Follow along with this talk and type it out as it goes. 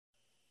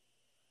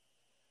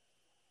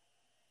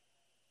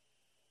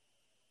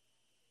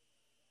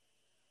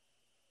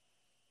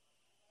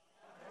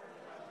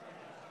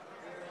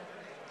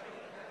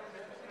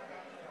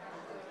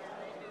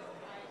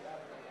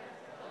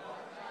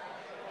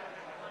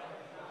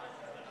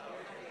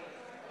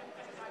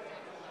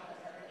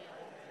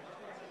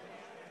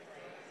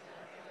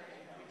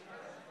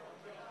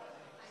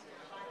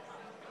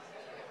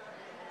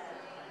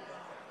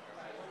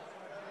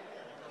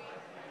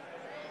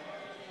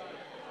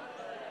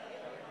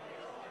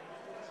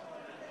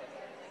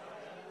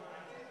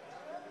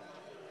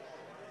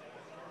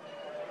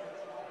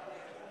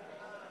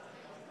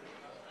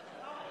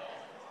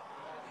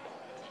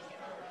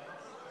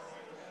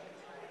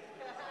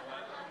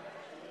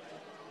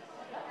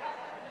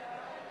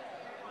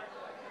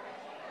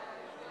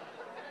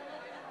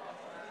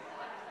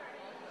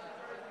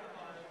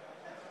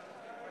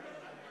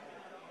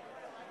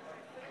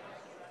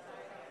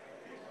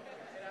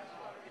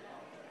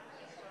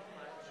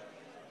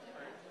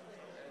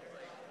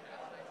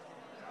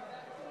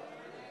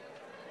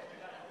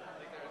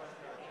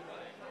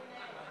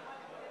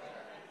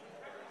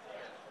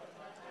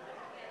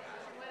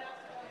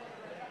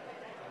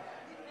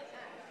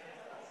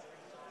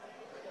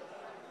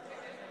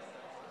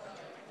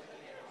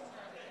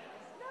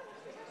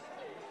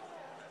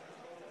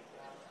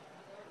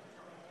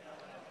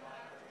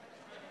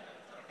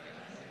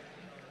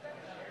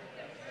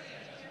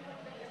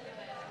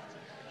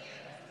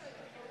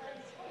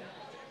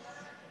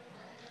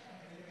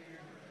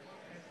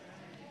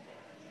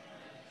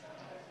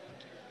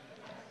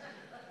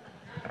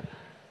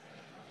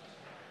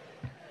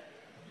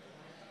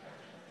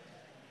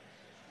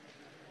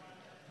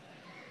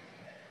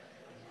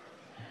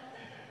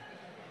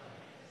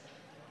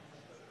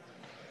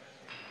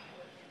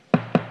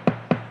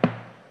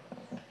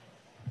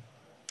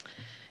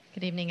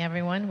Good evening,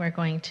 everyone. We're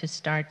going to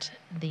start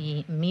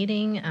the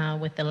meeting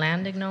with the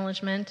land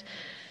acknowledgement.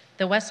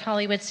 The West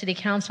Hollywood City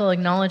Council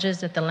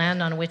acknowledges that the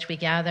land on which we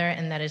gather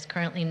and that is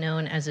currently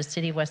known as the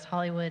City of West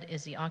Hollywood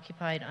is the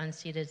occupied,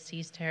 unceded,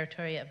 seized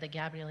territory of the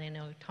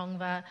Gabrielino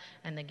Tongva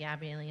and the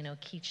Gabrielino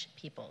Kizh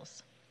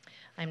peoples.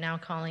 I'm now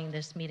calling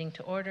this meeting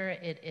to order.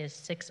 It is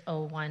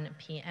 6:01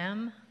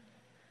 p.m.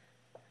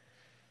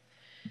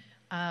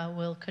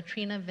 Will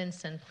Katrina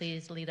Vincent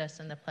please lead us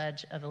in the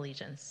Pledge of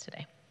Allegiance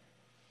today?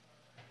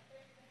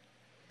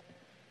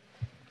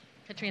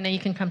 Katrina, you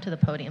can come to the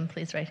podium,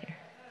 please, right here.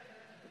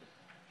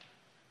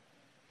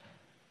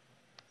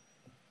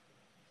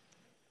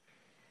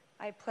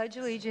 I pledge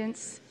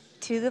allegiance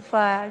to the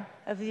flag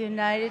of the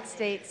United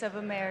States of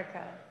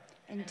America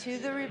and to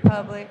the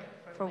republic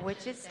for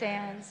which it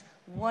stands,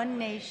 one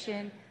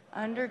nation,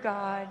 under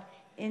God,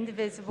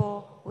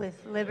 indivisible,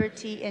 with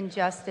liberty and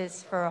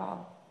justice for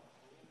all.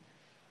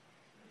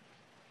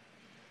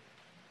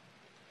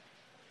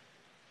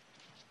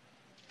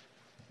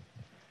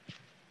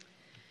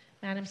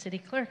 Madam City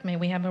Clerk, may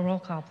we have a roll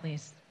call,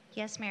 please?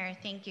 Yes, Mayor,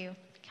 thank you.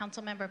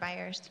 Councilmember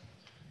Byers.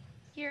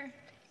 Here.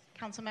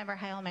 Councilmember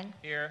Heilman.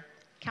 Here.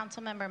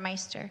 Councilmember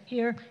Meister.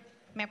 Here.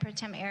 Mayor Pro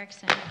Tem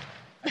Erickson.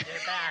 You're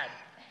bad.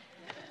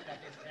 That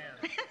is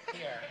him.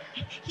 Here.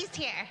 He's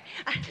here.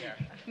 Here.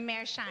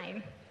 Mayor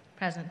Shine.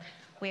 Present.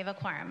 We have a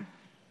quorum.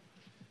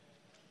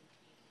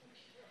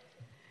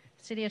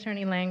 City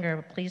Attorney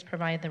Langer, please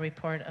provide the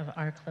report of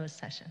our closed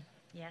session.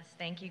 Yes,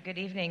 thank you. Good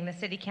evening. The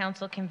City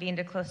Council convened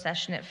a closed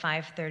session at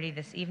 5:30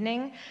 this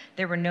evening.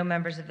 There were no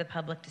members of the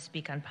public to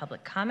speak on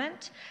public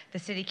comment. The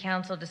City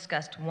Council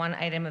discussed one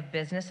item of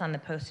business on the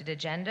posted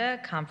agenda,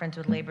 conference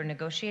with labor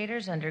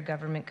negotiators under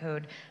Government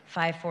Code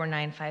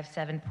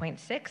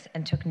 54957.6,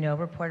 and took no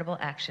reportable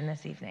action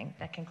this evening.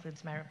 That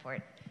concludes my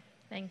report.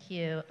 Thank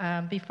you.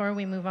 Before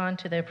we move on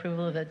to the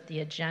approval of the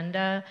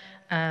agenda,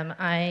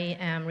 I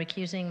am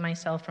recusing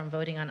myself from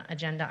voting on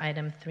agenda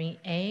item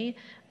 3A,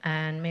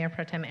 and Mayor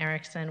Pro Tem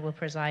Erickson will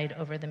preside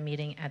over the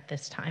meeting at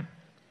this time.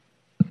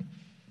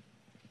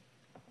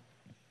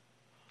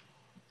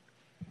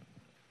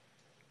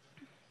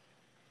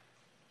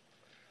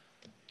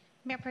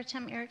 Mayor Pro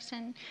Tem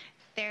Erickson,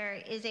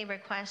 there is a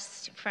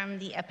request from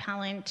the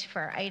appellant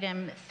for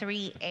item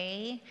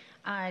 3A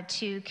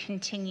to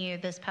continue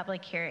this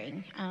public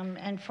hearing.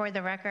 And for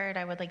the record,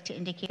 I would like to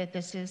indicate that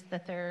this is the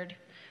third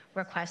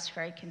request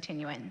for a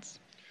continuance.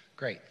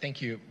 Great.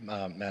 Thank you,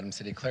 Madam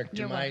City Clerk.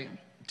 You're welcome.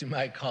 Do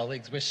my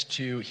colleagues wish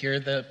to hear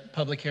the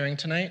public hearing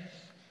tonight?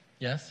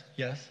 Yes?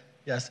 Yes?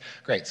 Yes?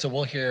 Great. So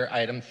we'll hear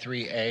item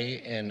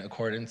 3A in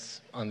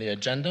accordance on the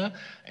agenda,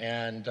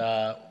 and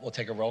we'll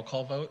take a roll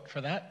call vote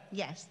for that.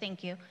 Yes,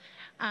 thank you.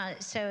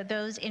 So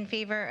those in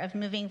favor of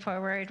moving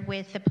forward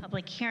with the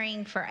public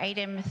hearing for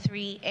item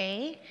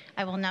 3A,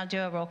 I will now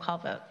do a roll call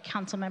vote.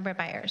 Councilmember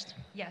Byers.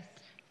 Yes.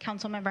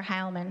 Councilmember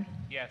Heilman.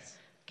 Yes.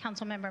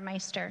 Councilmember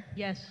Meister.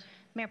 Yes.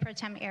 Mayor Pro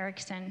Tem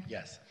Erickson.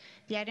 Yes.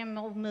 The item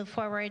will move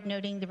forward,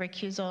 noting the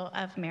recusal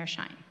of Mayor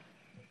Shine.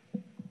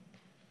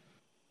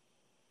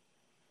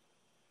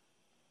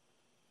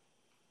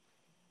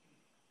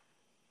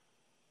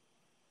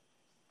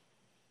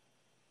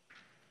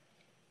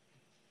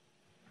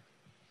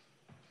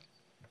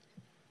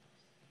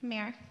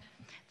 Mayor,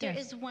 there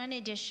Yes. is one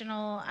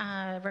additional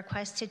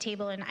request to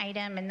table an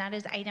item, and that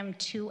is item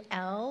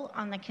 2L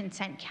on the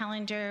consent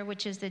calendar,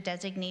 which is the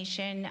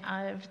designation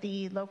of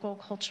the local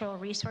cultural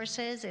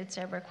resources. It's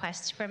a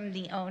request from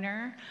the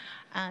owner.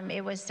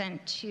 It was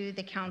sent to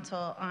the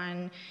council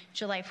on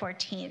July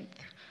 14th.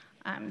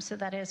 So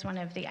that is one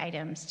of the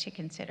items to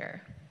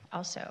consider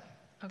also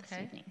this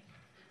evening.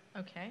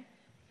 Okay.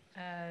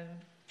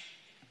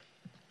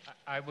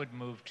 I would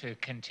move to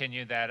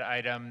continue that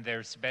item.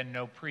 There's been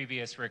no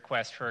previous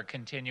request for a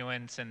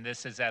continuance, and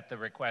this is at the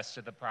request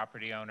of the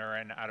property owner,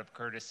 and out of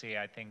courtesy,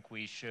 I think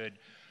we should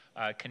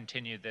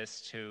continue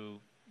this to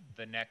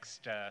the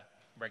next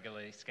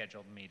regularly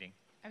scheduled meeting.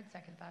 I would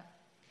second that.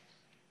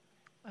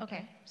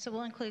 Okay, so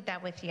we'll include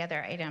that with the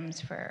other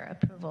items for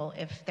approval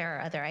if there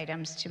are other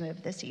items to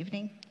move this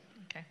evening.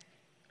 Okay.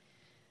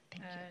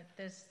 Thank you.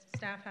 Does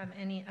staff have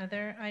any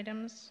other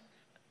items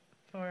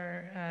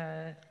for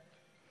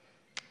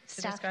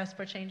to discuss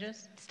for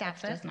changes?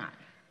 Staff That's does it? not.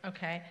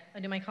 Okay.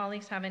 Do my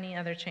colleagues have any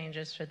other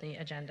changes for the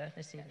agenda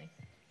this evening?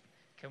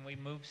 Can we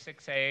move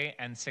 6A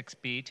and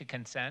 6B to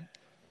consent?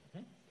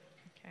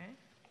 Okay.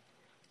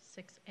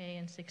 6A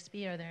and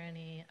 6B, are there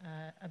any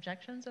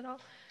objections at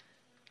all?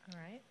 All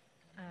right.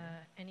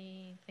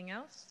 Anything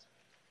else?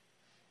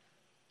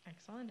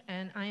 Excellent.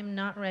 And I am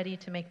not ready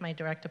to make my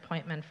direct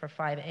appointment for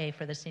 5A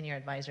for the Senior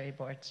Advisory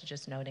Board, so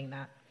just noting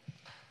that.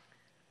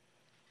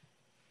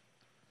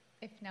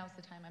 If now's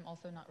the time, I'm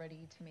also not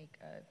ready to make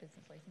a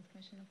Business License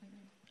Commission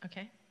appointment.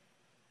 Okay.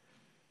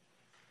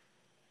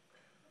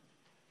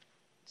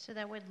 So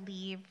that would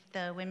leave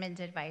the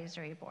Women's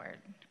Advisory Board.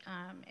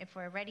 If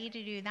we're ready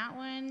to do that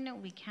one,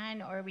 we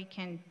can, or we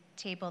can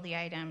table the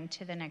item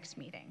to the next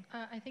meeting.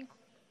 I think,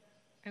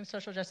 and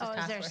Social Justice Oh, is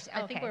Task there- Force.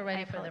 I think okay, we're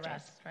ready I for the apologize.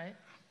 rest, right?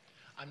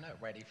 I'm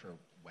not ready for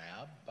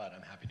web, but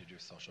I'm happy to do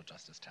social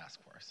justice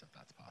task force if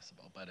that's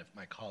possible. But if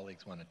my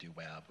colleagues want to do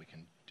web, we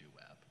can do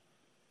web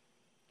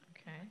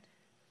Okay.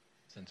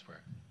 since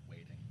we're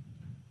waiting.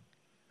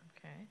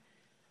 Okay.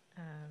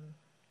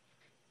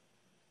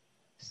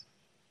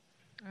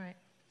 All right.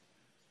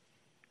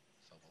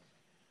 So we'll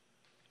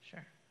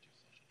Sure. do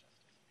social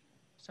justice.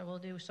 So we'll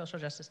do social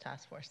justice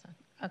task force then.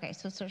 Okay,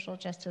 so Social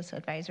Justice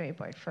Advisory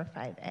Board for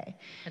 5A.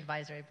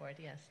 Advisory board,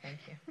 yes, thank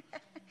you.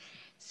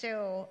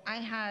 So I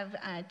have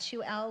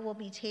 2L will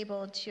be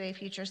tabled to a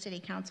future city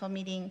council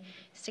meeting.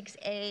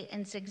 6A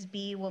and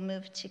 6B will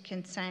move to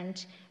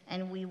consent,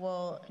 and we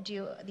will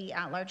do the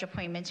at-large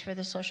appointments for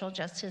the Social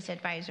Justice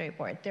Advisory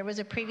Board. There was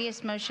a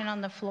previous motion on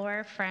the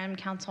floor from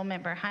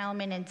Councilmember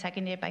Heilman and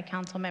seconded by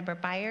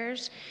Councilmember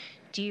Byers.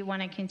 Do you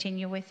want to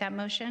continue with that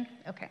motion?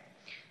 Okay.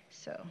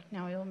 So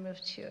now we will move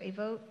to a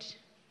vote.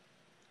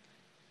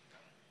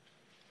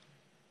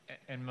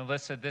 And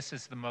Melissa, this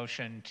is the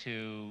motion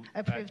to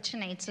Approve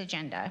tonight's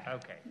agenda.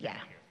 Okay. Yeah.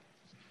 Thank you.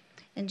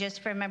 And just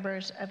for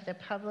members of the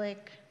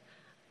public,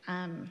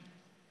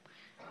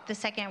 the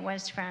second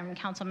was from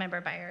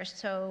Councilmember Byers.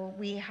 So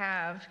we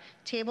have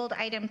tabled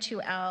item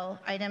 2L,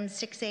 items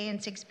 6A and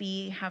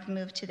 6B have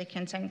moved to the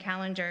consent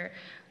calendar.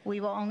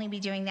 We will only be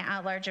doing the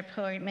at-large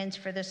appointments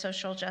for the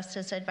Social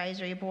Justice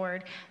Advisory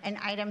Board. And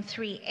item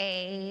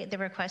 3A, the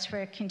request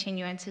for a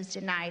continuance is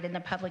denied, and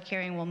the public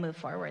hearing will move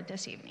forward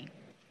this evening.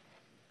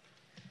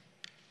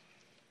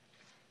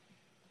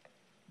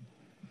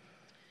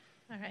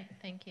 All right,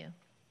 thank you.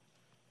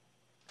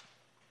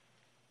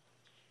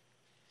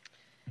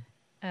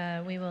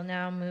 We will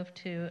now move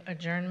to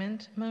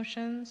adjournment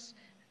motions.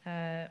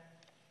 Councilmember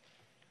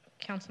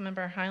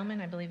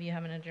Heilman, I believe you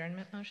have an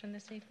adjournment motion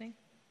this evening.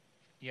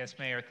 Yes,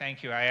 Mayor,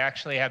 thank you. I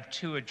actually have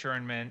two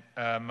adjournment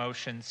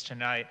motions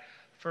tonight.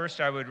 First,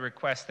 I would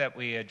request that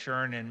we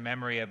adjourn in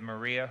memory of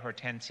Maria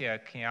Hortensia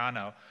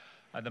Chiano,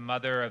 the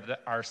mother of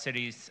our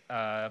city's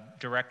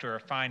Director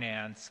of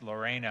Finance,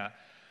 Lorena.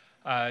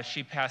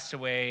 She passed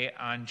away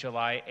on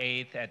July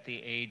 8th at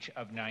the age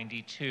of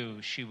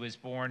 92. She was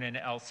born in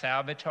El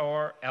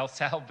Salvador,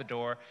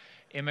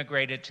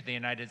 immigrated to the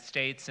United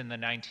States in the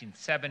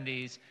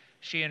 1970s.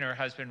 She and her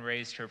husband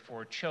raised her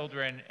 4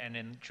 children and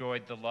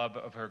enjoyed the love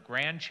of her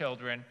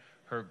grandchildren,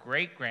 her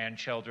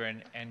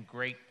great-grandchildren, and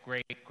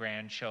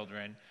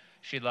great-great-grandchildren.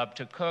 She loved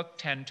to cook,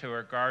 tend to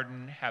her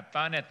garden, have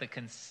fun at the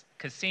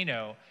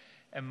casino,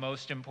 and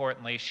most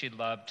importantly, she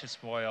loved to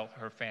spoil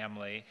her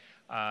family.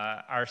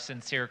 Our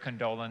sincere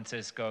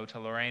condolences go to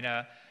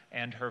Lorena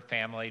and her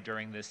family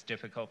during this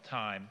difficult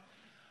time.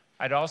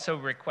 I'd also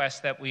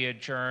request that we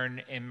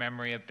adjourn in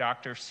memory of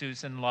Dr.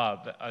 Susan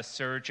Love, a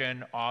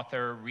surgeon,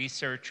 author,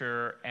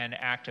 researcher, and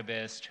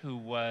activist who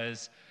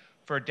was,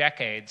 for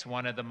decades,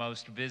 one of the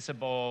most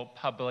visible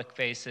public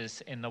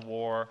faces in the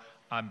war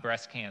on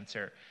breast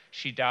cancer.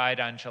 She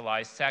died on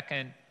July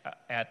 2nd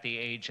at the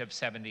age of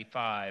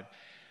 75.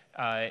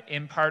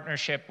 In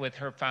partnership with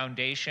her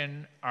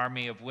foundation,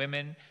 Army of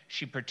Women,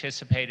 she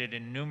participated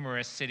in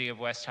numerous City of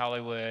West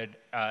Hollywood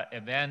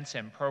events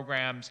and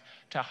programs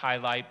to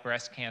highlight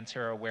Breast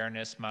Cancer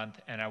Awareness Month,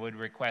 and I would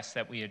request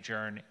that we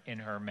adjourn in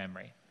her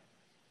memory.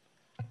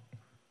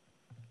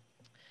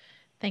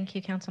 Thank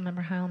you,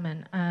 Councilmember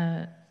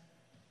Heilman.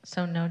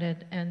 So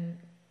noted, and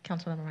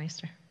Councilmember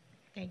Meister.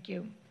 Thank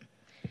you.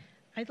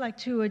 I'd like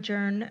to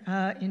adjourn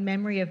in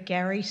memory of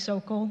Gary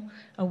Sokol,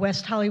 a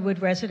West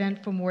Hollywood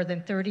resident for more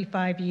than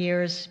 35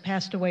 years,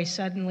 passed away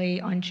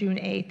suddenly on June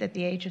 8th at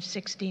the age of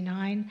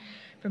 69.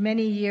 For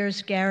many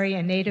years, Gary,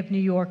 a native New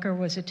Yorker,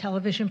 was a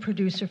television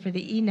producer for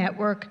the E!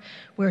 Network,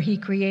 where he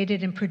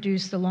created and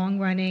produced the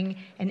long-running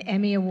and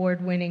Emmy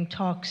Award-winning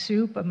Talk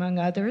Soup, among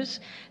others,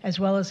 as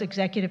well as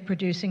executive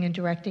producing and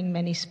directing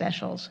many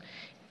specials.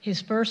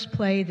 His first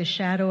play, The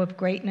Shadow of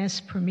Greatness,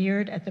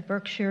 premiered at the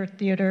Berkshire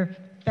Theater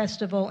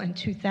Festival in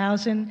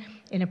 2000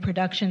 in a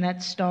production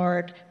that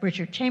starred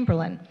Richard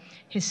Chamberlain.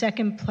 His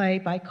second play,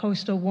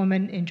 Bi-Coastal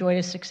Woman, enjoyed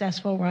a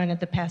successful run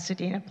at the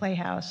Pasadena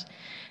Playhouse.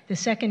 The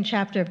second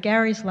chapter of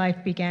Gary's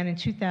life began in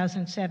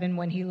 2007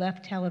 when he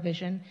left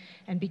television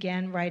and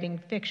began writing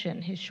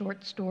fiction. His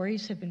short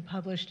stories have been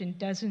published in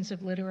dozens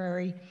of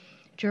literary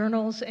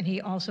journals, and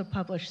he also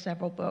published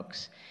several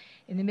books.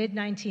 In the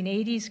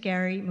mid-1980s,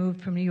 Gary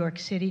moved from New York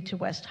City to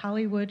West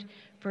Hollywood,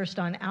 first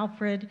on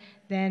Alfred,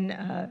 then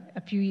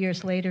a few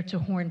years later to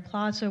Horn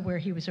Plaza, where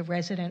he was a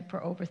resident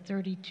for over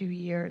 32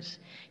 years.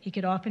 He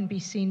could often be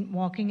seen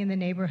walking in the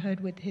neighborhood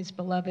with his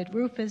beloved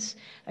Rufus,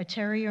 a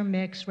terrier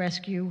mix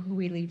rescue who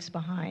he leaves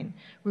behind.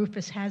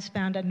 Rufus has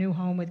found a new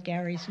home with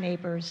Gary's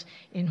neighbors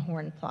in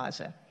Horn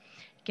Plaza.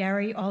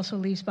 Gary also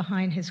leaves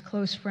behind his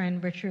close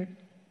friend Richard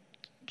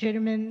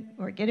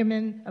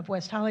Gitterman of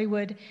West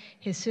Hollywood,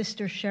 his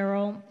sister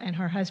Cheryl and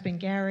her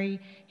husband Gary,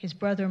 his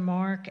brother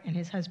Mark and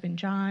his husband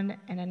John,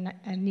 and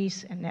a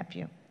niece and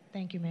nephew.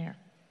 Thank you, Mayor.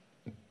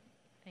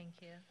 Thank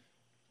you.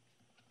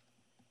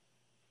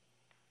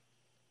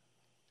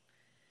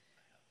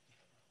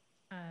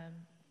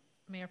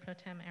 Mayor Pro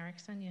Tem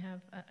Erickson, you have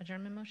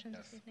adjournment motion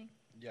this evening?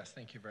 Yes,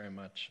 thank you very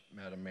much,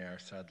 Madam Mayor.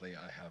 Sadly,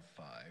 I have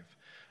 5.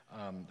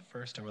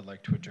 First, I would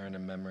like to adjourn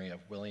in memory of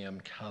William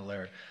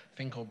Keller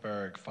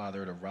Finkelberg,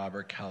 father to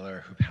Robert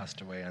Keller, who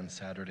passed away on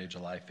Saturday,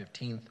 July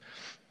 15th.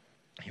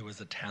 He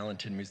was a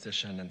talented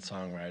musician and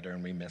songwriter,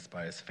 and we miss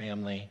by his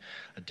family.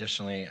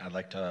 Additionally, I'd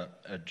like to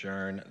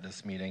adjourn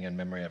this meeting in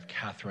memory of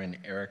Catherine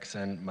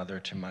Erickson, mother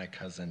to my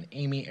cousin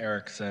Amy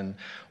Erickson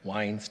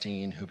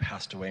Weinstein, who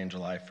passed away on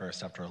July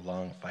 1st after a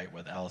long fight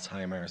with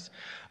Alzheimer's.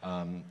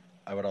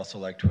 I would also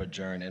like to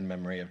adjourn in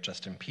memory of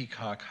Justin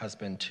Peacock,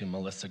 husband to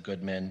Melissa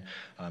Goodman.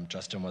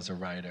 Justin was a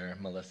writer.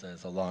 Melissa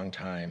is a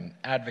longtime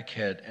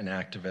advocate and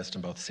activist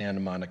in both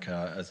Santa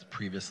Monica, as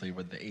previously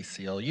with the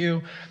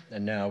ACLU,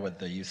 and now with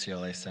the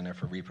UCLA Center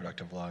for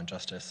Reproductive Law and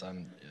Justice.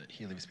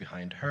 He leaves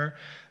behind her,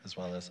 as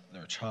well as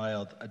their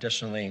child.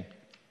 Additionally,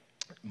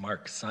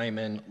 Mark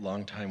Simon,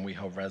 longtime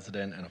WeHo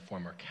resident and a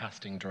former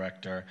casting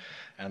director.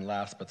 And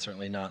last but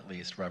certainly not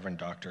least, Reverend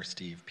Dr.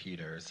 Steve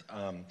Peters.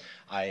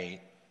 I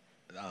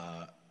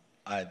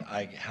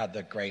had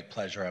the great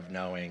pleasure of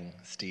knowing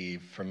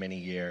Steve for many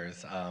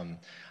years. I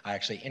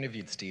actually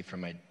interviewed Steve for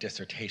my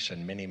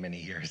dissertation many,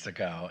 many years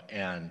ago,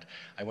 and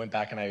I went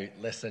back and I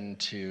listened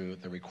to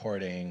the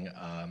recording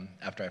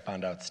after I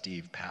found out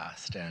Steve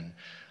passed, and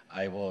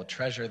I will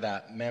treasure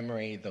that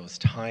memory, those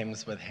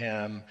times with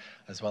him,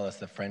 as well as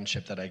the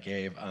friendship that I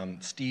gave.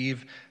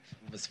 Steve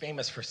was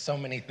famous for so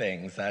many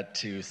things that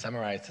to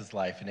summarize his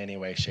life in any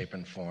way, shape,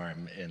 and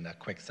form in a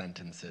quick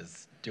sentence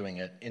is doing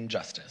it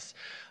injustice.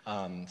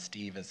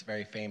 Steve is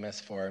very famous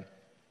for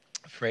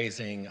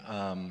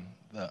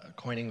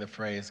coining the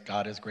phrase,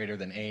 "God is greater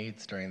than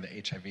AIDS" during the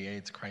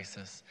HIV/AIDS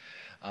crisis.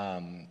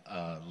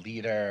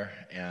 Leader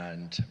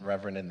and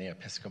reverend in the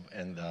Episcopal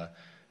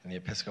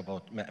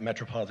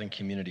Metropolitan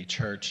Community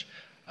Church,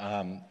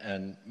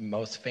 and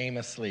most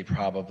famously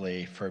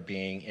probably for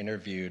being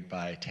interviewed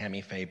by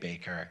Tammy Faye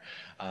Baker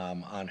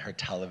on her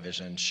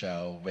television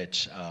show,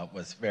 which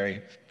was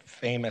very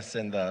famous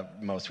in the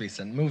most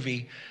recent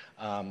movie,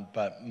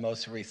 but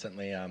most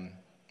recently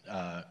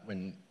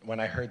when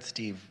I heard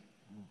Steve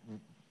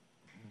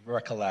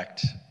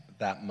recollect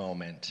that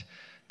moment,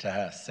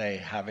 to say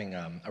having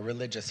a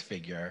religious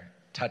figure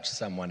touch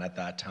someone at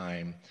that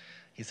time,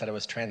 he said it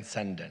was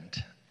transcendent,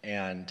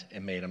 and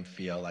it made him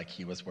feel like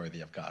he was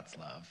worthy of God's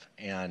love.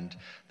 And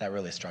that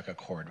really struck a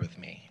chord with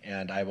me.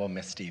 And I will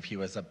miss Steve. He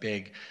was a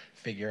big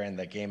figure in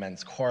the Gay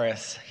Men's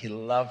Chorus. He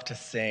loved to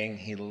sing,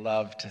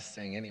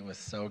 and he was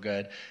so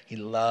good. He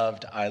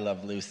loved I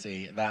Love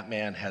Lucy. That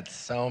man had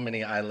so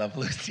many I Love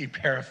Lucy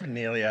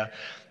paraphernalia.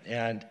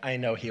 And I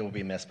know he will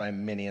be missed by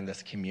many in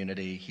this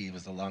community. He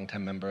was a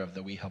longtime member of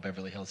the WeHo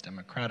Beverly Hills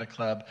Democratic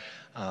Club.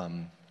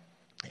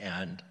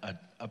 And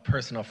a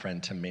personal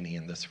friend to many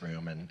in this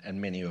room,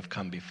 and many who have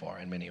come before,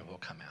 and many who will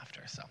come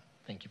after. So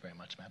thank you very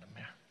much, Madam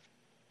Mayor.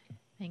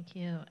 Thank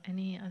you.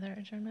 Any other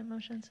adjournment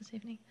motions this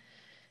evening?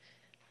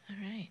 All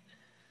right.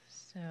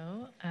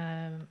 So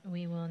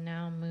we will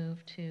now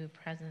move to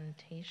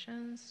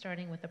presentations,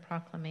 starting with a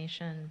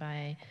proclamation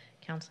by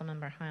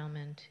Councilmember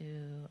Heilman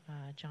to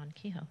John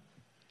Kehoe.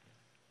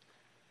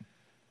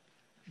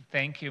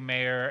 Thank you,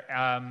 Mayor.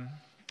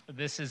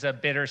 This is a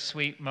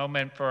bittersweet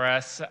moment for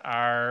us.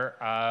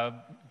 Our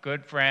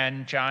good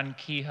friend John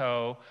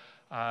Kehoe,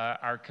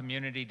 our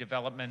Community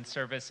Development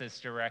Services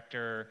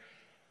Director,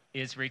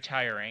 is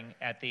retiring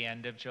at the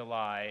end of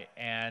July.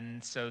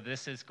 And so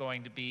this is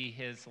going to be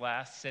his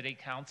last City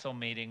Council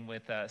meeting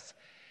with us.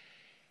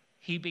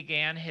 He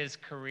began his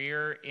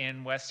career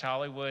in West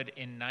Hollywood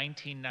in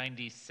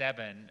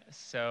 1997.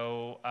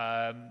 So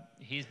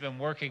he's been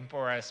working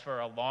for us for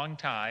a long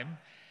time.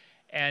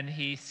 And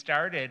he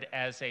started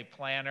as a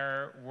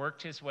planner,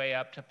 worked his way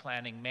up to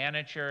planning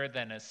manager,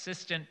 then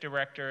assistant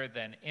director,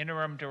 then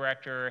interim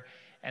director,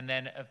 and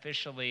then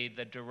officially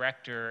the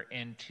director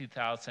in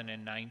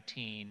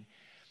 2019.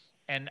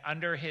 And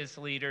under his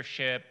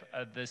leadership,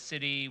 the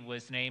city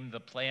was named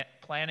the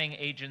Planning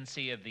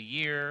Agency of the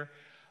Year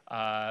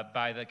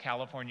by the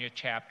California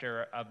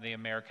chapter of the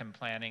American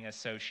Planning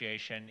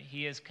Association.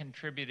 He has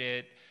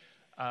contributed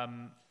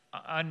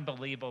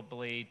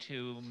unbelievably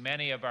to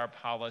many of our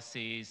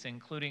policies,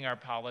 including our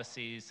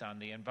policies on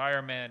the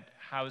environment,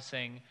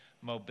 housing,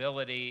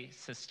 mobility,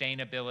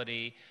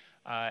 sustainability,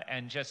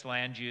 and just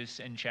land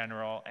use in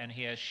general. And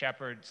he has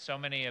shepherded so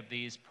many of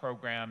these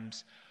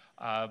programs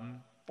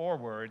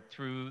forward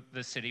through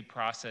the city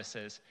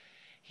processes.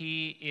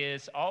 He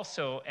is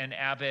also an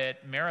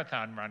avid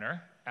marathon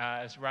runner,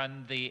 has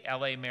run the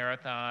LA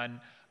Marathon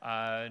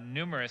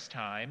numerous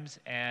times,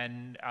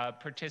 and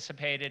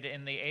participated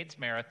in the AIDS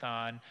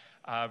Marathon,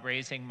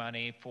 raising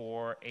money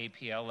for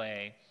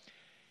APLA.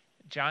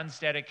 John's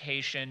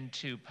dedication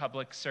to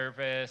public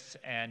service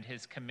and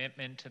his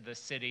commitment to the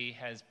city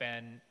has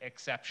been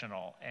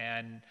exceptional.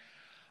 And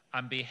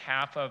on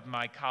behalf of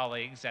my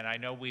colleagues, and I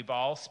know we've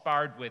all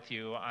sparred with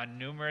you on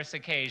numerous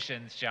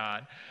occasions,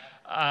 John,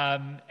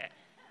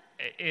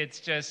 it's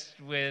just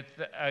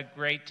with a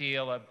great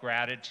deal of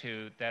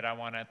gratitude that I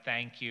want to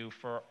thank you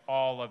for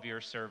all of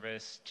your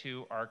service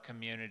to our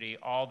community,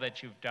 all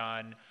that you've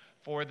done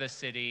for the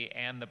city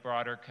and the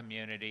broader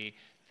community.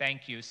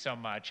 Thank you so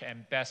much,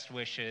 and best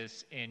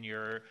wishes in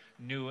your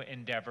new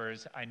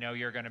endeavors. I know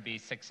you're going to be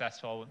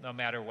successful no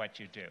matter what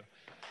you do.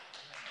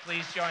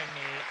 Please join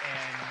me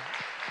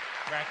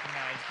in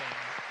recognizing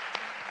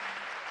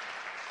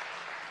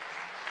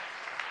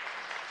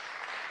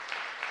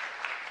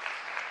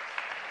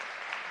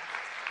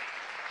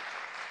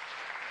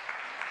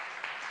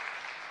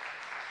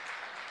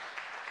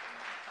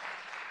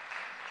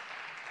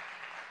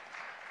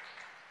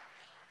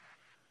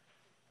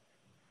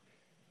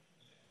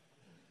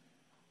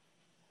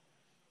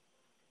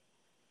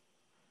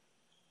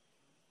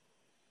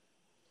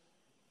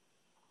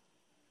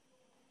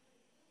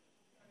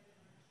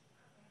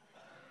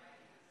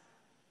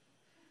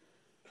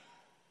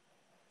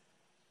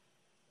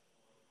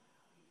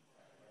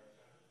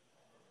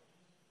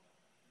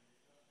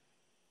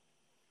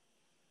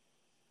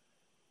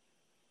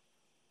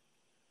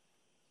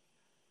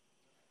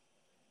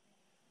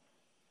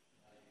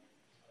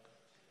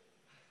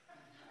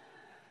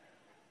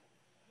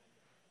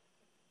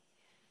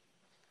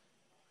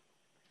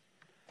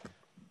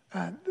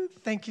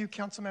Thank you,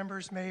 council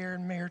members, mayor,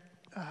 and mayor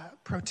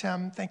pro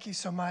tem. Thank you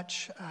so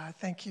much.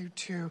 Thank you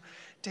to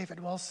David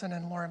Wilson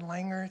and Lauren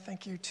Langer.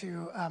 Thank you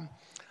to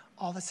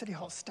all the City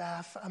Hall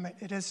staff.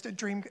 It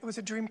was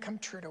a dream come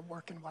true to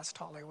work in West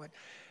Hollywood.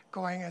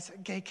 Going as a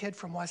gay kid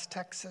from West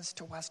Texas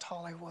to West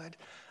Hollywood,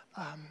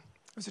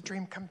 it was a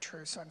dream come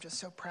true. So I'm just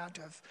so proud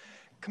to have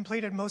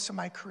completed most of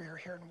my career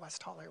here in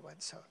West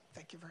Hollywood. So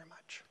thank you very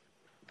much.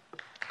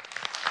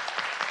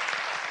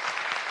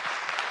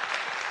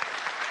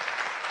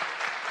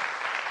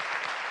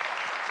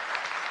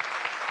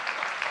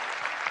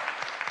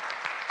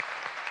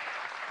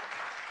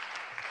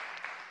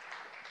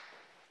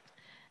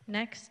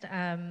 Next,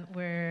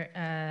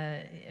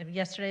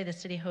 yesterday the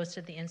city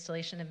hosted the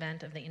installation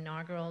event of the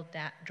inaugural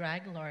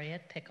drag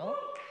laureate, Pickle.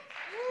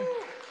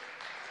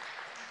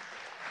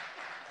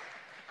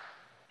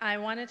 I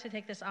wanted to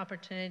take this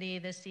opportunity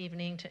this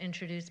evening to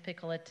introduce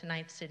Pickle at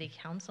tonight's city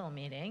council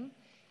meeting.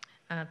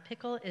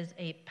 Pickle is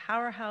a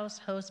powerhouse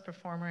host,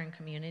 performer, and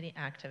community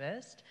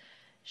activist.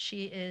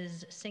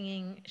 She's a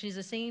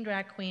singing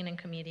drag queen and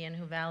comedian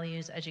who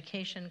values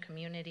education,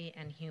 community,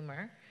 and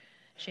humor.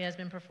 She has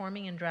been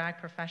performing in drag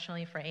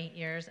professionally for 8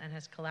 years and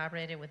has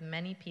collaborated with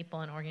many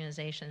people and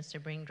organizations to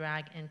bring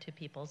drag into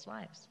people's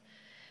lives.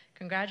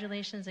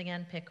 Congratulations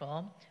again,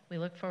 Pickle. We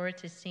look forward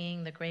to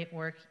seeing the great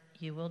work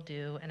you will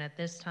do, and at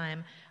this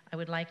time, I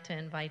would like to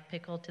invite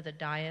Pickle to the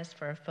dais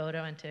for a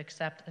photo and to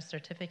accept a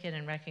certificate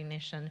in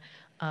recognition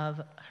of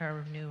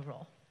her new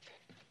role.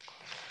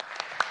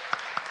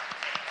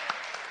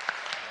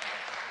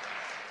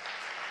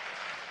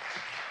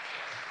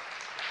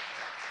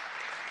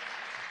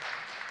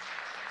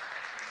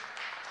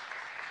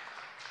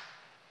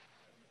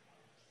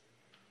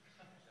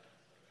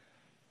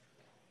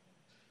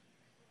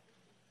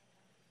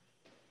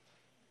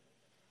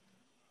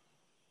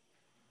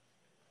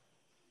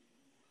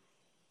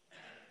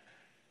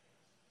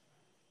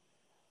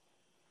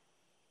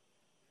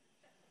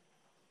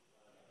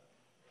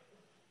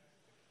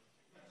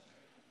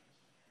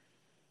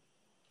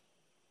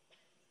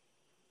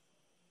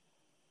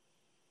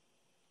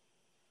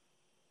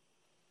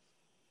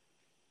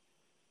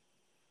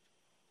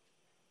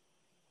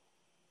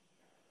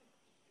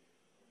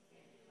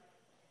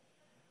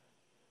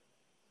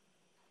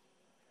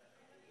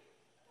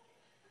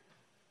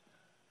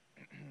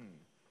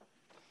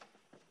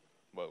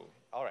 Whoa,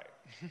 all right.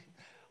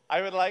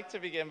 I would like to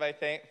begin by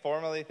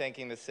formally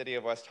thanking the City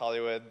of West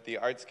Hollywood, the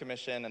Arts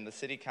Commission, and the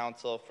City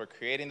Council for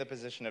creating the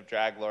position of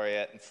Drag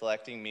Laureate and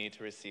selecting me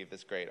to receive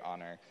this great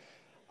honor.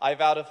 I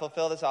vow to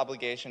fulfill this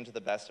obligation to the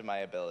best of my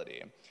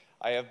ability.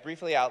 I have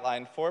briefly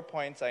outlined 4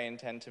 points I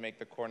intend to make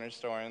the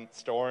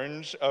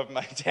cornerstones of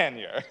my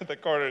tenure, the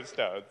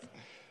cornerstones.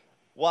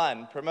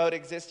 1, promote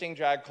existing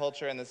drag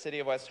culture in the City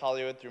of West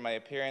Hollywood through my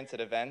appearance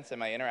at events and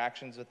my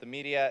interactions with the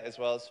media, as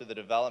well as through the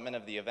development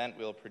of the event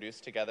we will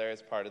produce together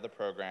as part of the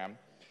program.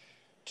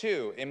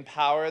 2,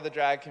 empower the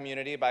drag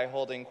community by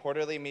holding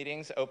quarterly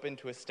meetings open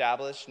to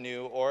established,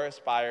 new, or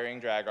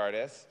aspiring drag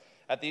artists.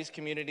 At these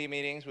community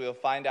meetings, we will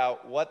find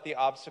out what the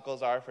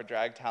obstacles are for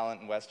drag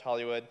talent in West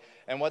Hollywood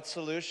and what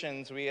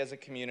solutions we as a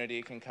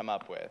community can come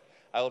up with.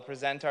 I will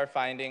present our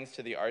findings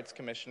to the arts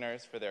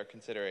commissioners for their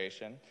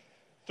consideration.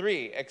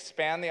 3,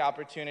 expand the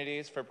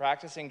opportunities for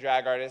practicing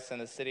drag artists in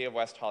the City of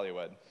West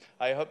Hollywood.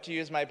 I hope to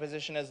use my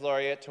position as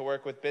laureate to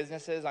work with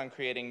businesses on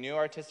creating new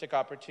artistic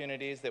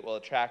opportunities that will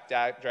attract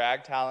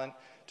drag talent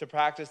to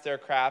practice their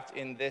craft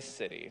in this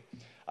city.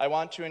 I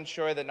want to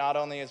ensure that not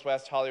only is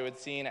West Hollywood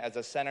seen as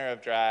a center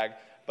of drag,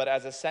 but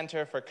as a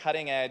center for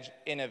cutting-edge,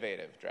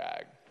 innovative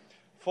drag.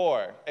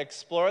 4,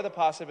 explore the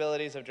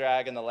possibilities of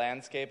drag in the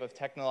landscape of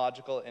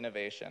technological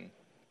innovation.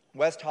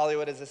 West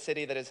Hollywood is a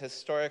city that has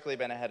historically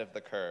been ahead of the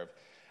curve.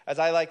 As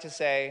I like to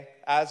say,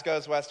 as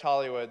goes West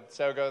Hollywood,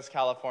 so goes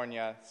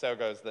California, so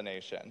goes the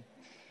nation.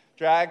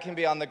 Drag can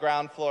be on the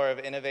ground floor of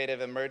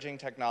innovative emerging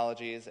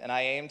technologies, and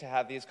I aim to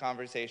have these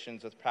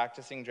conversations with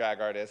practicing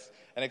drag artists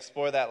and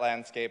explore that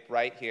landscape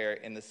right here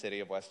in the city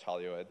of West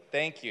Hollywood.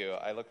 Thank you.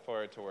 I look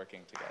forward to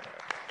working together.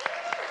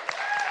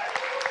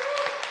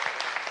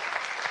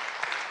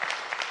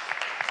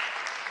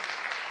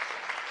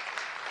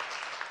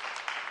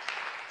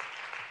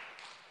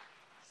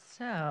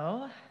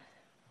 So,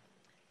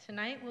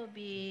 tonight will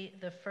be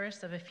the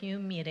first of a few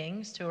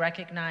meetings to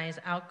recognize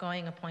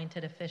outgoing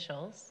appointed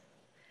officials.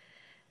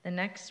 The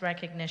next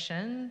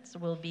recognitions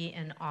will be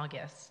in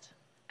August.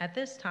 At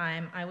this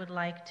time, I would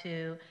like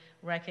to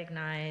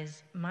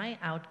recognize my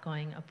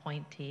outgoing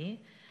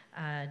appointee,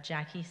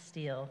 Jackie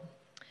Steele.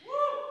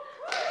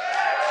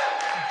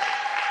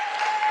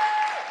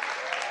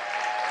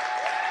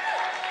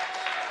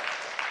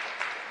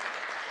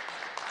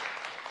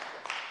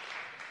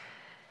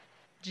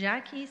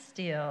 Jackie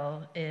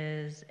Steele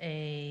is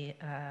a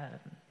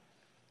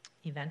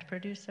event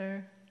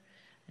producer,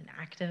 an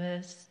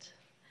activist,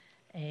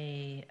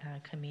 a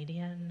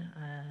comedian,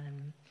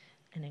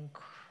 an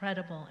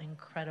incredible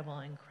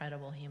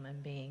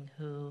human being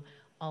who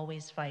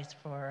always fights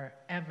for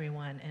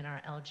everyone in our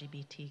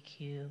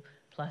LGBTQ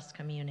plus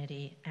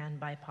community and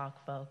BIPOC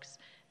folks,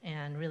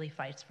 and really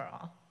fights for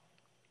all.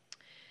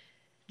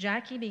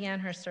 Jackie began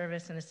her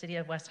service in the city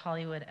of West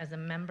Hollywood as a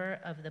member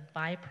of the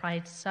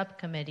BiPride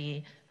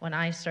subcommittee when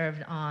I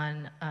served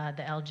on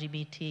the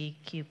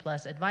LGBTQ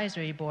plus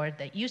advisory board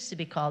that used to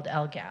be called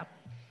LGAP.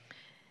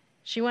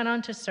 She went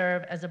on to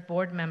serve as a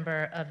board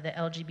member of the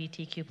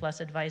LGBTQ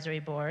plus advisory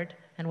board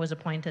and was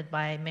appointed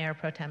by Mayor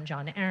Pro Tem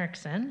John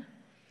Erickson,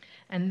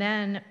 and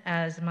then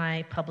as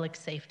my public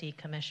safety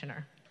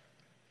commissioner.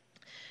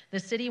 The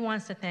city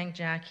wants to thank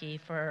Jackie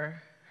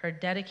for her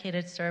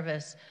dedicated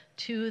service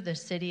to the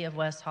city of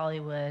West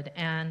Hollywood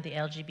and the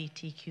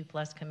LGBTQ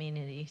plus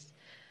community.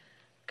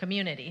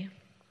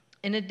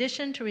 In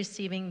addition to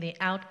receiving the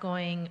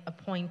outgoing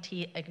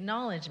appointee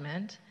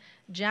acknowledgement,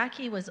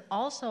 Jackie was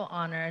also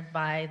honored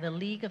by the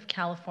League of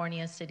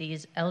California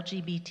Cities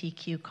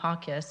LGBTQ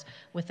Caucus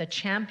with a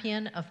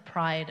Champion of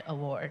Pride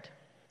Award.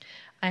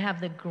 I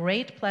have the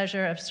great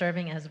pleasure of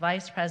serving as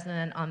Vice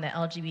President on the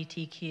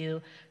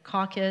LGBTQ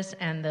Caucus,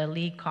 and the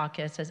League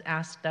Caucus has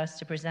asked us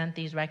to present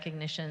these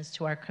recognitions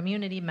to our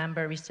community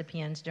member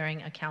recipients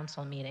during a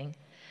council meeting.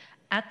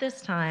 At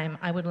this time,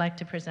 I would like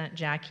to present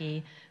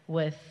Jackie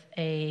with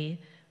a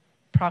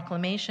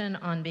proclamation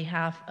on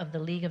behalf of the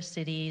League of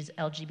Cities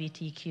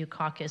LGBTQ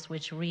Caucus,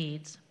 which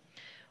reads,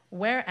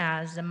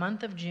 "Whereas the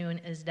month of June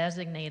is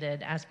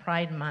designated as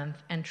Pride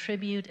Month and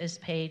tribute is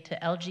paid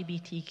to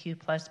LGBTQ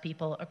plus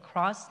people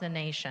across the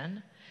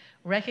nation,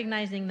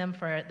 recognizing them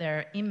for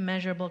their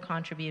immeasurable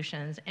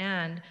contributions,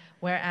 and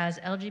whereas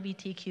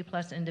LGBTQ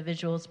plus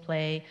individuals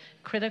play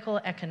critical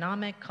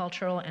economic,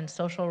 cultural, and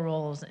social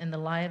roles in the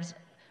lives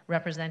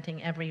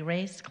representing every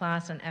race,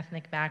 class, and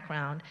ethnic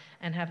background,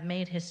 and have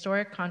made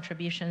historic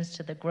contributions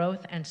to the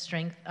growth and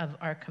strength of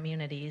our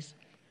communities.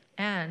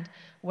 And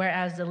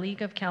whereas the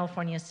League of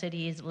California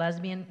Cities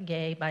Lesbian,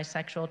 Gay,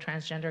 Bisexual,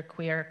 Transgender,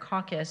 Queer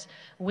Caucus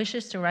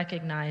wishes to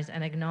recognize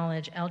and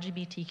acknowledge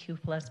LGBTQ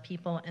plus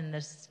people in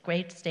this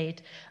great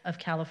state of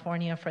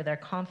California for their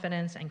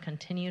confidence and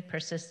continued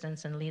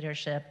persistence in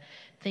leadership,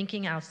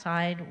 thinking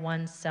outside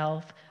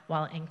oneself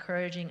while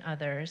encouraging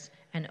others,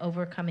 and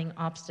overcoming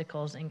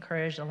obstacles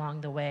encouraged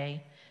along the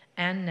way.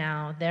 And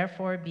now,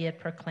 therefore, be it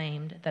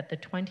proclaimed that the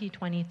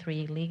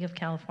 2023 League of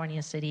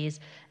California Cities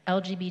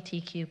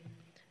LGBTQ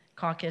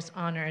Caucus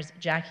honors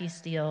Jackie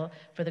Steele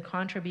for the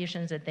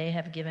contributions that they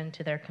have given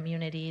to their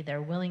community,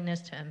 their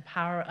willingness to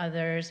empower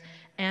others,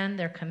 and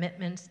their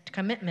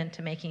commitment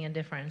to making a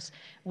difference.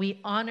 We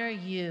honor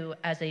you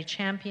as a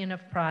champion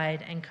of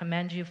pride and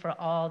commend you for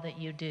all that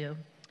you do."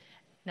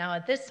 Now,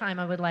 at this time,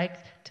 I would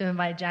like to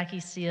invite Jackie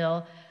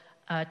Steele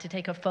to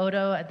take a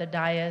photo at the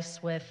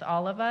dais with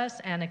all of us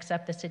and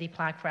accept the city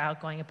plaque for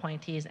outgoing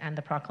appointees and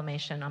the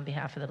proclamation on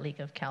behalf of the League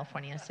of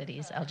California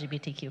Cities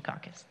LGBTQ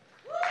Caucus.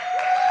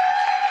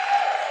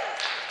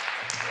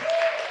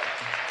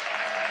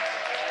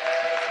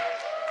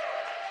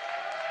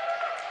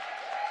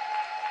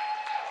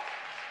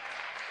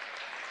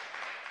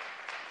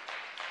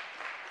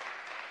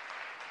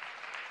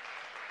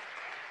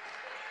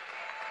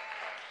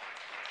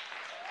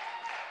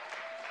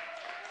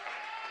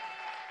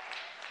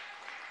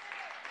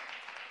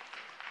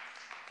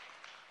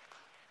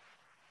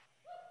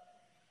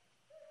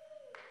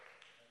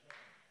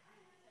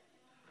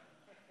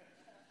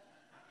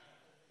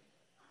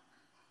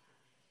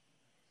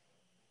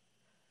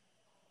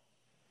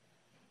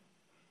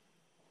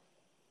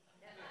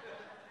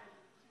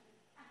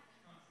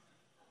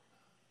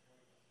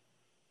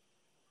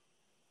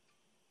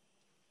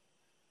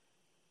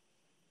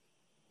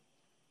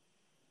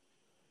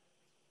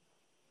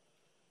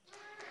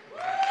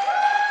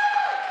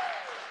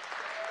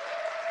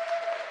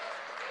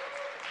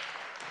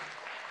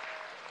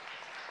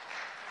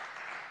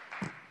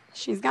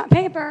 She's got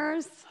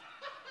papers.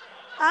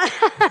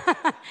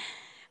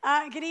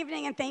 Good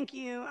evening, and thank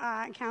you,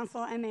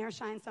 Council and Mayor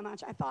Shine, so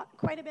much. I thought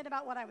quite a bit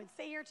about what I would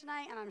say here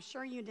tonight, and I'm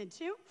sure you did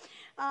too.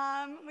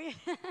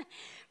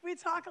 We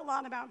talk a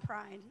lot about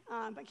pride,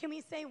 but can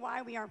we say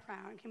why we are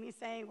proud? Can we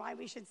say why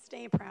we should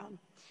stay proud?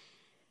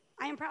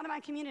 I am proud of my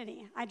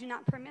community. I do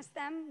not permiss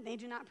them. They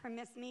do not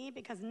permiss me,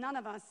 because none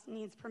of us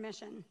needs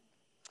permission.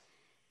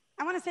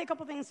 I want to say a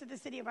couple things to the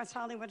city of West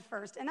Hollywood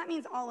first, and that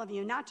means all of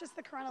you, not just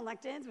the current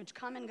electeds, which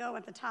come and go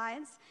at the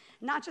tides,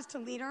 not just to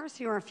leaders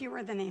who are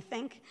fewer than they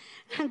think,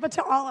 but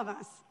to all of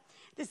us.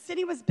 The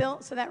city was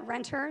built so that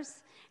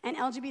renters and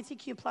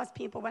LGBTQ plus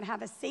people would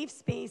have a safe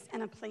space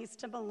and a place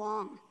to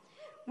belong.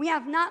 We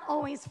have not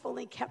always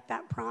fully kept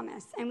that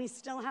promise, and we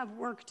still have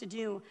work to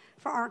do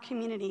for our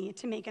community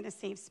to make it a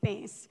safe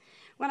space.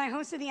 When I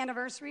hosted the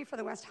anniversary for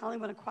the West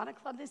Hollywood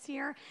Aquatic Club this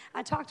year,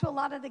 I talked to a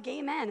lot of the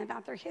gay men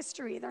about their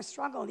history, their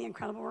struggle, the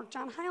incredible work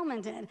John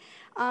Heilman did,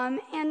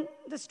 and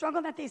the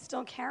struggle that they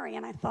still carry.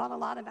 And I thought a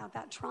lot about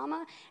that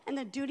trauma and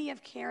the duty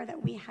of care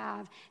that we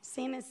have,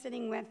 same as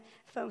sitting with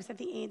folks at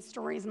the AIDS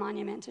Stories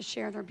Monument to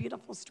share their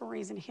beautiful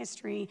stories and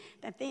history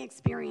that they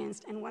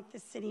experienced and what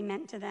this city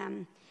meant to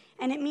them.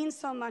 And it means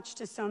so much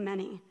to so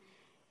many.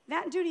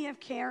 That duty of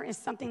care is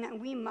something that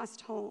we must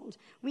hold.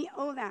 We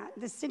owe that.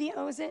 The city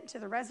owes it to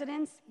the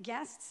residents,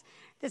 guests.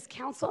 This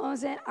council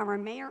owes it. Our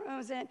mayor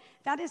owes it.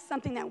 That is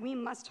something that we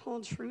must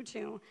hold true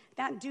to.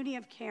 That duty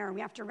of care. We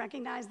have to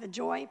recognize the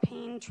joy,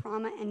 pain,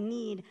 trauma, and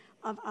need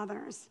of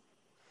others.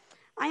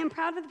 I am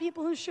proud of the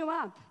people who show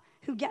up,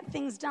 who get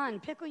things done.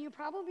 Pickle, you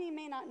probably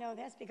may not know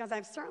this because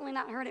I've certainly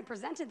not heard it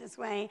presented this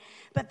way,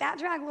 but that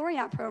Drag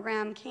Laureate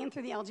program came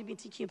through the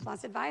LGBTQ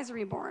plus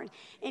advisory board.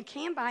 It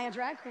came by a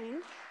drag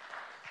queen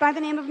by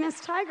the name of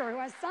Miss Tiger, who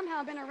has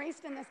somehow been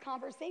erased in this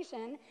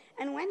conversation,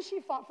 and when she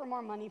fought for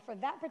more money for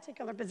that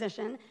particular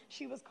position,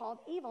 she was called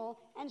evil,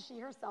 and she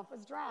herself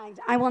was dragged.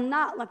 I will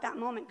not let that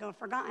moment go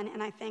forgotten,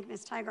 and I thank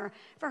Miss Tiger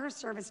for her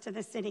service to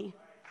the city.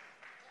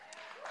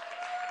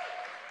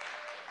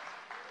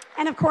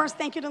 And of course,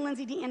 thank you to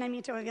Lindsay Deaton and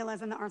Mito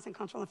Aviles and the Arts and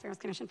Cultural Affairs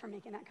Commission for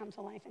making that come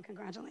to life, and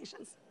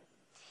congratulations.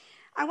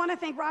 I want to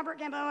thank Robert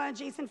Gamboa,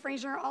 Jason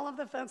Frazier, all of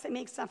the folks that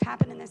make stuff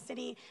happen in this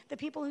city, the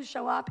people who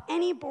show up,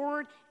 any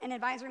board and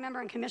advisory member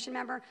and commission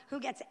member who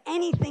gets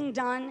anything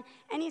done,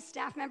 any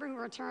staff member who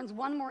returns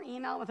one more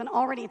email with an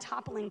already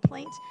toppling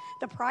plate,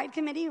 the Pride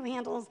Committee who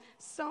handles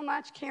so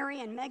much,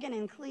 Carrie and Megan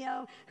and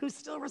Cleo, who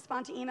still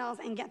respond to emails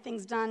and get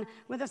things done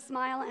with a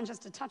smile and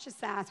just a touch of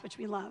sass, which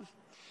we love.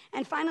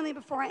 And finally,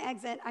 before I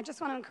exit, I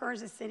just want to encourage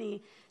the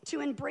city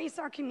to embrace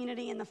our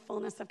community in the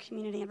fullness of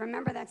community. And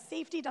remember that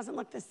safety doesn't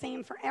look the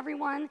same for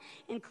everyone.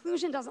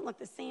 Inclusion doesn't look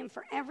the same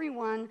for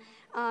everyone.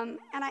 And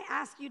I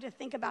ask you to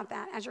think about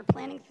that as you're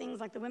planning things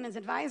like the Women's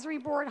Advisory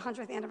Board,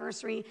 100th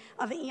anniversary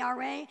of the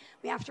ERA.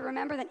 We have to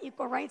remember that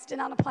equal rights did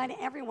not apply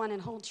to everyone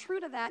and hold true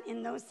to that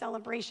in those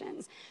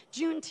celebrations.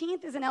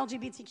 Juneteenth is an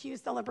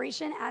LGBTQ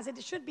celebration, as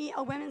it should be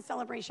a women's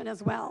celebration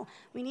as well.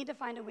 We need to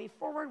find a way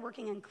forward,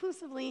 working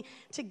inclusively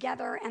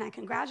together, and I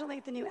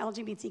congratulate the new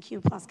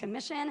LGBTQ plus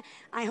commission.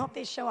 I hope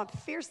they show up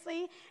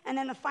fiercely. And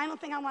then the final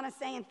thing I want to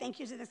say, and thank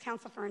you to this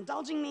council for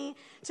indulging me,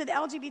 to the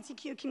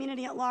LGBTQ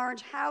community at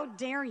large, how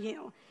dare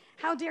you?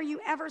 How dare you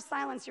ever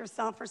silence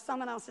yourself for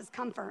someone else's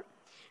comfort?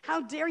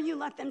 How dare you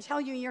let them tell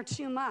you you're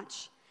too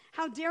much?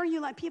 How dare you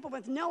let people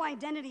with no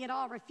identity at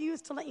all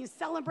refuse to let you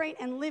celebrate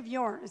and live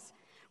yours?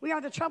 We are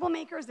the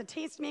troublemakers, the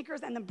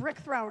tastemakers, and the brick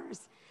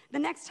throwers. The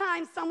next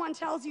time someone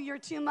tells you you're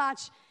too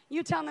much,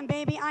 you tell them,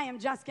 baby, I am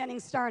just getting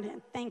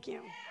started. Thank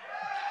you.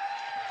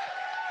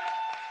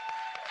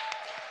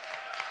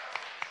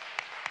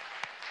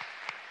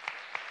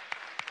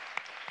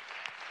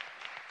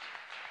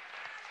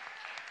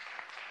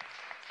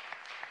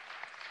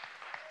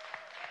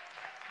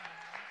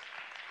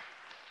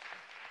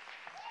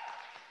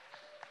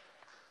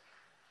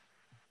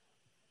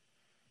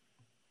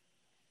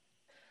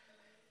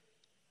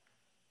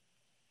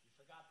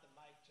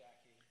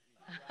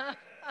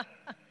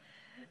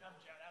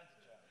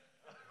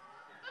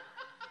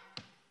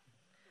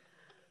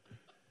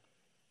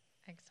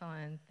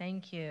 Excellent.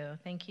 Thank you.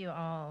 Thank you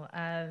all.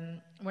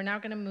 We're now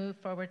going to move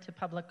forward to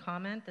public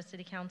comment. The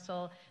City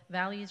Council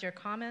values your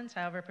comments.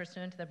 However,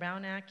 pursuant to the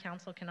Brown Act,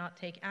 Council cannot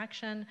take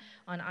action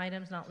on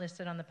items not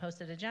listed on the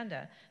posted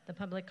agenda. The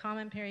public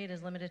comment period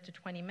is limited to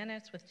 20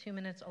 minutes, with 2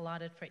 minutes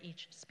allotted for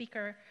each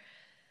speaker.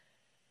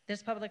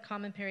 This public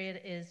comment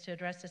period is to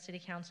address the City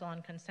Council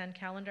on consent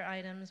calendar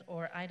items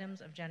or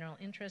items of general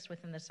interest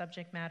within the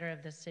subject matter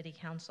of the City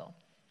Council.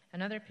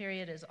 Another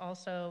period is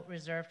also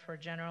reserved for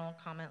general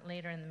comment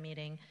later in the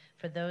meeting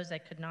for those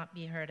that could not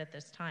be heard at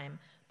this time.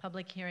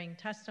 Public hearing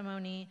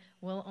testimony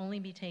will only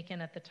be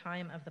taken at the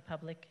time of the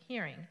public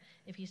hearing.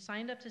 If you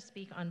signed up to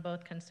speak on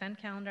both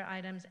consent calendar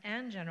items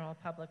and general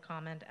public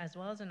comment, as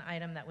well as an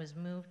item that was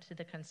moved to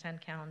the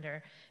consent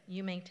calendar,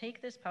 you may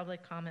take this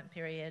public comment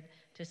period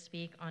to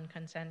speak on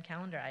consent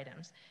calendar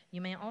items.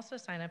 You may also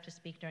sign up to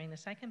speak during the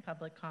second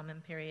public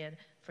comment period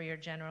for your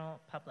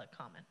general public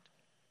comment.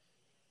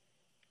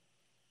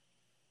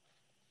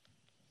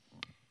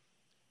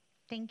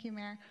 Thank you,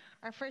 Mayor.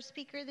 Our first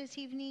speaker this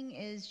evening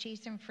is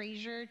Jason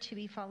Frazier, to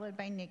be followed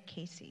by Nick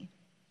Casey.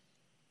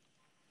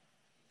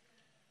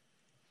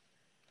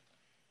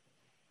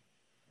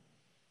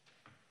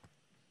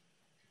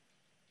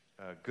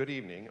 Good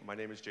evening. My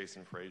name is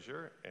Jason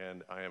Frazier,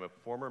 and I am a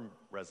former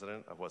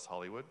resident of West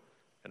Hollywood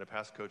and a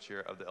past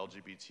co-chair of the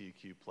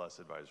LGBTQ+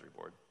 Advisory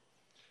Board.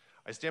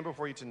 I stand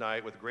before you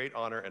tonight with great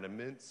honor and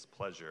immense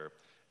pleasure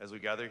as we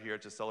gather here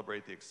to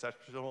celebrate the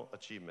exceptional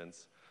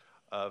achievements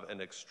of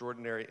an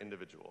extraordinary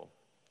individual.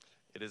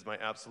 It is my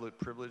absolute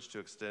privilege to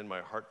extend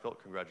my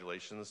heartfelt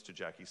congratulations to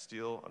Jackie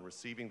Steele on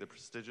receiving the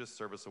prestigious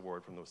service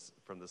award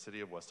from the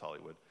City of West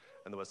Hollywood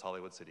and the West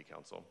Hollywood City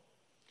Council.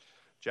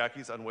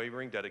 Jackie's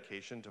unwavering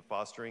dedication to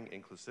fostering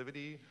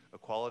inclusivity,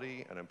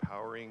 equality, and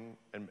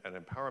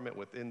empowerment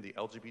within the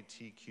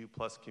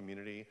LGBTQ+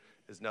 community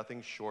is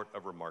nothing short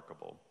of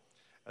remarkable.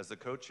 As the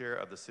co-chair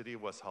of the City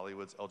of West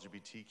Hollywood's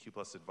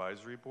LGBTQ+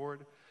 Advisory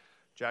Board,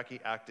 Jackie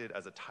acted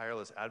as a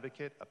tireless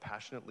advocate, a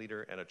passionate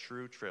leader, and a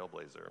true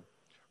trailblazer.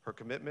 Her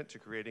commitment to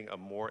creating a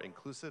more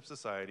inclusive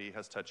society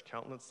has touched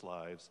countless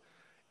lives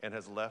and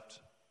has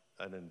left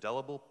an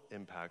indelible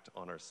impact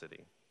on our city.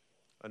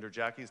 Under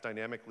Jackie's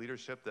dynamic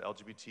leadership, the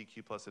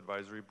LGBTQ+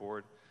 Advisory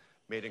Board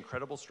made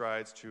incredible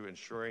strides to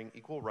ensuring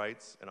equal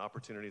rights and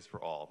opportunities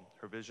for all.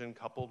 Her vision,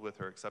 coupled with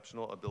her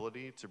exceptional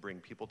ability to bring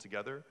people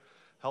together,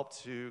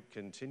 helped to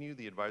continue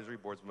the Advisory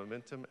Board's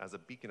momentum as a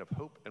beacon of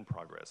hope and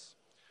progress.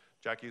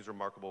 Jackie's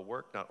remarkable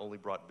work not only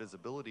brought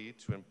visibility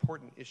to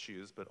important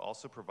issues, but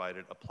also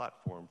provided a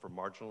platform for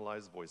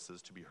marginalized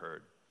voices to be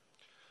heard.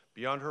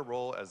 Beyond her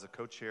role as a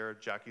co-chair,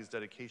 Jackie's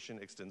dedication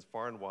extends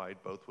far and wide,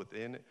 both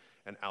within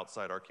and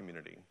outside our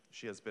community.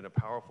 She has been a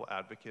powerful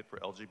advocate for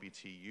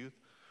LGBT youth,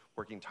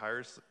 working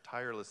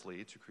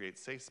tirelessly to create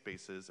safe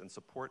spaces and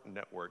support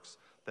networks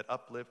that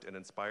uplift and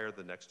inspire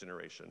the next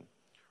generation.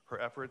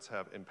 Her efforts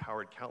have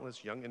empowered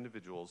countless young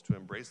individuals to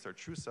embrace their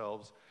true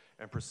selves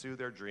and pursue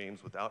their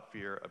dreams without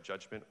fear of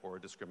judgment or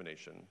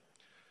discrimination.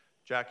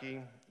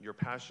 Jackie, your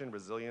passion,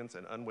 resilience,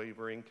 and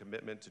unwavering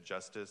commitment to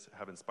justice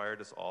have inspired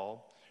us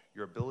all.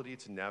 Your ability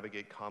to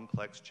navigate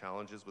complex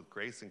challenges with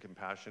grace and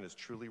compassion is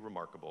truly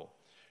remarkable.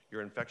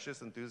 Your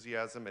infectious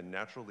enthusiasm and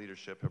natural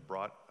leadership have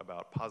brought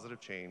about positive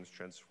change,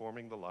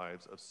 transforming the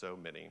lives of so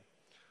many.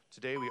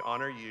 Today, we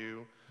honor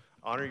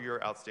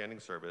your outstanding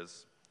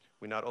service.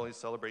 We not only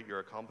celebrate your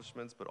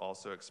accomplishments, but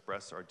also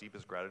express our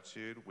deepest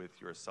gratitude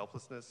with your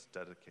selfless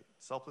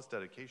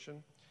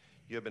dedication.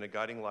 You have been a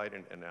guiding light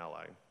and an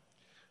ally.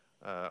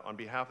 On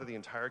behalf of the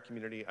entire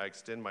community, I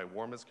extend my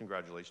warmest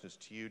congratulations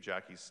to you,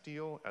 Jackie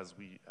Steele, as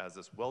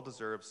this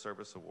well-deserved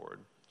service award.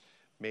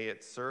 May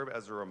it serve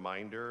as a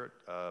reminder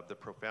of the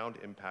profound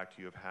impact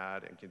you have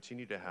had and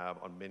continue to have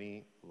on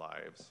many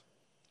lives.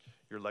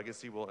 Your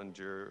legacy will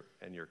endure,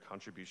 and your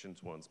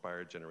contributions will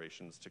inspire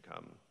generations to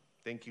come.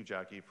 Thank you,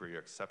 Jackie, for your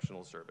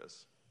exceptional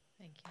service.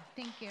 Thank you.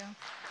 Thank you.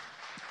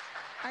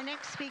 Our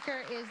next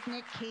speaker is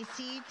Nick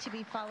Casey, to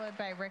be followed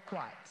by Rick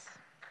Watts.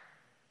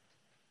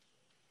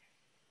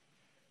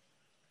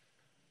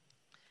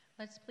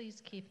 Let's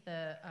please keep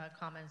the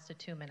comments to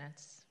 2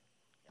 minutes.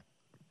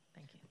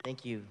 Thank you.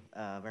 Thank you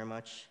very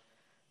much,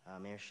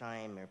 Mayor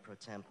Schein, Mayor Pro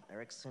Tem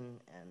Erickson,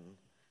 and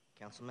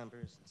council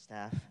members and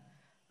staff.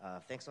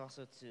 Thanks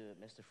also to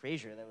Mr.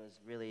 Frazier. That was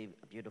really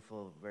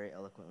beautiful, very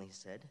eloquently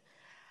said.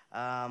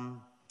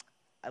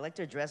 I'd like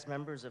to address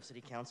members of City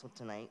Council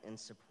tonight in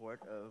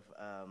support of,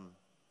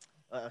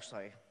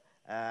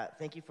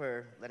 thank you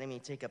for letting me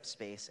take up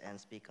space and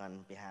speak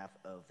on behalf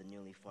of the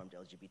newly formed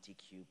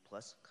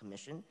LGBTQ+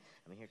 Commission.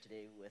 I'm here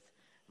today with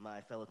my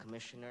fellow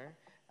commissioner,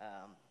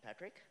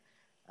 Patrick.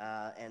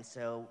 And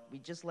so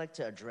we'd just like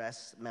to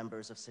address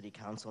members of City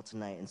Council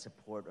tonight in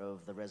support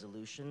of the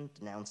resolution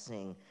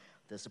denouncing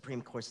the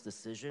Supreme Court's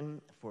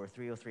decision for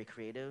 303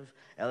 Creative,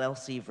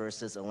 LLC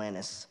versus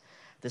Atlantis.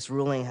 This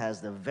ruling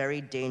has the very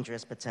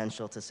dangerous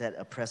potential to set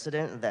a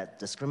precedent that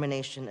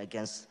discrimination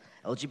against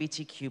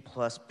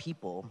LGBTQ+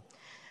 people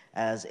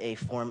as a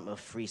form of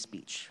free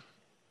speech.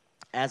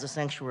 As a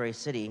sanctuary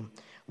city,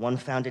 one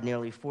founded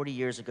nearly 40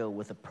 years ago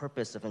with a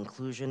purpose of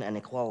inclusion and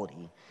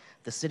equality,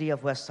 the City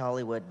of West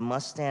Hollywood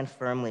must stand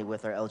firmly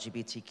with our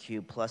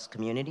LGBTQ+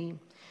 community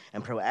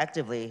and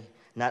proactively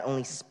not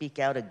only speak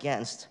out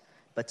against,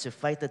 but to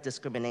fight the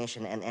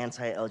discrimination and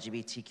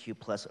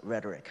anti-LGBTQ+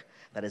 rhetoric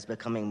that is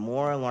becoming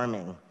more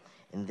alarming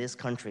in this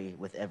country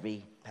with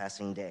every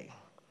passing day.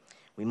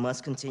 We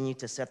must continue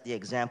to set the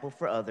example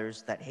for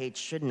others that hate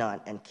should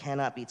not and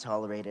cannot be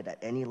tolerated at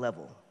any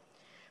level.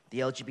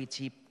 The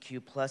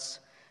LGBTQ+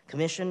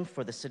 Commission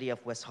for the City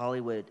of West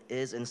Hollywood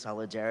is in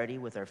solidarity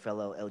with our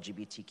fellow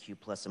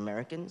LGBTQ+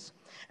 Americans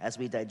as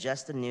we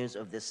digest the news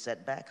of this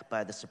setback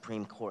by the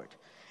Supreme Court,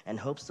 and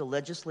hopes the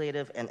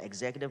legislative and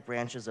executive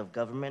branches of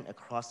government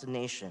across the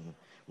nation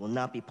will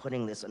not be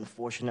putting this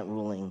unfortunate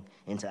ruling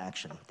into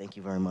action. Thank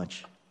you very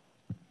much.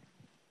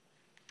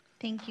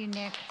 Thank you,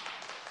 Nick.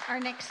 Our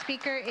next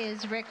speaker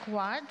is Rick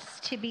Watts,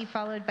 to be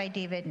followed by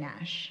David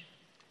Nash.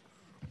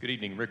 Good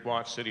evening, Rick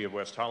Watts, City of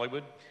West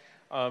Hollywood.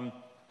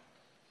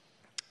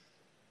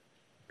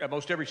 At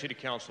most every city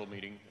council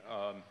meeting,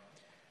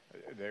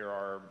 there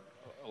are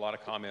a lot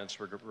of comments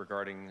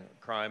regarding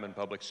crime and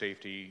public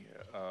safety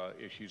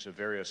issues of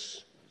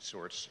various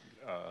sorts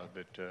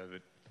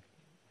that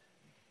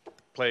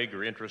plague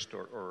or interest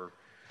or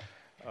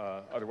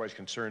otherwise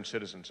concern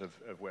citizens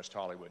of West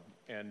Hollywood.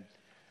 And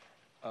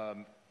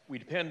we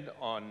depend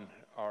on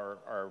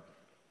our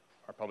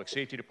public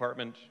safety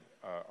department,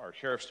 our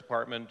sheriff's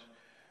department,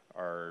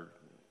 our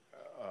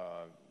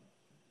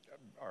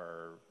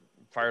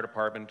fire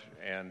department,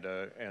 and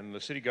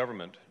the city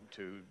government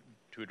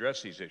to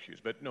address these issues.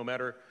 But no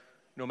matter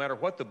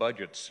what the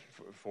budgets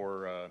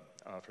for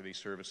these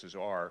services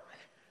are,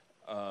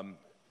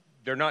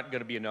 they're not going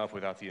to be enough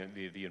without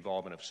the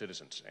involvement of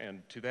citizens.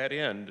 And to that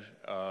end,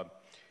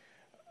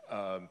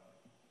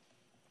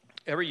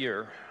 every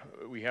year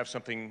we have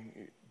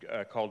something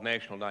called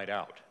National Night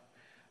Out,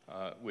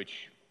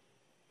 which,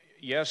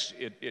 yes,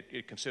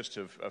 it consists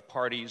of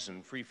parties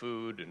and free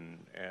food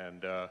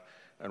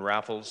and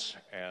raffles,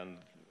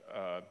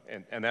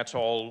 and that's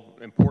all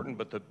important.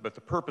 But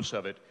the purpose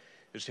of it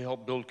is to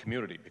help build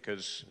community,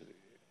 because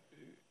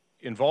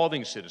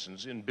involving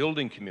citizens in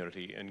building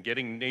community and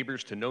getting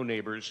neighbors to know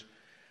neighbors,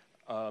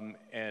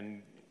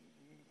 and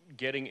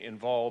getting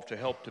involved to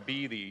help to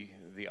be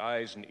the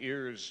eyes and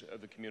ears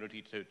of the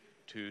community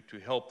to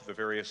help the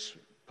various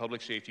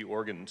public safety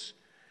organs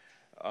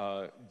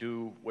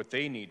do what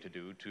they need to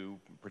do to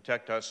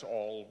protect us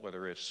all,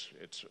 whether it's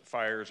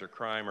fires or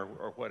crime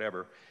or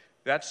whatever.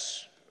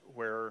 That's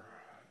where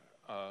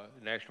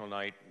National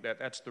Night,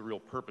 that's the real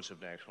purpose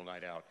of National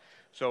Night Out.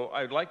 So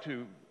I'd like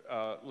to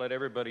let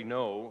everybody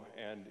know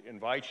and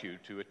invite you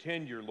to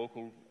attend your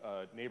local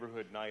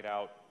neighborhood night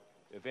out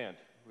event,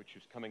 which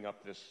is coming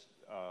up this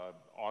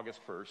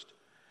August 1st,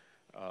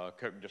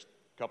 just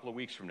a couple of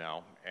weeks from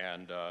now,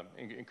 and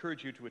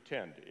encourage you to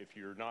attend. If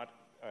you're not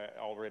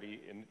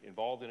already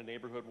involved in a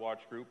neighborhood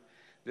watch group,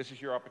 this is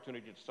your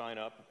opportunity to sign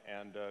up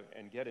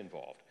and get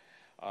involved.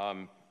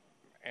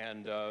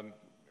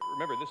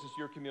 Remember, this is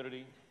your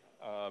community.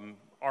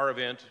 Our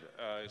event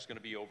is going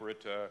to be over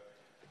at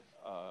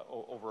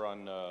over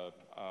on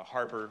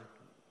Harper,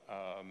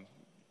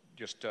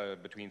 just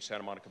between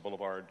Santa Monica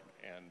Boulevard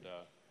and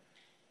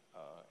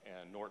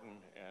Norton,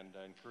 and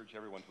I encourage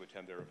everyone to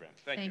attend their event.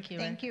 Thank you.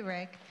 Thank you,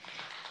 Rick.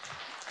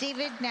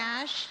 David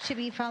Nash, to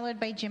be followed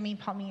by Jimmy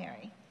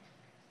Palmieri.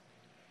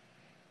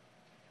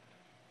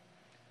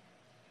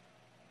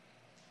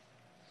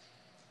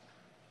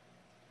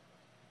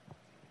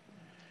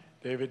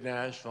 David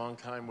Nash,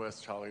 longtime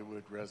West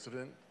Hollywood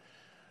resident.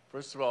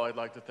 First of all, I'd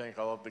like to thank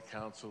all of the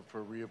council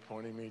for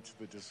reappointing me to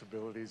the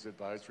Disabilities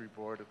Advisory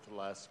Board at the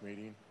last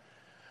meeting.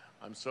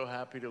 I'm so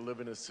happy to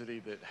live in a city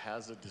that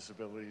has a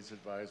Disabilities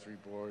Advisory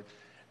Board,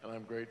 and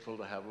I'm grateful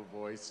to have a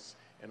voice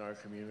in our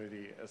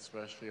community,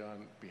 especially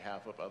on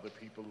behalf of other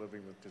people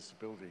living with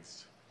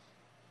disabilities.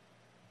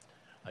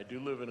 I do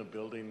live in a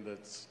building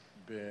that's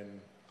been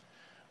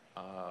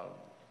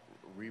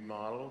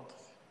remodeled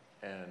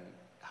and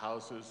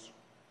houses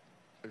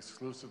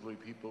exclusively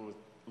people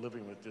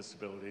living with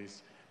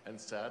disabilities, and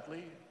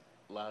sadly,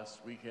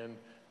 last weekend,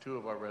 2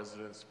 of our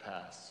residents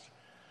passed.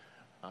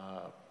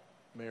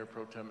 Mayor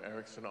Pro Tem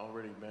Erickson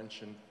already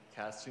mentioned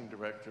casting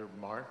director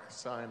Mark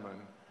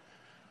Simon,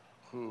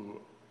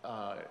 who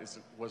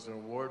was an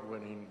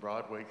award-winning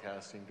Broadway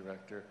casting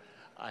director.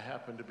 I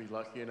happened to be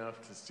lucky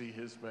enough to see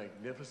his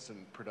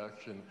magnificent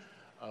production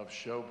of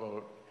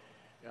Showboat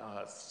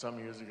some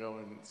years ago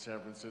in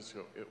San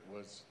Francisco. It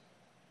was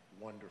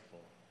wonderful.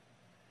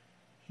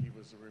 He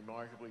was a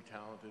remarkably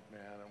talented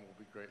man and will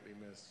be greatly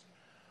missed.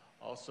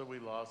 Also, we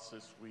lost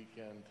this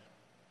weekend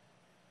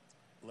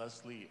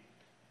Leslie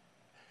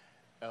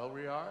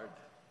Elriard,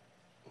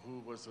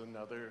 who was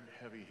another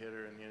heavy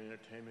hitter in the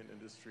entertainment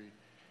industry.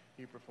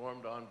 He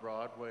performed on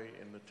Broadway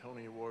in the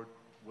Tony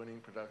Award-winning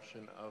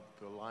production of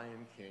The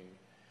Lion King,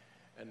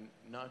 and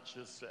not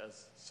just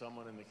as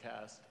someone in the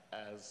cast,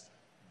 as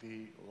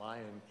the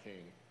Lion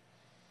King.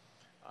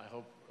 I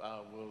hope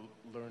we'll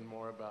learn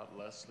more about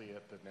Leslie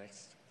at the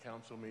next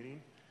council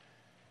meeting.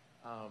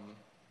 I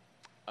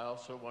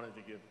also wanted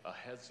to give a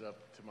heads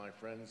up to my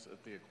friends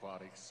at the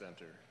Aquatics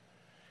Center,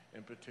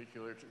 in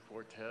particular to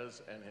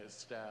Cortez and his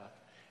staff.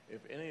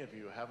 If any of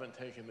you haven't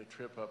taken the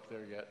trip up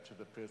there yet to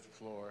the 5th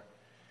floor,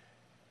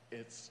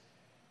 it's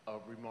a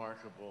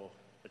remarkable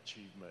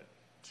achievement.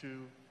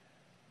 2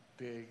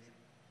 big,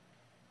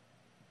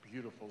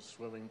 beautiful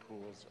swimming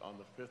pools on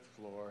the 5th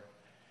floor.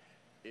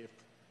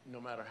 No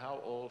matter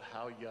how old,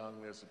 how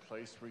young, there's a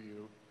place for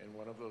you in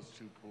one of those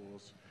 2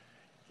 pools.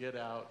 Get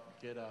out,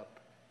 get up,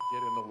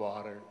 get in the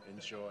water,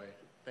 enjoy.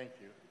 Thank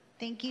you.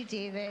 Thank you,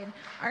 David.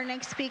 Our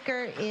next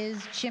speaker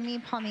is Jimmy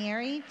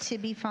Palmieri, to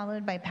be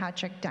followed by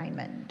Patrick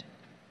Diamond.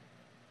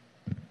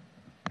 Good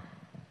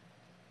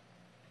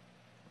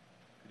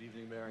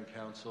evening, Mayor and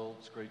Council.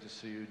 It's great to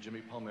see you. Jimmy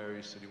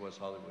Palmieri, City West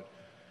Hollywood.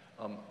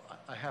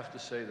 I have to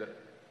say that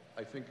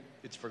I think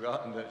it's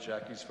forgotten that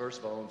Jackie's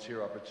first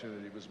volunteer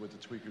opportunity was with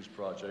the Tweakers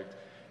Project,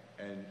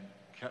 and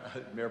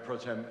Mayor Pro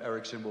Tem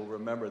Erickson will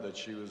remember that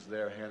she was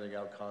there handing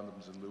out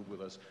condoms and lube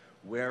with us,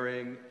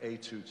 wearing a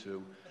tutu,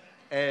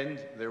 And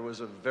there was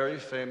a very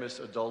famous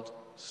adult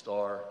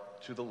star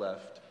to the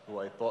left who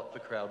I thought the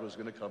crowd was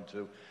going to come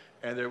to,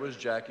 and there was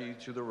Jackie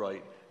to the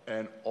right,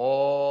 and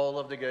all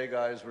of the gay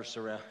guys were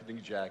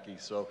surrounding Jackie.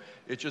 So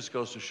it just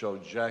goes to show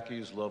Jackie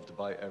is loved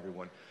by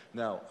everyone.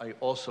 Now, I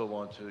also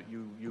want to,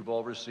 you've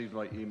all received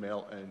my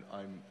email, and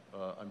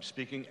I'm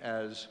speaking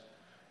as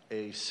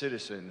a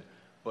citizen,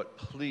 but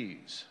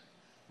please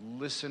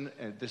listen,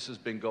 and this has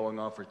been going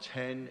on for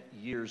 10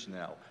 years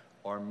now.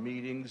 Our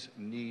meetings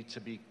need to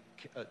be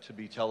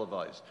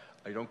televised.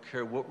 I don't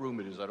care what room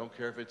it is. I don't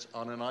care if it's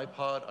on an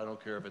iPod. I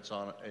don't care if it's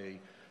on a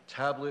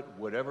tablet,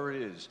 whatever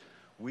it is.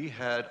 We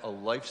had a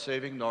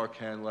life-saving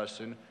Narcan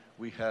lesson.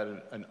 We had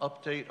an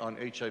update on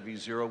HIV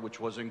Zero, which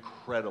was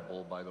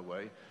incredible, by the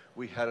way.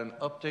 We had an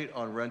update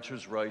on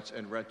renters' rights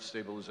and rent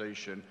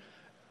stabilization.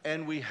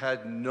 And we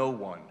had no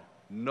one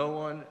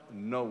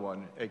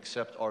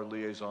except our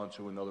liaison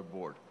to another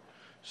board.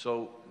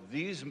 So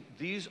these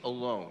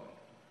alone,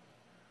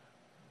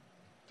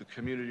 the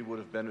community would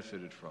have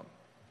benefited from.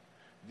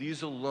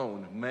 These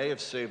alone may have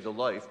saved a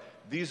life.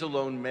 These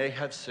alone may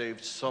have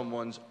saved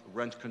someone's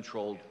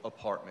rent-controlled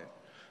apartment.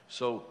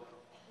 So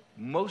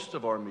most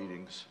of our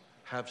meetings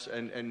have,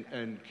 and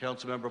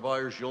Councilmember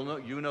Byers,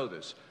 you know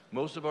this,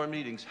 most of our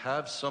meetings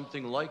have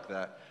something like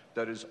that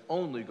that is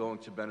only going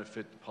to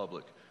benefit the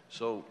public.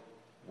 So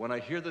when I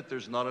hear that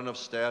there's not enough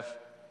staff,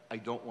 I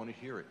don't want to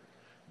hear it.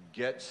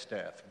 Get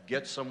staff,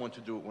 get someone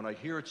to do it. When I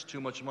hear it's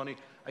too much money,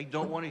 I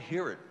don't want to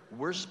hear it.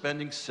 We're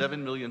spending $7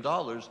 million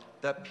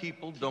that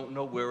people don't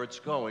know where it's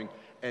going,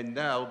 and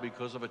now,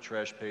 because of a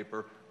trash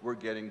paper, we're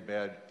getting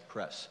bad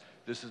press.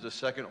 This is the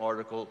second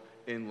article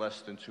in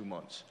less than 2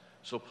 months.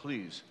 So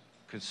please,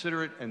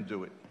 consider it and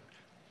do it.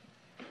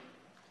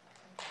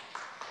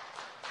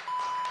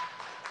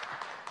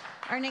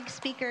 Our next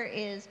speaker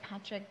is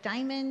Patrick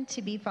Diamond,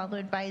 to be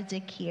followed by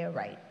Zakia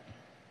Wright.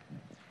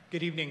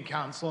 Good evening,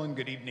 Council, and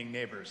good evening,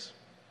 neighbors.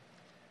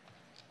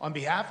 On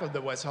behalf of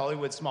the West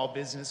Hollywood Small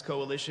Business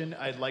Coalition,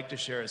 I'd like to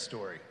share a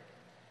story.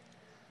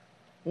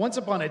 Once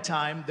upon a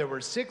time, there were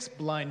 6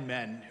 blind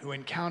men who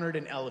encountered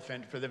an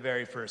elephant for the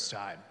very first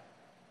time.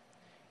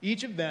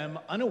 Each of them,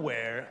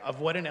 unaware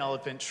of what an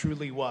elephant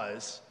truly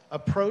was,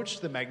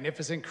 approached the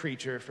magnificent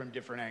creature from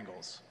different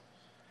angles.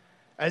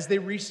 As they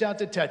reached out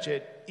to touch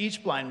it,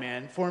 each blind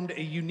man formed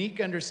a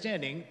unique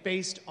understanding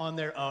based on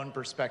their own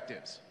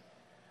perspectives.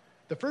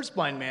 The first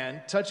blind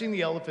man, touching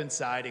the elephant's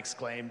side,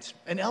 exclaimed,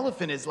 "An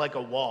elephant is like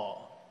a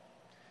wall."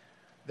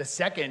 The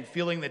second,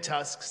 feeling the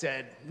tusk,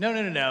 said,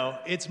 No,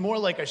 it's more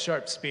like a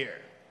sharp spear."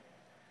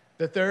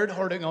 The third,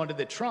 holding onto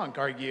the trunk,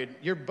 argued,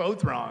 "You're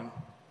both wrong.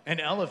 An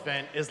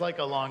elephant is like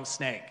a long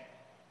snake."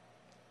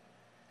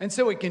 And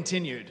so it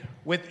continued,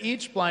 with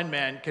each blind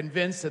man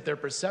convinced that their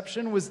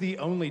perception was the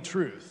only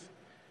truth.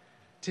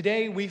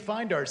 Today, we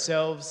find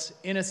ourselves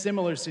in a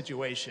similar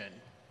situation.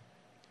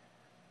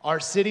 Our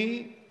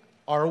city,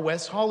 our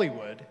West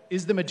Hollywood,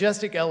 is the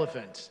majestic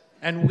elephant,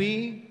 and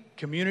we,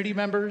 community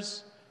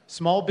members,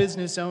 small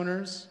business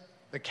owners,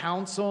 the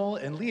council,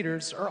 and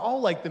leaders are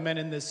all like the men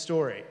in this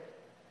story.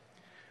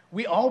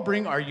 We all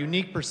bring our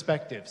unique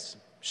perspectives,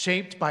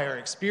 shaped by our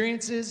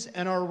experiences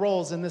and our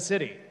roles in the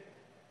city.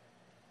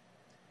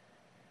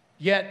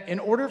 Yet, in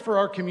order for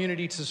our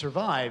community to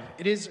survive,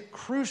 it is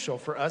crucial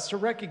for us to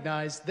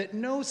recognize that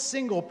no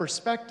single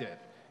perspective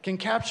can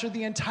capture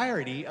the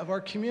entirety of our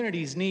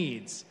community's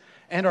needs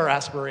and our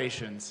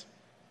aspirations.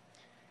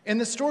 In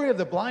the story of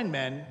the blind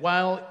men,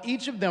 while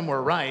each of them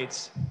were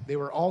right, they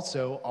were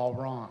also all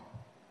wrong.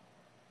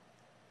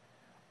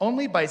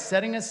 Only by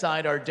setting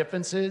aside our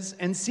differences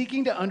and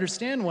seeking to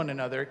understand one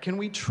another can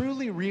we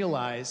truly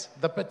realize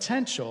the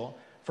potential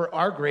for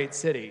our great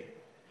city.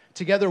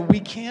 Together, we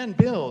can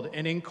build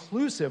an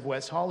inclusive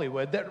West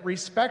Hollywood that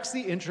respects the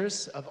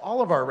interests of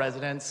all of our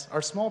residents,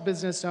 our small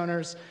business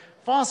owners,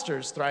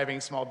 fosters thriving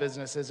small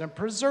businesses, and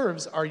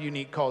preserves our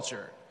unique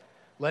culture.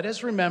 Let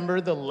us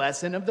remember the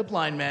lesson of the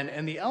blind men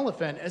and the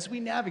elephant as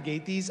we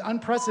navigate these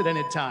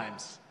unprecedented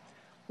times.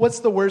 What's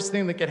the worst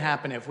thing that could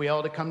happen if we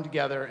all to come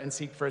together and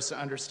seek first to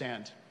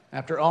understand?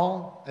 After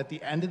all, at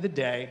the end of the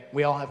day,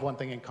 we all have one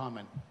thing in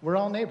common. We're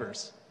all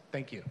neighbors.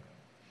 Thank you.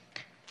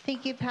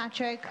 Thank you,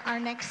 Patrick. Our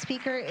next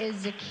speaker is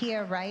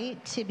Zakia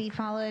Wright, to be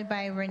followed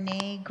by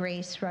Renee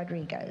Grace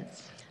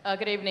Rodriguez.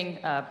 Good evening,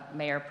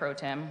 Mayor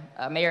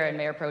and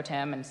Mayor Pro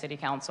Tem and City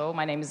Council.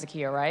 My name is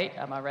Zakia Wright.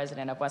 I'm a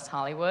resident of West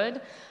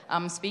Hollywood.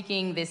 I'm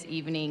speaking this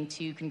evening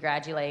to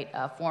congratulate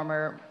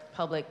former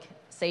Public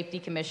Safety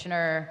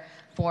Commissioner,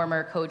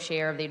 former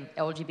co-chair of the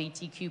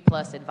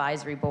LGBTQ+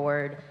 Advisory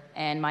Board,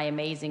 and my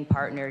amazing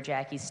partner,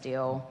 Jackie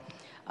Steele.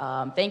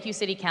 Thank you,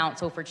 City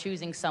Council, for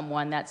choosing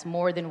someone that's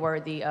more than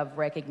worthy of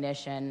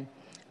recognition.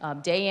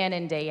 Day in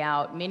and day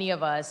out, many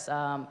of us,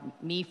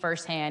 me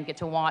firsthand, get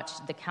to watch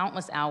the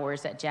countless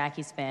hours that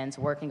Jackie spends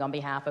working on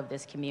behalf of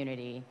this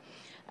community.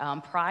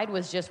 Pride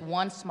was just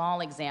one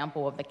small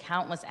example of the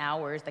countless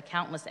hours, the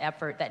countless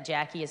effort that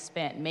Jackie has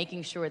spent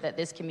making sure that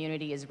this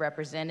community is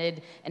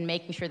represented and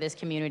making sure this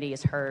community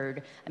is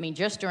heard. I mean,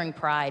 just during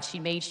Pride, she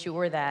made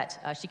sure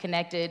that she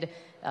connected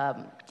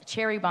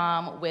Cherry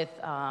Bomb with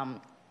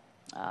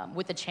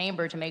with the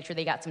chamber to make sure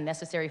they got some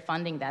necessary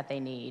funding that they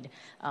need.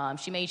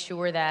 She made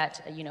sure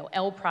that,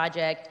 L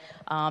Project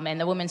and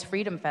the Women's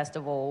Freedom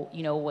Festival,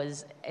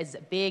 was as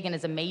big and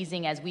as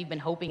amazing as we've been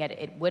hoping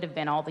it would have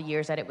been all the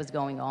years that it was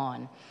going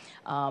on.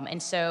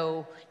 And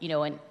so,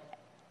 and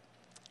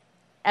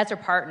as her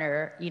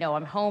partner,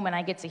 I'm home and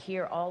I get to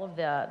hear all of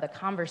the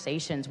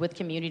conversations with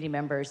community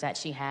members that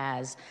she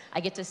has.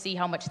 I get to see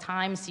how much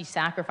time she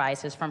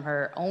sacrifices from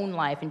her own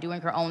life and doing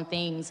her own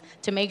things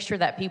to make sure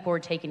that people are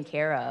taken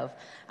care of.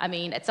 I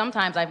mean,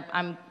 sometimes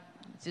I'm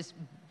just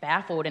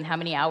baffled in how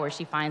many hours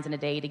she finds in a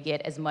day to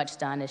get as much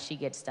done as she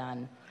gets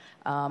done.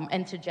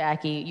 And to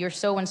Jackie, you're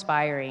so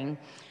inspiring.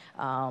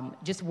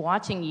 Just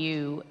watching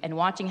you and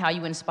watching how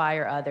you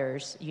inspire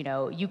others,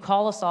 you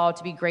call us all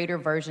to be greater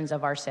versions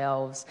of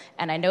ourselves.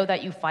 And I know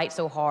that you fight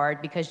so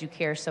hard because you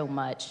care so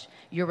much.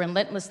 You're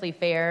relentlessly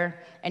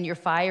fair and you're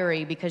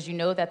fiery because you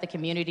know that the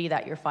community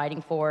that you're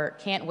fighting for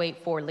can't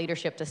wait for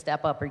leadership to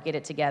step up or get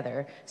it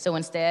together. So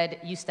instead,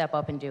 you step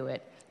up and do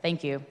it.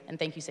 Thank you. And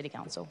thank you, City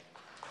Council.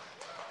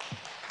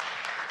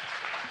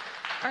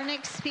 Our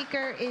next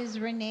speaker is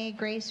Renee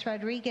Grace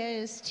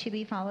Rodriguez, to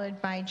be followed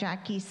by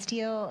Jackie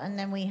Steele, and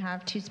then we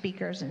have 2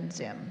 speakers in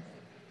Zoom.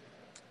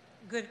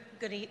 Good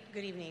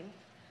evening.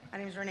 My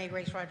name is Renee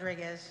Grace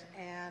Rodriguez,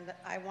 and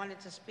I wanted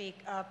to speak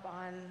up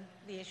on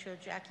the issue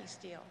of Jackie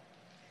Steele.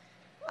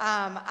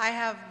 I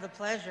have the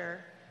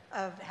pleasure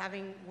of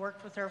having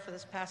worked with her for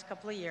this past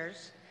couple of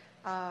years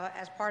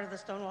as part of the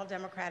Stonewall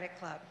Democratic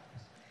Club.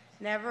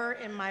 Never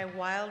in my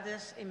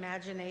wildest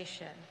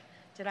imagination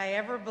did I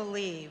ever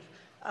believe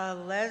a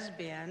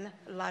lesbian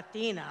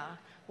Latina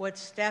would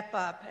step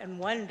up and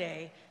one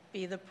day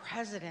be the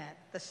president,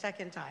 the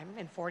second time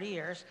in 40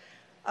 years,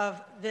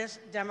 of this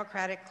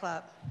Democratic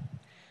Club.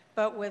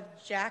 But with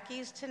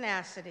Jackie's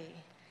tenacity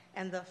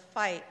and the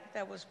fight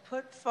that was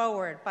put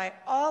forward by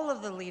all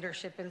of the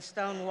leadership in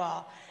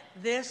Stonewall,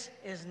 this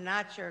is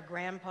not your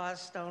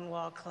grandpa's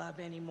Stonewall Club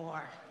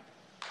anymore.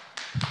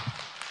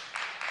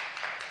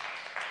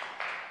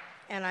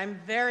 And I'm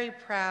very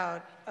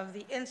proud of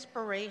the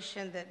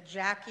inspiration that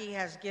Jackie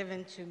has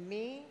given to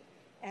me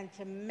and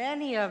to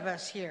many of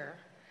us here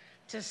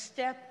to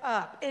step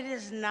up. It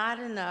is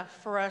not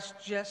enough for us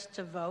just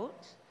to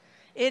vote.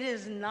 It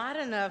is not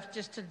enough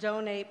just to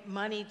donate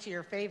money to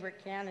your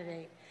favorite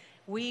candidate.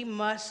 We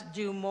must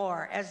do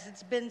more. As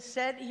it's been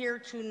said here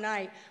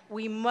tonight,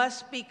 we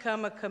must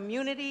become a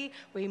community.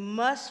 We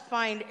must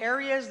find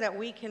areas that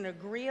we can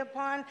agree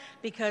upon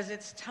because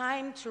it's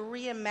time to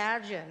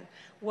reimagine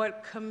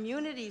what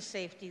community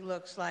safety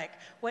looks like,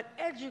 what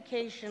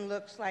education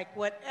looks like,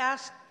 what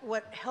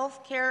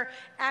healthcare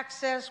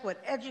access,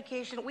 what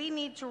education. We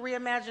need to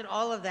reimagine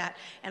all of that.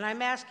 And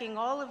I'm asking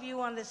all of you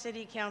on the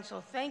City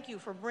Council, thank you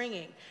for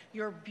bringing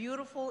your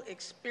beautiful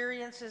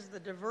experiences, the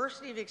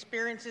diversity of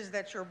experiences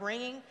that you're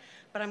bringing,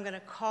 but I'm going to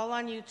call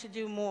on you to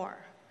do more.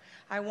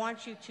 I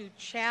want you to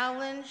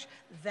challenge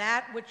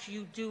that which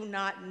you do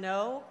not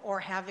know or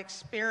have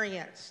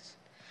experienced.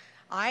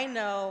 I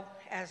know,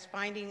 as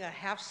finding a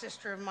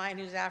half-sister of mine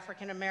who's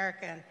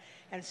African-American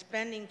and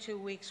spending 2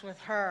 weeks with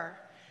her,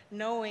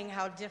 knowing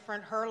how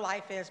different her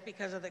life is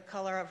because of the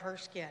color of her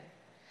skin.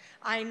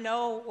 I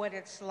know what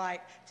it's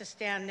like to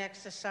stand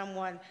next to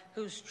someone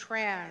who's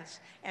trans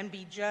and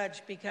be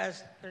judged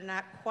because they're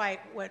not quite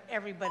what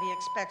everybody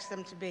expects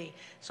them to be.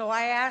 So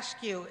I ask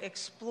you,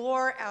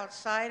 explore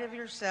outside of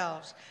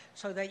yourselves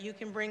so that you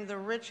can bring the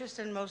richest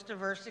and most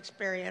diverse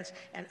experience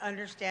and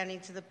understanding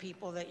to the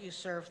people that you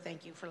serve.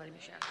 Thank you for letting me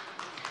share.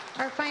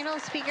 Our final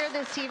speaker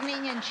this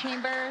evening in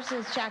Chambers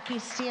is Jackie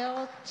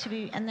Steele,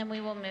 and then we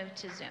will move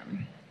to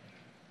Zoom.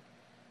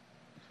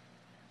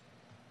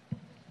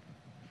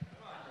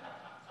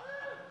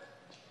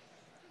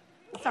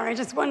 Sorry,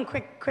 just one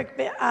quick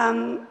bit.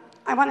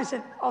 I wanted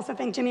to also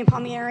thank Jimmy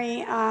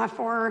Palmieri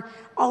for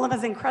all of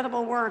his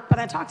incredible work, but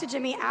I talked to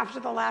Jimmy after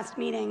the last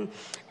meeting,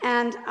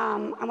 and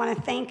I want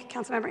to thank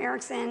Councilmember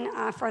Erickson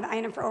for the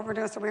item for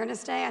Overdose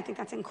Awareness Day. I think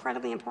that's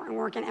incredibly important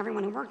work and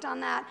everyone who worked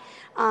on that.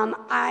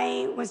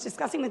 I was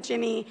discussing with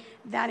Jimmy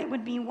that it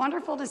would be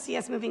wonderful to see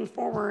us moving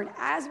forward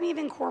as we've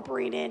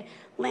incorporated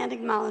land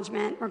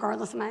acknowledgement,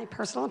 regardless of my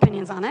personal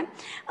opinions on it.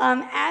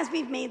 As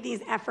we've made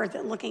these efforts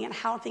at looking at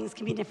how things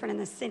can be different in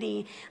the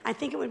city, I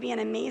think it would be an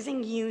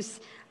amazing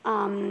use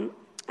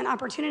an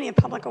opportunity of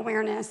public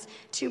awareness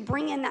to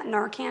bring in that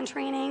Narcan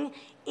training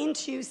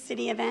into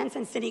city events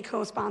and city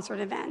co-sponsored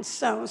events.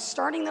 So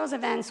starting those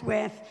events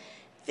with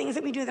things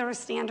that we do that are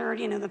standard,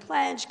 the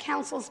pledge,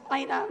 council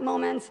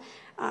moments,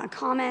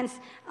 comments,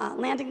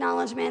 land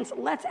acknowledgements.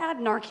 Let's add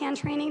Narcan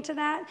training to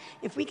that.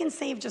 If we can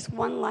save just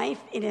one life,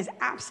 it is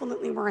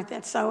absolutely worth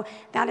it. So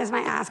that is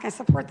my ask. I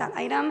support that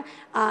item,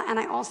 and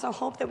I also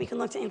hope that we can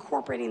look to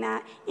incorporating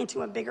that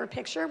into a bigger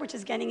picture, which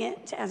is getting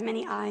it to as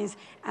many eyes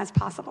as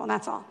possible.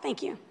 That's all.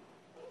 Thank you.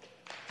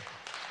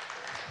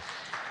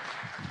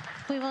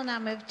 We will now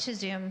move to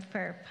Zoom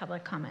for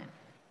public comment.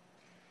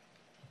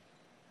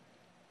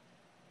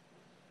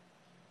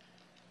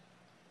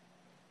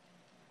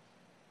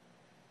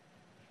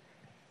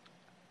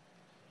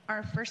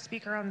 Our first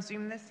speaker on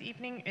Zoom this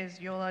evening is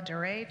Yola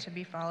Duray, to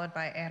be followed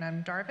by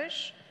Adam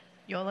Darvish.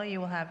 Yola, you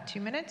will have 2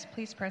 minutes.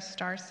 Please press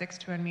 *6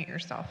 to unmute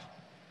yourself.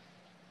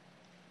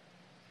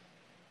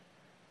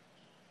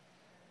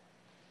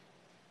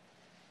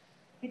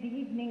 Good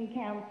evening,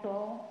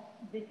 Council.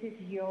 This is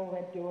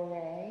Yola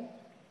Duray.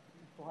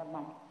 For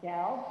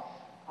myself,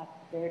 a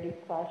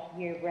 30-plus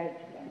year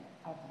resident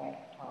of West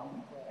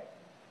Hollywood.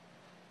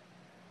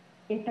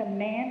 If a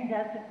man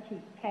doesn't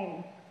keep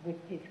pace with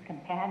his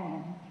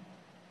companions,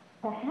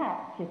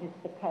 perhaps it is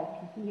because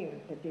he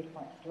hears a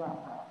different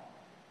drummer.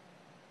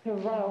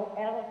 Thoreau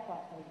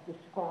eloquently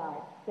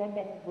describes so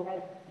many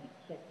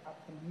residents of our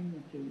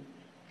community,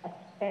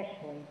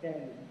 especially those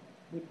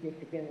with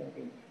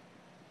disabilities.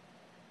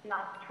 In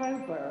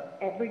October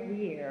every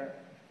year,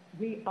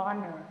 we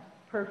honor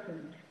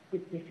persons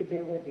with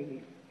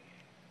disabilities,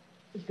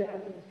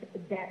 those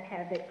that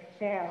have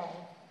excelled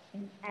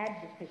in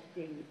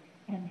advocacy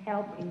and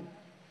helping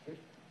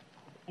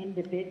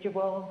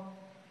individuals,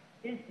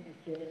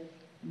 businesses,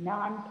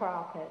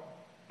 nonprofits,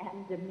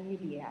 and the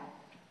media.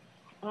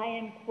 I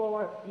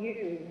implore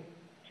you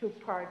to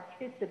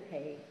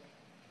participate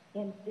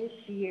in this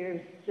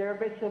year's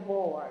Service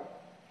Award.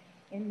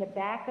 In the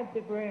back of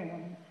the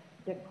room,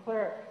 the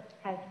clerk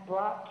has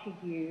brought to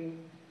you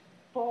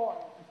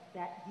forms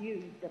that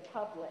you, the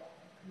public,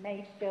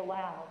 may fill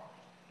out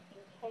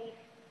in case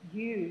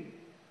you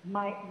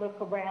might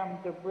look around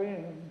the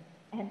room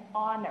and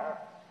honor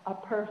a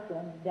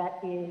person that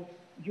is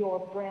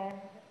your friend,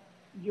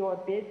 your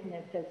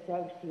business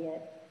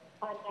associate,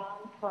 a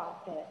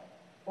nonprofit,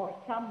 or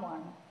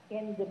someone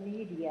in the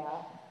media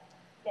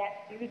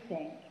that you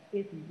think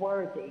is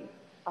worthy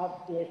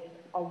of this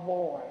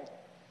award.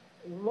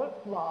 Look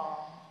long,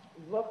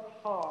 look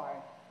hard,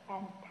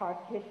 and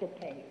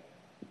participate.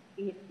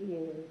 It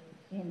is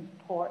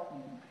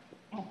important,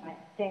 and I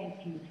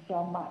thank you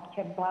so much.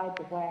 And by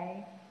the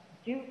way,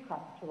 do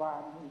come to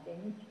our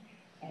meetings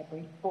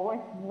every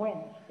fourth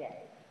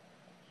Wednesday,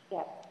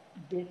 except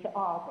this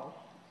August,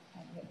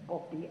 and it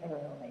will be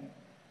early.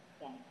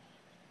 Thanks.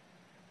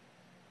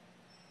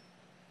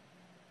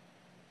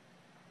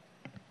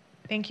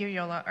 Thank you,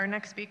 Yola. Our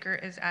next speaker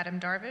is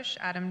Adam Darvish.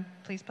 Adam,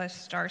 please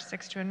press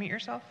 *6 to unmute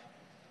yourself.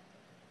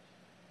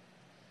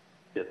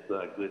 Yes,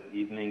 good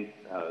evening,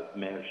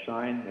 Mayor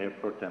Shine, Mayor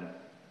Pro Tem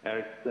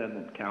Erickson,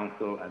 and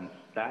council and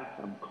staff.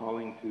 I'm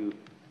calling to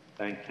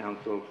thank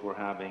council for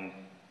having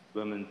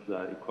Women's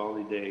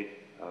Equality Day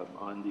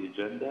on the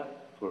agenda,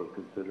 for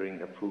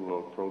considering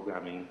approval of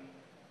programming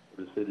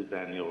for the city's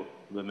annual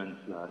Women's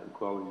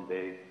Equality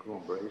Day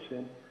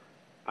commemoration.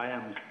 I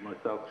am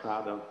myself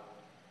proud of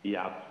the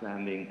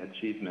outstanding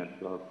achievements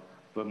of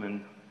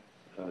women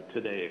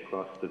today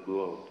across the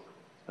globe,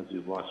 as we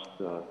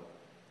watched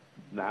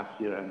last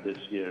year and this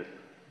year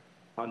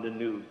on the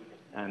news,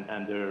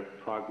 and their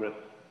progress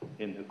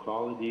in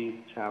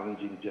equality,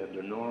 challenging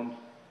gender norms,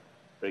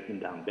 breaking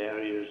down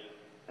barriers,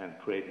 and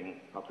creating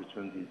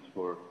opportunities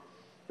for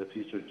the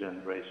future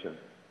generation.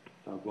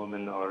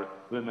 Women are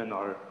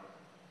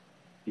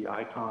the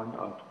icon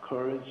of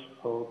courage,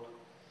 hope,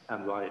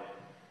 and life,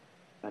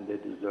 and they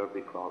deserve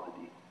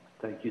equality.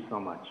 Thank you so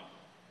much.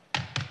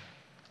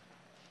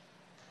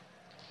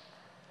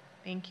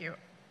 Thank you.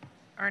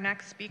 Our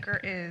next speaker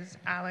is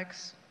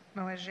Alex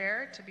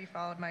Moager, to be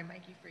followed by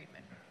Mikey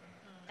Friedman.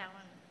 That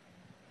one.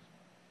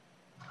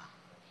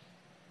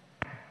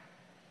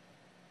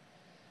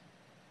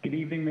 Good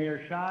evening,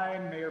 Mayor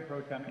Shine, Mayor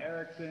Pro Tem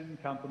Erickson,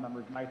 Council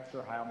Members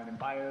Meister, Heilman, and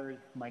Byers.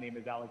 My name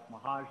is Alex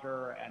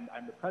Mohajer, and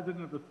I'm the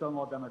president of the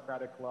Stonewall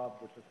Democratic Club,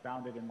 which was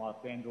founded in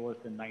Los Angeles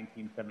in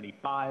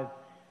 1975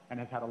 and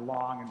has had a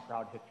long and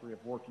proud history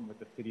of working with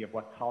the city of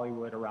West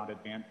Hollywood around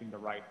advancing the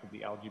rights of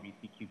the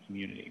LGBTQ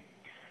community.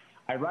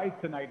 I rise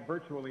tonight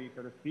virtually,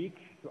 so to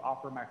speak, to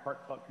offer my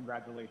heartfelt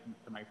congratulations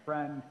to my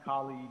friend,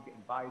 colleague,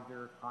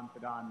 advisor,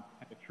 confidant,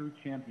 and a true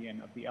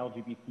champion of the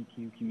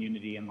LGBTQ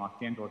community in Los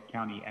Angeles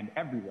County and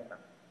everywhere,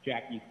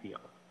 Jackie Steele.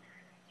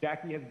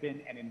 Jackie has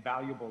been an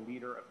invaluable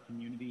leader of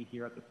community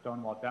here at the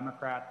Stonewall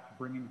Democrats,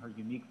 bringing her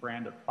unique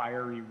brand of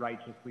fiery,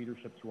 righteous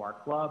leadership to our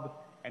club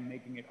and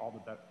making it all the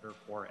better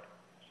for it.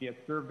 She has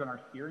served on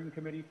our steering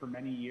committee for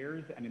many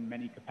years and in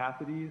many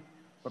capacities,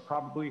 but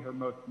probably her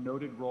most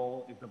noted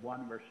role is the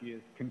one where she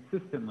is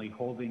consistently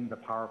holding the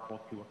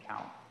powerful to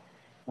account.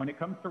 When it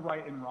comes to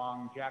right and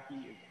wrong, Jackie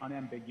is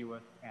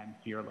unambiguous and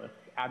fearless,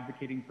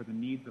 advocating for the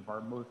needs of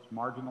our most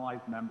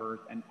marginalized members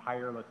and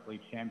tirelessly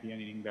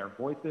championing their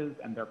voices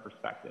and their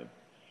perspectives.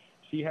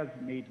 She has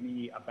made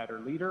me a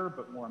better leader,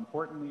 but more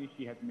importantly,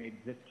 she has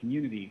made this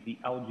community, the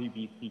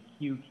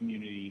LGBTQ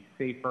community,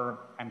 safer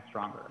and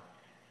stronger.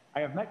 I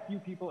have met few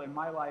people in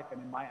my life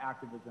and in my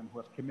activism who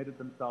have committed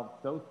themselves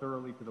so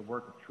thoroughly to the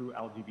work of true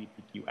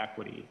LGBTQ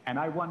equity. And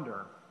I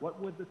wonder,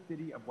 what would the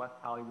city of West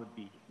Hollywood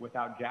be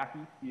without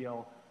Jackie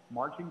Steele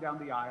marching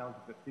down the aisles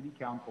of the city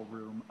council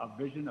room, a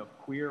vision of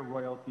queer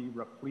royalty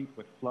replete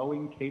with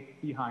flowing capes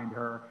behind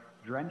her,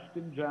 drenched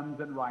in gems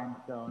and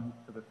rhinestones,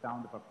 to the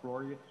sound of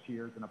uproarious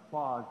cheers and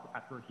applause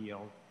at her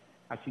heels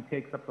as she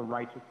takes up the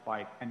righteous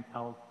fight and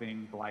tells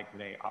things like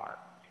they are.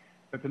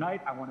 So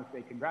tonight, I want to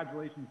say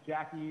congratulations,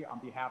 Jackie, on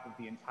behalf of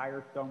the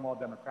entire Stonewall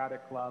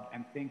Democratic Club,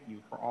 and thank you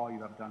for all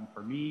you have done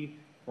for me,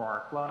 for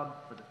our club,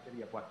 for the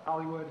city of West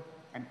Hollywood,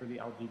 and for the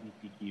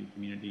LGBTQ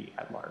community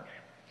at large.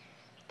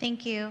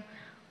 Thank you.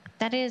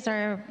 That is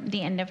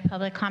the end of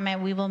public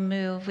comment. We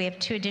have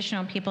 2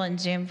 additional people in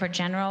Zoom for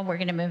general. We're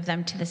going to move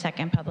them to the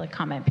second public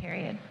comment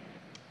period.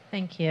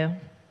 Thank you.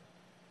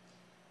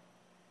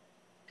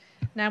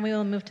 Now we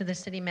will move to the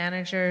city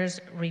manager's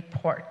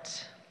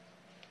report.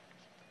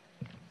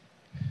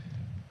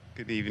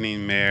 Good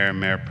evening, Mayor,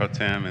 Mayor Pro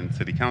Tem, and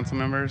City Council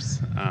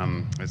members.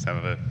 I just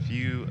have a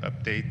few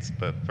updates,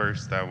 but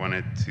first I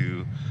wanted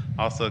to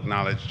also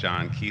acknowledge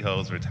John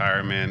Kehoe's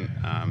retirement,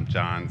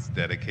 John's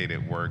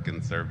dedicated work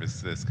and service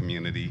to this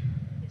community.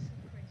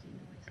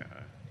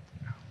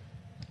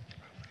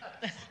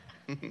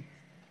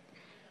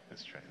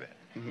 Let's try that.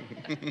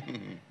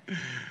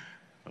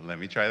 Well, let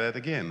me try that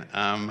again.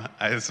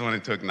 I just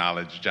wanted to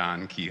acknowledge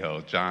John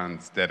Kehoe.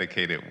 John's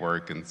dedicated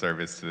work and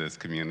service to this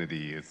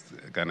community is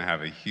going to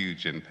have a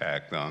huge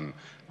impact on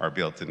our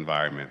built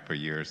environment for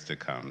years to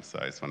come. So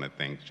I just want to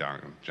thank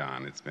John.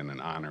 John, it's been an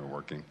honor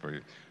working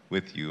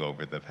with you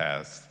over the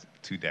past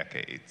 2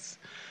 decades.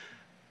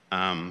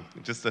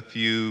 Just a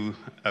few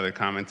other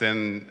comments,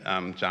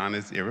 and John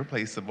is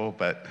irreplaceable,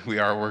 but we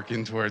are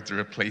working towards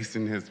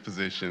replacing his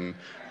position.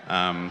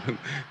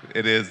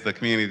 The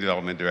community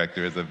development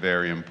director is a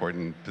very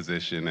important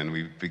position, and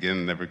we've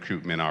begun the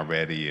recruitment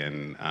already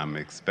and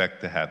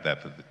expect to have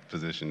that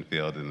position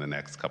filled in the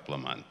next couple of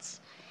months.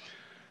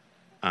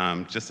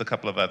 Just a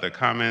couple of other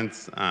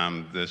comments.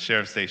 The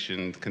Sheriff's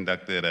Station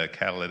conducted a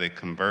catalytic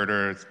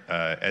converter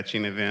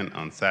etching event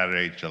on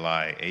Saturday,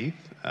 July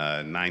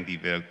 8th.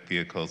 90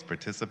 vehicles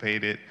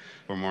participated.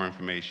 For more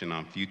information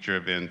on future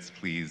events,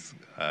 please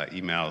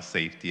email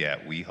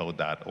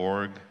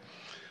safety@weho.org.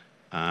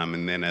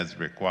 And then as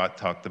Rick Watt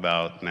talked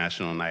about,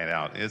 National Night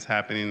Out is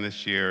happening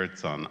this year.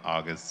 It's on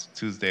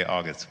Tuesday,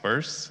 August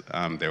 1st.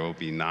 There will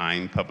be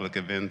 9 public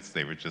events.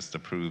 They were just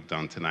approved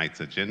on tonight's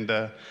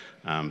agenda.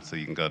 So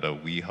you can go to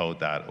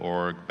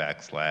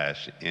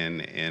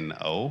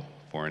weho.org/NNO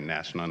for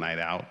National Night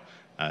Out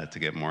to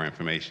get more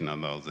information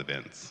on those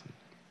events.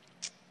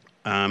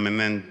 And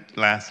then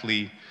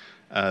lastly,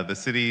 the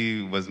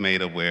city was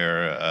made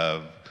aware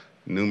of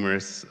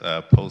numerous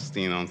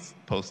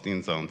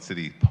postings on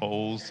city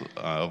polls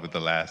over the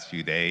last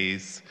few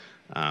days.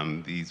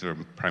 These were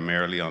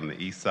primarily on the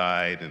east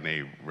side, and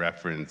they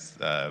reference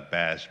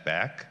Bash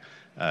Back.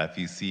 If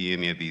you see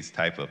any of these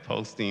type of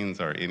postings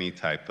or any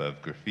type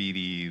of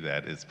graffiti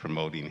that is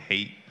promoting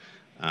hate,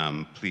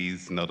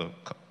 please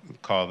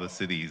call the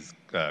city's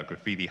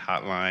graffiti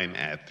hotline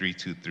at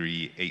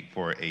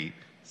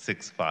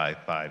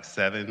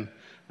 323-848-6557,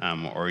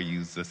 or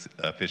use the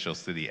official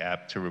city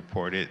app to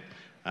report it.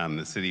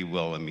 The city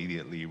will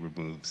immediately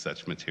remove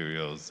such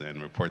materials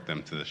and report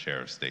them to the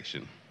Sheriff's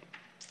Station.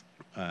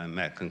 And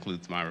that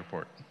concludes my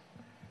report.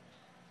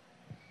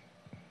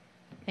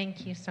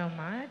 Thank you so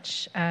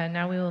much.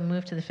 Now we will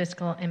move to the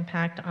fiscal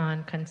impact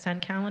on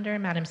consent calendar.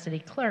 Madam City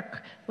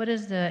Clerk, what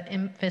is the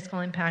fiscal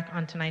impact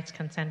on tonight's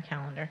consent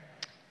calendar?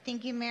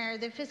 Thank you, Mayor.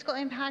 The fiscal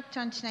impact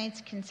on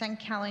tonight's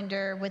consent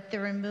calendar with the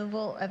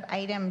removal of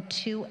item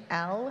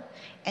 2L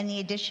and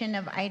the addition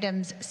of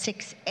items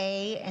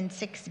 6A and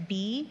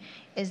 6B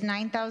is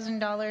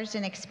 $9,000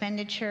 in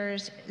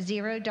expenditures,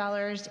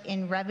 $0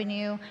 in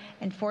revenue,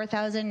 and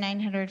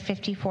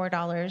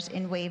 $4,954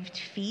 in waived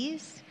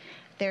fees.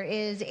 There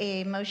is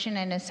a motion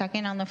and a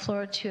second on the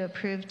floor to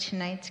approve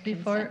tonight's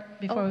consent.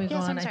 Before we go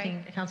on, I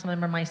think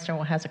Councilmember Meister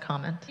has a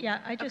comment. Yeah,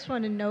 I just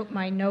want to note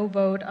my no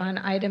vote on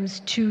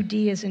items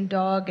 2D as in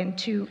dog and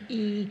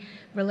 2E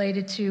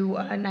related to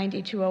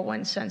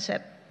 9201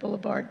 Sunset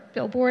Boulevard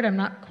billboard. I'm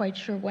not quite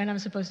sure when I'm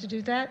supposed to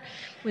do that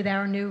with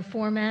our new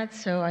format,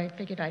 so I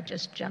figured I'd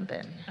just jump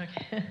in.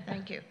 Okay.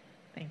 Thank you.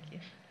 Thank you.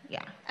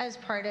 Yeah, as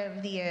part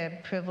of the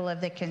approval of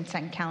the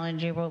consent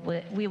calendar,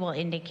 we will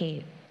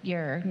indicate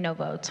your no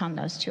votes on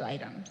those 2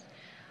 items.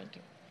 Thank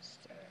you.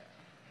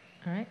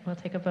 All right, we'll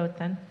take a vote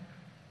then.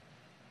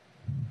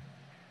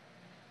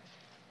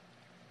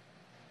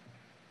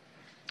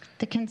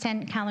 The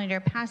consent calendar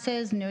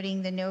passes,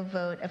 noting the no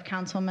vote of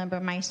Councilmember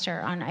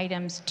Meister on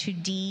items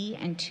 2D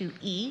and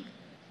 2E.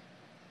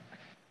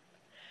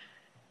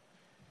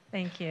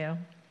 Thank you.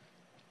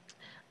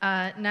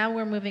 Now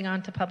we're moving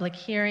on to public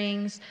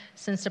hearings.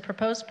 Since the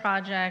proposed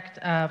project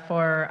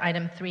for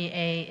item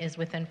 3A is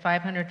within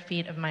 500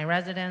 feet of my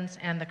residence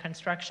and the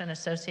construction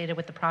associated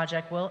with the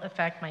project will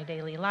affect my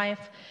daily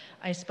life,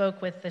 I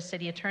spoke with the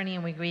city attorney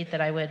and we agreed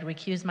that I would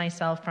recuse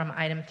myself from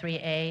item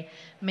 3A.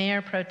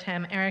 Mayor Pro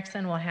Tem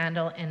Erickson will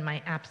handle in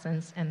my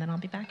absence, and then I'll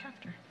be back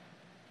after.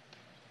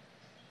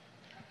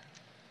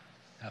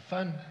 Have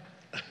fun.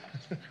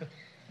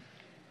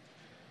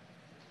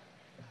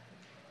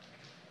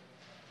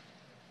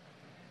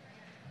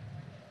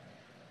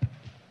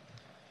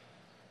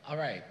 All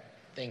right,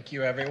 thank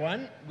you,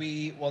 everyone.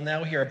 We will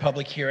now hear a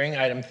public hearing,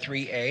 item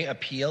 3A,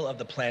 appeal of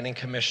the Planning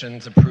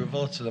Commission's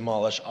approval to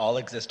demolish all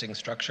existing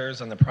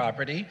structures on the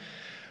property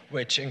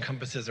which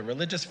encompasses a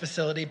religious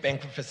facility,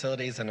 banquet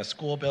facilities, and a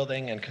school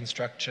building, and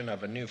construction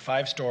of a new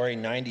 5-story,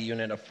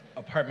 90-unit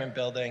apartment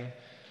building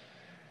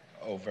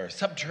over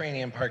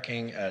subterranean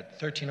parking at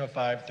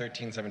 1305,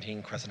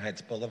 1317 Crescent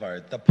Heights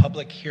Boulevard. The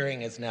public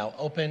hearing is now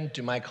open.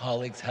 Do my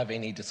colleagues have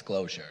any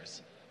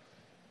disclosures?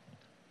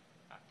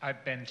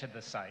 I've been to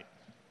the site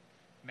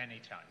many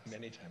times.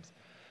 Many times.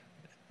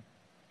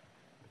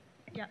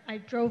 Yeah, I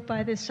drove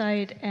by the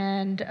site,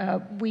 and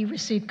we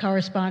received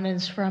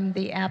correspondence from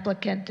the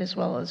applicant as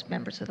well as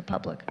members of the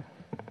public.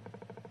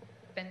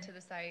 Been to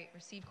the site,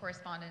 received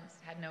correspondence,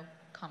 had no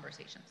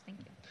conversations.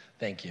 Thank you.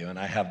 Thank you, and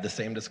I have the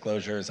same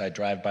disclosures. I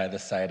drive by the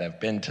site, I've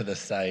been to the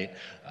site,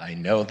 I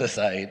know the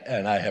site,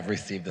 and I have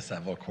received the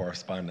several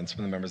correspondence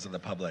from the members of the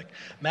public.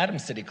 Madam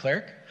City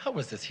Clerk, how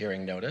was this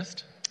hearing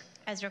noticed?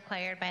 As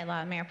required by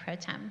law, Mayor Pro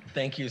Tem.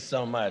 Thank you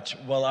so much.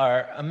 Will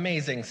our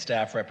amazing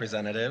staff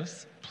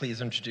representatives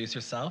please introduce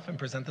yourself and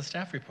present the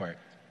staff report?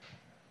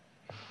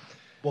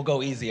 We'll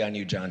go easy on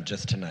you, John,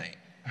 just tonight.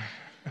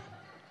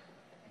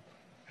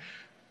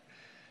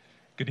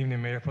 Good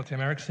evening, Mayor Pro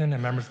Tem Erickson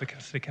and members of the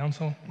City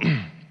Council.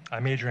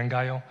 I'm Adrian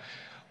Gallo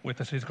with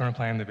the City's Current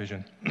Planning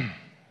Division.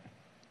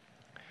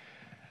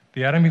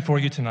 The item before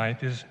you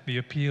tonight is the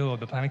appeal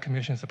of the Planning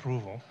Commission's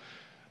approval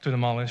to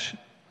demolish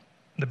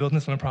the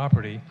buildings on the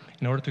property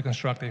in order to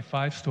construct a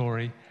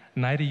 5-story,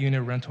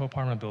 90-unit rental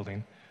apartment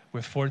building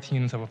with 14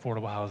 units of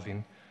affordable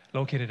housing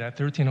located at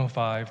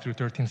 1305 through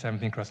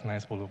 1317 Crescent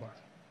Heights Boulevard.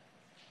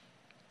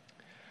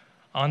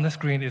 On the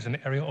screen is an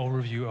aerial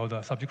overview of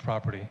the subject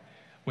property,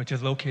 which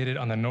is located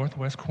on the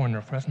northwest corner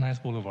of Crescent Heights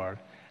Boulevard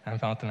and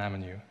Fountain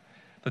Avenue.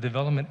 The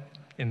development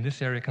in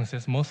this area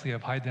consists mostly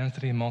of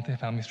high-density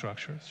multifamily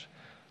structures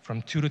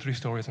from 2 to 3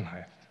 stories in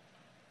height.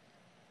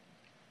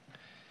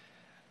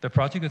 The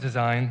project is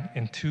designed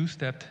in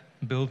 2-stepped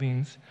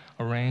buildings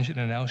arranged in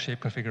an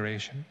L-shaped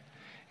configuration,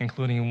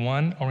 including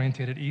one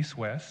orientated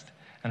east-west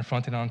and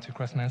fronting onto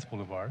Crescent Heights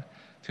Boulevard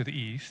to the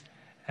east,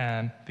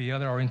 and the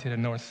other orientated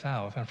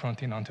north-south and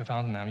fronting onto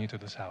Fountain Avenue to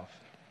the south.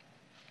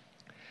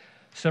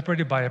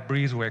 Separated by a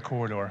breezeway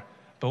corridor,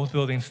 both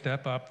buildings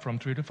step up from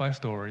 3 to 5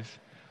 stories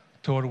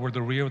toward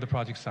the rear of the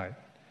project site.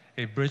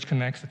 A bridge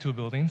connects the 2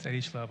 buildings at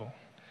each level.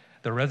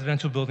 The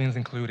residential buildings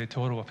include a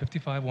total of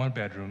 55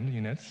 one-bedroom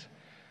units,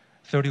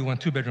 31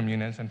 two-bedroom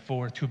units, and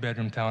 4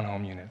 two-bedroom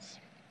townhome units.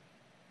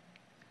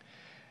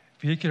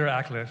 Vehicular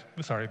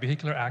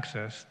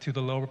access to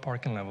the lower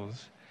parking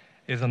levels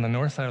is on the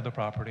north side of the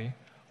property,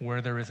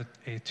 where there is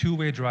a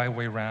 2-way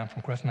driveway ramp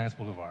from Crescent Heights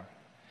Boulevard.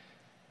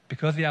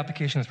 Because the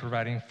application is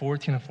providing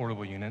 14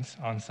 affordable units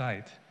on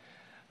site,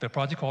 the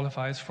project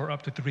qualifies for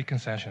up to 3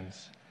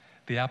 concessions.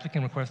 The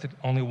applicant requested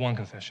only 1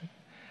 concession,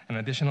 an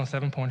additional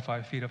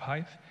 7.5 feet of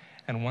height,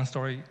 and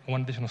 1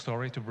 additional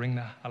story to bring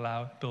the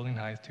allowed building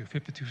height to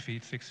 52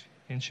 feet 6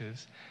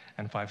 inches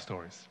and 5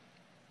 stories.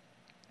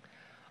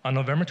 On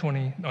November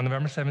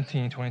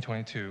 17,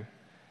 2022,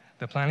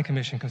 the Planning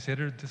Commission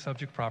considered the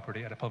subject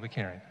property at a public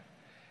hearing.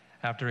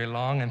 After a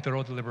long and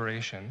thorough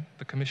deliberation,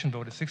 the Commission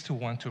voted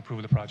 6-1 to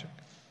approve the project.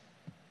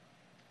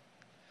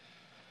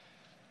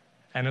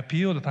 An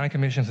appeal of the Planning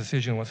Commission's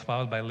decision was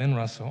filed by Lynn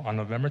Russell on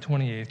November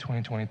 28,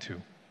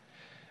 2022.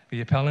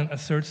 The appellant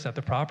asserts that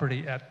the property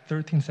at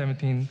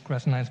 1317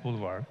 Crescent Heights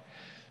Boulevard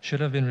should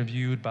have been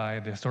reviewed by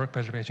the Historic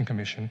Preservation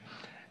Commission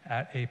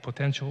as a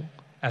potential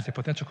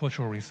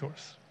cultural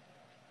resource.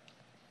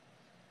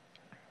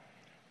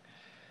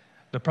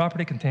 The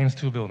property contains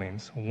 2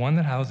 buildings, one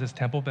that houses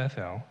Temple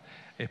Bethel,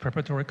 a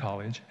preparatory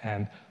college,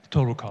 and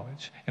Toru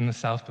College in the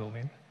south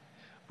building,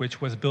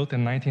 which was built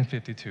in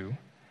 1952,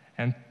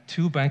 and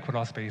 2 banquet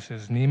hall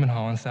spaces, Neiman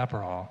Hall and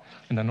Sapper Hall,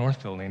 in the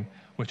north building,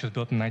 which was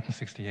built in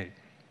 1968.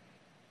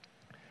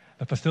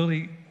 The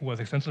facility was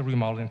extensively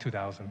remodeled in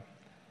 2000.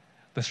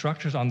 The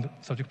structures on the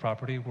subject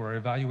property were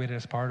evaluated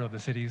as part of the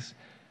city's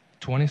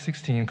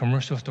 2016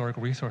 Commercial Historic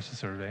Resources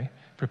Survey,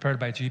 prepared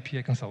by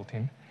GPA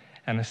Consulting,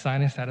 and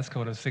assigned a status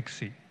code of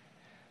 6C,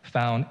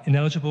 found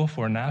ineligible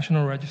for a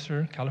National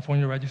Register,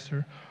 California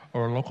Register,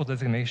 or local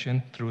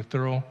designation through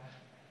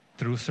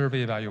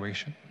survey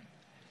evaluation.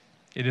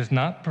 It is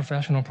not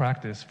professional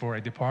practice for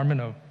a Department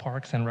of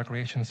Parks and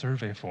Recreation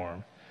survey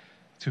form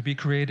to be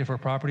created for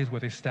properties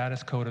with a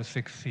status code of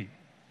 6C.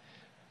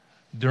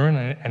 During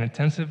an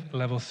intensive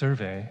level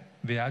survey,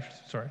 the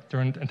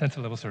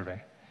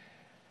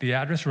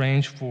address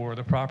range for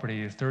the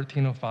property is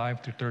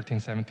 1305 to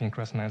 1317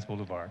 Crescent Heights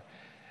Boulevard.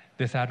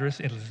 This address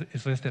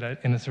is listed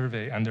in the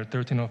survey under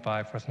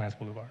 1305 Crescent Heights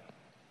Boulevard.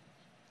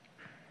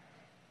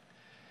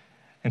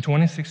 In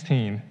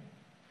 2016,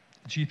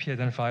 GP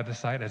identified the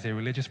site as a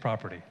religious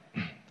property,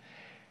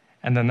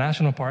 and the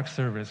National Park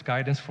Service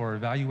guidance for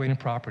evaluating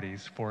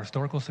properties for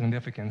historical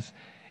significance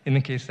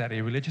indicates that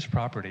a religious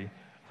property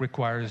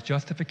requires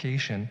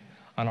justification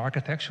on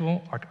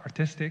architectural,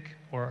 artistic,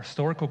 or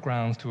historical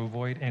grounds to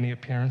avoid any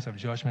appearance of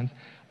judgment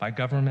by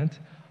government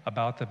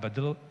about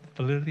the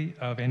validity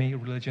of any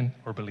religion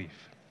or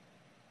belief.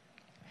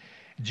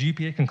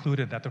 GPA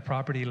concluded that the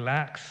property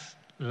lacked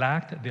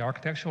the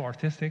architectural,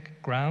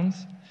 artistic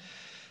grounds,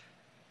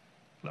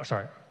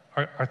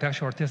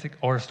 architectural, artistic,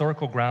 or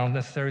historical ground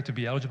necessary to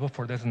be eligible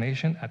for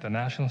designation at the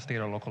national, state,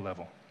 or local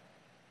level.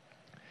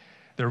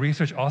 The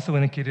research also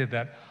indicated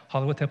that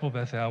Hollywood Temple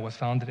Bethel was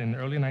founded in the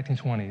early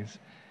 1920s,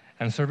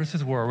 and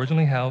services were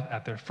originally held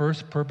at their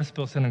first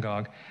purpose-built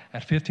synagogue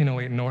at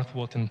 1508 North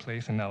Wilton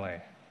Place in LA.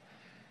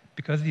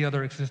 Because the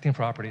other existing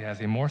property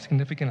has a more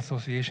significant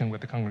association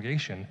with the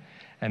congregation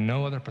and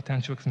no other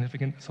potential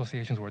significant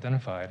associations were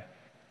identified,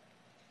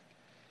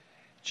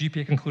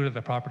 GPA concluded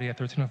the property at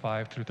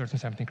 1305 through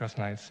 1317 Crescent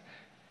Heights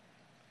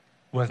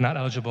was not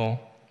eligible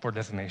for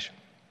designation.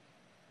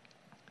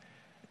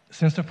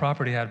 Since the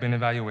property had been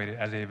evaluated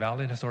as a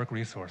valid historic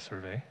resource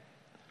survey,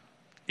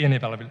 and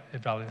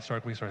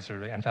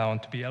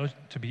found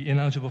to be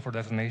ineligible for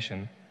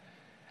designation,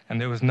 and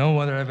there was no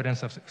other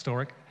evidence of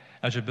historic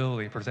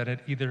eligibility presented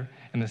either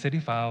in the city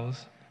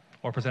files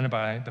or presented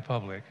by the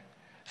public,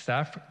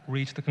 staff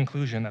reached the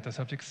conclusion that the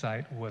subject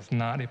site was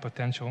not a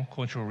potential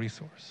cultural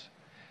resource.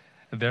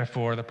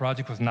 Therefore, the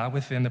project was not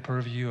within the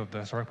purview of the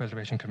Historic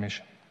Preservation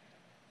Commission.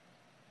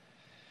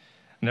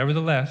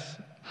 Nevertheless,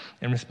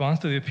 in response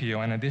to the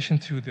appeal, and in addition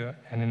to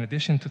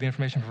the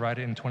information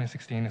provided in the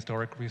 2016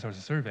 Historic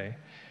Resources Survey,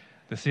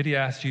 the city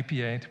asked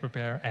GPA to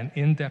prepare an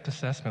in-depth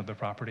assessment of the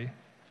property.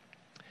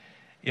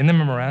 In the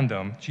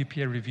memorandum,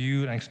 GPA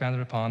reviewed and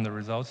expanded upon the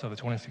results of the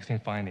 2016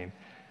 finding,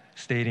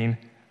 stating,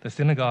 the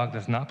synagogue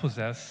does not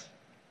possess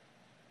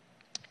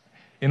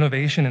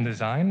innovation in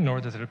design,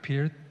 nor does it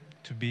appear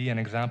to be an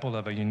example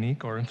of a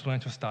unique or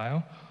influential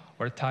style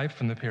or type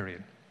from the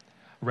period.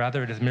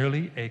 Rather, it is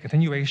merely a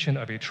continuation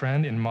of a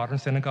trend in modern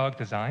synagogue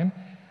design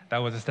that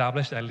was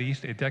established at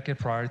least a decade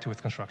prior to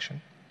its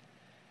construction.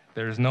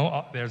 There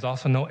is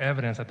also no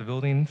evidence that the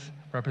buildings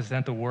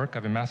represent the work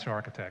of a master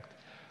architect,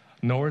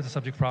 nor is the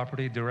subject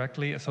property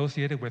directly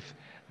associated with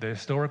the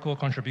historical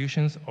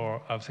contributions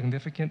or of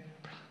significant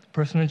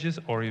personages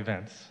or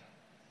events.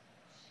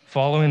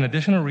 Following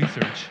additional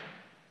research,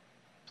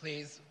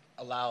 Please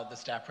allow the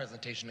staff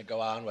presentation to go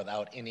on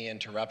without any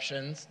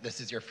interruptions. This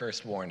is your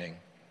first warning.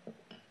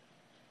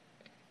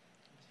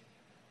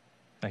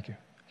 Thank you.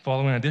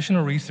 Following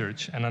additional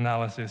research and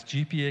analysis,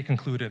 GPA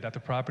concluded that the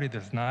property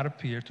does not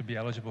appear to be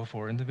eligible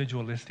for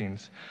individual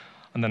listings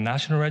on the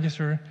National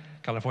Register,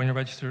 California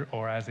Register,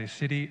 or as a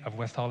City of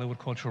West Hollywood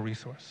cultural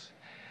resource,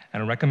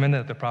 and recommended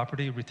that the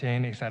property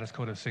retain a status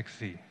code of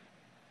 6C.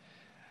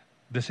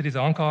 The city's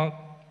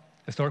on-call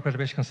historic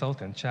preservation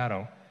consultant,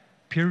 Chatto,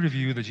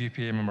 peer-reviewed the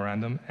GPA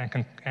memorandum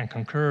and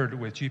concurred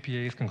with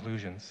GPA's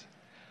conclusions.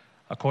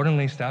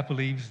 Accordingly, staff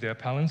believes the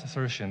appellant's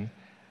assertion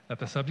that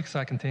the subject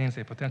site contains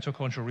a potential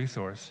cultural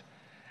resource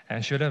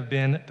and should have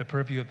been the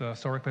purview of the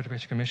Historic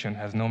Preservation Commission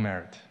has no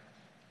merit.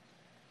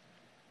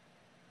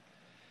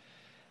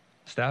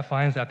 Staff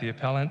finds that the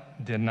appellant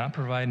did not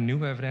provide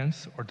new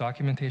evidence or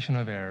documentation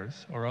of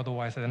errors or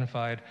otherwise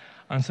identified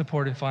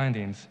unsupported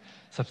findings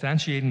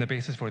substantiating the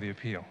basis for the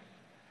appeal.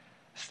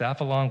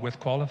 Staff, along with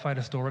qualified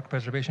historic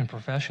preservation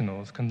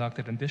professionals,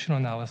 conducted additional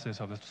analysis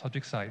of the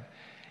subject site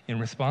in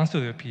response to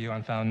the appeal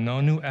and found no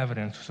new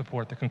evidence to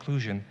support the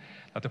conclusion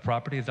that the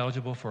property is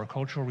eligible for a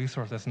cultural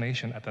resource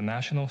designation at the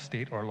national,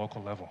 state, or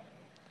local level.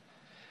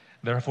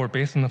 Therefore,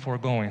 based on the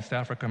foregoing,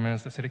 staff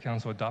recommends the City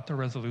Council adopt a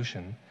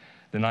resolution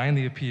denying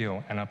the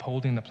appeal and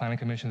upholding the Planning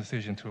Commission's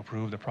decision to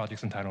approve the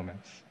project's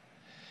entitlements.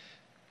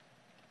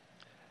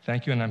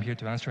 Thank you, and I'm here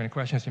to answer any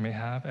questions you may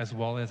have, as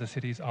well as the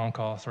city's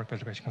on-call historic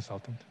preservation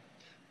consultant.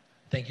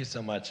 Thank you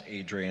so much,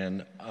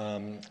 Adrian.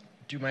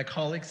 Do my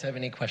colleagues have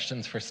any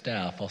questions for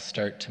staff? I'll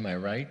start to my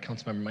right.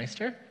 Councilmember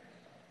Meister?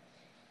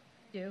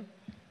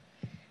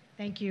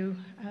 Thank you,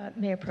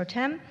 Mayor Pro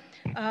Tem.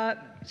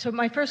 So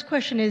my first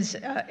question is,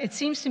 it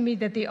seems to me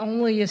that the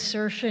only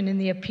assertion in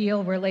the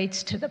appeal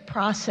relates to the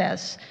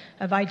process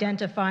of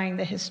identifying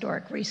the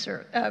historic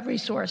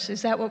resource.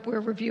 Is that what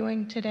we're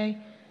reviewing today?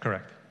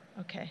 Correct.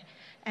 Okay.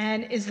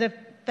 And is the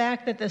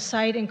fact that the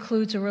site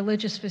includes a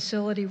religious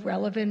facility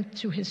relevant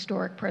to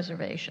historic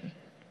preservation?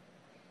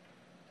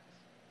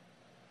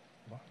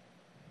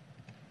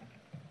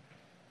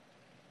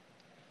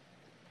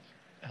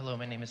 Hello,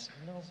 my name is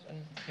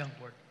Nelson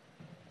Youngborg.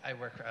 I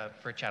work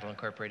for Chattel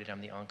Incorporated. I'm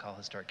the on-call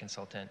historic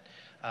consultant.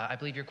 I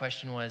believe your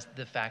question was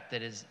the fact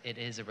that it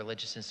is a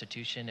religious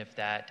institution, if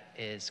that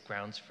is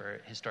grounds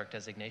for historic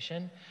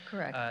designation.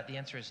 Correct. The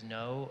answer is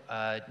no.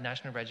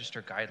 National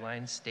Register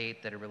guidelines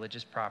state that a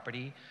religious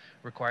property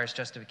requires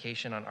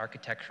justification on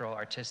architectural,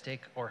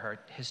 artistic, or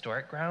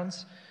historic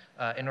grounds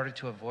in order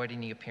to avoid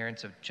any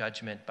appearance of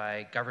judgment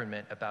by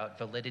government about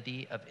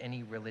validity of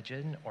any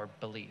religion or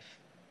belief.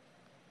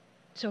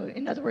 So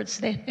in other words,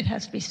 it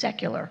has to be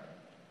secular.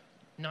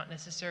 Not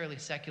necessarily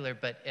secular,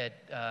 but it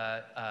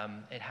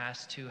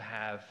has to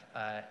have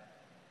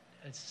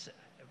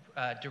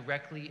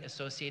directly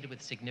associated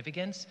with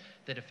significance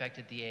that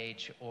affected the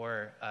age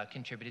or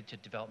contributed to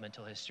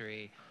developmental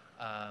history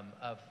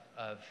of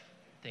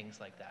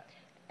things like that.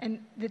 And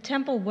the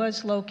temple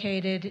was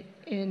located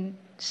in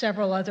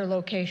several other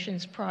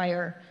locations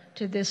prior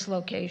to this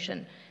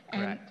location.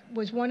 Correct. And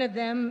was one of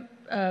them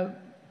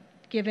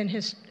given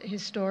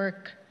historic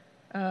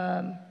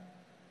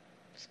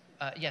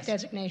Yes.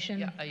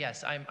 designation?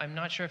 Yes, I'm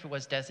not sure if it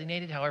was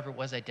designated. However, it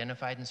was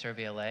identified in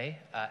Survey LA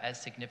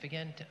as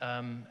significant,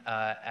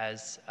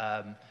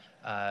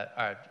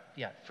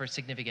 for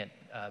significant.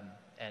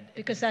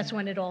 Because that's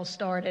when it all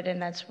started, and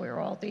that's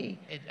where all the...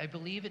 I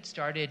believe it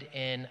started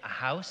in a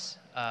house,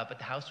 but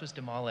the house was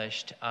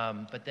demolished.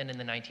 But then in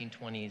the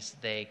 1920s,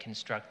 they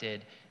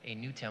constructed a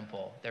new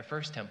temple, their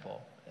first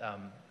temple,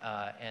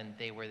 and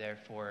they were there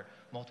for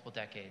multiple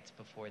decades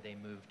before they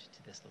moved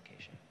to this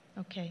location.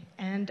 Okay.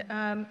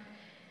 And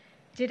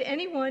did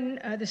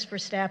anyone, this is for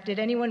staff, did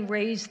anyone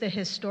raise the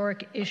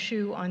historic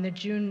issue on the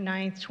June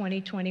 9th,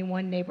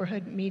 2021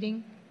 neighborhood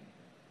meeting?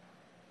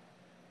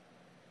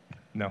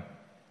 No.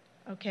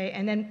 Okay.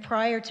 And then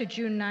prior to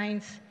June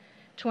 9th,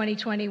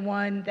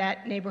 2021,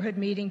 that neighborhood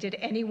meeting, did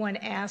anyone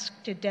ask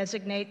to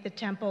designate the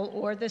temple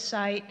or the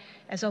site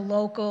as a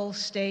local,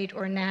 state,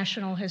 or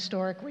national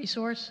historic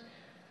resource?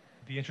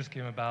 The interest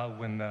came about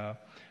when the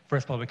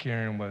first public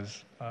hearing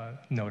was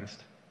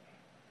noticed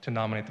to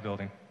nominate the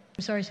building.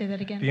 I'm sorry, say that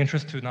again? The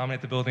interest to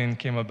nominate the building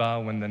came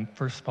about when the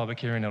first public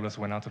hearing notice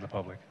went out to the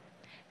public.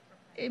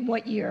 In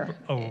what year?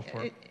 For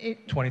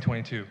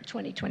 2022.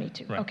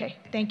 2022. Right. Okay.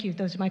 Thank you.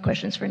 Those are my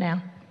questions for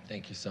now.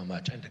 Thank you so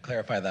much. And to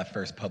clarify, that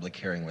first public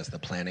hearing was the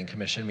Planning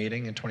Commission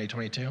meeting in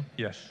 2022?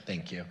 Yes.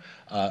 Thank you.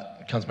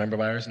 Councilmember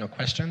Byers, no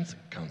questions?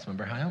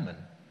 Councilmember Heilman.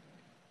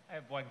 I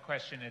have one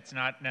question. It's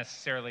not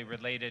necessarily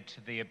related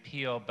to the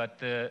appeal, but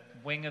the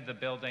wing of the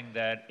building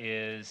that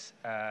is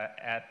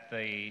at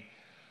the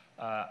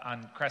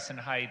on Crescent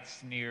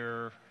Heights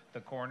near the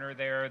corner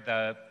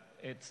there,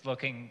 it's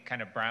looking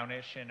kind of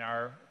brownish in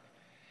our.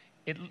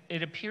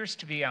 It appears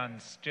to be on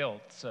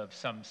stilts of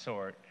some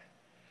sort.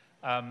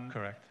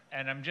 Correct.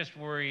 And I'm just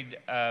worried.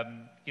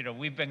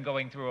 We've been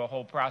going through a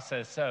whole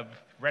process of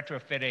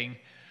retrofitting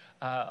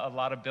a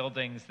lot of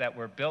buildings that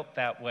were built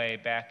that way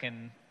back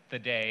in the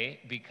day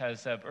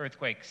because of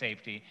earthquake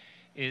safety.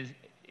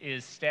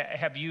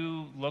 Have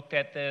you looked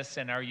at this,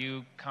 and are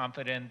you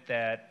confident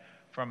that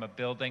from a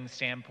building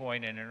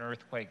standpoint and an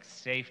earthquake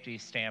safety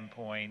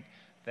standpoint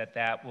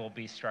that will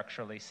be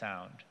structurally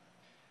sound?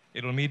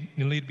 It'll need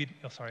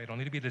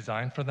to be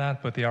designed for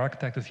that, but the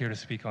architect is here to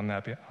speak on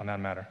that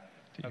matter.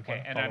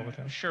 Okay, and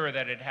I'm sure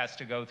that it has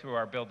to go through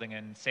our building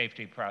and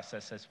safety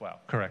process as well.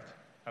 Correct.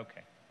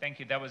 Okay, thank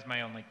you. That was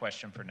my only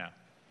question for now.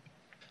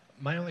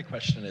 My only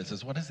question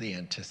is what is the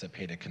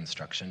anticipated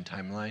construction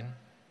timeline?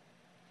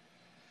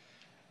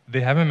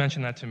 They haven't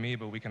mentioned that to me,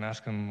 but we can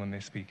ask them when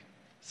they speak.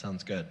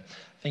 Sounds good.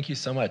 Thank you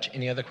so much.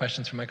 Any other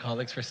questions from my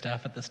colleagues for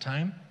staff at this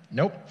time?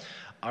 Nope.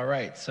 All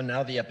right, so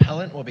now the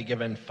appellant will be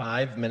given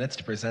 5 minutes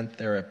to present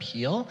their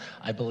appeal.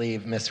 I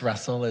believe Ms.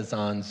 Russell is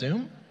on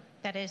Zoom.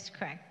 That is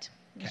correct.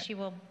 Okay. She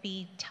will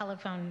be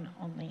telephone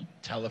only.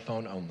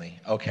 Telephone only.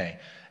 Okay.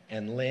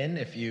 And Lynn,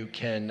 if you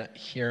can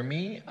hear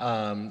me,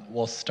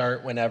 we'll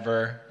start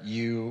whenever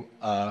you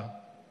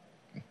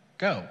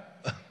go.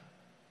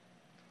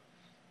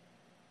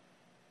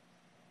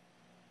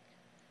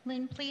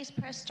 Lynn, please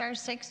press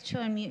 *6 to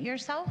unmute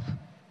yourself.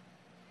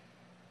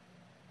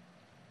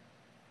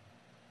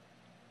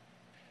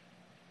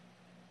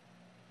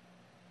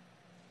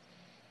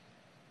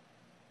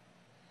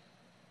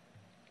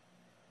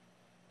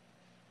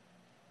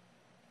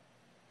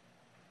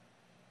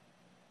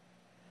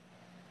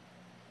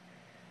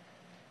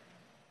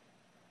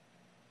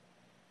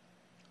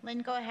 Lynn,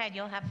 go ahead.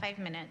 You'll have 5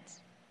 minutes.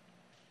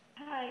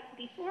 Hi.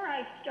 Before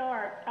I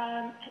start,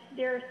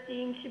 there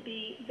seem to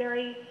be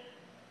very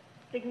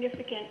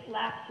significant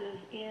lapses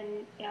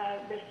in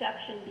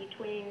reception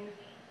between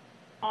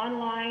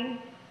online,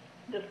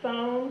 the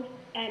phone,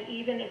 and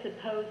even as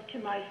opposed to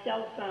my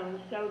cell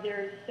phone. So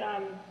there's,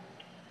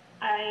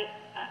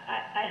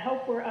 I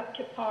hope we're up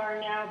to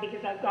par now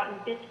because I've gotten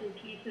bits and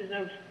pieces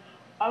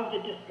of the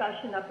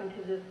discussion up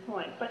until this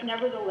point. But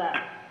nevertheless,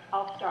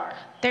 I'll start.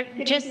 Good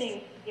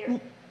evening,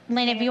 dear.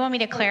 Lynn, if you want me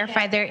to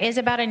clarify, there is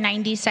about a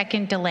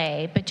 90-second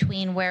delay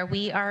between where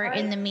we are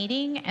in the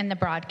meeting and the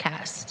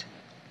broadcast.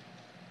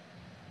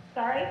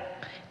 Sorry?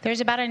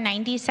 There's about a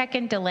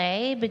 90-second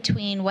delay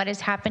between what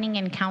is happening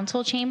in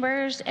council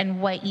chambers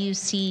and what you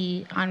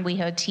see on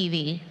WeHo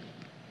TV.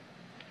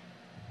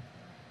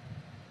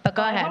 But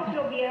go ahead. I hope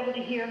you'll be able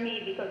to hear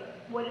me because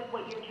what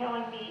you're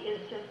telling me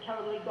is just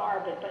totally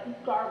garbled.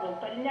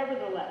 But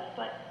nevertheless,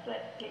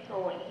 let's get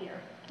going here.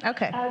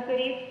 Okay. Good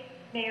evening,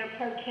 Mayor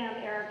Pro Tem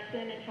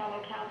Erickson and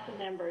fellow council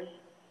members.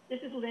 This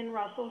is Lynn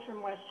Russell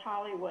from West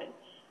Hollywood.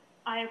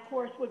 I, of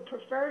course, would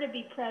prefer to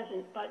be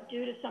present, but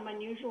due to some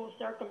unusual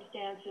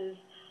circumstances,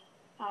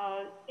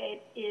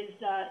 it is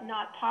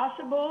not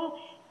possible,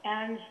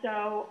 and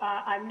so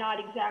I'm not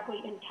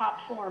exactly in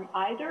top form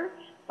either,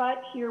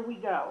 but here we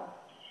go.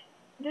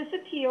 This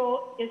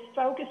appeal is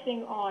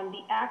focusing on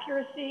the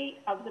accuracy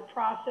of the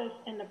process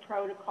and the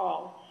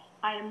protocol.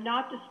 I am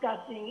not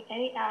discussing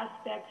any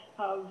aspects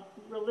of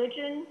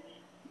religion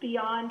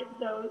beyond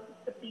the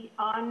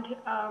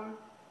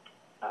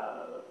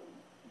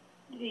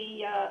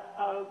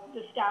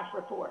staff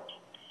report.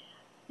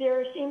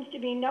 There seems to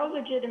be no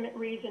legitimate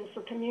reason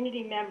for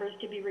community members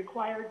to be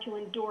required to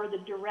endure the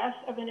duress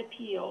of an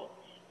appeal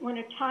when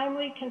a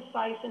timely,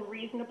 concise, and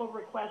reasonable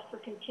request for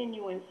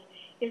continuance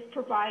is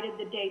provided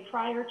the day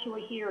prior to a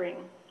hearing.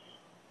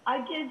 I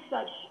did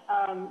such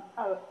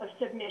a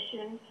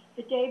submission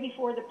the day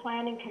before the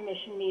Planning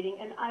Commission meeting,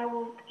 and I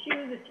will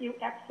choose a few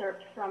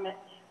excerpts from it,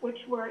 which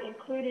were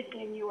included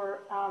in your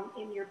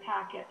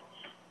packet.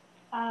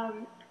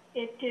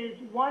 It is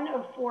one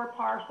of 4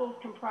 parcels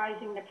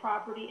comprising the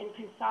property and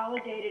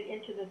consolidated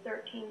into the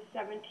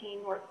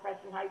 1317 North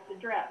Crescent Heights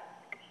address.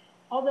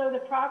 Although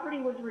the property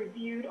was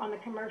reviewed on the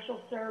commercial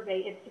survey,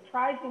 it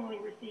surprisingly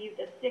received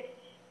a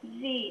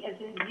 6Z, as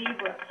in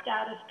zebra,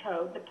 status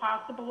code, the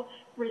possible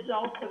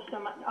result of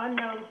some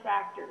unknown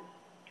factors.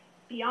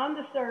 Beyond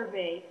the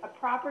survey, a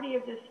property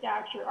of this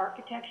stature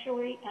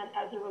architecturally and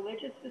as a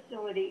religious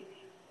facility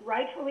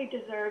rightfully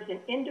deserves an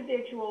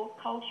individual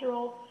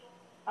cultural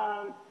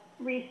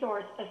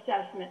resource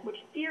assessment, which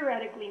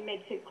theoretically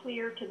makes it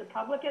clear to the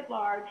public at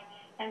large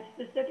and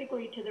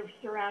specifically to the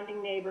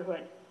surrounding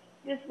neighborhood.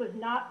 This was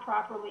not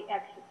properly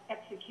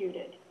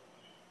executed.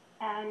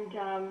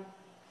 And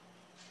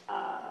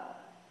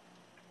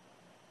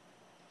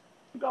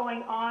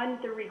going on,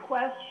 the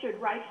request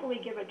should rightfully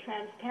give a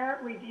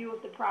transparent review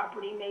of the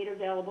property made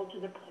available to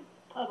the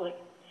public.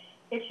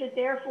 It should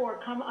therefore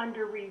come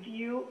under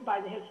review by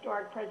the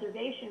Historic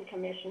Preservation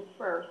Commission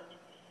first.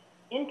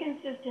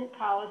 Inconsistent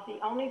policy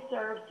only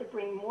serves to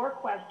bring more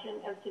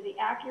question as to the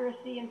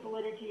accuracy and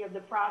validity of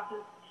the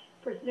process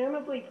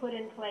presumably put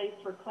in place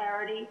for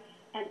clarity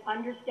and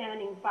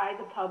understanding by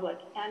the public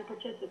and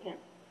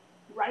participants.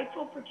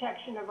 Rightful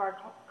protection of our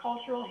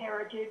cultural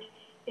heritage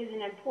is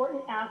an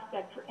important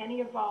aspect for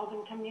any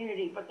evolving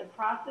community, but the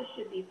process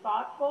should be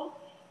thoughtful,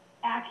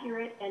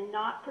 accurate, and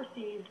not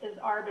perceived as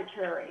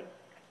arbitrary.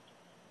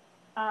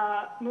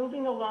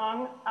 Moving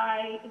along,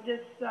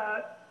 this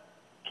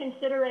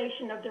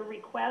consideration of the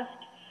request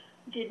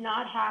did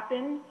not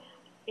happen.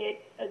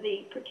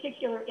 The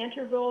particular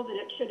interval that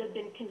it should have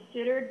been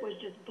considered was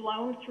just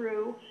blown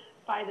through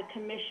by the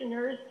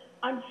commissioners,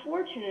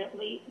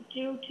 unfortunately,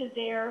 due to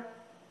their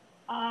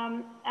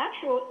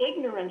actual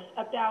ignorance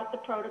about the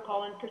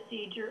protocol and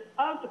procedure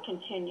of the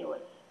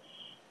continuance.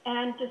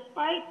 And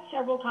despite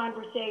several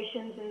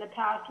conversations in the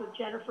past with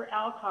Jennifer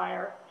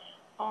Alkire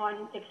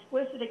on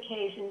explicit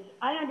occasions,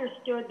 I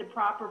understood the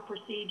proper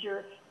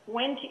procedure,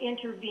 when to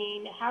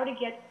intervene, how to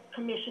get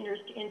commissioners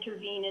to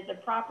intervene at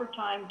the proper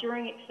time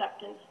during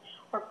acceptance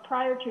or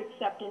prior to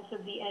acceptance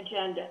of the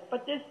agenda.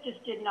 But this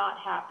just did not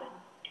happen.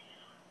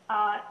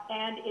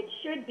 And it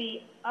should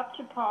be up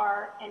to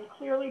par and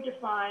clearly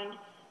defined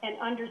and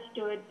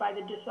understood by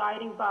the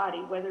deciding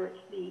body, whether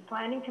it's the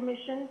Planning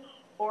Commission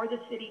or the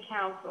City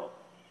Council.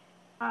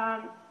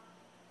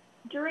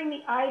 During the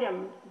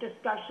item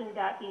discussion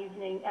that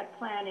evening at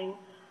Planning,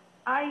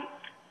 I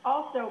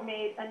also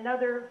made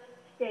another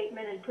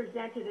statement and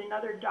presented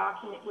another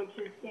document which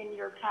is in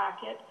your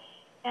packet,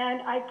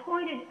 and I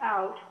pointed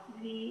out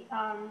the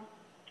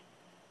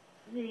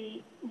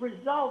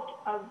result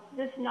of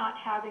this not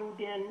having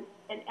been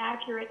an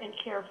accurate and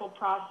careful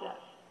process.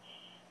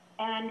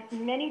 And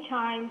many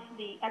times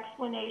the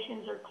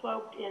explanations are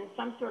cloaked in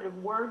some sort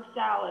of word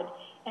salad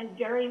and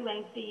very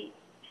lengthy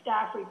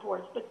staff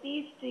reports, but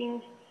these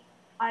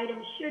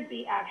items should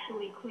be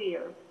actually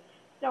clear.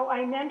 So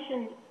I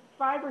mentioned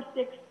 5 or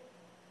 6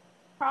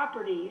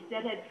 properties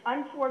that had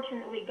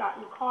unfortunately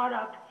gotten caught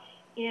up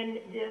in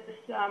this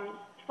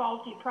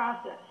faulty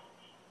process.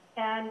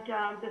 And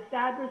the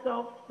sad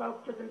results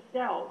spoke for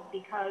themselves,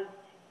 because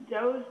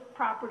those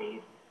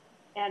properties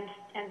and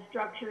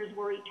structures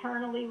were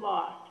eternally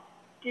lost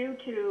due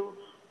to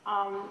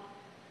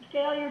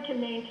failure to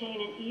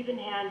maintain an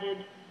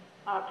even-handed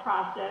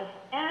process,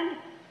 and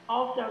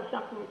also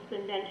something that's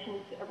been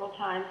mentioned several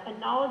times, a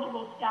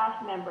knowledgeable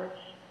staff member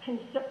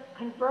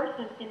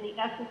conversant in the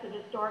essence of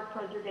historic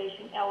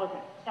preservation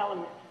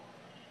elements.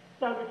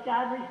 So the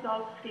sad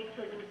results speak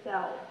for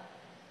themselves.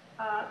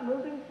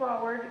 Moving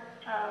forward,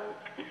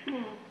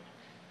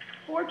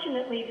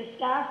 fortunately, the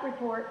staff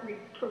report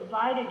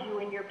provided you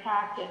in your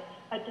packet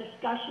a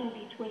discussion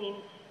between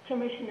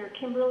Commissioner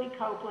Kimberly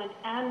Copeland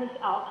and Ms.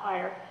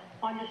 Alkire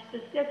on the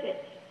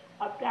specifics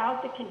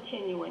about the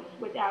continuance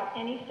without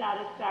any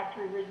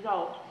satisfactory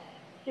result.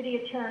 City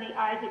Attorney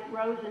Isaac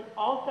Rosen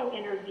also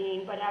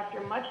intervened, but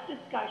after much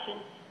discussion,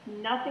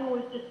 nothing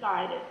was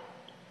decided.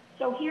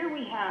 So here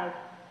we have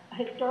a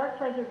historic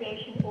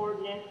preservation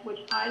ordinance, which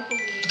I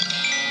believe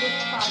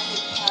this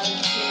project has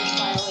been in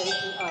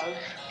violation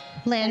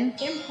of. Lynn? An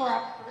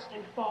improper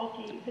and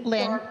faulty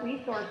Lynn? historic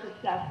resource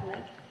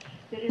assessment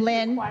that is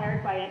Lynn?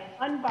 required by an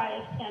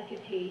unbiased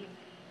entity.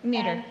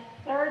 Meter. And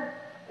third,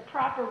 the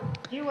proper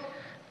review.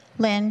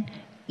 Lynn,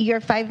 your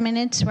 5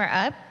 minutes were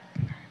up.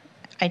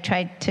 I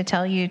tried to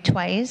tell you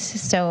twice,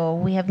 so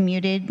we have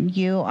muted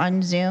you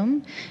on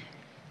Zoom.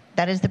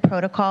 That is the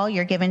protocol.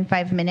 You're given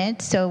 5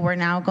 minutes, so we're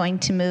now going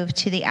to move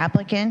to the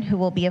applicant, who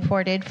will be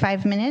afforded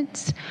 5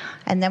 minutes,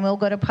 and then we'll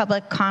go to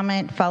public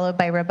comment, followed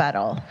by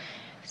rebuttal.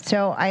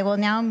 So I will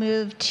now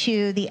move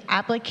to the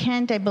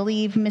applicant. I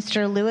believe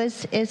Mr.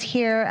 Lewis is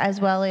here,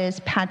 as well as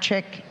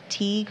Patrick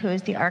Teague, who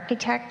is the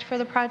architect for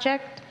the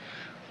project.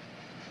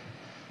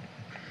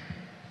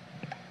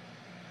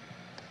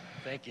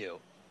 Thank you.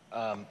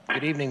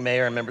 Good evening,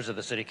 Mayor and members of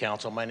the City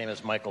Council. My name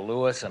is Michael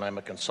Lewis, and I'm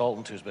a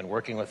consultant who's been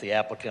working with the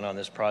applicant on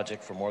this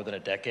project for more than a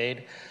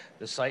decade.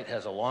 The site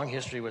has a long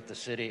history with the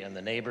city and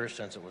the neighbors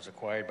since it was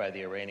acquired by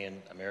the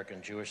Iranian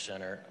American Jewish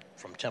Center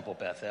from Temple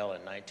Beth El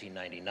in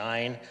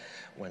 1999,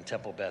 when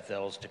Temple Beth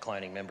El's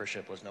declining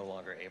membership was no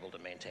longer able to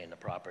maintain the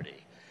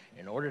property.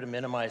 In order to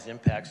minimize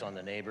impacts on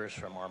the neighbors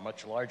from our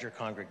much larger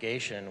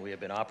congregation, we have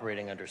been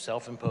operating under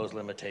self-imposed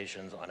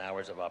limitations on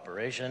hours of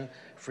operation,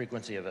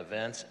 frequency of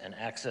events, and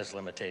access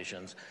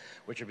limitations,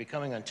 which are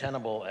becoming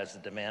untenable as the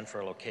demand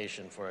for a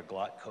location for a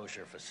Glatt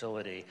kosher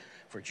facility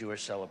for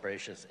Jewish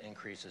celebrations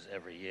increases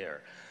every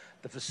year.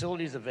 The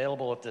facilities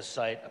available at this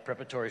site, a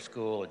preparatory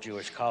school, a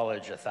Jewish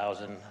college, a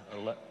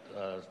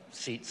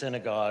 1,000-seat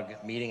synagogue,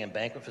 meeting and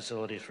banquet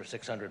facilities for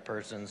 600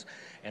 persons,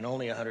 and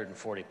only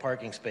 140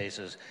 parking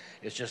spaces,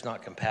 is just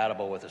not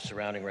compatible with the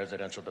surrounding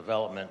residential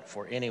development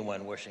for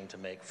anyone wishing to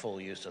make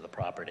full use of the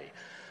property.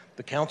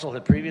 The council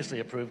had previously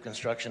approved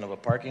construction of a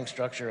parking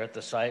structure at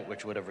the site,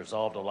 which would have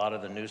resolved a lot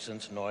of the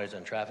nuisance, noise,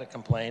 and traffic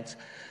complaints.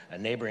 A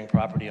neighboring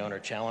property owner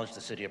challenged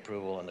the city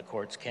approval, and the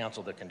courts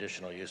canceled the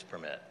conditional use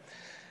permit.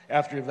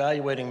 After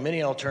evaluating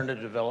many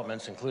alternative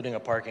developments, including a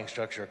parking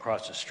structure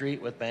across the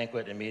street with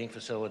banquet and meeting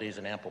facilities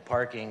and ample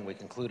parking, we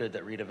concluded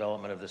that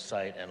redevelopment of the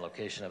site and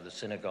location of the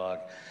synagogue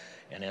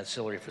and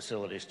ancillary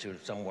facilities to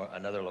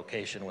another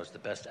location was the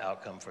best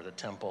outcome for the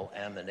temple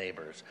and the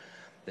neighbors.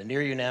 The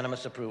near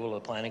unanimous approval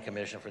of the Planning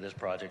Commission for this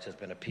project has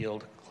been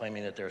appealed,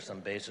 claiming that there is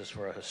some basis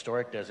for a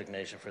historic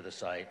designation for the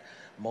site.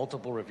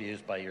 Multiple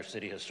reviews by your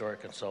city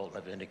historic consultant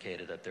have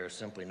indicated that there is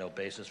simply no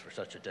basis for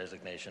such a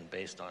designation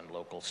based on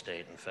local,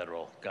 state, and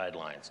federal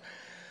guidelines.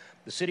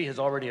 The city has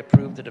already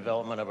approved the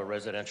development of a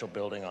residential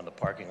building on the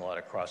parking lot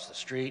across the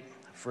street,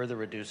 further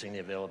reducing the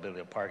availability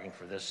of parking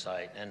for this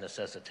site and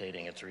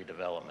necessitating its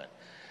redevelopment.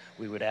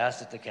 We would ask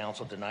that the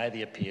council deny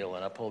the appeal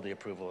and uphold the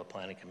approval of the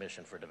Planning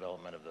Commission for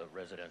development of the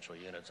residential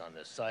units on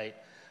this site.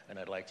 And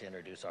I'd like to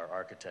introduce our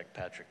architect,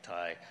 Patrick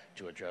Tai,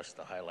 to address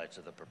the highlights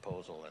of the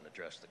proposal and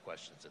address the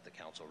questions that the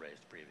council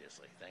raised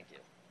previously. Thank you.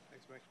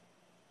 Thanks, Mike.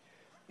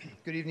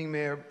 Good evening,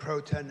 Mayor Pro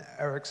Tem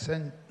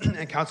Erickson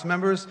and council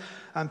members.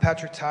 I'm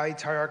Patrick Tai,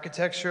 Tai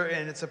Architecture,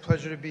 and it's a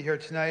pleasure to be here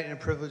tonight and a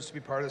privilege to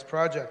be part of this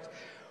project.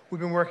 We've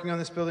been working on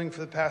this building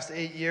for the past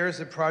 8 years.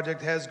 The project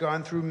has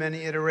gone through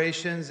many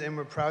iterations, and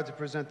we're proud to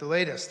present the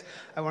latest.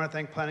 I want to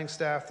thank planning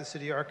staff, the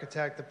city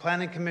architect, the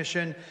planning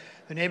commission,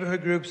 the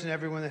neighborhood groups, and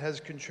everyone that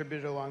has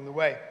contributed along the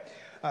way.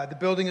 The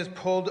building is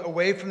pulled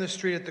away from the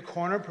street at the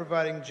corner,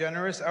 providing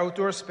generous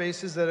outdoor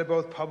spaces that are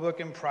both public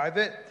and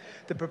private.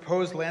 The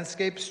proposed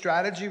landscape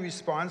strategy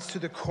responds to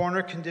the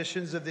corner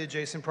conditions of the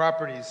adjacent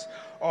properties.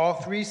 All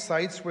three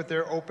sites with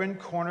their open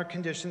corner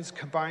conditions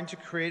combine to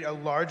create a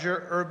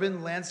larger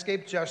urban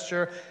landscape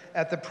gesture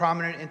at the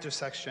prominent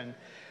intersection.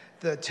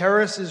 The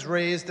terrace is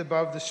raised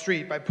above the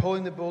street. By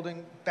pulling the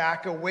building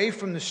back away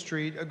from the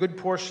street, a good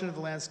portion of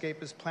the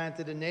landscape is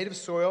planted in native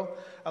soil,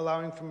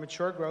 allowing for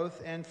mature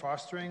growth and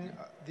fostering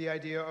the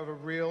idea of a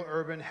real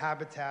urban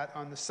habitat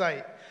on the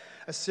site.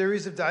 A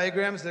series of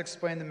diagrams that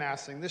explain the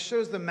massing. This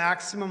shows the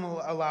maximum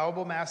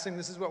allowable massing.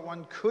 This is what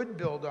one could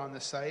build on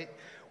the site.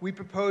 We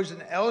proposed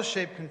an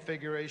L-shaped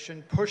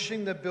configuration,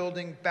 pushing the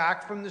building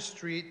back from the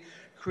street,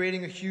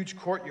 creating a huge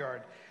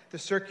courtyard. The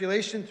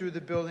circulation through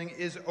the building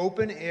is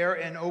open air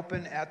and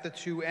open at the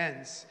two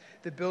ends.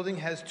 The building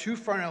has two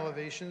front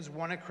elevations,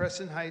 one at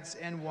Crescent Heights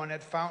and one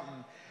at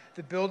Fountain.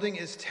 The building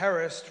is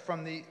terraced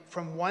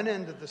from one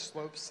end of the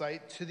slope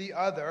site to the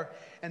other,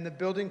 and the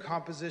building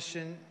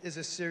composition is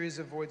a series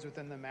of voids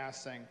within the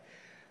massing.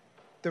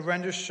 The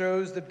render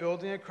shows the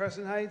building at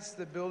Crescent Heights.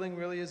 The building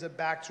really is a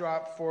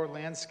backdrop for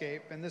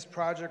landscape, and this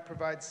project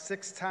provides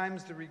 6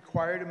 times the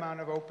required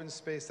amount of open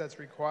space that's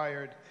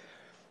required.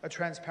 A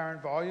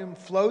transparent volume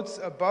floats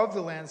above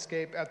the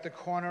landscape at the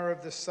corner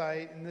of the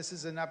site, and this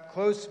is an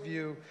up-close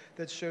view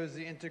that shows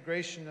the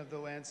integration of the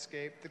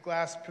landscape. The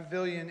glass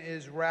pavilion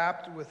is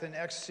wrapped with an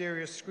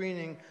exterior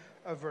screening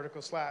of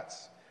vertical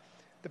slats.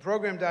 The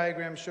program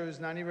diagram shows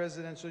 90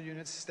 residential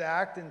units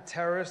stacked and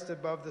terraced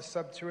above the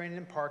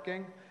subterranean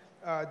parking.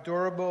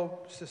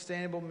 Durable,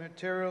 sustainable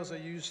materials are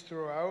used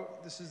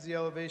throughout. This is the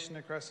elevation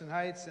at Crescent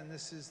Heights, and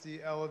this is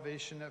the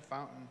elevation at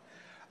Fountain.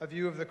 A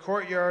view of the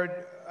courtyard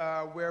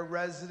where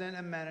resident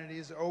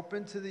amenities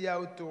open to the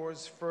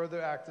outdoors,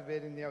 further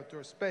activating the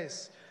outdoor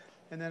space.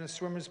 And then a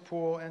swimmer's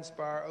pool and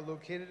spa are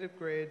located at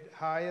grade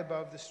high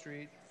above the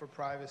street for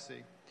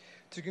privacy.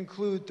 To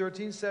conclude,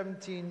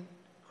 1317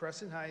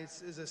 Crescent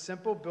Heights is a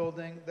simple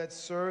building that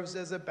serves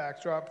as a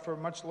backdrop for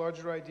much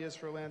larger ideas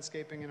for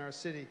landscaping in our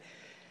city.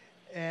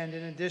 And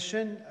in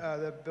addition,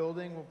 the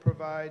building will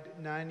provide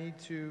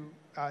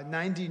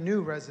 90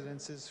 new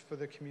residences for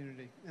the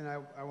community. And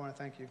I want to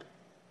thank you.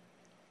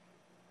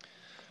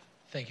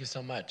 Thank you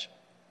so much.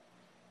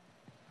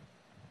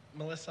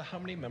 Melissa, how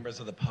many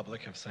members of the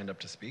public have signed up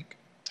to speak?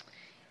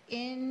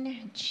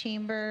 In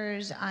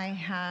chambers, I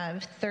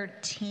have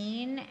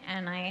 13,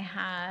 and I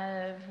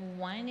have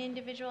 1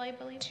 individual, I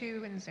believe.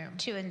 2 in Zoom.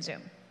 2 in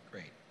Zoom.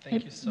 Great.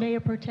 Thank you so Mayor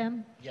Pro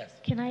Tem? Yes.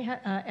 Can I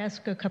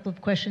ask a couple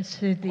of questions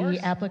to the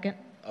applicant?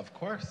 Of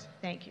course.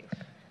 Thank you.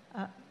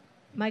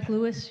 Mike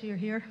Lewis, you're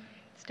here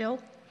still?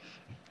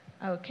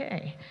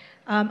 Okay.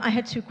 I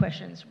had two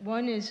questions.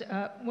 One is,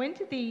 when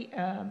did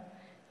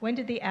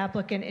the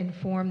applicant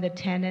inform the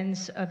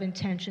tenants of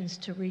intentions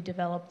to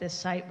redevelop this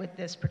site with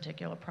this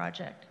particular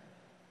project?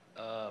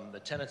 The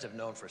tenants have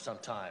known for some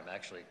time,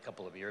 actually a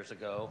couple of years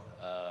ago,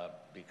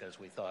 because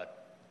we thought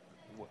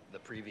the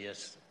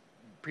previous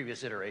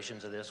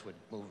iterations of this would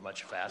move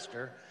much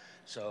faster.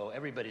 So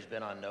everybody's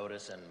been on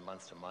notice and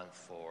month to month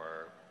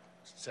for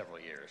several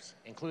years,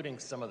 including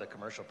some of the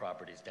commercial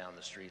properties down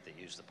the street that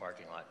use the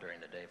parking lot during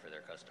the day for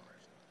their customers.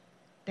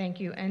 Thank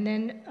you. And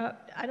then,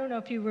 I don't know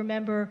if you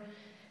remember,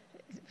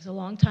 it was a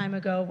long time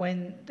ago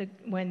when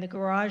the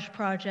garage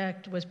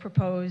project was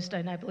proposed,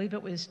 and I believe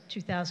it was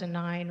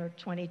 2009 or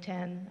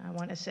 2010, I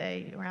want to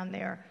say, around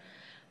there.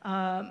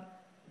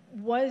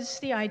 Was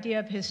the idea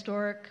of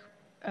historic,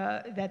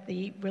 that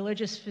the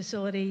religious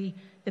facility,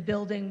 the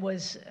building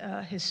was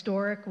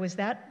historic, was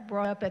that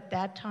brought up at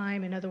that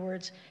time? In other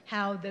words,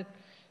 how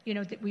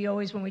we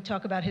always, when we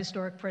talk about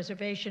historic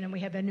preservation and we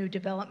have a new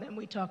development,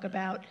 we talk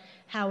about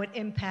how it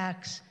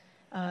impacts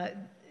a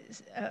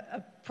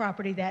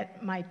property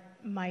that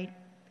might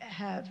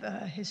have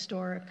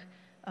historic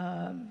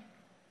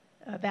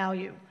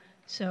value.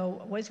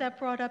 So was that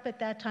brought up at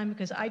that time?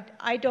 Because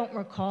I don't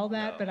recall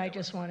that, but I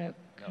just want to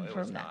confirm that.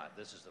 No, it was not.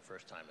 This is the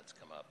first time it's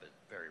come up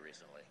very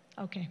recently.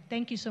 Okay,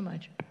 thank you so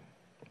much.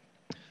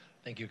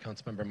 Thank you,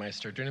 Councilmember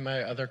Meister. Do any of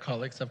my other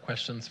colleagues have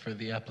questions for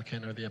the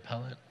applicant or the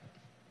appellant?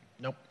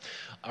 Nope.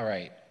 All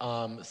right.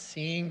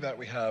 Seeing that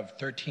we have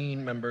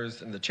 13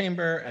 members in the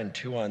chamber and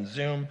 2 on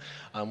Zoom,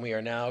 we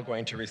are now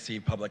going to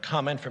receive public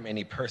comment from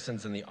any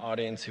persons in the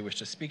audience who wish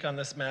to speak on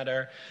this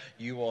matter.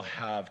 You will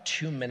have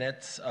 2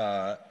 minutes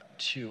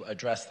to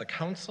address the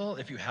council.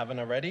 If you haven't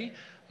already,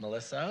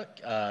 Melissa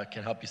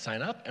can help you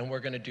sign up, and we're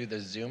going to do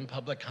the Zoom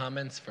public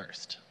comments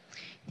first.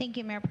 Thank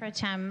you, Mayor Pro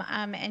Tem.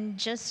 And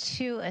just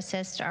to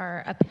assist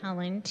our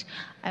appellant,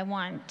 I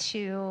want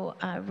to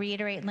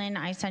reiterate, Lynn,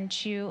 I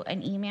sent you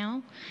an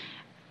email.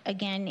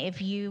 Again, if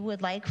you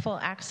would like full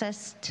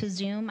access to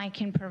Zoom, I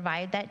can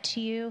provide that to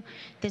you.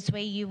 This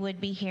way you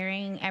would be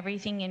hearing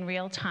everything in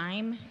real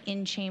time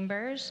in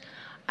chambers.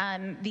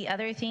 The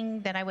other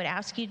thing that I would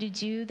ask you to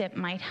do that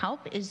might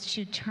help is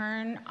to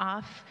turn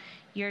off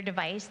your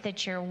device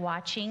that you're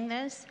watching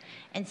this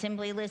and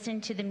simply listen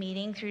to the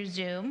meeting through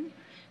Zoom,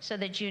 so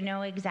that you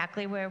know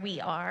exactly where we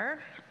are.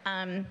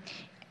 And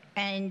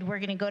we're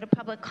going to go to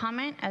public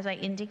comment, as I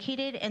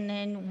indicated, and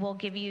then we'll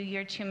give you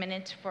your 2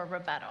 minutes for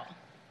rebuttal.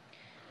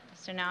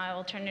 So now I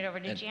will turn it over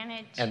to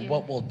Janet. And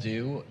what we'll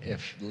do,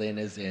 if Lynn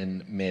is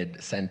in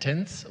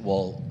mid-sentence,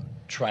 we'll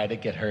try to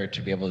get her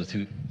to be able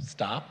to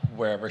stop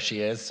wherever she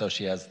is, so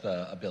she has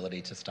the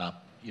ability to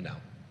stop,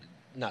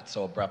 not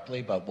so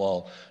abruptly, but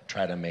we'll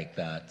try to make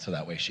that so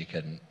that way she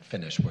can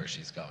finish where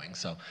she's going.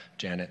 So,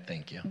 Janet,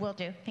 thank you. Will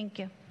do. Thank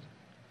you.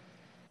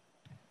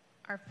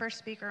 Our first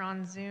speaker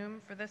on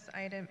Zoom for this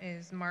item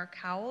is Mark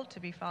Howell, to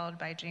be followed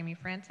by Jamie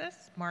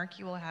Francis. Mark,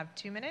 you will have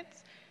 2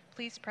 minutes.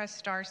 Please press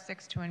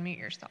 *6 to unmute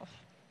yourself.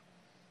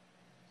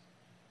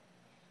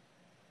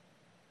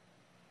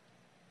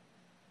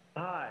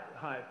 Hi.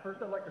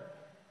 First, I'd like to.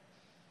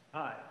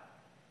 Hi.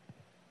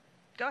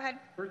 Go ahead.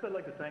 First, I'd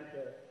like to thanks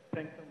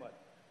so much.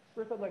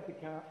 First, I'd like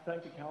to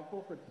thank the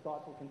council for its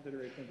thoughtful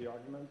consideration of the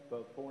arguments,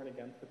 both for and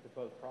against the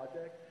proposed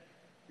project.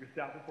 Your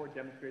staff report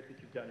demonstrates that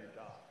you've done your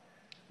job.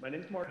 My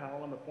name is Mark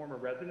Howell. I'm a former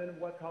resident of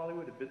West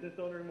Hollywood, a business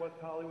owner in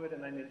West Hollywood,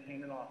 and I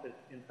maintain an office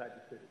inside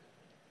the city.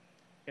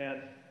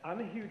 And I'm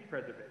a huge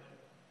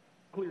preservationist.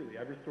 Clearly,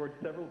 I've restored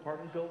several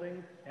apartment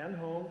buildings and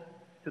homes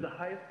to the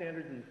highest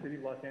standards in the city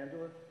of Los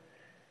Angeles,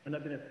 and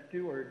I've been a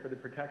steward for the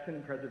protection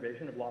and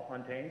preservation of La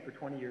Fontaine for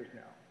 20 years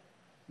now.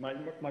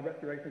 My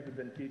restorations have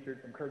been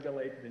featured from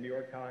Kerrville 8 to the New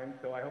York Times,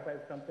 so I hope I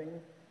have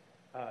something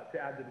to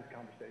add to this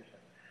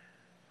conversation.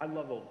 I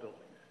love old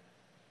buildings.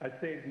 I've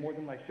saved more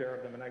than my share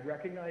of them, and I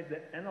recognize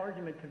that an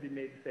argument can be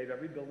made to save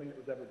every building that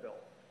was ever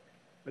built.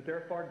 But there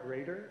are far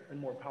greater and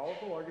more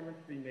powerful arguments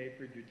to be made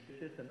through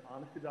judicious and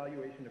honest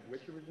evaluation of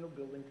which original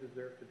buildings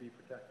deserve to be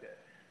protected.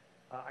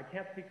 I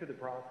can't speak to the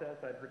process.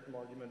 I've heard some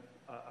arguments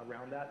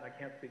around that, and I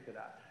can't speak to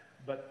that.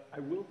 But I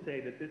will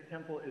say that this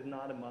temple is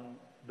not among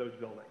those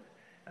buildings.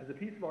 As a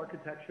piece of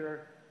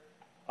architecture,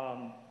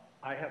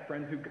 I have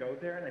friends who go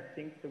there, and I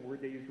think the word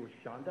they used was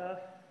Shanda.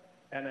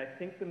 And I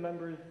think the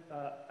members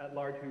at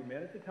large who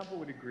manage the temple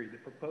would agree. The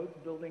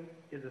proposed building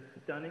is a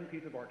stunning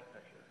piece of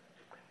architecture,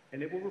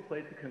 and it will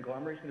replace a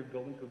conglomeration of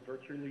buildings with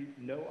virtually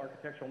no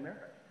architectural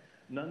merit,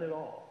 none at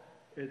all.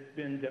 It's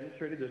been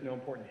demonstrated there's no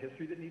important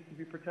history that needs to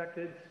be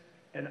protected,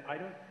 and I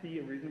don't see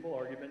a reasonable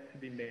argument to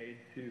be made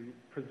to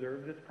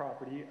preserve this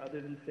property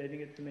other than saving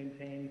it to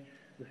maintain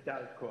the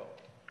status quo.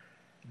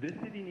 This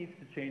city needs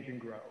to change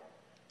and grow.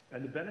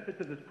 And the benefits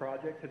of this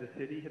project to the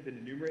city have been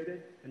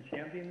enumerated and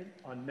championed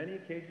on many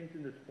occasions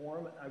in this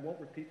forum. I won't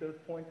repeat those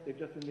points. They've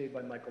just been made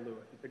by Michael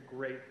Lewis. It's a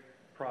great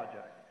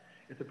project.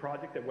 It's a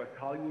project that West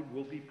Hollywood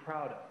will be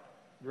proud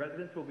of.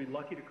 Residents will be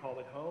lucky to call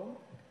it home,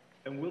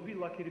 and we'll be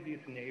lucky to be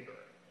its neighbor.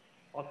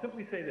 I'll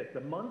simply say this,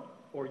 the months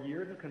or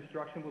years of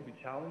construction will be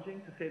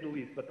challenging, to say the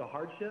least, but the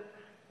hardship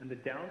and the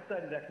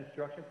downside of that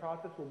construction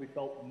process will be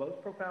felt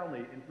most profoundly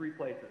in three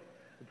places: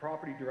 the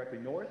property directly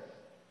north,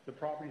 the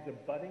properties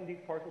abutting these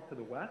parcels to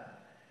the west,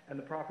 and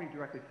the property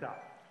directly south,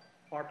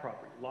 our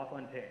property, La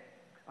Fontaine.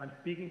 I'm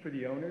speaking for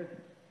the owners,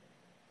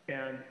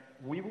 and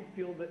we will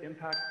feel the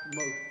impact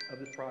most of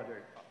this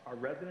project. Our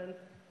residents,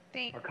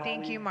 our colleagues.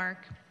 Thank you,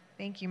 Mark.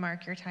 Thank you,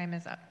 Mark. Your time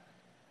is up.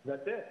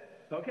 That's it.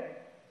 Okay.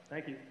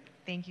 Thank you.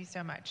 Thank you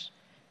so much.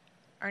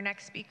 Our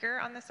next speaker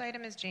on this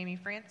item is Jamie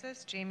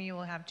Francis. Jamie, you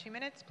will have 2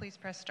 minutes. Please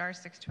press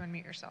 *6 to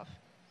unmute yourself.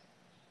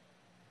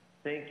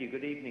 Thank you.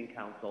 Good evening,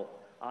 Council.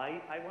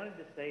 I wanted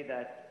to say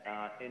that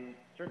in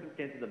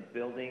circumstances of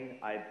building,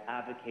 I've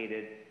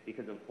advocated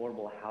because of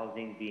affordable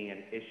housing being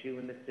an issue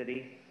in the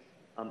city.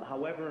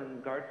 However, in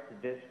regards to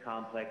this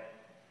complex,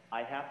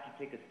 I have to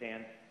take a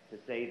stance to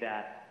say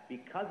that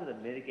because of the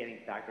mitigating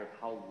factor of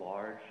how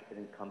large it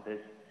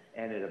encompasses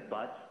and it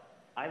abuts,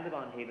 I live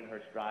on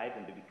Havenhurst Drive,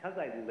 and because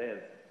I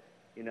live,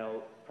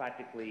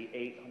 practically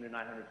 800,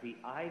 900 feet,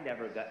 I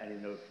never got any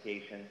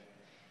notification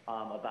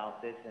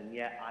about this, and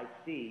yet I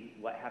see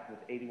what happened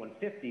with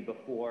 8150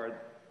 before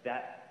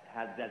that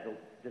had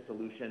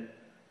dissolution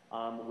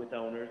with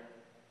owners,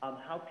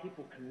 how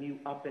people commute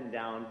up and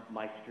down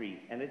my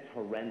street, and it's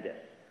horrendous.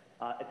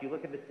 If you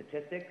look at the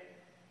statistics,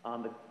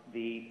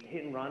 the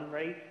hit and run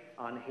rate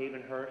on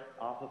Havenhurst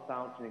off of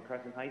Fountain and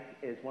Crescent Heights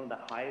is one of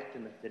the highest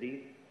in the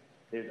city.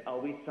 There's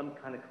always some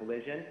kind of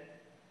collision.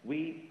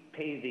 We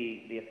pay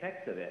the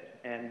effects of it,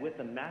 and with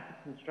a massive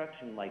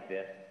construction like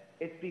this,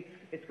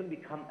 it's going to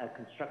become a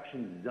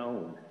construction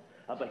zone,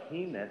 a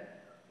behemoth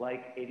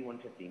like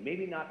 8150.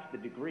 Maybe not to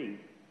the degree,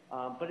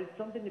 but it's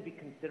something to be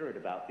considerate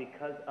about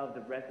because of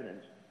the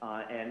residents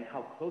and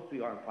how close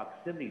we are in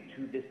proximity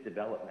to this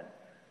development.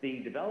 The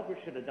developer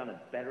should have done a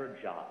better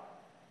job.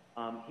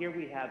 Here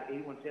we have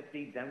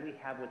 8150, then we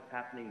have what's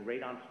happening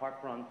right on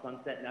Harper on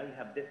Sunset, now you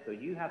have this. So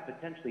you have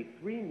potentially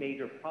 3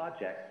 major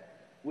projects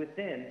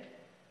within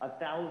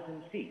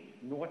 1,000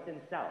 feet, north and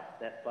south,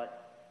 that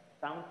but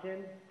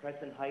Fountain,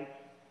 Crescent Heights,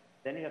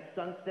 then you have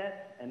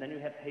Sunset, and then you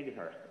have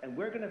Havenhurst. And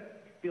we're going to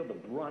feel the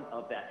brunt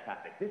of that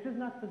traffic. This is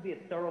not supposed to be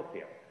a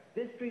thoroughfare.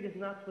 This street is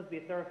not supposed to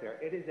be a thoroughfare.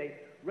 It is a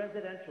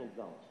residential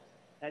zone.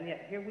 And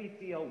yet here we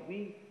feel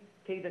we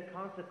pay the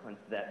consequence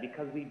of that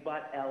because we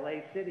bought LA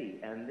City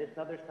and this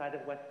other side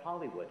of West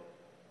Hollywood.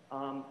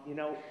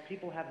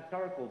 People have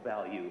historical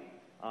value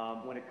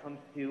when it comes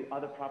to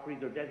other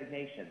properties or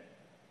designations.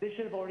 This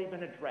should have already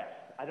been addressed.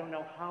 I don't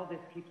know how this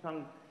keeps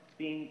on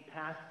being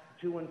passed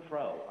to and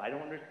fro. I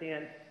don't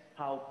understand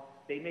how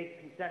they make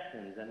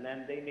concessions and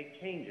then they make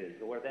changes,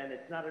 or then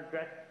it's not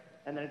addressed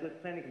and then it goes to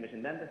the planning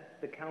commission, then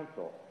the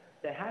council.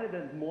 There had to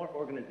be more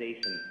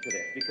organization to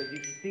this because you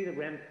should see the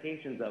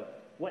ramifications of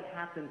what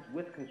happens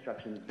with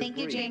construction. Debris, Thank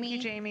you,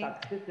 Jamie.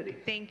 Toxicity.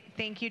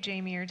 Thank you,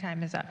 Jamie. Your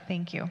time is up.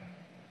 Thank you.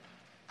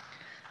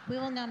 We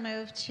will now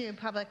move to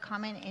public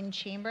comment in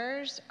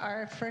chambers.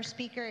 Our first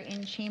speaker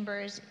in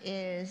chambers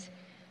is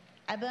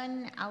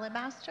Eben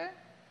Alabaster.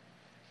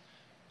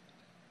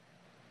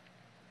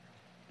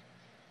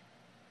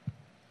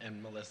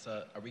 And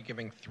Melissa, are we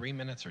giving 3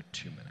 minutes or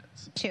 2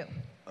 minutes? 2.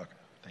 Okay,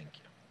 thank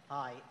you.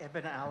 Hi,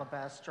 Eben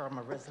Alabaster. I'm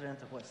a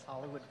resident of West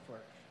Hollywood for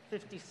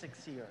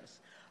 56 years.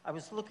 I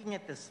was looking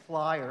at this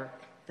flyer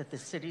that the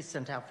city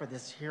sent out for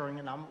this hearing,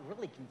 and I'm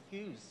really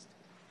confused.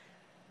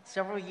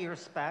 Several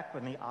years back,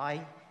 when the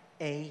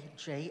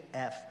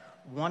IAJF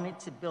wanted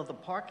to build a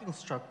parking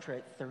structure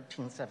at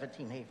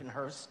 1317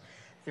 Havenhurst,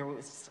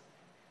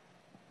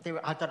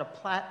 I got a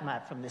plat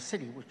map from the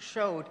city which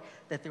showed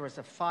that there was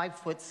a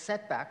 5-foot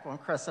setback on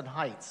Crescent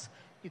Heights.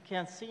 You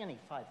can't see any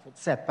 5-foot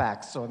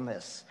setbacks on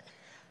this.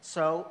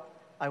 So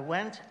I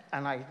went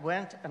and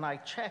I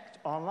checked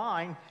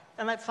online,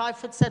 and that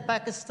 5-foot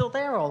setback is still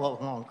there all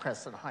along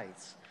Crescent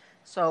Heights.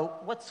 So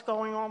what's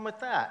going on with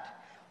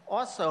that?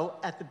 Also,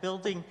 at the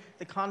building,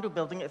 the condo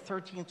building at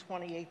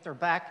 1328, their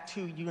back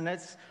 2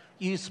 units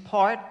use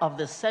part of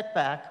the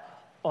setback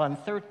on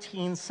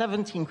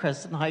 1317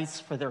 Crescent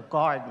Heights for their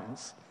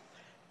gardens.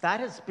 That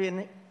has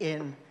been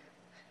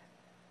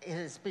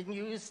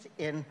used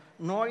in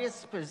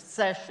notorious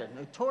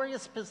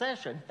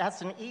possession.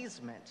 That's an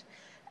easement.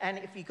 And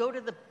if you go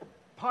to the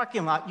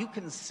parking lot, you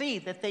can see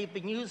that they've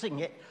been using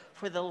it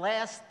for the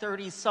last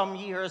 30-some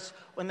years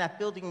when that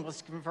building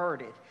was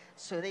converted.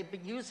 So they've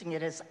been using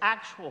it as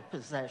actual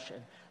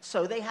possession.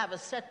 So they have a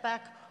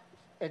setback,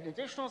 an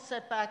additional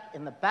setback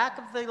in the back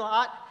of the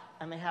lot,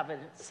 and they have a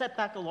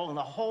setback along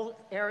the whole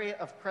area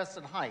of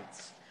Crescent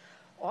Heights.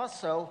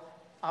 Also,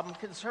 I'm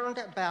concerned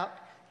about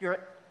your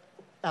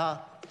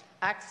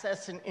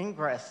access and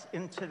ingress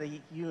into the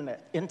unit,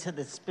 into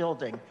this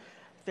building.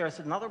 There's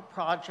another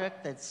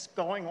project that's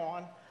going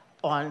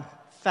on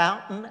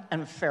Fountain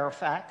and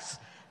Fairfax.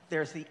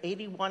 There's the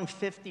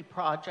 8150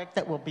 project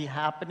that will be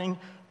happening.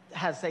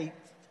 Has a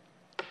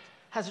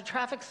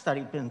traffic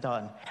study been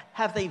done?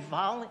 Have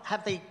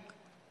they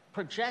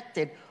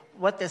projected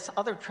what this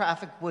other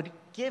traffic would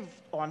give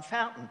on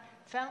Fountain.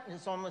 Fountain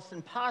is almost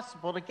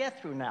impossible to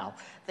get through now.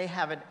 They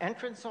have an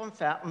entrance on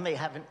Fountain, they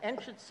have an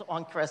entrance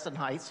on Crescent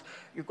Heights.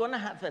 You're going to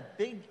have a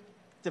big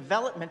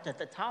development at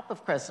the top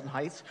of Crescent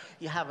Heights.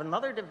 You have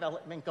another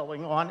development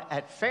going on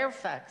at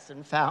Fairfax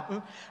and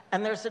Fountain,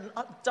 and there's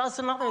a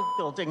dozen other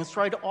buildings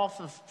right off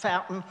of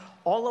Fountain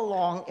all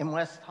along in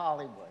West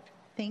Hollywood.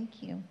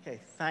 Thank you. Okay,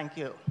 thank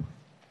you.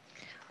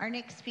 Our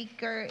next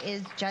speaker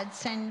is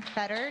Judson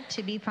Fetter,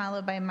 to be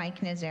followed by Mike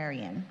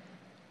Nazarian.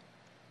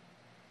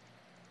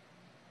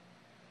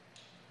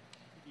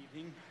 Good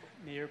evening,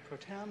 Mayor Pro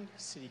Tem,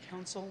 City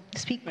Council.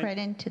 Speak right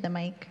into the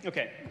mic.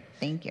 Okay.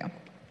 Thank you.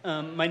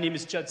 My name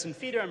is Judson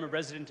Fetter. I'm a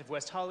resident of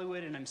West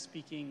Hollywood, and I'm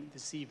speaking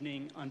this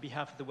evening on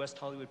behalf of the West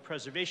Hollywood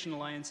Preservation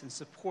Alliance in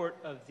support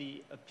of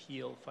the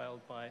appeal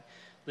filed by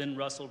Lynn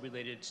Russell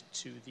related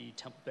to the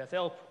Temple Beth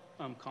El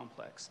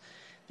complex.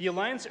 The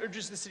Alliance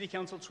urges the City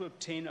Council to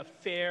obtain a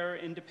fair,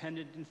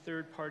 independent, and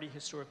third-party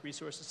historic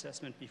resource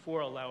assessment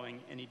before allowing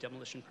any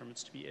demolition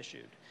permits to be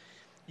issued.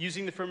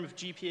 Using the firm of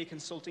GPA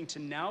Consulting to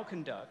now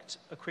conduct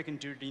a quick and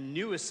dirty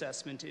new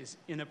assessment is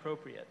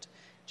inappropriate.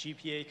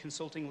 GPA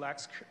Consulting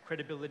lacks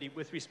credibility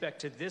with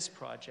respect to this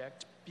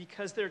project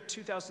because their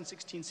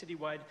 2016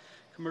 citywide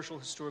commercial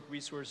historic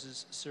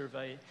resources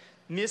survey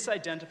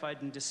misidentified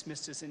and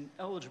dismissed as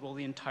ineligible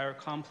the entire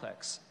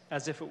complex,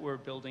 as if it were a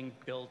building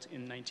built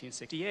in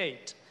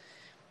 1968.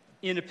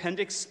 In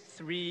Appendix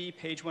 3,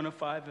 page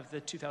 105 of the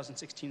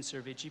 2016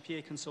 survey,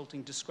 GPA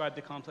Consulting described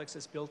the complex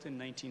as built in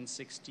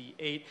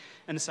 1968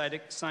 and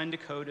assigned a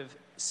code of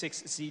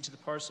 6Z to the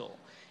parcel,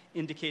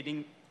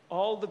 indicating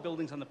all the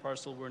buildings on the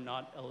parcel were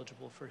not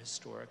eligible for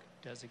historic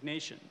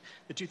designation.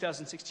 The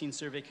 2016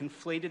 survey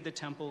conflated the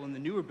temple and the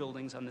newer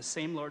buildings on the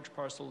same large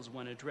parcel as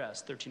one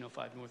address,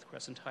 1305 North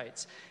Crescent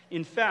Heights.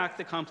 In fact,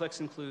 the complex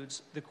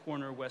includes the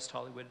corner West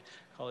Hollywood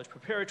College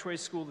Preparatory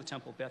School, the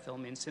Temple Beth El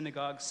Main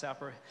Synagogue,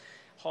 Sapper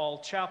Hall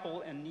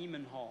Chapel, and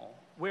Neiman Hall.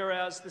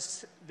 Whereas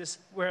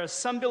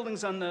some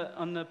buildings on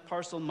the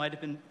parcel might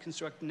have been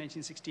constructed in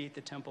 1968,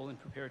 the temple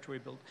and preparatory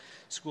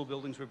school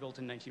buildings were built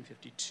in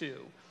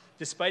 1952.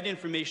 Despite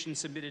information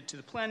submitted to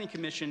the Planning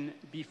Commission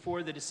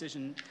before the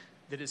decision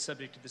that is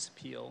subject to this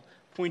appeal,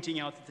 pointing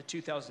out that the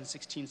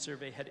 2016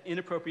 survey had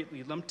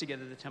inappropriately lumped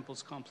together the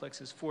temple's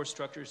complex as 4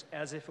 structures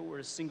as if it were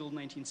a single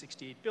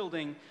 1968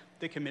 building,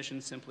 the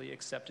Commission simply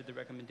accepted the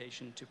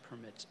recommendation to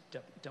permit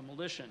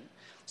demolition.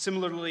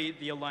 Similarly,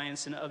 the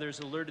Alliance and others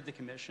alerted the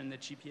Commission that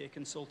GPA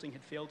Consulting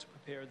had failed to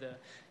prepare the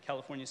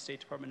California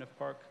State Department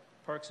of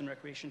Parks and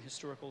Recreation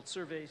Historical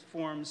Survey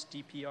forms,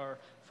 DPR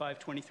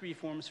 523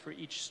 forms for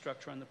each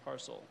structure on the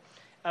parcel.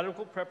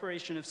 Adequate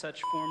preparation of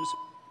such forms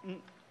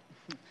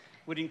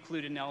would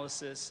include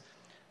analysis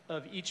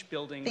of each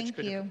building, which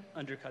could have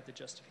undercut the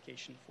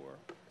justification for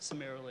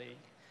summarily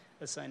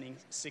assigning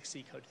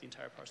 6C code to the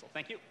entire parcel.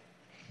 Thank you.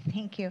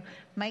 Thank you.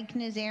 Mike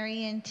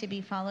Nazarian, to be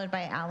followed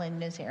by Alan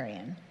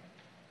Nazarian.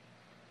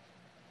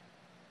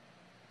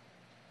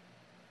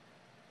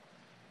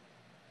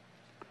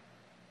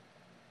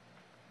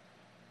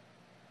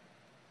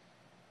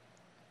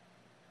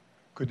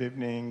 Good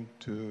evening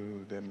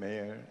to the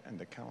mayor and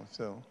the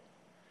council.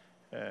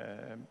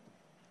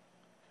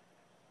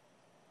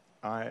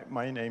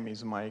 My name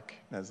is Mike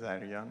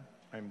Nazarian.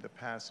 I'm the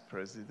past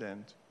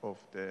president of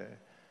the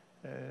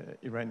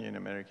Iranian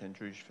American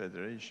Jewish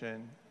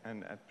Federation,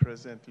 and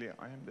presently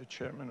I am the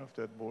chairman of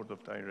the board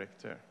of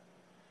directors.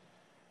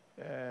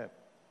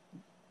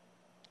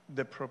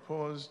 The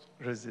proposed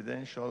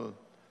residential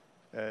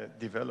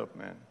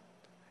development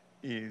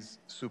is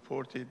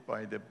supported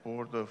by the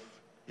board of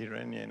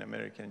Iranian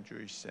American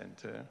Jewish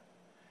Center,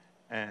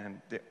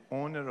 and the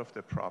owner of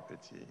the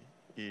property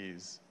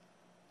is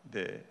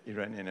the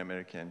Iranian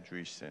American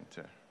Jewish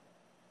Center.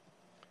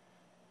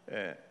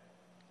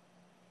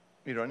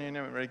 Iranian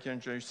American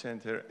Jewish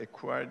Center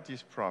acquired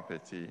this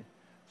property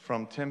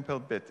from Temple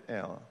Beth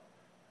El.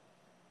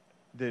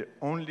 The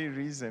only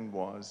reason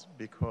was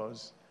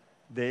because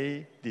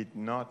they did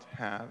not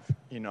have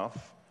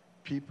enough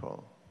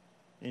people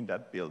in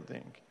that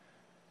building.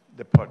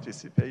 The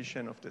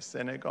participation of the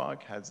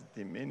synagogue has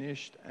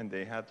diminished, and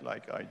they had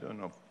like, I don't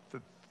know,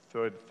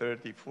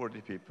 30,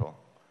 40 people.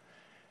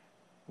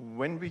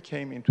 When we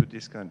came into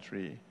this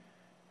country,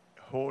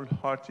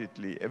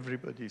 wholeheartedly,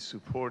 everybody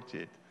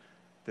supported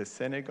the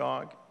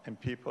synagogue and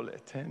people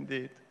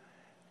attended.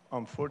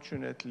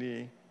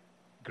 Unfortunately,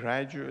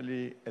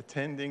 gradually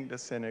attending the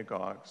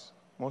synagogues,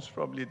 most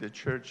probably the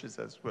churches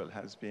as well,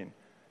 has been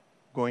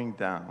going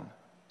down,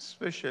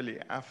 especially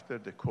after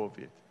the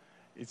COVID.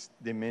 It's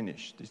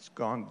diminished, it's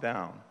gone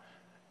down.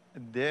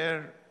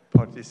 Their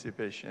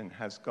participation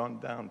has gone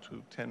down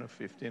to 10 or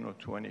 15 or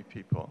 20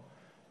 people.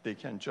 They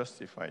can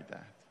justify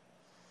that.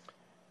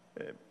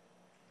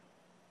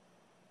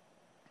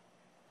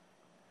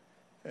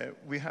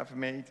 We have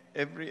made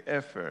every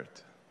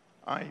effort,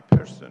 I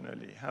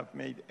personally have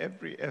made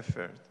every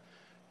effort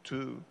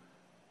to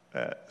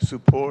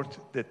support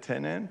the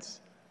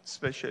tenants,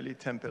 especially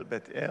Temple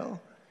Beth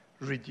El,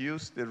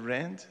 reduce the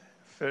rent.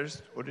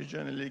 First,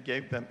 originally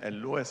gave them a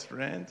lowest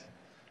rent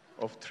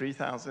of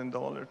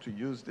 $3,000 to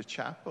use the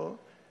chapel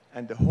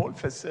and the whole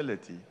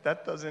facility.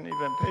 That doesn't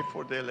even pay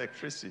for the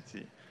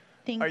electricity.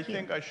 Thank I you.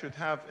 think I should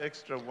have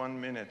extra 1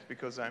 minute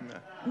because I'm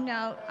a,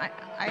 No,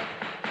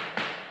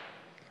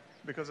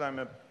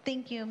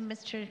 Thank you,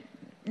 Mr.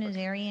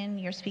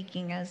 Nazarian. You're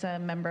speaking as a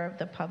member of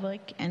the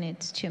public, and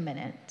it's 2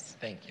 minutes.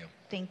 Thank you.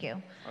 Thank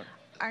you.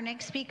 Our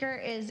next speaker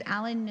is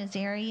Alan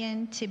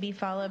Nazarian, to be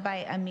followed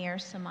by Amir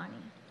Samani.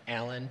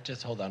 Alan,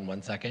 just hold on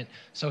 1 second.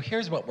 So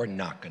here's what we're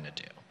not going to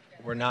do.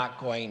 We're not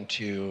going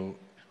to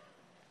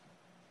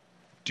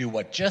do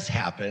what just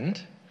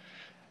happened,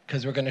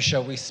 because we're going to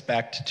show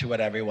respect to what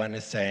everyone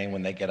is saying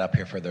when they get up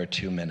here for their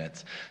 2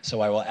 minutes.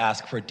 So I will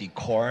ask for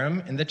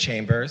decorum in the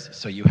chambers,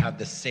 so you have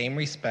the same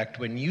respect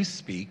when you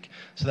speak,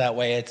 so that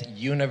way it's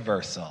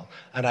universal.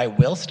 And I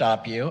will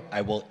stop you.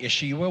 I will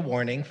issue you a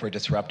warning for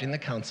disrupting the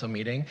council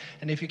meeting,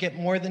 and if you get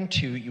more than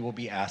 2, you will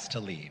be asked to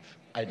leave.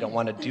 I don't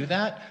want to do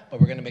that, but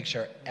we're going to make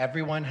sure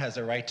everyone has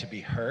a right to be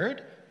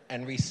heard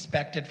and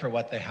respected for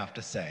what they have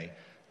to say.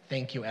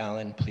 Thank you,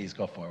 Alan. Please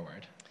go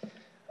forward.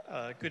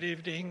 Good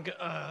evening,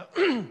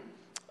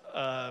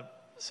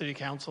 City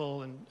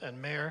Council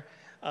and Mayor.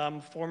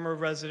 Former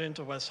resident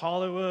of West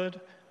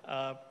Hollywood,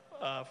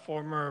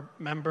 former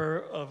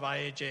member of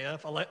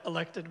IAJF,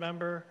 elected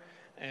member,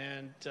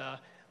 and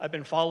I've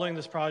been following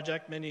this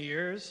project many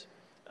years.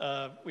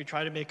 We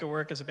tried to make it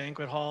work as a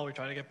banquet hall. We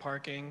tried to get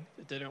parking.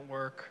 It didn't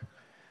work.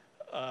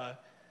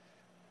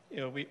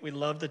 We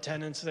love the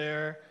tenants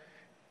there.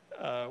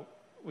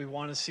 We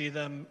want to see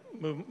them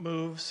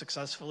move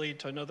successfully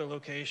to another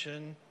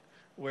location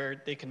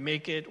where they can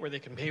make it, where they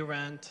can pay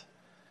rent.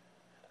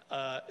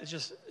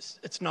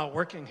 It's not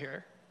working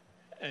here.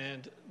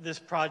 And this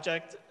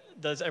project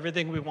does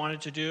everything we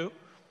wanted to do.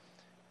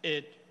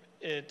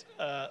 It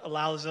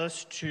allows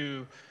us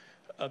to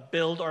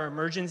build our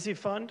emergency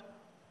fund,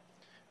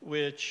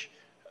 which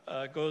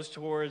goes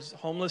towards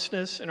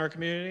homelessness in our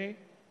community,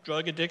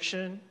 drug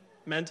addiction,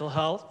 mental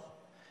health.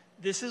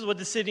 This is what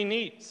the city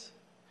needs.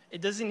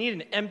 It doesn't need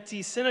an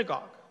empty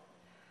synagogue.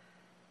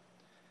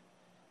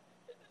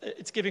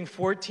 It's giving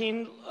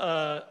 14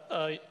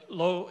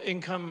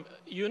 low-income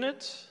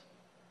units.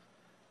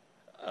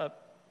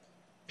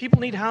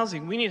 People need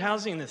housing. We need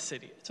housing in this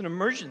city. It's an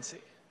emergency.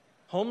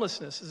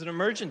 Homelessness is an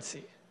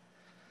emergency.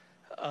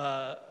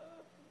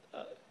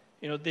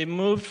 They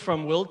moved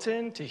from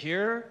Wilton to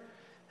here,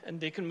 and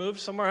they can move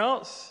somewhere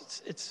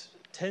else. It's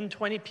 10,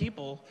 20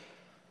 people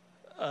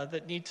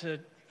that need to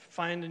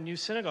find a new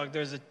synagogue.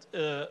 There's a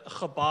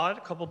Chabad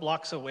a couple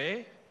blocks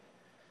away.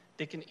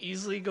 They can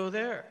easily go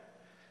there.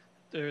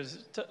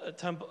 There's a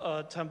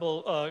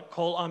temple,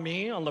 Kol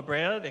Ami on La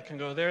Brea. They can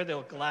go there.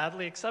 They'll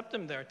gladly accept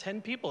them there.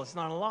 10 people, it's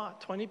not a lot,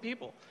 20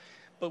 people.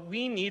 But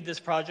we need this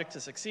project to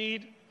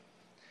succeed.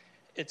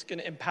 It's going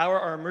to empower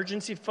our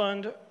emergency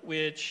fund,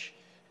 which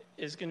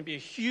is going to be a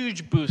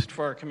huge boost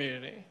for our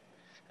community.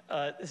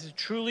 This is a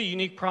truly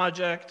unique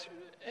project,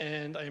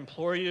 and I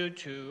implore you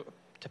to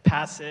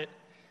pass it.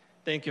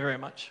 Thank you very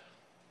much.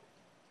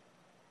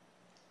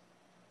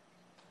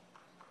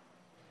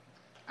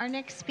 Our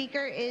next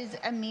speaker is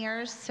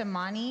Amir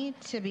Samani,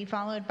 to be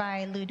followed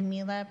by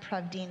Ludmila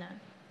Pravdina.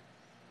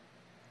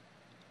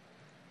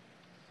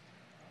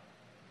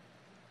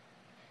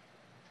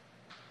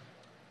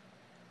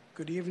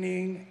 Good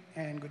evening,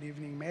 and good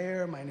evening,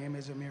 Mayor. My name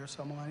is Amir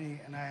Samani,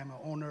 and I am an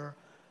owner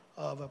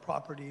of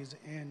properties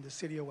in the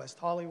city of West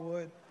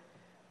Hollywood.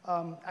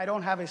 I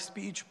don't have a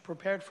speech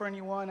prepared for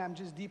anyone. I'm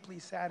just deeply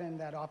saddened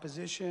that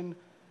opposition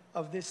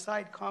of this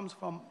site comes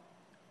from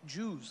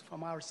Jews,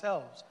 from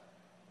ourselves.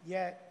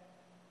 Yet,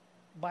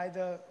 by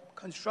the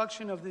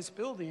construction of this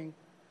building,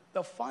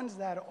 the funds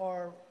that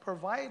are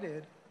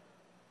provided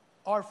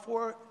are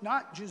for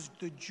not just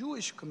the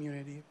Jewish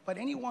community, but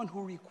anyone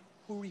who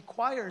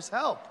requires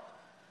help.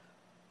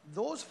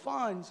 Those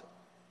funds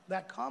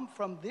that come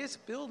from this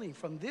building,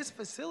 from this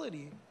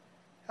facility,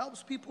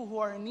 helps people who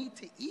are in need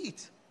to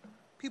eat,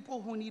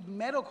 people who need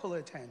medical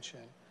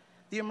attention.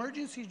 The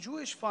Emergency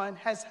Jewish Fund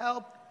has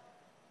helped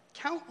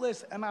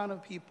countless amount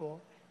of people,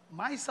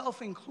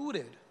 myself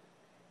included,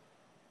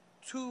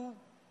 to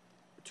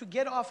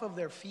get off of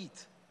their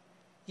feet.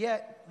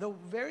 Yet the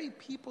very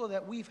people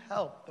that we've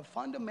helped, the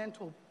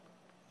fundamental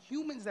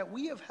humans that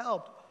we have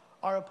helped,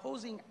 are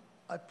opposing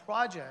a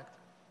project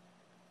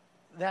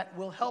that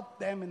will help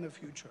them in the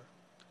future.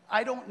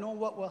 I don't know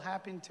what will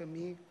happen to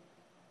me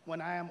when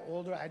I am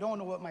older. I don't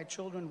know what my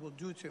children will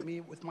do to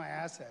me with my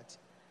assets.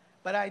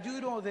 But I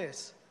do know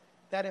this,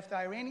 that if the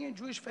Iranian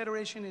Jewish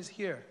Federation is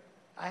here,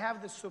 I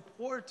have the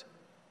support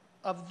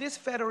of this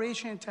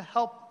federation to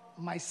help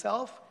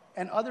myself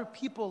and other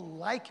people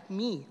like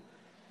me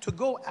to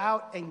go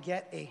out and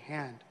get a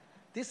hand.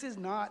 This is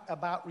not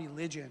about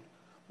religion.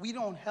 We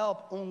don't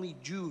help only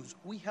Jews.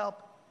 We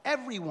help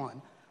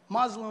everyone,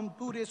 Muslim,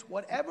 Buddhist,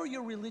 whatever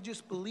your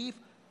religious belief,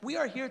 we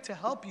are here to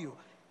help you.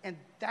 And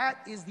that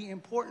is the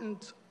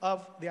importance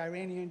of the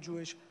Iranian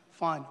Jewish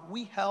Fund.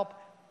 We help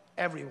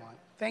everyone.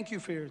 Thank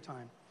you for your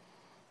time.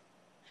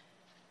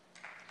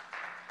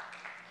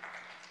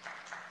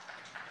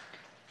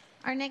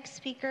 Our next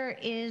speaker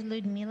is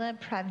Ludmila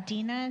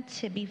Pravdina,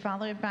 to be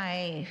followed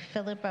by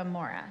Philippa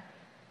Mora.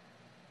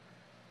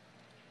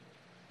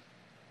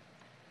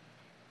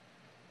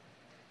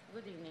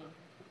 Good evening.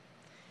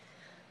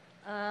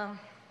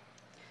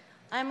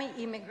 I'm an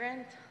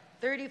immigrant,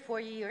 34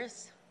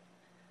 years.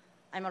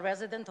 I'm a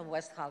resident of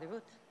West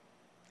Hollywood.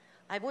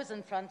 I was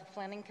in front of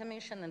Planning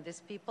Commission and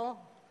these people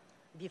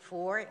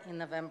before in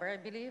November, I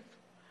believe.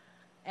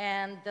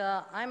 And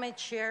I'm a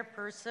chair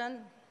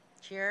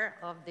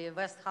of the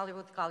West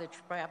Hollywood College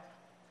Prep.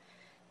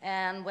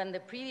 And when the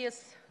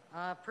previous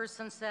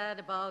person said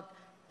about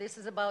this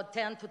is about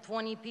 10 to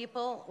 20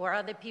 people, or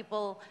other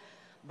people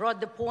brought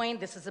the point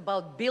this is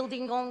about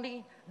building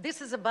only, this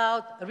is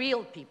about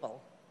real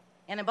people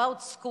and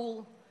about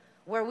school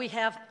where we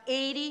have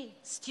 80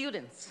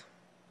 students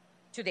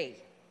today.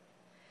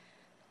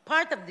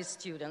 Part of the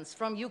students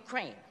from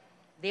Ukraine,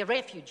 they're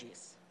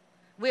refugees.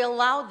 We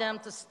allow them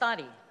to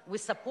study. We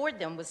support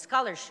them with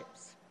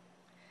scholarships.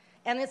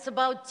 And it's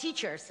about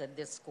teachers at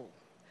this school.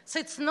 So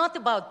it's not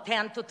about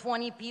 10 to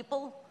 20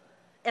 people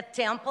at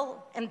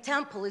Temple, and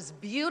Temple is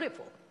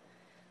beautiful,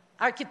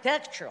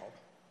 architectural.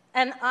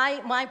 And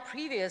my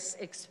previous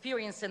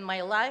experience in my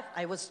life,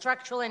 I was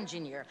structural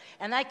engineer,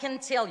 and I can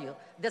tell you,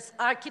 this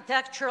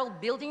architectural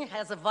building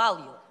has a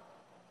value.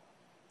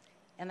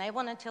 And I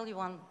want to tell you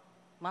one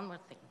more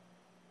thing.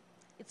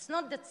 It's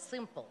not that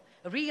simple.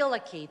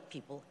 Reallocate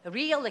people,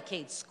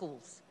 reallocate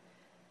schools.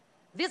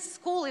 This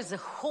school is a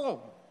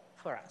home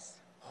for us,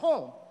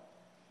 home.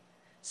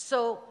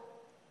 So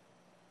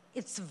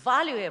it's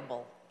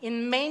valuable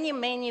in many,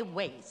 many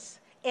ways.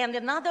 And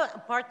another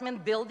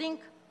apartment building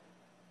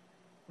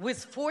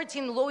with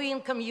 14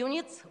 low-income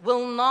units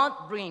will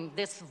not bring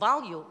this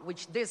value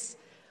which this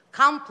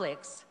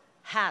complex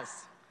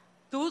has.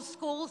 2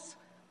 schools,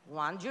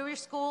 1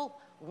 Jewish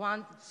school,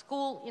 1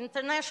 school,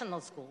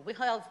 international school. We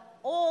have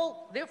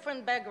all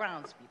different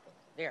backgrounds people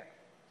there.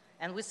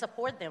 And we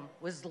support them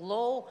with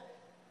low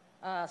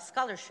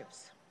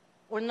scholarships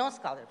or no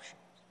scholarships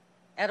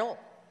at all.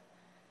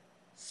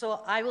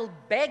 So I will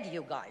beg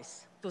you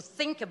guys to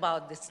think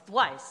about this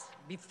twice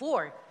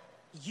before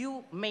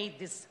you made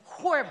this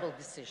horrible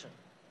decision.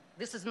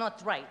 This is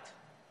not right.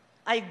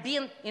 I've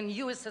been in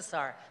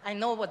USSR. I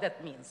know what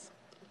that means.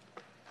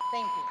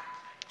 Thank you.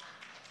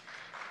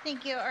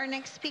 Thank you. Our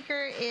next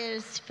speaker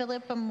is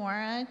Philippa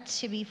Mora,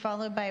 to be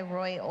followed by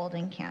Roy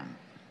Oldenkamp.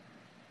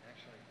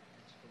 Actually,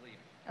 it's Philippe.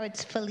 Oh,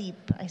 it's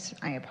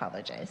Philippe. I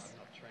apologize. I'm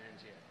not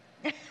trans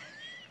yet.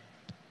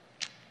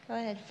 Go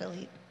ahead,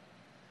 Philippe.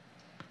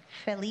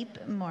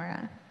 Philippe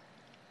Mora.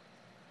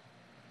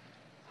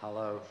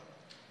 Hello.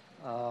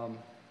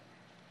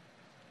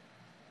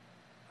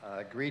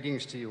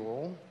 Greetings to you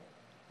all,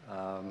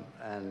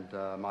 and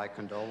my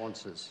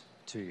condolences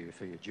to you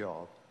for your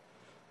job.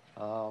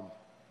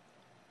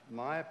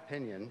 My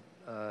opinion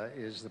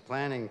is the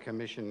Planning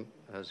Commission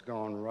has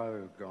gone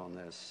rogue on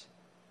this.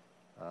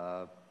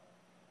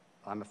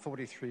 I'm a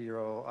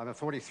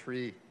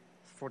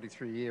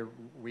 43-year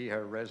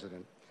WeHo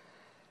resident.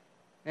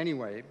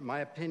 Anyway, my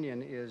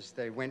opinion is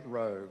they went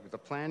rogue. The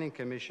Planning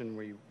Commission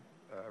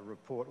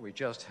report we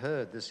just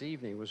heard this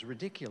evening was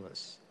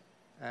ridiculous.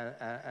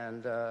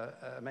 And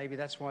maybe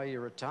that's why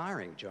you're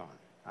retiring, John.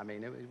 I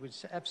mean, it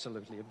was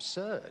absolutely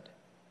absurd.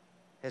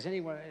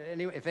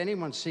 If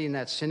anyone's seen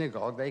that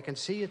synagogue, they can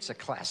see it's a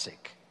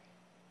classic.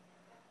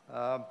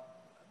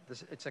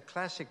 It's a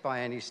classic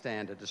by any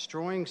standard.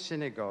 Destroying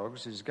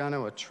synagogues is going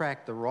to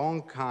attract the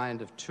wrong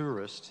kind of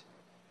tourist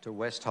to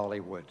West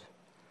Hollywood.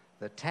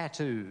 The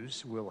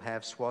tattoos will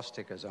have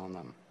swastikas on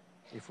them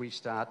if we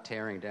start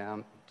tearing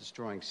down,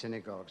 destroying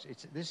synagogues.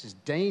 This is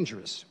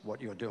dangerous,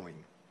 what you're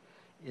doing.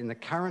 In the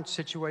current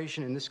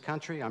situation in this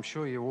country, I'm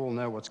sure you all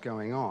know what's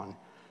going on.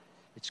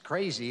 It's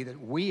crazy that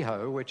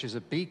WeHo, which is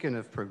a beacon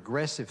of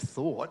progressive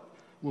thought,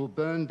 will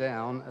burn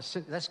down.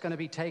 That's going to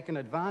be taken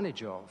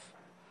advantage of.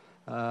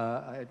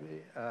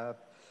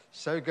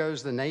 So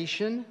goes the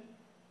nation?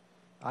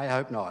 I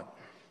hope not.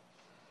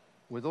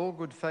 With all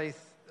good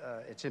faith,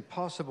 it's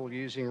impossible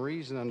using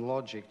reason and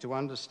logic to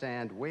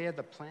understand where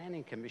the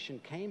Planning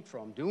Commission came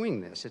from doing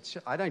this.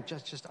 I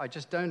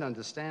just don't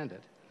understand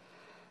it.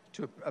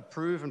 To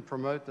approve and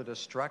promote the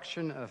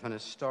destruction of an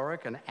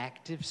historic and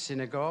active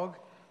synagogue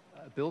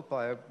built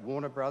by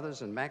Warner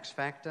Brothers and Max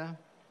Factor.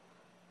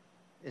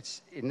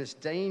 It's in this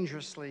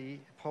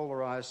dangerously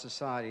polarized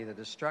society, the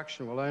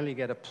destruction will only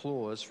get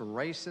applause from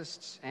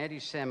racists,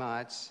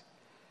 anti-Semites.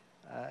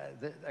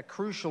 A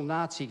crucial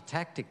Nazi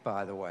tactic,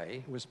 by the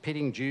way, was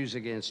pitting Jews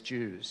against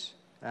Jews.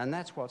 And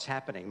that's what's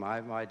happening.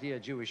 My dear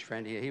Jewish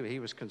friend here, he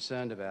was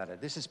concerned about it.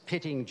 This is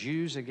pitting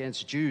Jews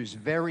against Jews,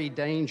 very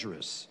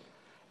dangerous.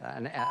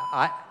 And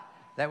I'm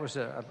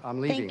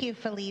leaving. Thank you,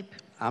 Philippe.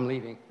 I'm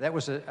leaving. That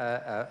was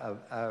a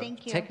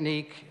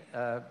technique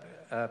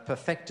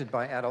perfected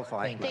by Adolf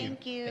Eichmann.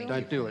 Thank you.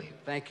 Don't do it.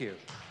 Thank you.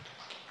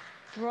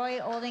 Roy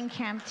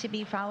Oldenkamp, to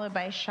be followed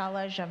by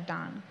Shala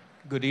Javdan.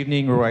 Good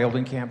evening, Roy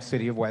Oldenkamp,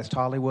 City of West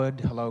Hollywood.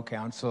 Hello,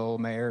 Council,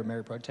 Mayor,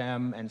 Mayor Pro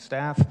Tem, and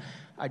staff.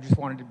 I just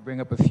wanted to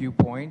bring up a few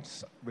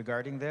points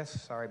regarding this.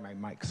 Sorry, my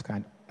mic's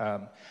kind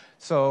of...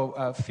 So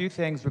a few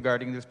things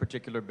regarding this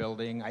particular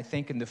building. I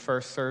think in the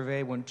first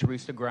survey, when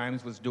Teresa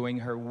Grimes was doing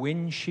her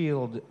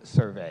windshield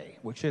survey,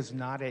 which is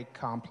not a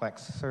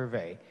complex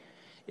survey,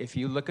 if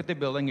you look at the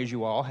building, as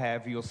you all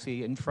have, you'll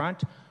see in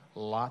front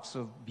lots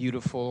of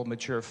beautiful,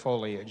 mature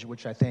foliage,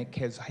 which I think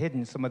has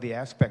hidden some of the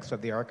aspects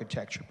of the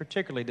architecture,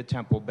 particularly the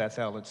Temple Beth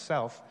El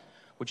itself,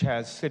 which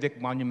has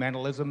civic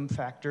monumentalism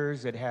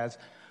factors. It has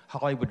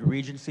Hollywood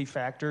Regency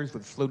factors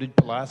with fluted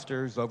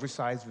pilasters,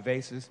 oversized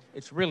vases.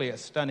 It's really a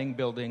stunning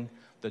building.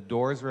 The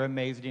doors are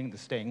amazing. The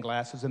stained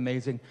glass is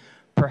amazing.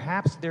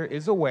 Perhaps there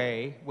is a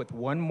way, with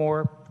one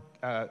more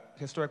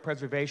historic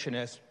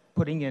preservationist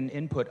putting in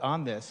input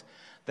on this,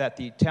 that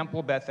the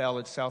Temple Beth El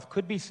itself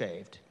could be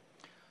saved.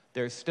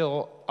 There's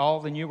still all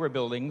the newer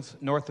buildings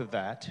north of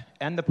that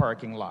and the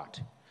parking lot.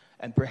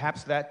 And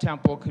perhaps that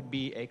temple could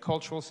be a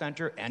cultural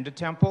center and a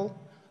temple.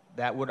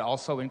 That would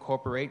also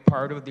incorporate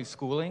part of the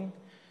schooling.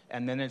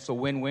 And then it's a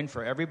win-win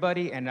for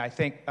everybody. And I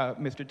think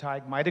Mr.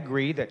 Teig might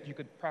agree that you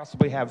could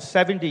possibly have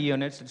 70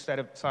 units instead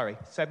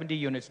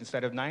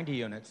of 90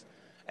 units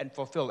and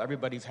fulfill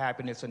everybody's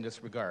happiness in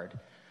this regard.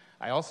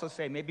 I also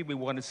say maybe we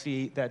want to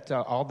see that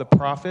all the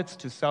profits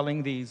to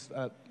selling these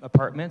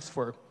apartments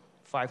for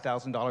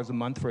 $5,000 a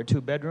month for a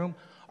two-bedroom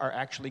are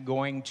actually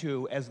going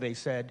to, as they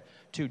said,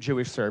 to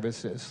Jewish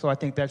services. So I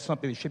think that's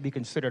something that should be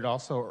considered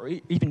also, or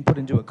even put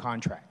into a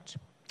contract.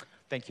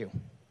 Thank you.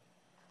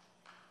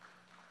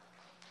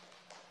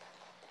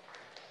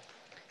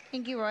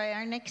 Thank you, Roy.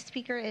 Our next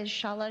speaker is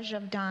Shala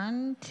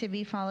Javdan, to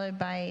be followed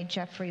by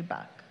Jeffrey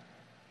Buck.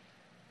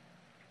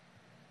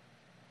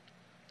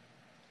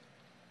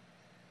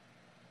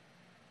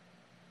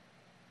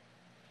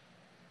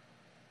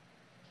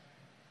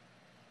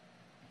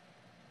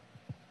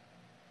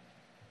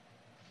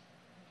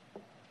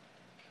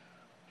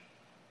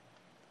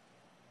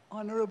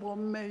 Honorable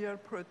Mayor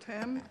Pro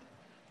Tem,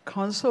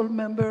 council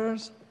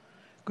members,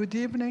 good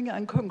evening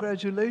and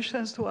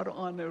congratulations to our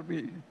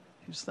honoree.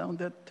 He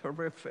sounded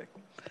terrific.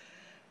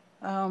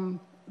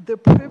 The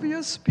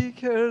previous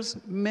speakers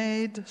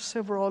made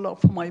several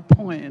of my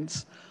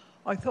points.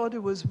 I thought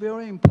it was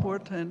very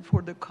important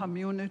for the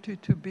community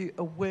to be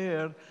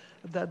aware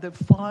that the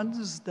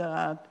funds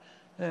that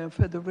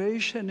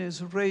Federation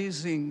is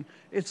raising,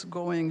 it's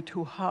going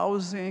to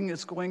housing,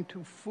 it's going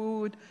to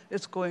food,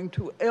 it's going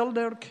to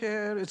elder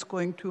care, it's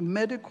going to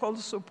medical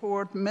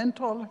support,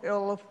 mental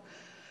health,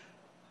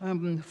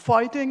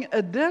 fighting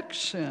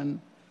addiction,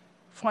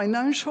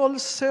 financial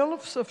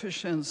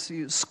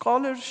self-sufficiency,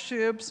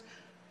 scholarships,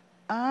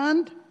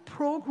 and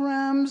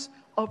programs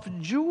of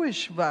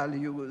Jewish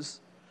values.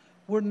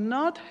 We're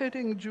not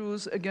hitting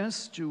Jews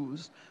against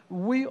Jews.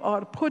 We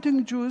are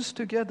putting Jews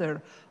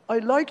together.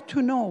 I'd like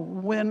to know,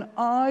 when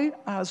I,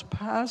 as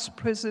past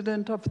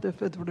president of the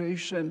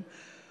Federation,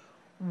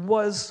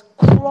 was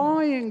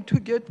crying to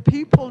get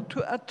people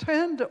to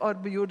attend our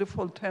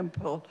beautiful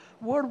temple,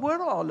 where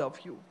were all of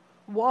you?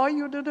 Why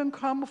you didn't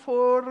come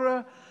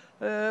for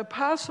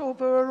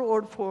Passover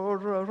or for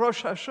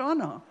Rosh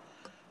Hashanah?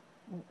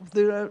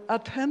 The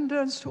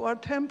attendance to our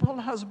temple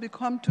has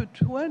become to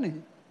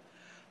 20.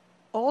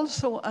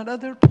 Also,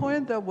 another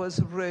point that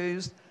was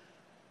raised,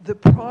 the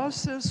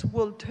process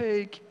will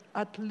take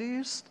at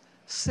least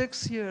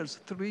 6 years,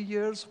 3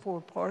 years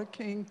for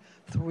parking,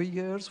 3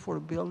 years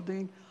for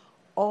building.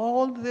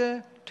 All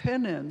the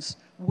tenants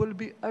will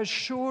be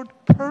assured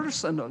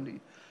personally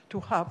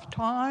to have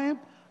time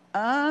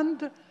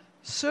and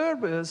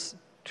service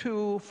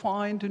to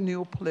find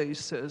new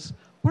places.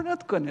 We're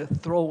not going to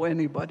throw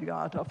anybody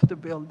out of the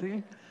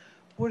building.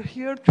 We're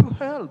here to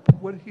help.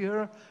 We're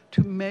here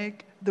to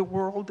make the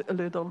world a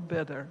little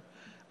better.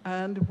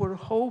 And we're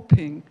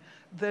hoping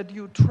that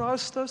you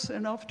trust us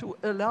enough to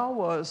allow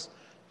us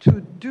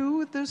to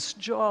do this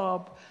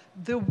job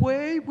the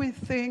way we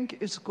think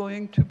is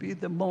going to be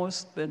the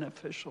most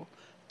beneficial.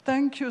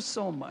 Thank you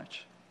so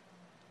much.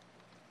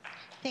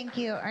 Thank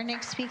you. Our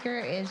next speaker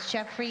is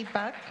Jeffrey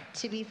Buck,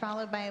 to be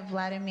followed by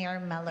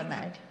Vladimir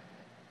Melamed.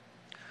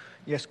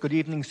 Yes, good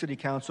evening, City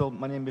Council.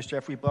 My name is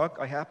Jeffrey Buck.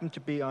 I happen to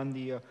be on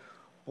the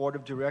Board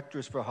of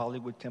Directors for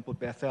Hollywood Temple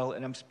Beth El,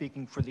 and I'm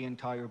speaking for the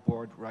entire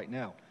board right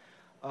now.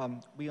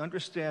 We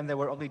understand there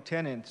were only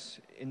tenants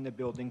in the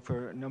building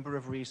for a number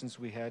of reasons.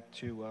 We had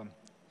to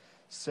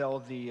sell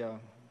the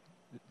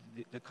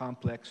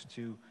complex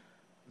to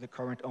the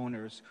current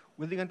owners,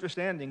 with the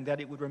understanding that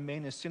it would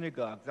remain a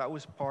synagogue. That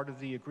was part of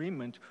the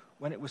agreement.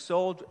 When it was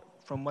sold,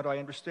 from what I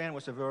understand,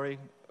 was a very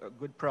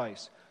good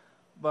price.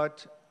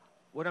 But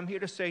what I'm here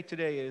to say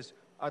today is,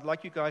 I'd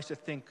like you guys to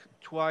think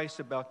twice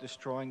about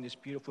destroying this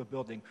beautiful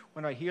building.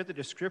 When I hear the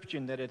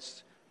description that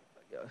it's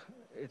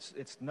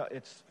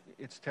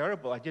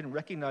terrible, I didn't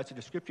recognize the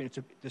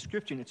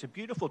description. It's a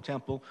beautiful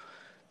temple.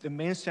 The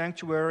main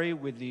sanctuary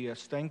with the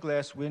stained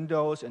glass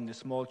windows and the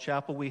small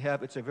chapel we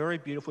have, it's a very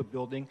beautiful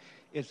building.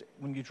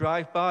 When you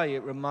drive by,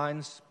 it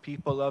reminds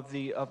people of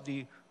the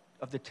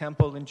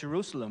temple in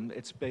Jerusalem.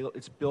 It's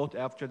built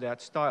after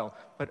that style.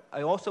 But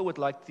I also would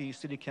like the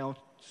city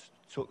council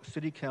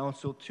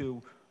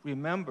to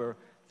remember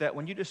that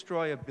when you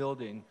destroy a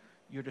building,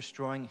 you're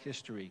destroying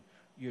history.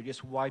 You're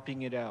just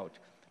wiping it out.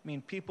 I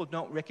mean, people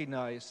don't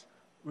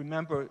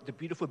remember the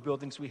beautiful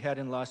buildings we had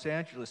in Los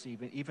Angeles,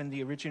 even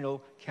the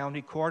original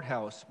county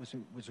courthouse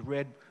was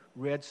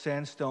red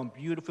sandstone,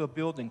 beautiful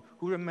building.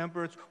 Who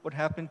remembers what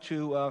happened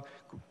to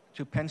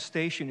Penn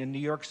Station in New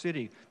York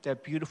City?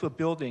 That beautiful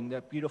building,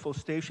 that beautiful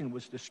station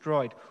was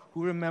destroyed.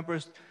 Who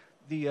remembers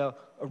the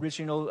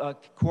original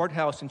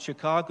courthouse in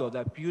Chicago,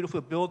 that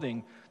beautiful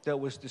building that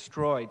was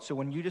destroyed? So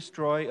when you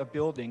destroy a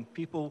building,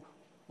 people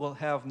will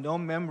have no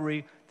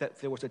memory that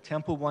there was a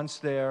temple once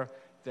there,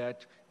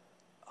 that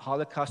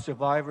Holocaust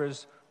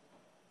survivors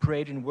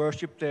prayed and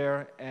worshiped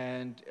there,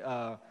 and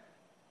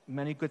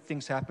many good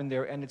things happened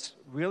there, and it's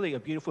really a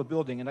beautiful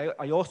building. And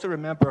I also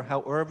remember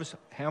how Irv's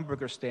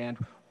hamburger stand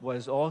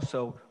was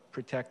also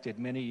protected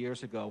many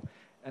years ago,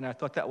 and I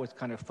thought that was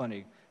kind of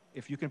funny.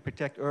 If you can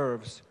protect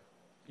Irv's,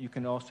 you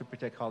can also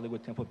protect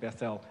Hollywood Temple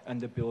Bethel and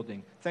the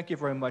building. Thank you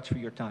very much for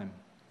your time.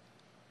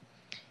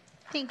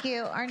 Thank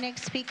you. Our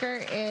next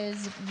speaker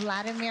is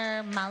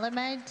Vladimir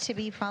Malamed, to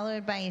be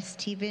followed by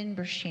Stephen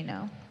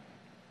Burschino.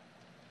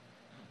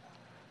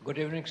 Good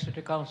evening,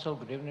 City Council.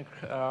 Good evening,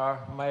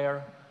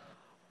 Mayor.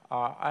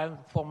 I'm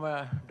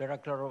former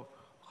director of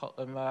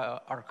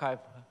archive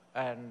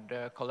and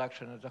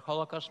collection at the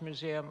Holocaust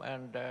Museum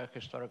and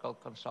historical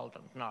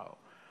consultant now.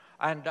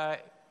 And I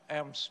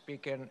am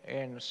speaking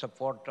in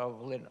support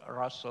of Lynn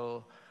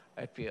Russell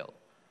appeal.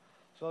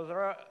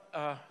 So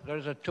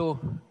there's two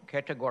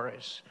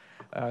categories,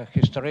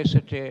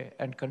 historicity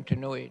and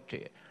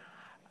continuity.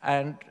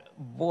 And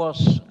both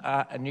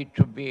need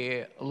to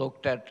be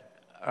looked at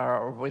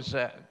with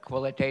a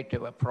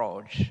qualitative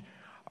approach.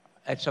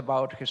 It's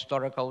about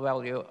historical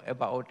value,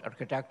 about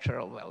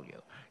architectural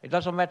value. It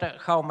doesn't matter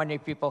how many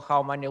people,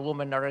 how many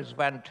luminaries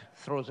went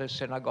through the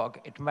synagogue.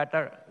 It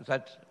matters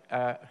that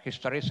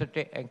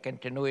historicity and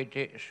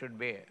continuity should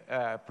be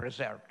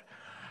preserved.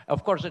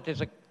 Of course, it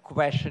is a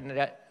question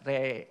that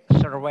the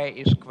survey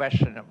is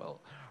questionable,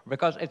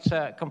 because it's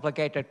a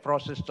complicated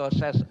process to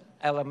assess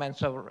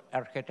elements of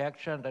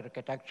architecture and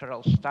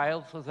architectural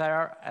styles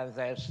there, and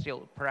they're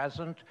still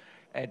present.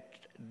 It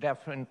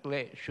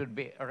definitely should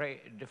be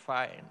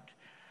redefined.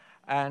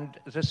 And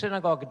the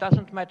synagogue,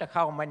 doesn't matter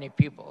how many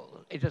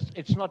people.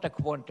 It's not a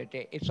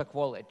quantity, it's a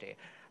quality.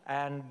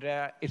 And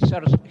it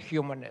serves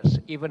humanists,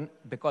 even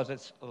because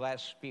it's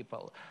less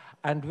people.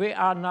 And we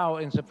are now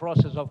in the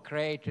process of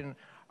creating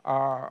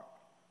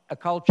a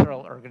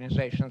cultural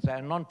organizations,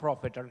 a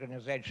non-profit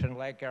organization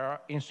like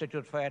our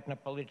Institute for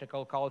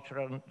Ethnopolitical Culture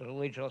and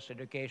Religious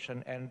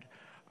Education and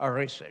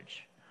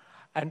Research.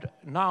 And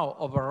now,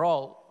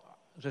 overall,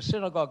 the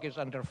synagogue is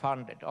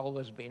underfunded,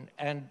 always been,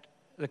 and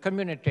the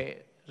community,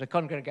 the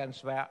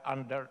congregants were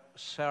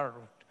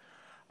underserved.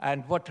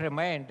 And what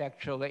remained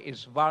actually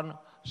is one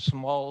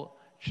small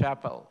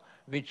chapel,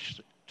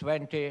 which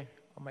 20,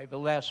 or maybe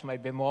less,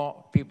 maybe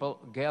more people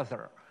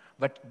gather.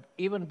 But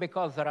even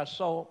because there are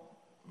so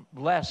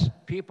less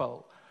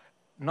people,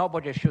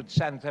 nobody should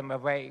send them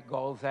away,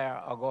 go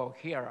there or go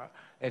here.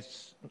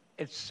 It's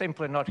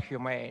simply not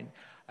humane.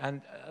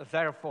 And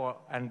therefore,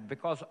 and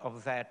because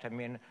of that, I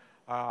mean,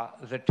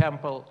 the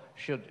temple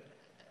should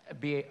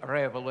be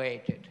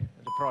re-evaluated,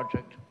 the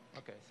project.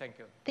 Okay, thank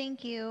you.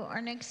 Thank you.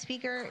 Our next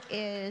speaker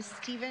is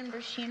Stephen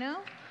Burschino,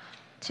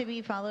 to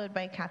be followed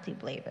by Kathy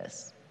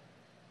Blavis.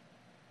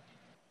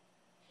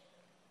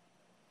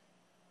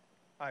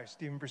 Hi,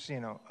 Stephen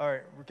Burschino. All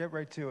right, we'll get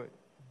right to it.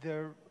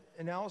 The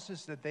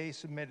analysis that they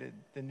submitted,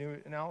 the new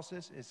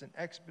analysis, is an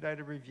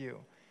expedited review.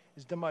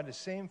 It's done by the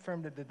same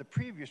firm that did the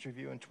previous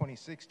review in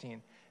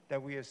 2016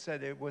 that we have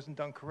said it wasn't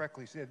done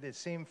correctly. So the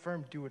same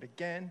firm do it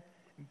again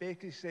and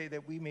basically say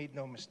that we made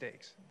no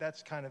mistakes.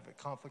 That's kind of a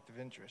conflict of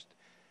interest.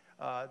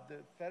 The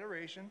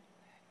Federation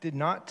did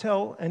not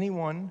tell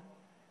anyone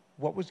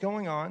what was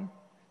going on.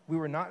 We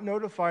were not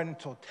notified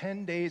until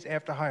 10 days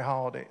after high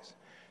holidays.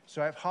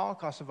 So I have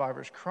Holocaust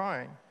survivors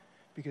crying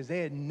because they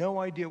had no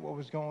idea what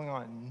was going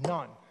on,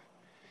 none.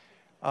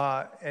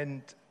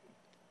 And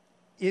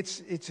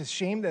it's a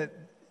shame that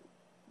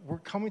we're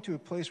coming to a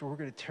place where we're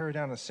going to tear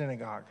down a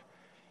synagogue.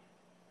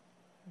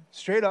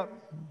 Straight up,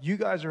 you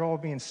guys are all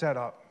being set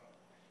up.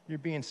 You're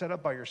being set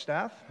up by your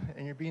staff,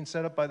 and you're being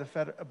set up by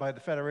the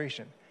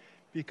Federation,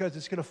 because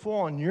it's going to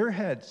fall on your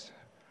heads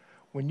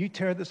when you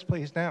tear this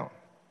place down.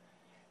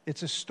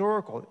 It's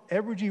historical.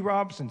 Edward G.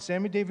 Robinson,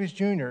 Sammy Davis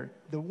Jr.,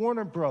 the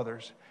Warner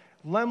Brothers,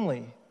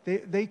 Lemley,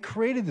 they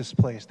created this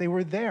place. They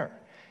were there.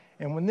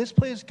 And when this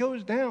place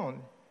goes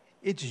down,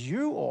 it's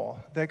you all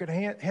that are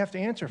going to have to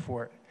answer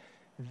for it.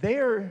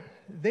 They're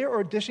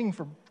auditioning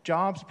for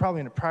jobs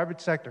probably in the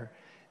private sector.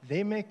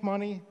 They make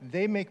money,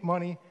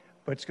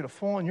 but it's going to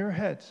fall on your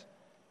heads.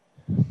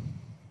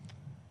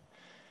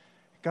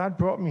 God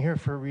brought me here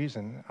for a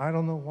reason. I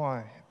don't know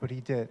why, but he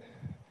did.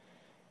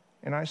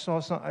 And I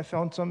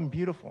found something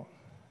beautiful.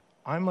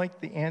 I'm like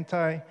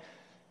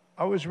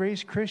I was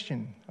raised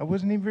Christian. I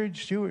wasn't even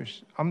raised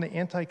Jewish. I'm the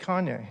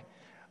anti-Kanye.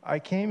 I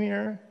came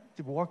here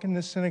to walk in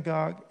this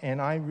synagogue, and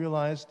I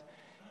realized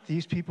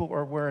these people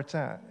are where it's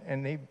at,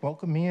 and they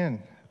welcomed me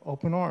in.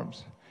 open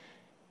arms.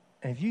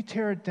 And if you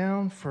tear it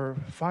down for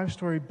a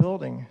 5-story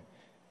building,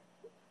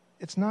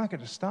 it's not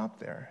going to stop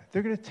there.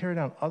 They're going to tear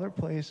down other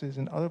places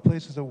and other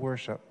places of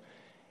worship.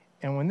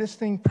 And when this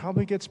thing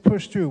probably gets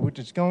pushed through, which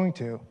it's going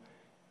to,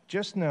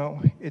 just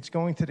know it's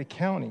going to the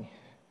county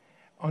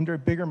under a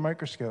bigger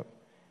microscope.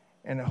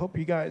 And I hope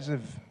you guys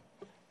have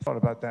thought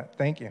about that.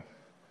 Thank you.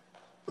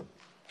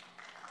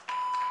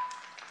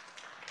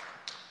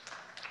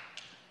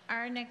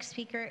 Our next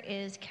speaker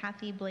is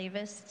Kathy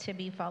Blavis, to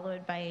be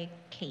followed by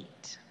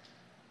Kate.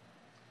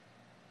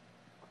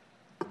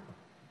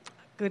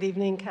 Good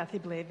evening, Kathy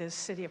Blavis,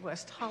 City of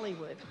West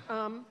Hollywood.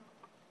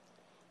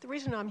 The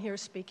reason I'm here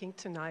speaking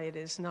tonight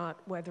is not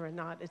whether or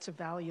not it's a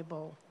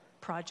valuable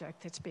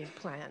project that's being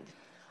planned.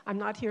 I'm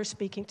not here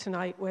speaking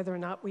tonight whether or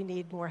not we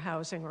need more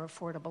housing or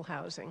affordable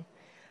housing.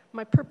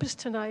 My purpose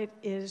tonight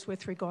is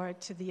with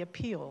regard to the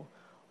appeal.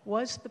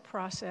 Was the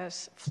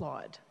process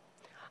flawed?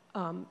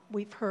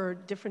 We've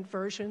heard different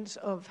versions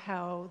of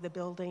how the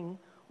building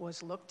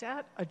was looked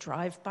at, a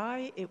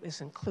drive-by. It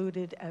was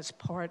included as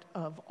part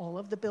of all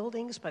of the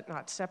buildings, but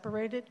not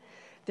separated.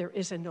 There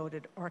is a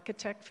noted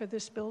architect for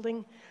this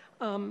building.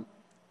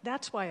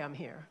 That's why I'm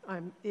here.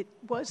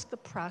 Was the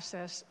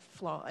process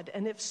flawed?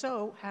 And if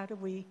so, how do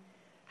we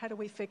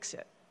fix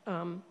it?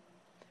 I'm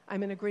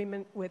in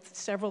agreement with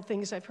several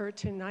things I've heard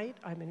tonight.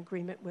 I'm in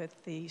agreement with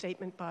the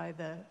statement by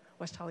the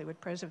West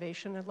Hollywood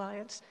Preservation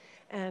Alliance.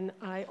 And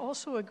I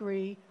also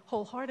agree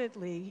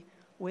wholeheartedly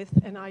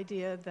with an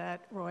idea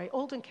that Roy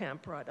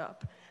Oldenkamp brought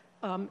up.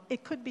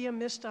 It could be a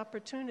missed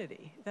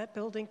opportunity. That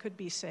building could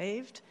be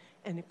saved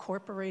and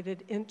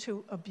incorporated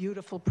into a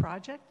beautiful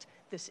project.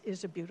 This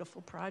is a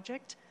beautiful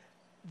project.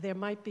 There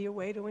might be a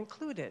way to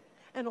include it.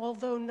 And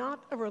although not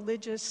a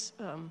religious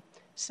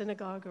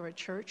synagogue or a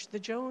church, the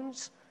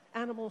Jones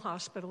Animal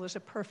Hospital is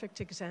a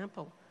perfect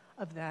example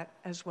of that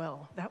as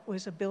well. That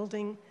was a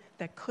building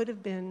that could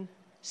have been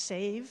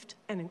saved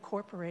and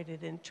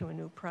incorporated into a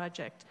new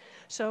project.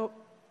 So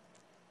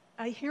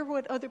I hear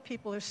what other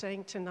people are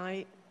saying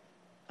tonight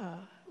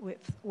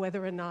with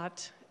whether or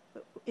not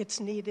it's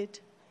needed,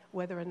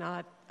 whether or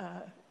not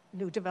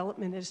new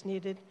development is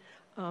needed.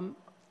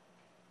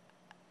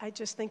 I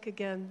just think,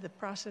 again, the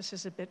process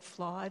is a bit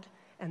flawed,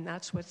 and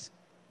that's what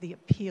the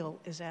appeal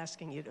is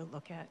asking you to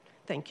look at.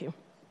 Thank you.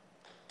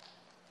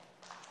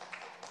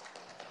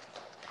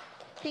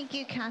 Thank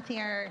you, Kathy.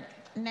 Our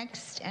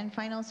next and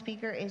final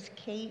speaker is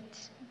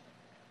Kate.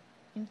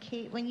 And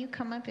Kate, when you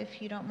come up,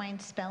 if you don't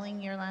mind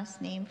spelling your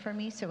last name for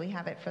me so we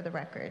have it for the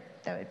record,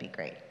 that would be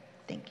great.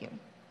 Thank you.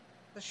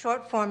 The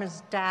short form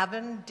is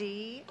Davin,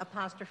 D''A''V''A''N.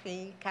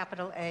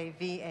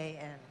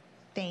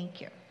 Thank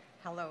you.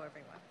 Hello,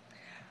 everyone.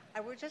 I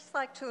would just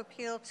like to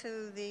appeal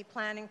to the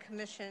Planning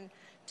Commission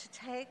to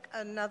take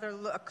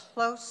a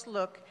close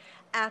look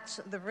at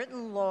the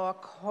written law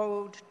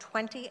Code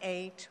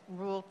 28,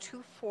 Rule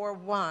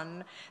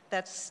 241,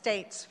 that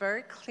states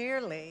very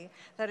clearly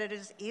that it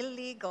is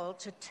illegal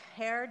to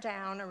tear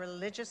down a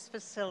religious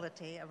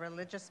facility, a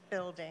religious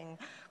building,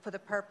 for the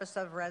purpose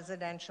of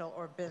residential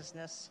or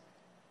business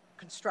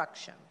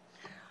construction.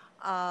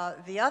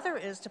 The other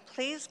is to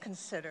please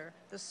consider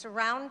the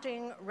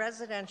surrounding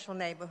residential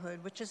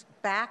neighborhood, which is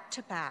back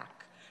to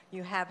back.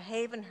 You have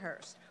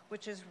Havenhurst,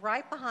 which is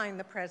right behind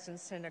the present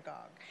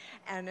synagogue.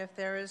 And if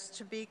there is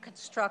to be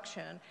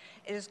construction,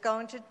 it is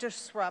going to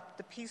disrupt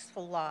the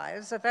peaceful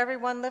lives of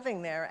everyone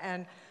living there.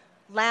 And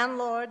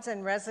landlords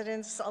and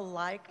residents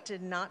alike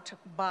did not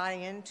buy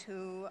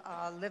into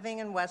living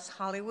in West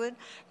Hollywood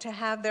to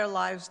have their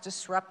lives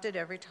disrupted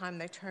every time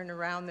they turn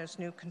around, there's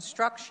new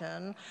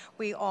construction.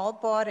 We all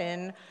bought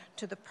in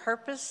to the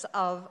purpose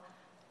of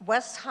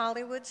West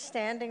Hollywood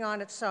standing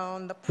on its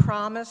own, the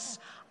promise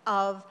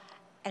of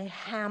a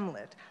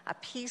hamlet, a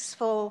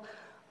peaceful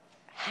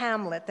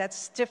hamlet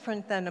that's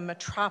different than a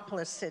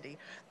metropolis city.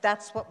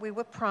 That's what we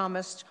were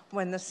promised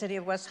when the city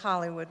of West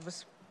Hollywood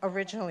was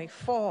originally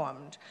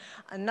formed.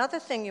 Another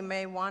thing you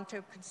may want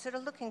to consider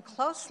looking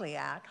closely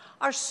at,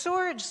 our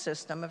sewerage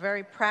system, a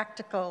very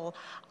practical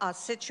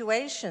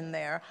situation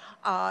there.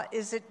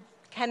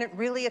 Can it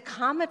really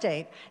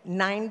accommodate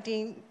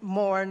 90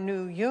 more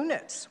new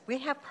units? We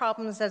have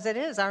problems as it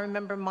is. I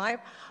remember my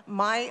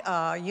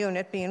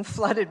unit being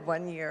flooded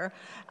one year.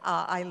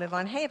 I live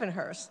on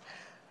Havenhurst.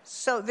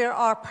 So there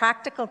are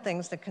practical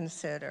things to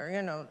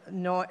consider,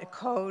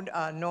 code,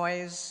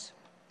 noise,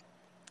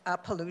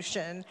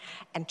 pollution,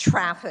 and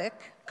traffic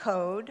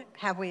code.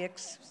 Have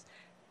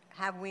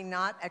we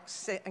not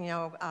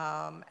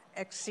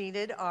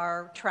exceeded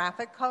our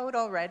traffic code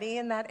already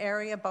in that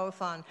area,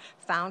 both on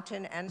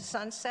Fountain and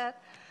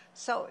Sunset?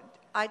 So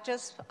I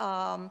just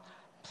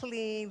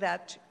plea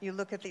that you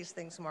look at these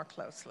things more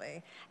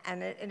closely.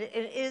 And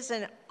it is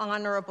an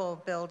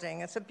honorable building.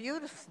 It's a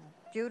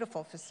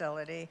beautiful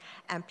facility,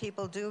 and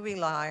people do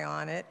rely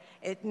on it.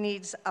 It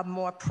needs a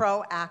more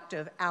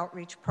proactive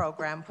outreach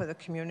program for the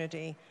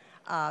community,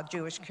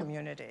 Jewish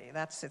community.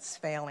 It's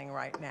failing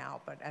right now,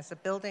 but as a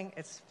building,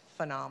 it's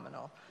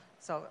phenomenal.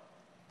 So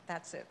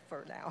that's it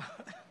for now.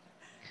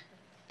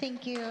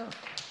 Thank you.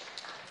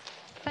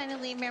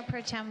 Finally, Mayor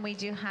Pro Tem, we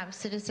do have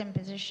citizen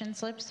position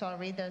slips, so I'll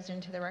read those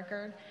into the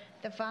record.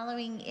 The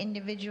following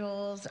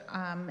individuals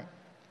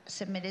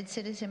submitted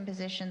citizen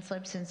position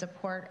slips in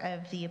support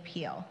of the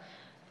appeal.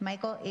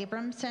 Michael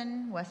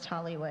Abramson, West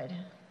Hollywood.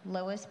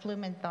 Lois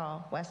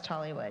Blumenthal, West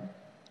Hollywood.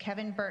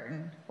 Kevin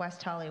Burton,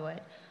 West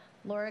Hollywood.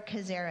 Laura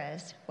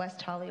Cazares,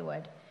 West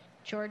Hollywood.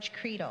 George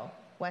Creedle,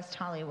 West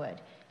Hollywood.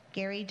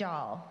 Gary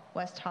Dahl,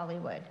 West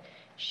Hollywood.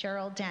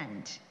 Cheryl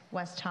Dent,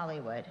 West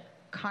Hollywood.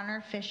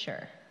 Connor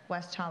Fisher,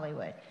 West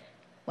Hollywood.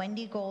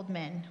 Wendy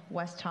Goldman,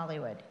 West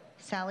Hollywood.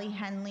 Sally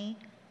Henley,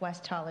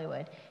 West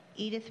Hollywood.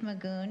 Edith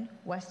Magoon,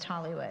 West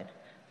Hollywood.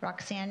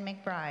 Roxanne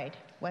McBride,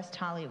 West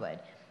Hollywood.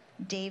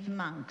 Dave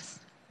Monks,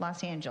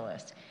 Los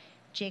Angeles.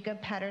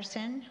 Jacob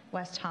Pedersen,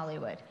 West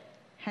Hollywood.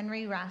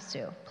 Henry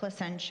Rasu,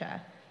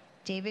 Placentia.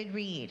 David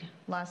Reed,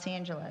 Los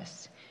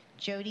Angeles.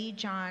 Jody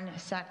John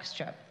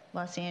Sackstrup,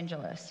 Los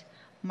Angeles.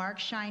 Mark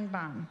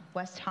Scheinbaum,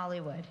 West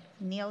Hollywood.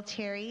 Neil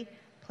Terry,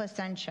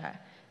 Placentia.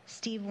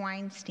 Steve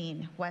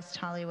Weinstein, West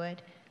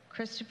Hollywood.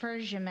 Christopher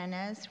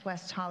Jimenez,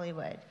 West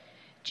Hollywood.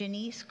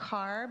 Janice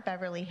Carr,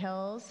 Beverly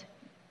Hills.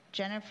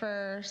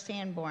 Jennifer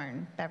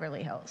Sanborn,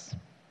 Beverly Hills.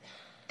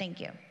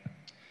 Thank you.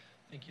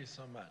 Thank you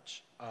so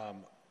much.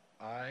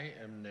 I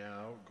am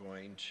now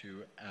going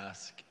to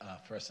ask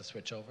for us to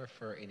switch over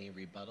for any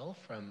rebuttal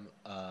from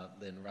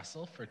Lynn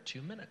Russell for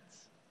 2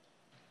 minutes.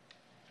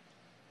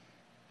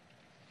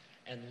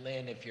 And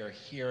Lynn, if you're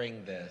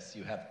hearing this,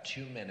 you have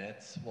 2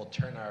 minutes. We'll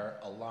turn our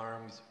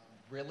alarms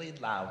really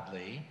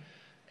loudly,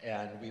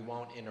 and we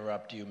won't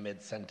interrupt you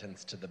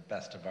mid-sentence to the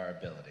best of our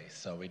ability.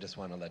 So we just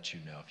want to let you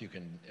know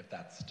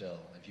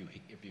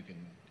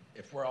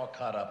if we're all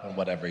caught up on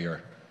whatever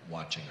you're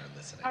watching or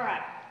listening. All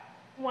right.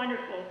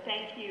 Wonderful.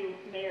 Thank you,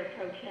 Mayor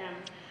Pro Tem.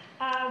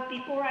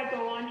 Before I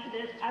go on to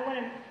this, I want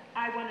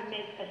to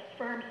make a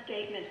firm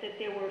statement that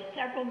there were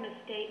several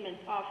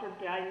misstatements offered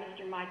by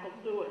Mr. Michael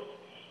Lewis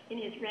in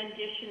his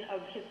rendition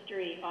of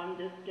history on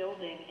this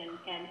building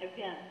and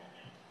events.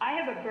 I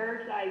have a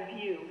bird's eye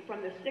view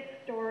from the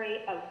 6th story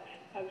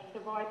of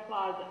Savoy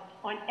Plaza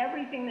on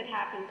everything that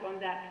happens on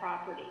that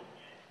property.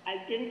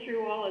 I've been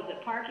through all of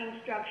the parking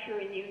structure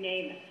and you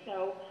name it.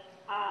 So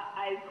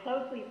I've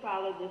closely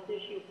followed this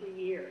issue for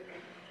years.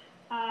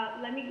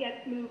 Let me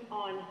move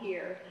on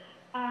here.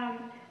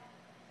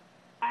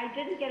 I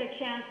didn't get a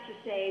chance to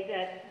say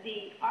that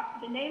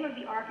the name of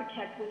the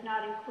architect was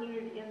not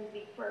included in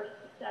the first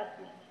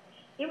assessment.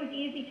 It was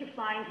easy to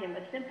find him.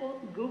 A simple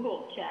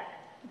Google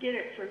check did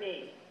it for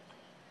me.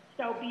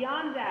 So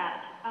beyond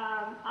that,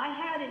 I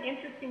had an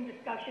interesting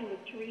discussion with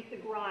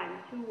Teresa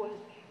Grimes, who was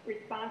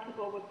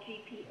responsible with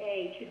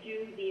GPA to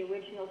do the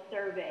original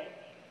survey.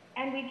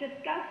 And we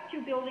discussed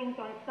 2 buildings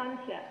on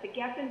Sunset, the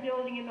Geffen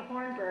building and the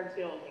Hornburg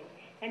building,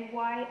 and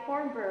why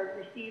Hornburg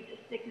received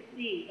a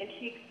 6D. And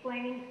she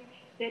explained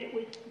that it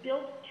was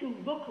built to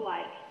look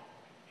like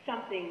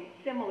something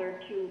similar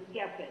to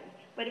Geffen,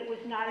 but it was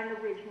not an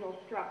original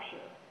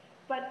structure.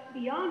 But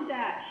beyond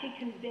that, she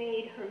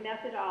conveyed her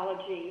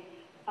methodology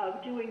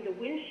of doing the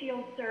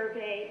windshield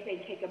survey.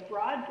 They take a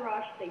broad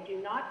brush, they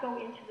do not go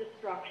into the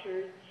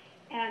structures,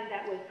 and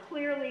that was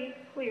clearly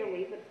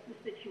the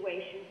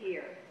situation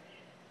here.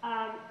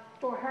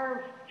 For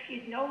her,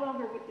 she's no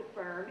longer with the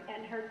firm,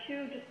 and her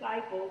 2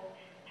 disciples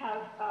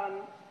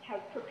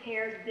have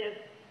prepared this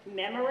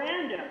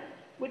memorandum,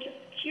 which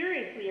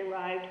curiously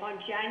arrived on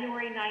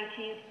January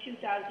 19th,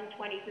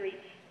 2023,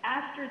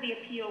 after the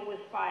appeal was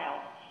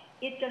filed.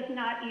 It does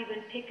not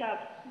even pick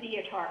up the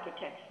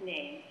architect's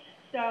name.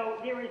 So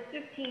there is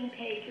 15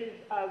 pages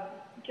of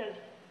just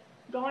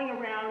going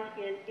around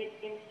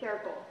in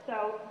circles.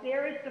 So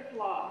there is the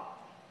flaw.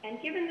 And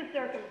given the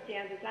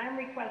circumstances, I'm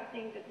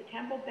requesting that the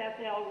Temple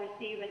Beth-El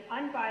receive an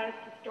unbiased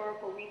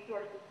historical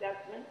resource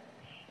assessment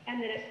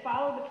and that it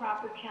follow the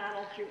proper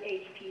channel through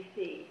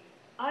HPC.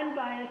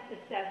 Unbiased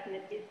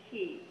assessment is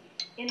key.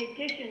 In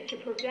addition, to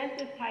prevent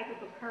this type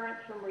of occurrence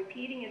from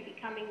repeating and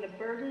becoming the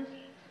burden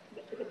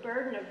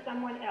of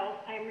someone else,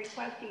 I am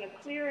requesting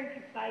a clear and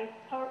concise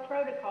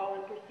protocol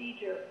and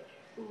procedure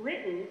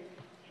written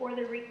for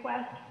the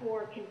request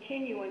for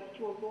continuance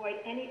to avoid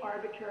any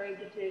arbitrary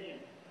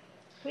decisions.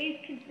 Please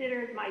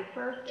consider my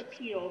first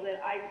appeal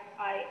that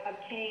I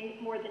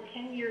obtained more than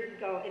 10 years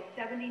ago at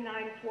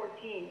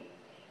 7914.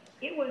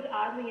 It was,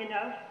 oddly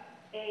enough,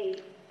 an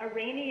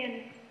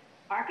Iranian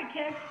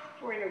architect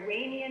for an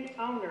Iranian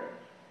owner,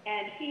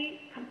 and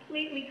he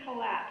completely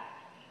collapsed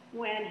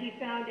when he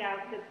found out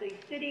that the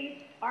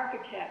city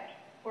architect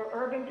or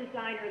urban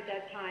designer at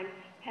that time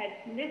had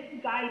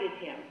misguided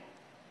him.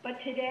 But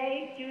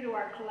today, due to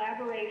our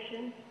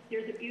collaboration,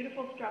 there's a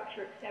beautiful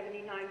structure at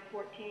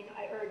 7914.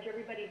 I urge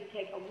everybody to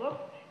take a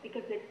look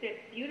because it fits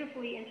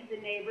beautifully into the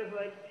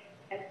neighborhood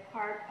as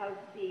part of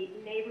the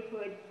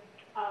neighborhood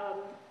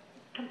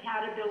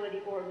compatibility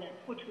ordinance,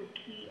 which was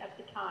key at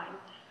the time.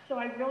 So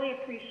I really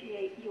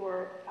appreciate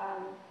your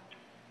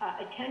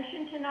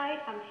attention tonight.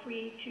 I'm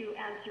free to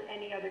answer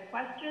any other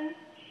questions.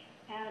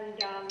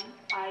 And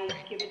I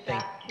give it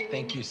back to...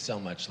 Thank you so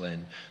much,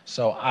 Lynn.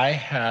 So I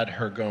had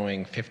her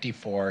going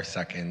 54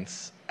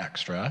 seconds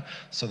extra.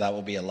 So that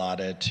will be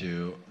allotted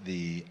to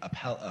the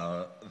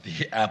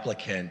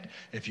applicant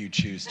if you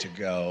choose to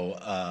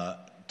go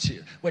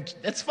which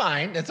it's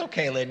fine. It's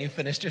okay, Lynn. You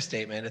finished your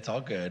statement. It's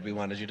all good. We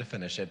wanted you to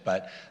finish it.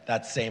 But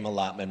that same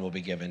allotment will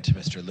be given to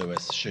Mr.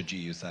 Lewis should you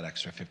use that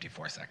extra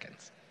 54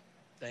 seconds.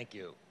 Thank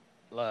you.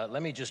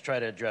 Let me just try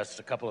to address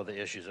a couple of the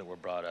issues that were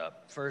brought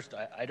up. First,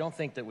 I don't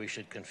think that we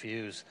should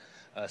confuse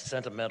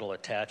sentimental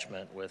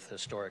attachment with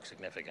historic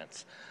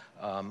significance.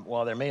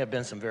 While there may have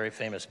been some very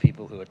famous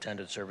people who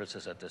attended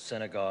services at the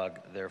synagogue,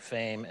 their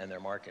fame and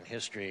their mark in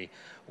history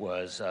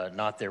was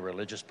not their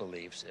religious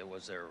beliefs. It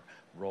was their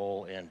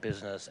role in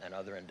business and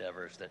other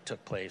endeavors that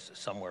took place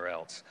somewhere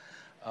else.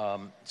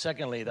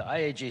 Secondly, the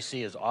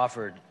IAGC has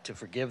offered to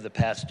forgive the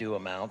past due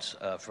amounts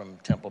from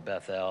Temple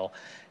Beth El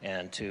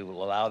and to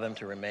allow them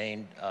to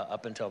remain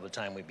up until the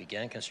time we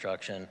begin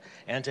construction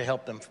and to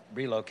help them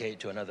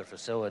relocate to another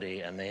facility,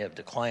 and they have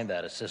declined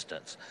that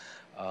assistance.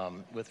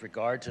 With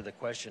regard to the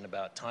question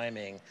about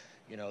timing,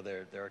 you know,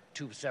 there are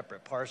two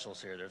separate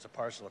parcels here. There's a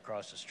parcel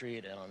across the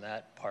street, and on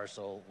that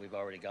parcel, we've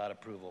already got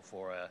approval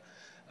for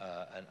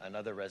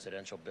another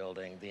residential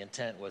building. The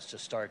intent was to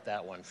start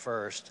that one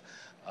first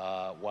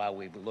while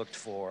we looked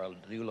for a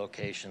new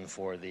location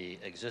for the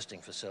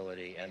existing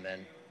facility, and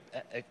then,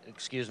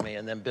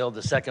 and then build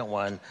the second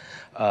one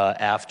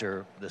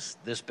after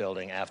this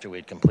building, after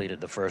we'd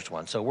completed the first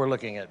one. So we're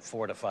looking at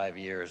 4 to 5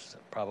 years,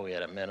 probably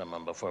at a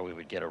minimum, before we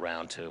would get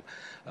around to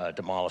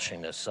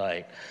demolishing this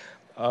site.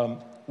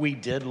 We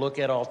did look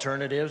at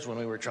alternatives when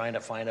we were trying to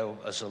find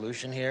a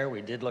solution here.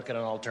 We did look at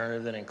an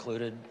alternative that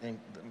included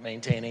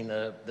maintaining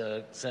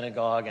the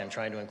synagogue and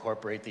trying to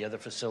incorporate the other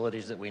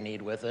facilities that we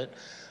need with it,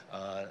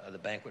 the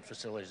banquet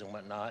facilities and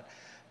whatnot.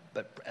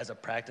 But as a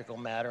practical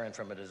matter and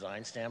from a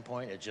design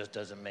standpoint, it just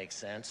doesn't make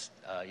sense.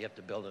 You have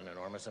to build an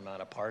enormous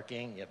amount of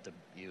parking.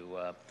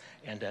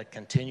 And to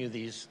continue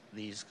these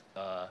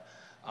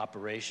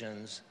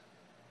operations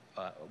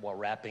while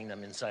wrapping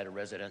them inside a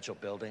residential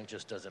building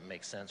just doesn't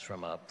make sense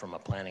from a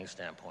planning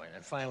standpoint.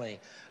 And finally,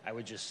 I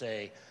would just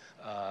say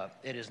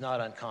it is not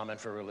uncommon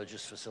for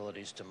religious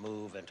facilities to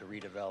move and to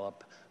redevelop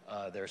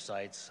their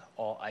sites.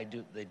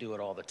 They do it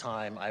all the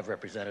time. I've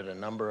represented a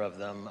number of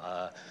them,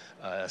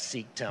 a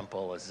Sikh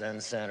temple, a Zen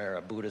center,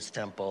 a Buddhist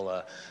temple,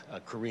 a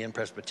Korean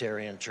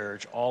Presbyterian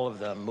church, all of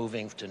them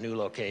moving to new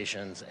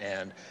locations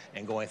and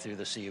going through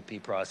the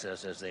CUP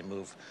process as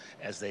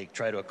they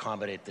try to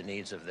accommodate the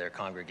needs of their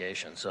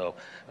congregation. So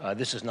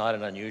this is not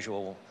an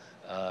unusual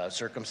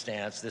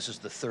circumstance. This is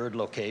the third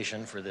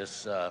location for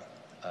this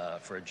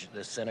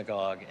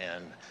synagogue,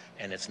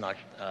 and it's not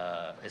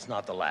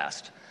the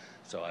last.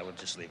 So I would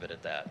just leave it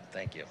at that.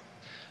 Thank you.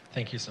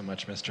 Thank you so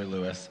much, Mr.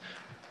 Lewis.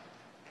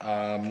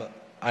 I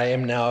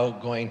am now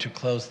going to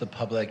close the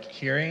public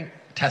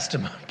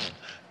testimony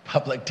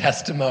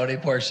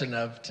portion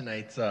of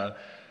tonight's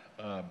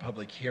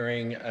public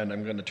hearing, and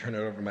I'm going to turn it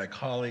over to my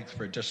colleagues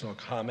for additional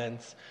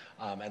comments.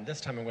 And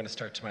this time I'm going to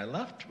start to my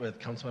left with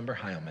Councilmember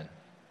Heilman.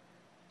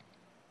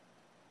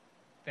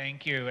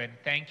 Thank you, and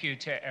thank you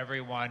to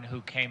everyone who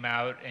came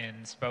out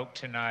and spoke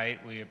tonight.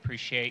 We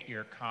appreciate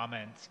your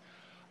comments.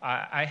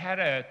 I had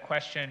a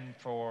question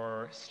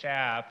for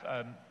staff.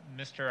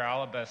 Mr.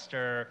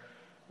 Alabaster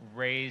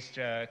raised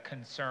a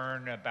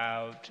concern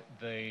about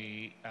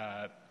the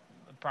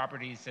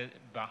properties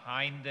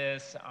behind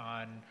this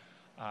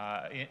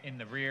in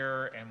the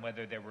rear and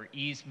whether there were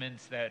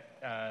easements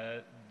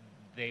that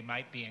they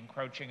might be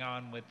encroaching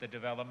on with the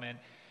development.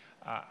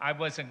 I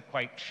wasn't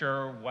quite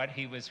sure what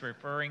he was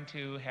referring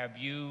to. Have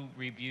you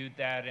reviewed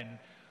that,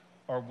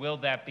 or will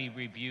that be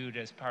reviewed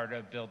as part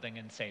of building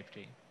and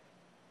safety?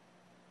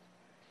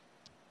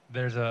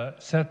 There's a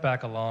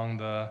setback along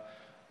the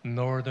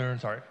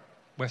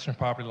western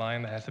property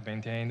line that has to be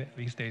maintained at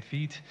least 8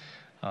 feet.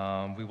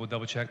 We will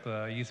double check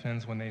the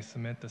easements when they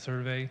submit the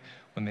survey,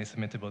 when they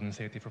submit to building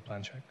safety for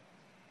plan check.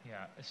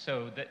 Yeah,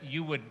 so that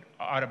you would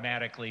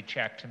automatically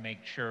check to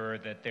make sure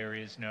that there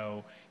is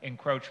no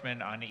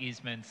encroachment on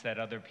easements that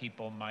other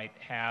people might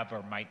have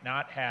or might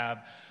not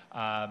have.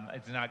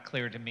 It's not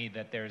clear to me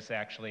that there's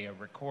actually a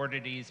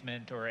recorded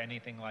easement or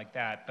anything like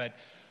that, but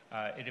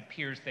it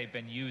appears they've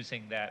been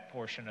using that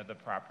portion of the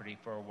property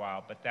for a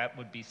while, but that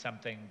would be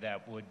something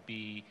that would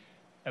be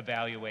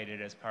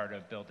evaluated as part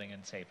of building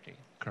and safety.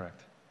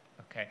 Correct.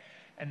 Okay,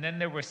 and then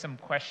there were some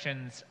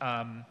questions.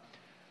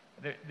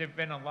 There have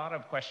been a lot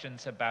of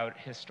questions about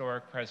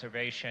historic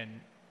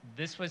preservation.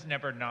 This was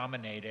never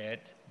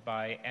nominated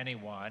by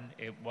anyone.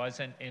 It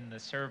wasn't in the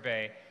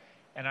survey.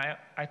 And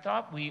I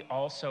thought we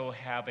also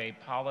have a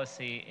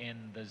policy in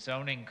the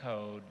zoning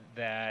code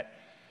that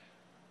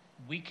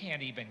we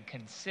can't even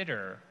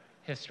consider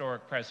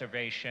historic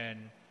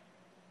preservation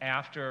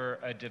after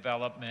a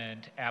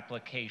development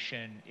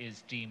application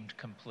is deemed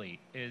complete.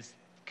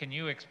 Can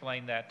you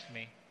explain that to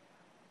me?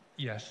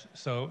 Yes,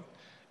 so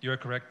you're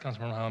correct,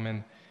 Councilman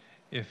Heilman.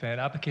 If an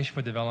application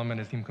for development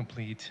is deemed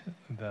complete,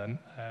 then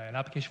an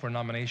application for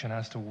nomination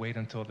has to wait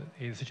until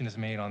a decision is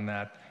made on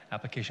that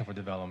application for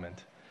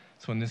development.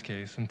 So in this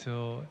case,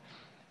 until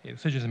a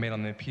decision is made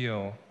on the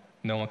appeal,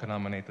 no one can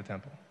nominate the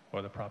temple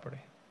or the property.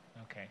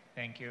 Okay,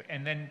 thank you.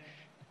 And then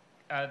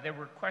there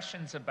were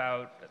questions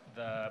about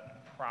the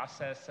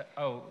process.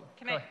 Oh,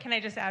 Can I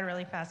just add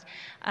really fast?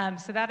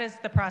 So that is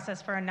the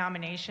process for a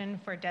nomination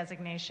for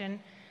designation.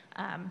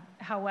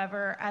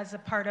 However, as a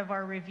part of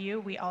our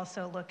review, we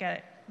also look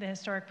at the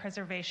historic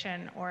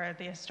preservation or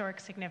the historic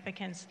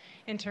significance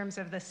in terms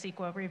of the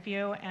CEQA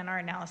review and our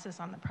analysis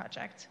on the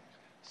project.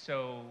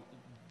 So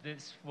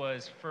this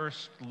was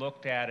first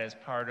looked at as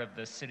part of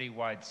the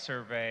citywide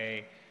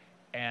survey,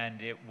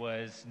 and it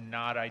was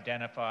not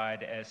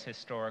identified as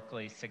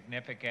historically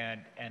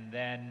significant. And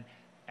then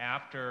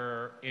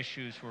after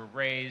issues were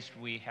raised,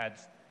 we had,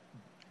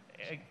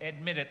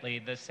 admittedly,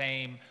 the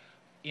same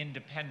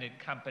independent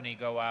company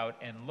go out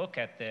and look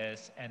at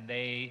this, and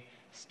they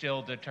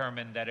still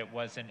determined that it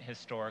wasn't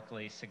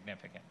historically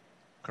significant.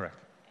 Correct.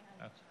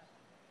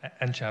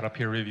 And Shadow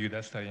peer reviewed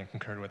that study and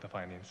concurred with the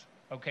findings.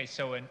 Okay,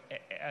 so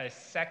a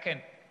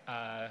second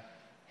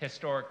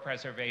historic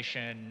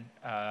preservation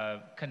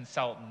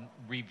consultant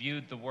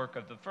reviewed the work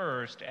of the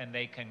first, and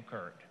they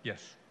concurred.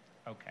 Yes.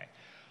 Okay.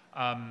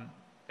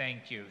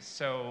 Thank you.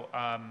 So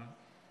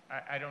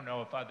I don't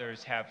know if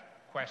others have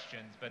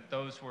questions, but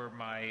those were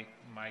my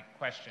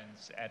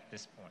questions at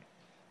this point.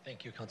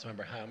 Thank you,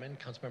 Councilmember Howman.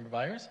 Councilmember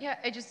Byers? Yeah,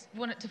 I just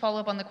wanted to follow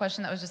up on the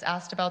question that was just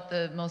asked about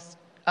the most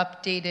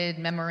updated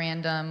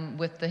memorandum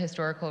with the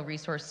historical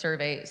resource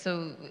survey.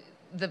 So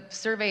the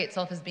survey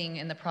itself is being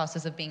in the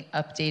process of being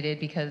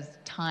updated because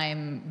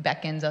time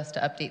beckons us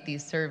to update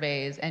these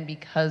surveys, and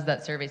because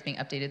that survey is being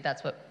updated,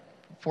 that's what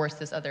forced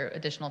this other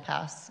additional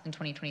pass in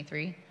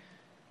 2023.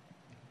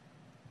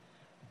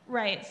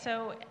 Right,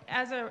 so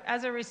as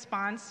a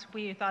response,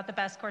 we thought the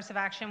best course of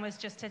action was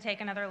just to take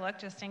another look,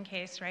 just in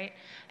case, right?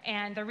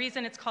 And the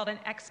reason it's called an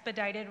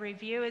expedited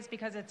review is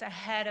because it's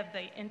ahead of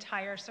the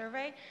entire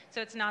survey.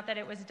 So it's not that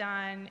it was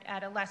done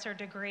at a lesser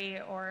degree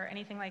or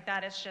anything like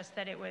that. It's just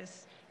that it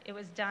was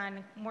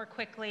done more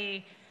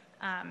quickly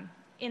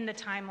in the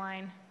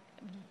timeline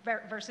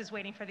versus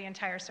waiting for the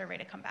entire survey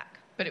to come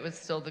back. But it was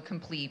still the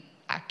complete,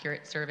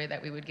 accurate survey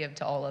that we would give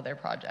to all other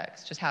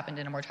projects, just happened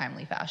in a more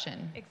timely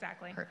fashion.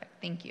 Exactly. Perfect.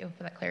 Thank you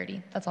for that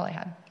clarity. That's all I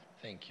had.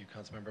 Thank you,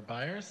 Councilmember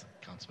Byers.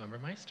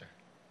 Councilmember Meister.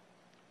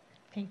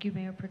 Thank you,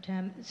 Mayor Pro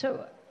Tem.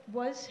 So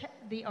was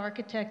the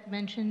architect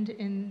mentioned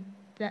in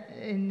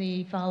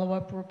the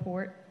follow-up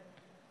report?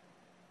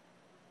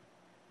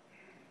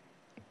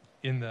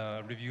 In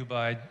the review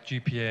by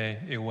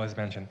GPA, it was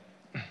mentioned.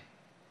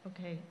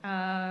 Okay,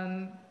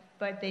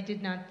 but they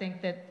did not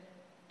think that,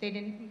 they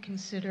didn't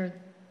consider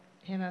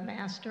him a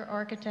master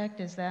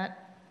architect, is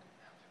that?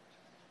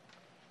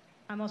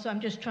 I'm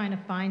just trying to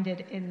find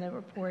it in the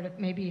report.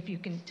 Maybe if you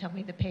can tell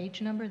me the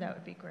page number, that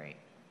would be great.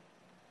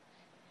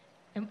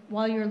 And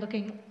while you're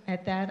looking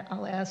at that,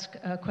 I'll ask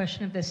a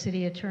question of the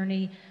city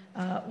attorney.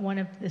 One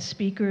of the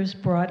speakers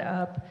brought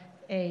up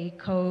a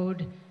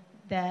code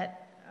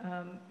that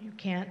you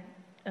can't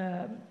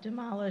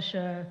demolish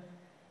a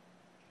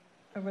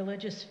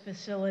religious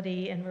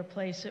facility and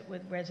replace it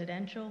with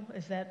residential.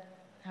 Is that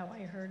how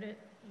I heard it?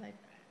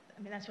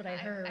 I mean, that's what I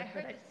heard. I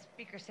heard the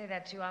speaker say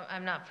that too.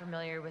 I'm not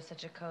familiar with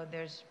such a code.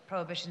 There's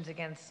prohibitions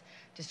against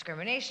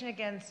discrimination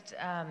against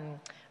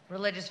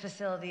religious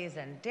facilities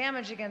and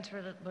damage against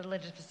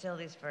religious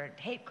facilities for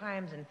hate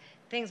crimes and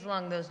things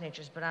along those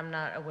natures, but I'm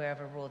not aware of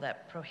a rule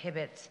that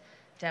prohibits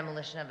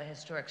demolition of a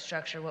historic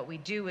structure. What we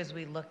do is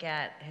we look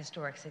at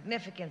historic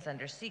significance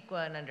under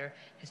CEQA and under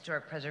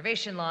historic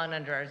preservation law and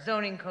under our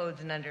zoning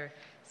codes and under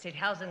state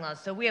housing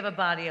laws. So we have a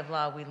body of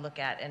law we look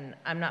at, and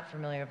I'm not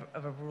familiar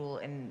of a rule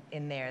in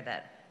there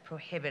that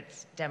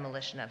prohibits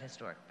demolition of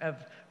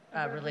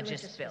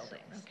religious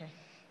buildings. Okay,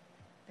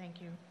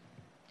 thank you.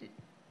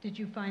 Did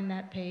you find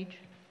that page?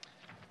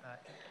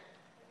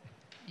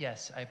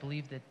 Yes, I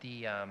believe that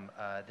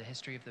the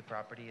history of the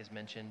property is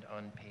mentioned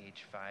on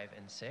page 5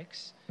 and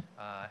 6,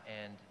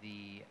 and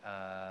the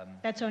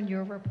That's on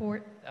your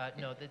report?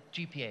 No, the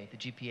GPA.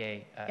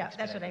 Yeah,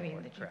 that's what I mean.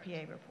 Report, The correct.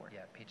 GPA report.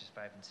 Yeah, pages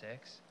 5 and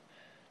 6.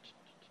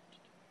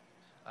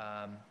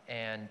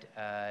 And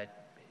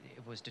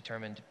it was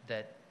determined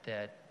that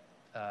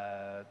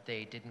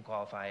they didn't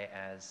qualify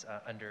as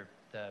under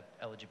the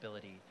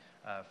eligibility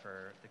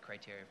for the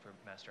criteria for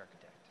master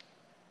architect.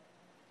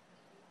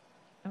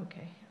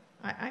 Okay.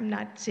 I'm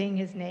not seeing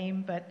his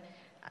name, but,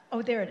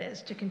 oh, there it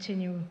is, to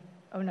continue.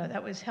 Oh, no,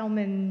 that was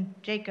Hellman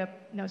Jacob.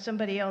 No,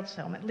 somebody else,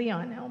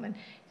 Leon Hellman.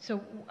 So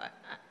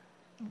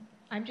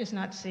I'm just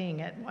not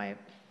seeing it. Why?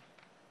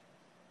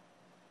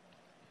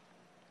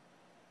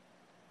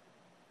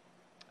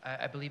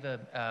 I believe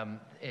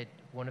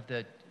one of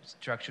the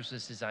structures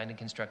was designed and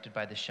constructed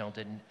by the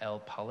Sheldon L.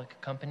 Pollock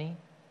Company.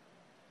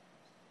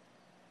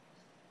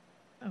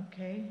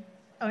 Okay.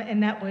 Oh,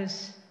 and that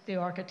was the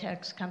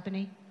architect's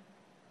company?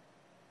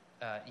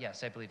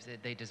 Yes, I believe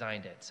they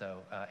designed it, so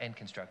and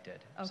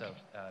constructed. Okay.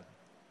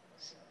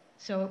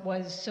 So,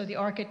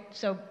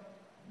 So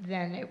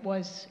then it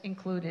was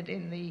included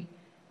in the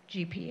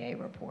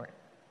GPA report.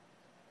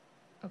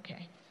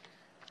 Okay.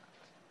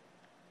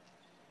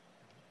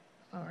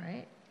 All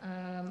right.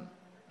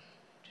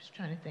 Just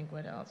trying to think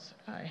what else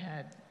I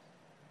had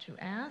to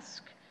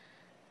ask.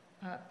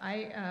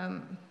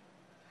 I'm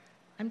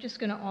just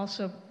going to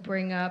also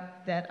bring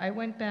up that I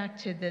went back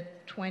to the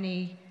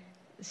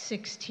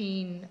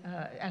 2016,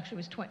 actually it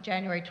was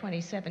January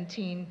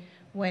 2017,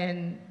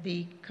 when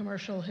the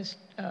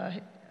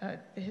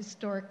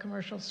historic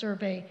commercial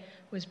survey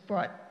was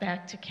brought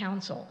back to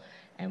council.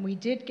 And we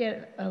did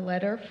get a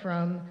letter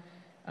from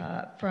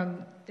the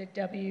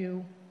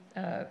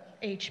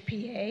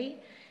WHPA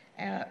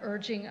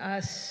urging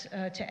us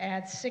to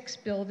add 6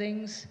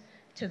 buildings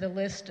to the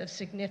list of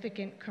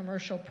significant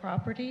commercial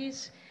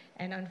properties.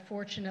 And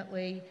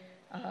unfortunately,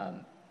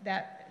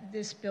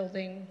 this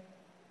building,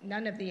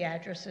 none of the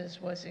addresses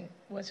was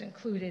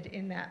included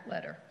in that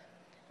letter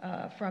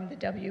from the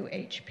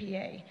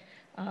WHPA.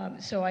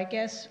 So I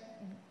guess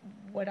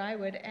what I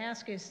would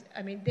ask is,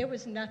 I mean, there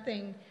was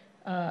nothing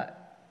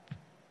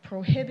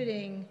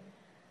prohibiting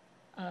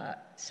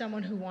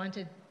someone who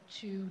wanted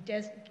to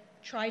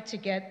try to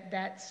get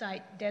that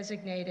site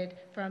designated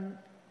from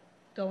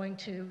going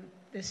to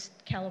this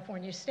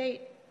California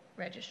State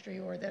Registry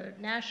or the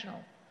National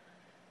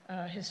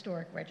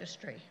Historic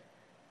Registry.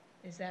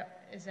 Is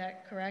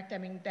that correct? I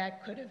mean,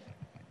 that could have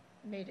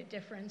made a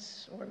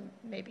difference, or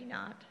maybe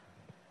not.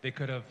 They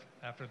could have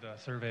after the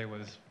survey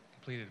was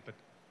completed, but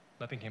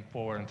nothing came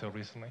forward until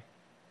recently.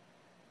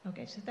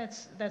 Okay, so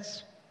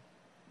that's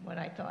what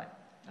I thought.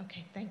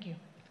 Okay, thank you.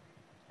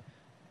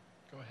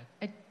 Go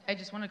ahead. I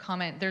just want to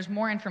comment. There's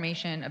more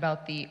information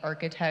about the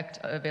architect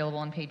available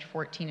on page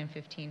 14 and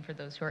 15 for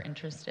those who are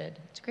interested.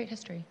 It's great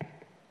history.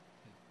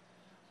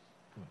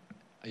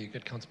 Are you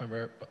good,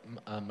 Councilmember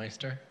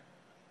Meister?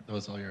 That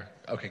was all your...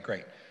 Okay,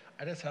 great.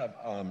 I just have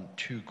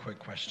 2 quick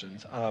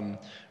questions.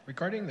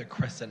 Regarding the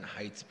Crescent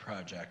Heights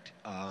project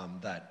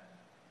that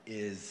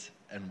is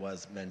and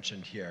was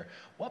mentioned here,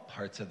 what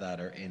parts of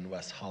that are in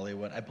West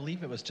Hollywood? I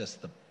believe it was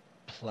just the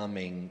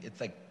plumbing. It's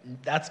like,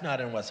 that's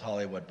not in West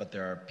Hollywood, but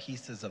there are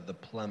pieces of the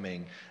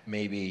plumbing.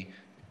 Maybe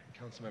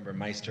Councilmember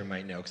Meister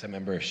might know, because I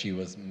remember she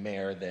was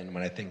mayor then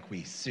when I think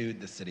we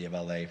sued the city of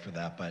LA for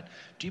that. But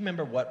do you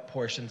remember what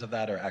portions of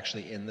that are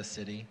actually in the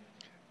city?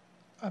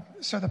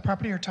 So the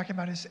property you're talking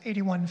about is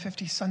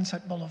 8150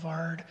 Sunset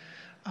Boulevard.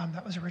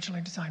 That was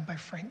originally designed by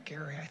Frank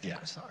Gehry, I think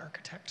was the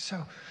architect.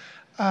 So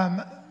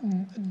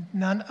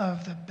none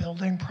of the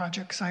building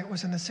project site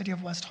was in the city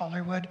of West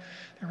Hollywood.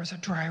 There was a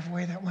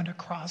driveway that went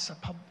across a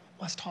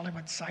West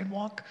Hollywood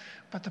sidewalk,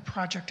 but the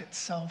project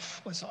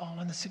itself was all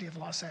in the city of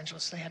Los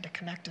Angeles. They had to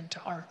connect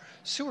into our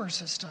sewer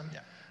system,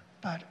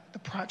 but the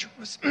project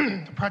was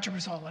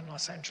all in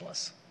Los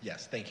Angeles.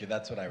 Yes, thank you.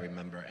 That's what I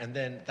remember. And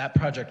then that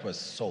project was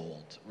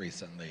sold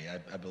recently.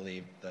 I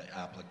believe the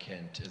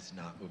applicant is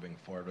not moving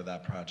forward with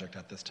that project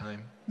at this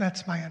time.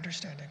 That's my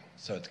understanding.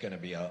 So it's going to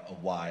be a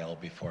while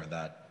before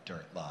that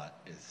dirt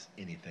lot is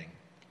anything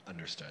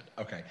understood.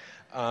 Okay.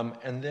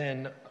 And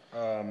then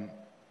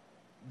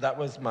that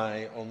was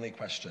my only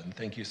question.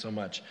 Thank you so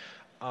much.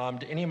 Do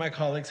any of my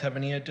colleagues have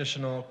any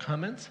additional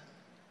comments?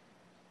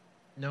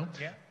 No?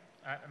 Yeah.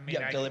 I mean,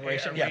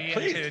 deliberation. Yeah,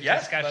 please.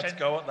 Yes, discussion? let's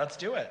go. Let's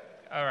do it.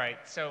 All right.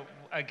 So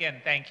again,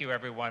 thank you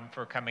everyone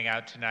for coming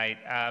out tonight.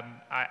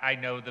 I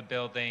know the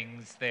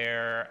buildings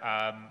there.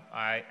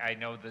 I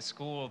know the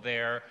school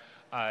there.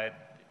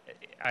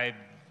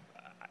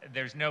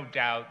 There's no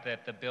doubt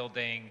that the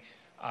building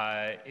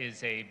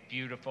is a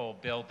beautiful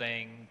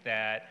building,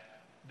 that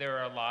there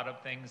are a lot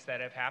of things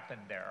that have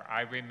happened there.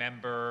 I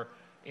remember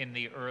in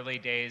the early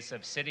days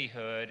of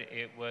cityhood,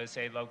 it was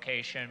a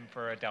location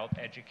for adult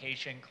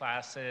education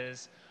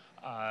classes,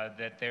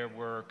 that there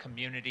were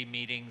community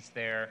meetings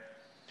there.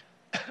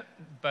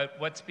 But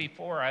what's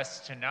before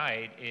us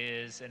tonight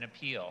is an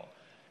appeal.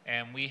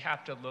 And we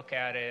have to look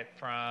at it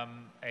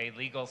from a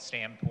legal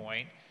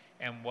standpoint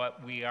and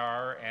what we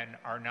are and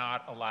are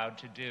not allowed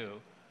to do.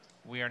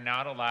 We are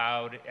not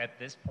allowed at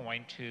this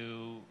point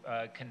to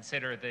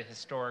consider the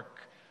historic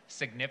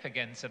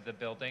significance of the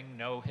building.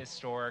 No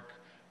historic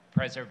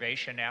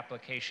preservation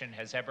application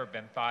has ever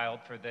been filed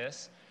for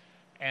this.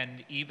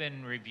 And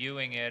even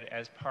reviewing it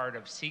as part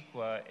of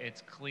CEQA,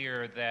 it's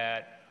clear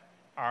that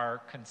our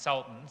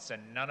consultants,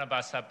 and none of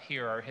us up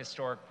here are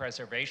historic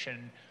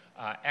preservation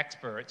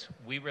experts,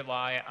 we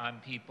rely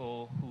on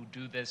people who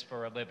do this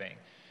for a living.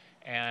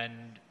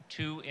 And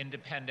 2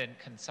 independent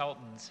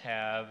consultants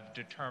have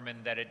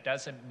determined that it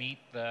doesn't meet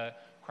the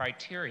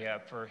criteria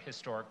for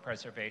historic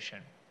preservation.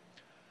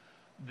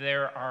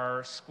 There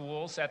are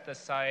schools at the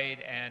site,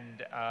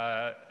 and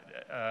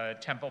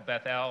Temple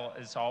Beth-El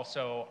is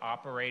also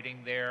operating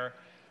there,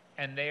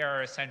 and they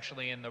are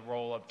essentially in the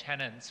role of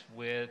tenants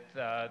with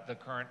the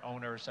current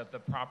owners of the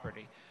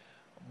property.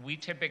 We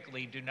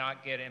typically do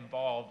not get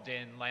involved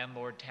in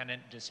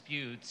landlord-tenant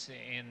disputes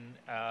in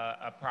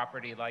a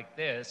property like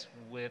this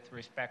with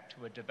respect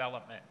to a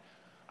development.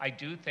 I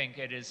do think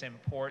it is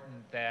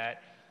important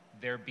that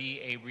there be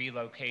a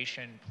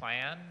relocation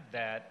plan,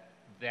 that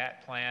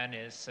plan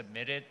is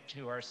submitted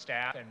to our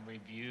staff and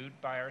reviewed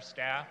by our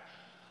staff.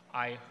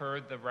 I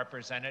heard the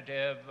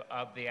representative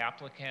of the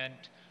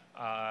applicant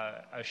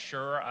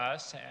assure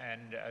us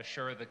and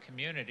assure the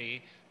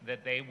community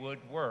that they would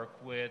work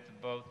with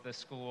both the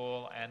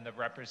school and the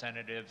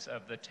representatives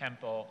of the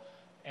temple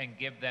and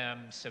give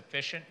them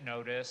sufficient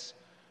notice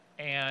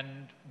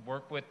and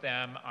work with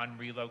them on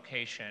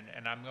relocation.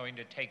 And I'm going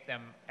to take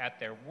them at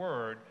their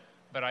word,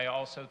 but I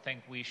also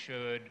think we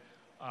should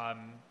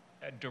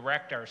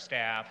direct our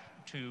staff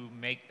to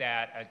make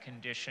that a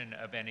condition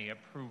of any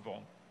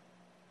approval.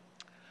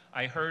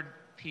 I heard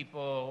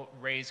people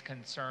raise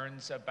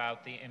concerns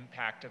about the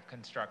impact of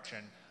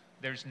construction.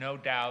 There's no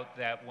doubt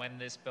that when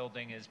this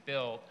building is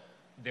built,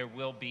 there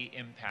will be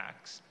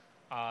impacts.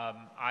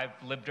 I've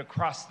lived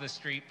across the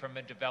street from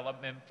a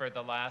development for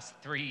the last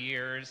 3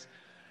 years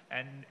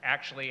and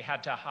actually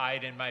had to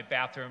hide in my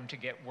bathroom to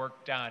get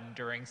work done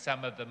during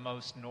some of the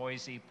most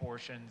noisy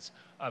portions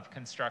of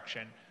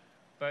construction.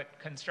 But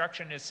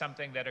construction is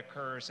something that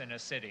occurs in a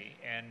city,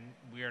 and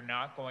we are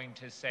not going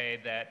to say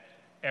that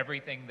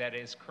everything that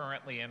is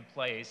currently in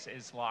place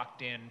is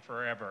locked in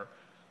forever.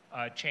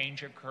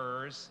 Change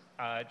occurs,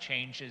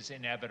 change is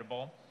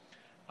inevitable,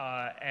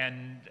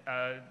 and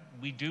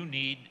we do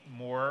need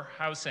more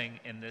housing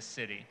in this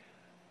city.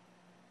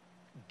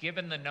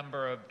 Given the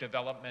number of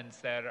developments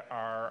that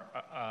are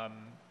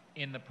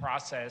in the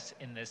process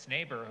in this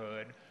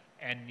neighborhood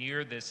and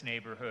near this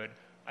neighborhood,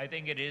 I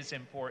think it is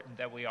important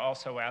that we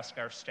also ask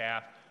our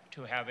staff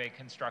to have a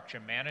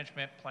construction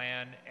management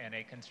plan and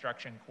a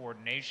construction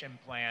coordination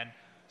plan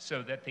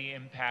so that the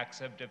impacts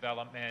of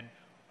development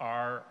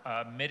are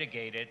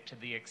mitigated to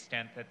the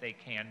extent that they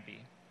can be.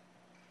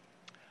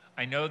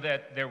 I know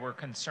that there were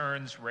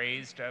concerns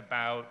raised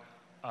about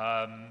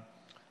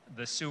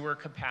the sewer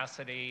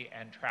capacity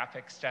and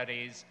traffic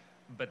studies,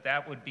 but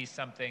that would be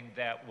something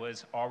that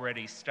was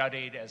already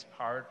studied as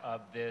part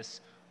of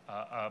this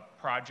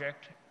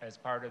project, as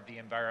part of the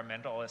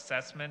environmental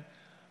assessment,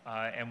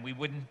 and we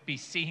wouldn't be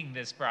seeing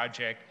this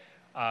project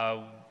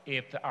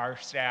if our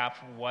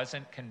staff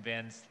wasn't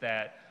convinced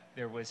that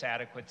there was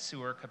adequate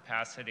sewer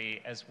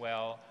capacity as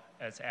well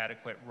as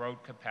adequate road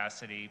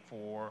capacity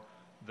for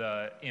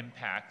the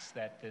impacts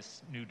that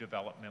this new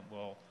development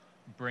will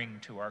bring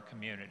to our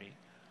community.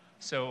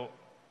 So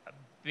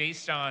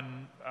based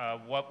on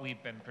what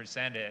we've been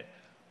presented,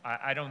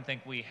 I don't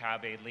think we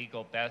have a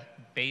legal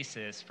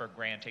basis for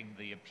granting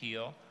the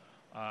appeal.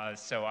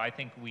 So I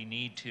think we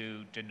need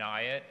to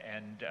deny it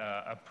and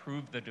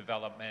approve the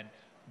development,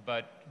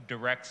 but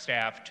direct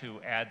staff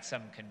to add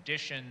some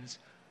conditions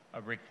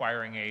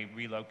requiring a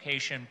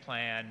relocation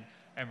plan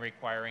and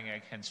requiring a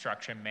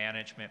construction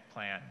management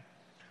plan.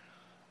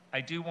 I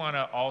do want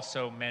to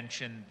also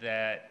mention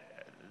that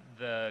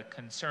the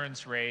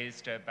concerns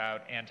raised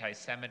about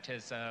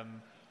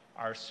anti-Semitism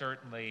are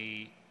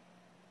certainly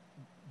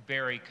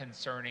very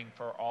concerning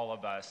for all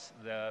of us.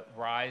 The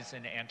rise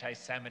in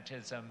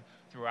anti-Semitism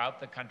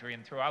throughout the country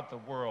and throughout the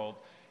world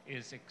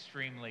is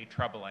extremely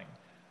troubling.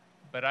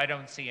 But I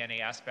don't see any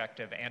aspect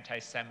of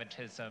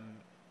anti-Semitism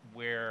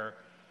where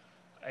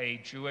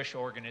a Jewish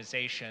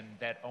organization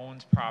that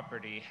owns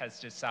property has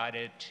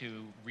decided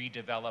to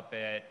redevelop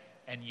it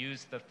and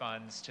use the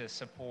funds to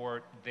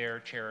support their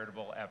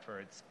charitable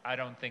efforts. I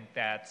don't think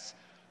that's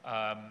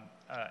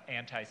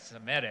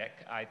anti-Semitic.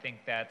 I think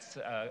that's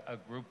a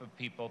group of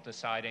people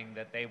deciding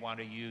that they want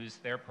to use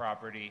their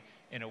property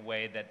in a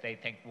way that they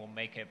think will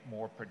make it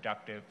more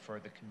productive for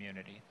the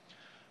community.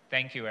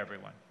 Thank you,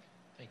 everyone.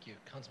 Thank you.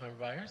 Councilmember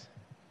Byers?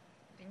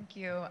 Thank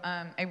you.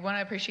 I want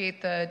to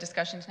appreciate the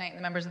discussion tonight and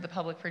the members of the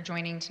public for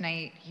joining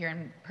tonight here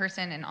in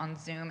person and on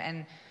Zoom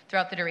and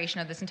throughout the duration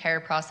of this entire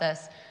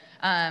process.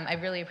 I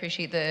really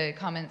appreciate the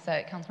comments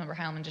that Councilmember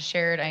Heilman just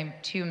shared. I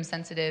too am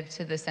sensitive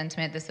to the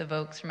sentiment this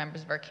evokes from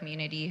members of our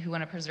community who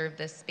want to preserve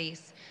this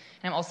space.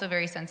 And I'm also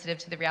very sensitive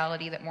to the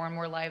reality that more and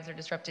more lives are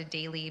disrupted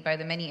daily by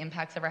the many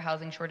impacts of our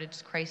housing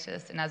shortage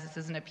crisis. And as this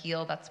is an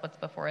appeal, that's what's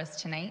before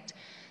us tonight.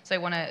 So I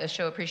want to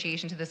show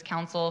appreciation to this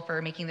council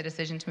for making the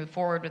decision to move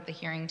forward with the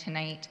hearing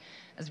tonight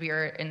as we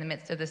are in the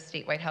midst of this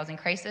statewide housing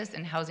crisis,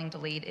 and housing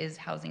delayed is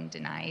housing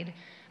denied.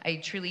 I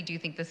truly do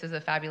think this is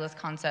a fabulous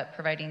concept,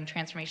 providing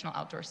transformational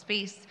outdoor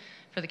space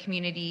for the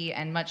community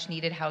and much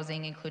needed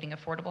housing, including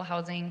affordable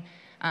housing.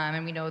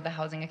 And we know the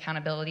Housing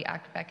Accountability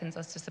Act beckons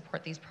us to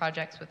support these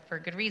projects for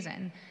good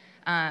reason.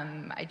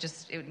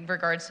 In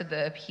regards to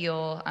the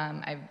appeal,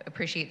 I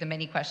appreciate the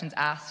many questions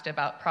asked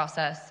about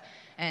process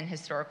and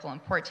historical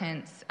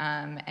importance,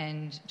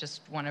 and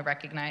just want to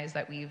recognize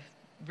that we've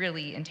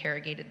really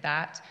interrogated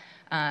that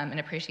and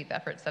appreciate the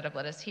efforts that have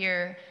led us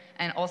here.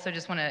 And also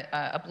just want to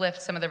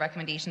uplift some of the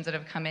recommendations that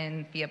have come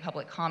in via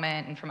public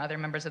comment and from other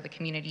members of the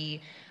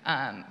community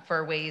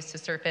for ways to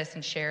surface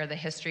and share the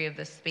history of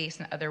this space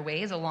in other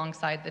ways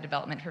alongside the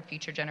development for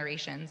future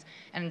generations.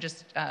 And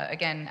just,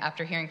 again,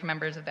 after hearing from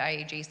members of the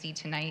IAJC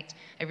tonight,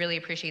 I really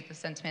appreciate the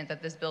sentiment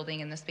that this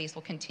building and this space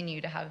will continue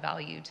to have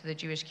value to the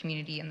Jewish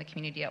community and the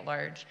community at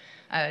large.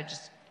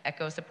 Just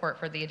echo support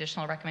for the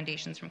additional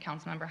recommendations from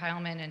Councilmember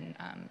Heilman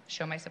and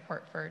show my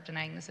support for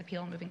denying this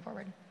appeal and moving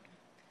forward.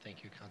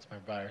 Thank you,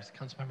 Councilmember Byers.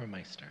 Councilmember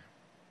Meister.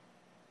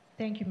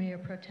 Thank you, Mayor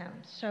Pro Tem.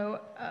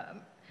 So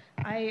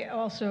I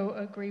also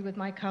agree with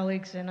my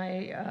colleagues, and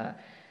I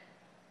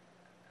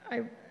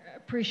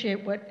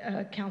appreciate what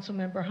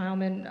Councilmember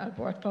Heilman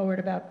brought forward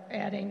about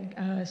adding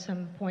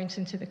some points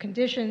into the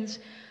conditions.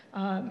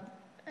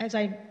 As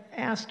I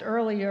asked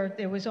earlier,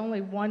 there was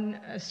only one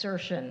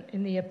assertion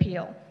in the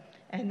appeal,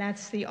 and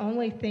that's the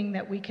only thing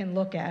that we can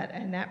look at,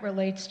 and that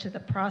relates to the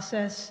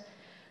process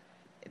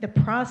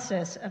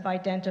of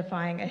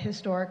identifying a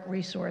historic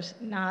resource,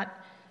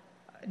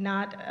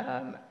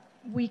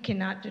 we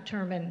cannot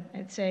determine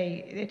and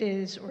say it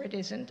is or it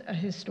isn't a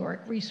historic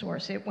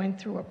resource. It went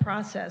through a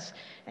process.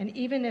 And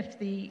even if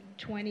the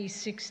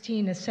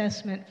 2016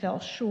 assessment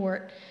fell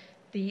short,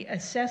 the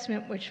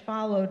assessment which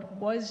followed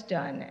was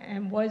done,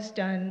 and was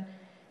done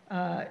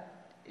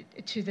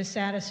to the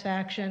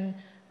satisfaction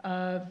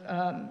of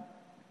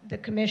the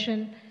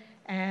commission.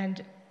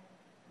 And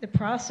the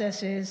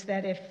process is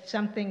that if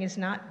something is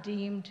not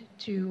deemed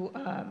to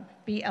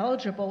be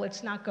eligible,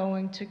 it's not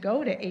going to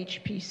go to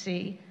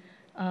HPC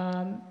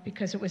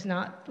because it was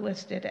not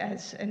listed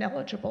as an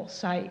eligible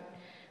site.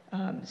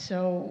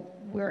 So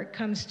where it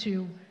comes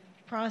to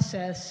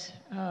process,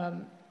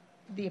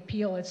 the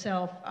appeal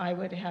itself, I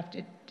would have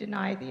to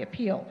deny the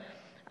appeal.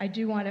 I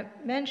do want to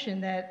mention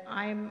that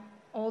I'm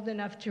old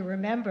enough to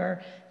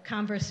remember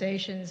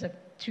conversations of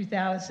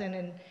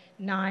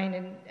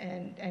 2009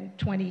 and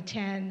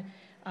 2010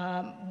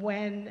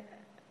 when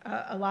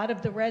a lot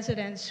of the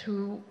residents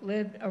who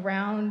lived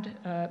around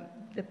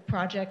the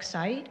project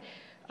site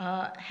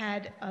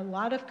had a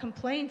lot of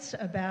complaints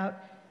about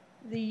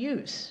the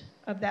use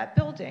of that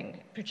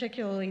building,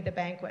 particularly the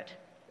banquet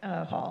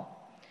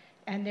hall.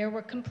 And there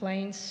were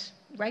complaints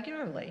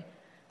regularly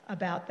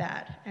about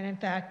that. And in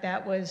fact,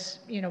 that was,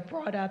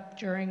 brought up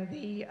during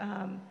the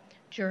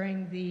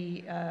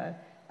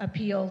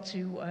appeal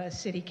to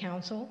City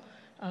Council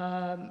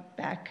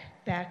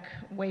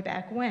way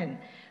back when.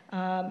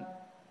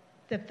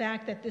 The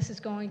fact that this is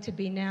going to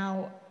be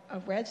now a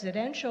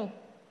residential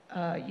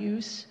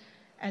use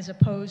as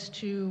opposed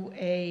to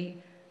a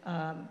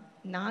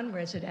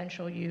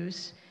non-residential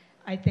use,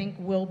 I think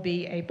will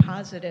be a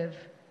positive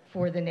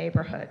for the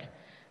neighborhood.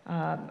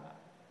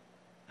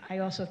 I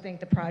also think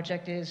the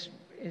project is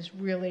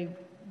really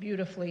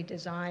beautifully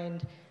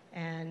designed,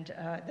 and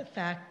the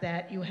fact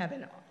that you have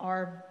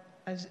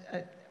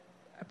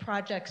a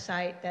project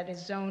site that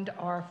is zoned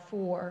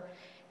R4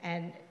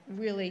 and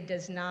really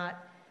does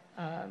not,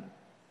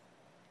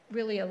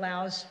 really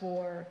allows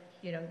for,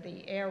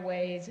 the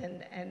airways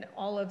and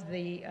all of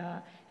the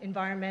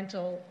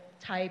environmental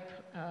type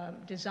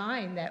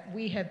design that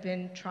we have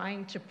been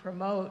trying to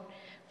promote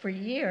for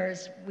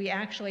years. We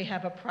actually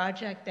have a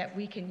project that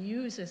we can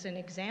use as an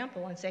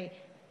example and say,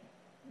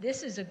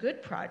 this is a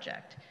good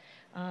project.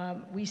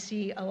 We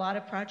see a lot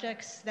of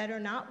projects that are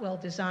not well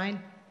designed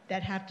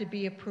that have to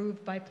be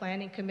approved by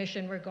Planning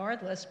Commission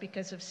regardless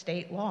because of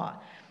state law.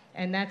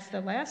 And that's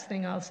the last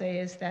thing I'll say,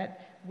 is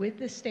that with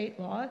the state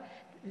law,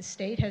 the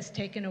state has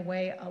taken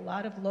away a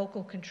lot of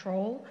local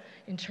control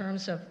in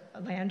terms of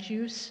land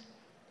use,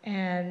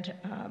 and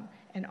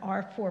an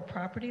R4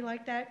 property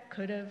like that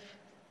could have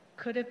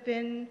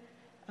been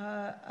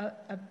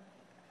a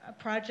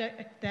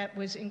project that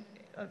was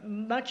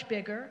much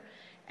bigger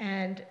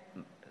and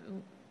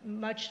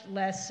much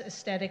less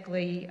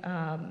aesthetically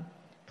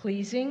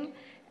pleasing.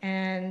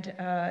 And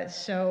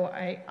so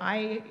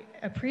I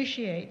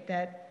appreciate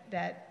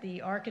that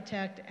the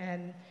architect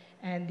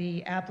and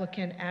the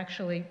applicant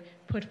actually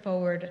put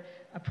forward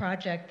a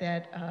project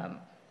that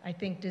I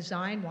think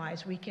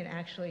design-wise we can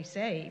actually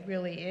say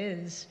really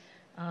is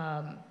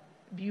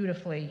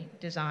beautifully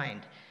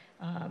designed.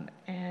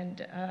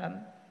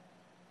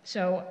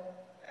 So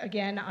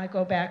again, I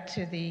go back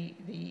to the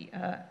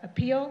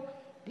appeal.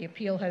 The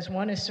appeal has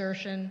one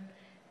assertion.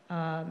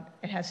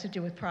 It has to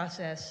do with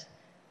process.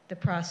 The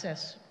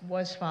process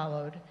was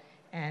followed,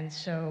 and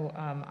so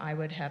I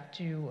would have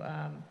to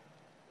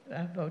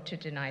vote to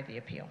deny the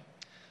appeal.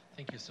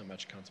 Thank you so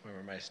much,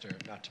 Councilmember Meister.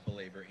 Not to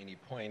belabor any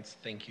points,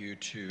 thank you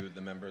to the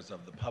members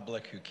of the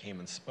public who came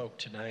and spoke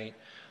tonight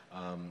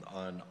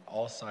on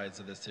all sides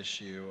of this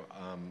issue.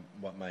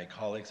 What my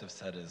colleagues have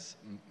said is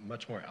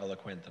much more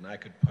eloquent than I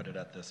could put it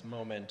at this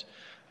moment.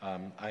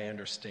 I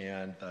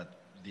understand that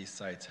these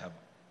sites have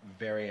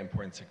very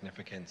important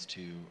significance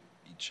to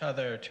each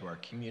other, to our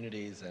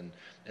communities, and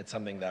it's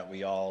something that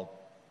we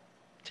all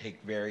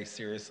take very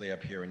seriously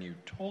up here, and you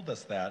told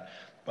us that.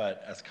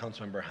 But as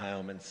Councilmember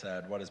Heilman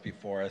said, what is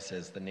before us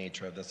is the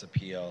nature of this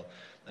appeal,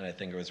 and I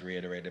think it was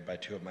reiterated by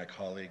two of my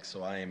colleagues.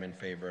 So I am in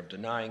favor of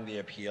denying the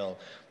appeal,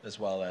 as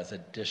well as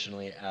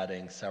additionally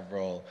adding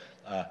several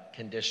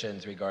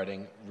conditions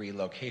regarding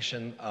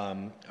relocation,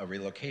 a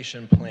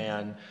relocation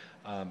plan,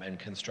 and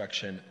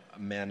construction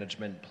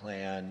management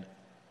plan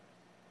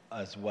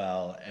as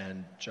well.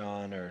 And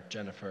John or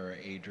Jennifer or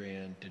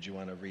Adrian, did you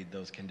want to read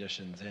those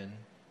conditions in?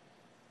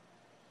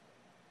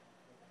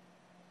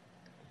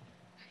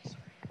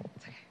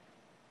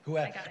 Who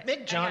had,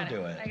 make John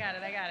do it. I got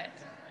it.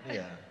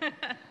 Yeah.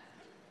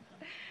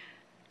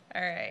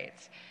 All right.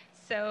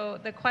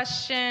 So the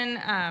question,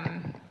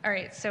 all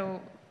right,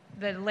 so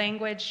the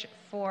language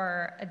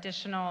for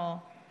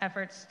additional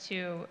efforts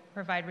to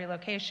provide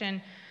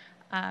relocation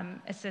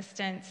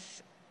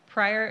assistance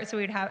prior, so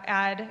we'd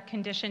add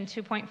condition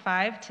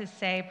 2.5 to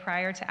say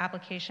prior to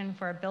application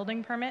for a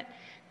building permit,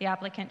 the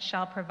applicant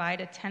shall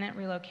provide a tenant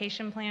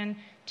relocation plan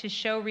to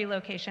show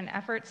relocation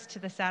efforts to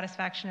the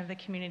satisfaction of the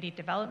community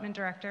development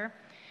director.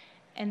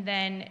 And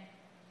then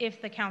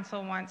if the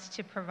council wants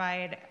to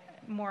provide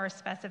more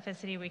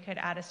specificity, we could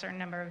add a certain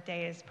number of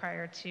days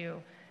prior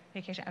to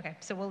vacation. Okay,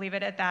 so we'll leave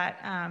it at that.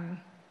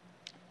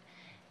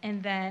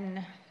 And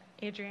then,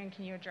 Adrian,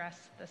 can you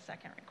address the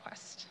second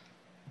request?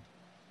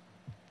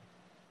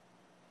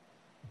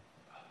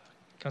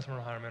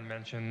 Councilmember Harman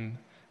mentioned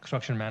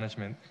construction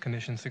management,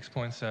 condition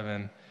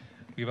 6.7.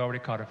 We've already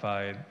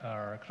codified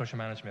our construction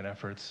management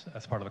efforts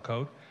as part of the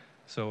code.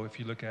 So if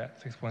you look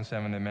at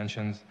 6.7, it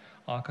mentions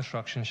all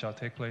construction shall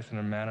take place in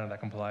a manner that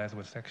complies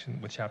with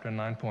chapter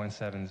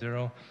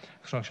 9.70,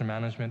 construction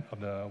management of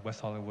the West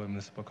Hollywood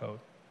Municipal Code.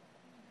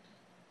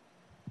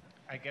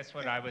 I guess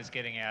what I was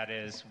getting at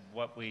is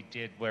what we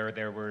did where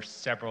there were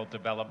several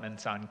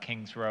developments on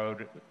Kings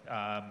Road,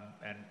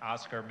 and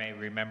Oscar may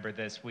remember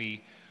this.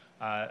 We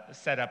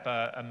set up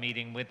a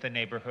meeting with the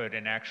neighborhood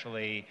and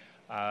actually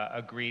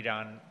agreed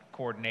on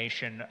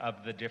coordination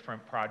of the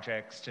different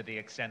projects to the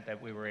extent that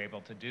we were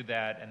able to do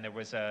that. And there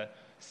was a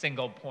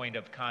single point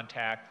of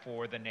contact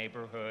for the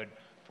neighborhood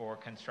for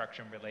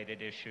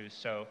construction-related issues.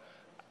 So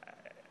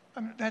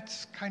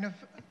that's kind of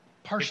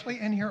partially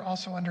in here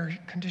also under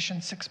condition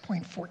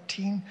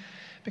 6.14,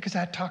 because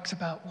that talks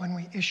about when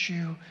we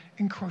issue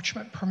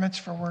encroachment permits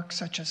for work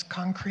such as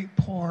concrete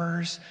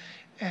pours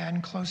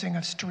and closing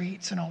of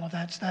streets and all of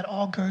that. So that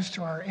all goes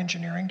to our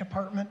engineering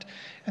department.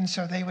 And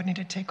so they would need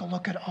to take a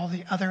look at all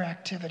the other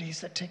activities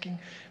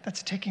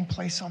that's taking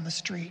place on the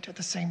street at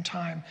the same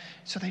time,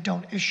 so they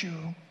don't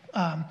issue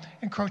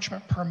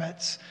encroachment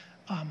permits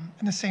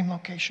in the same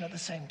location at the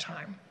same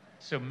time.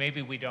 So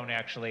maybe we don't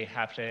actually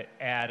have to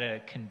add a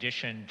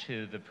condition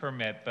to the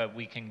permit, but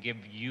we can give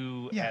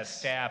you as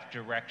staff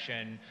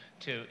direction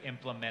to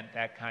implement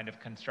that kind of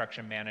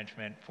construction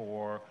management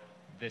for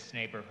this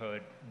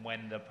neighborhood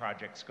when the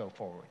projects go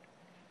forward.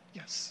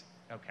 Yes.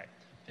 Okay.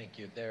 Thank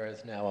you. There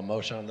is now a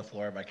motion on the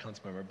floor by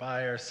Councilmember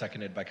Byer,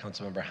 seconded by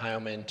Councilmember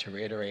Heilman. To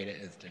reiterate, it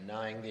is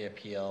denying the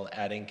appeal,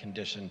 adding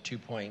condition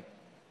 2.5.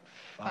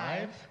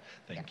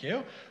 Thank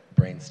you.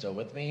 Brain's still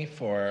with me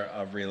for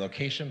a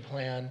relocation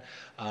plan.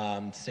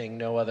 Seeing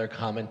no other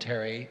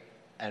commentary,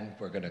 and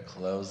we're going to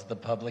close the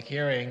public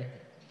hearing.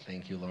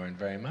 Thank you, Lauren,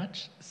 very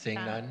much. Seeing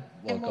none,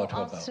 we'll go to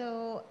a vote.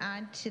 Also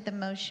add to the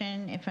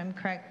motion, if I'm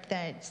correct,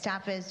 that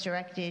staff is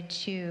directed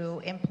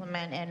to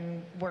implement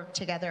and work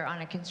together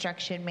on a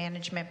construction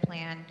management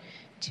plan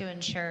to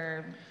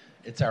ensure.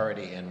 It's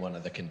already in one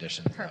of the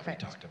conditions that we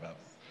talked about.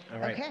 All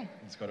right, Okay.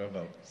 let's go to a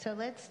vote. So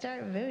let's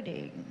start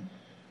voting.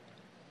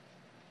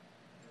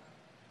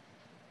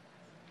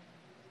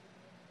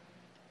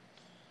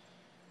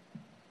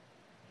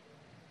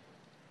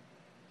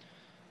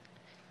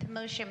 The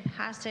motion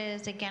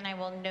passes. Again, I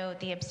will note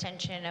the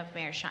abstention of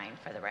Mayor Shine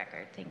for the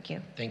record. Thank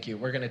you. Thank you.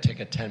 We're going to take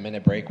a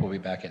 10-minute break. We'll be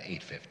back at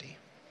 8:50.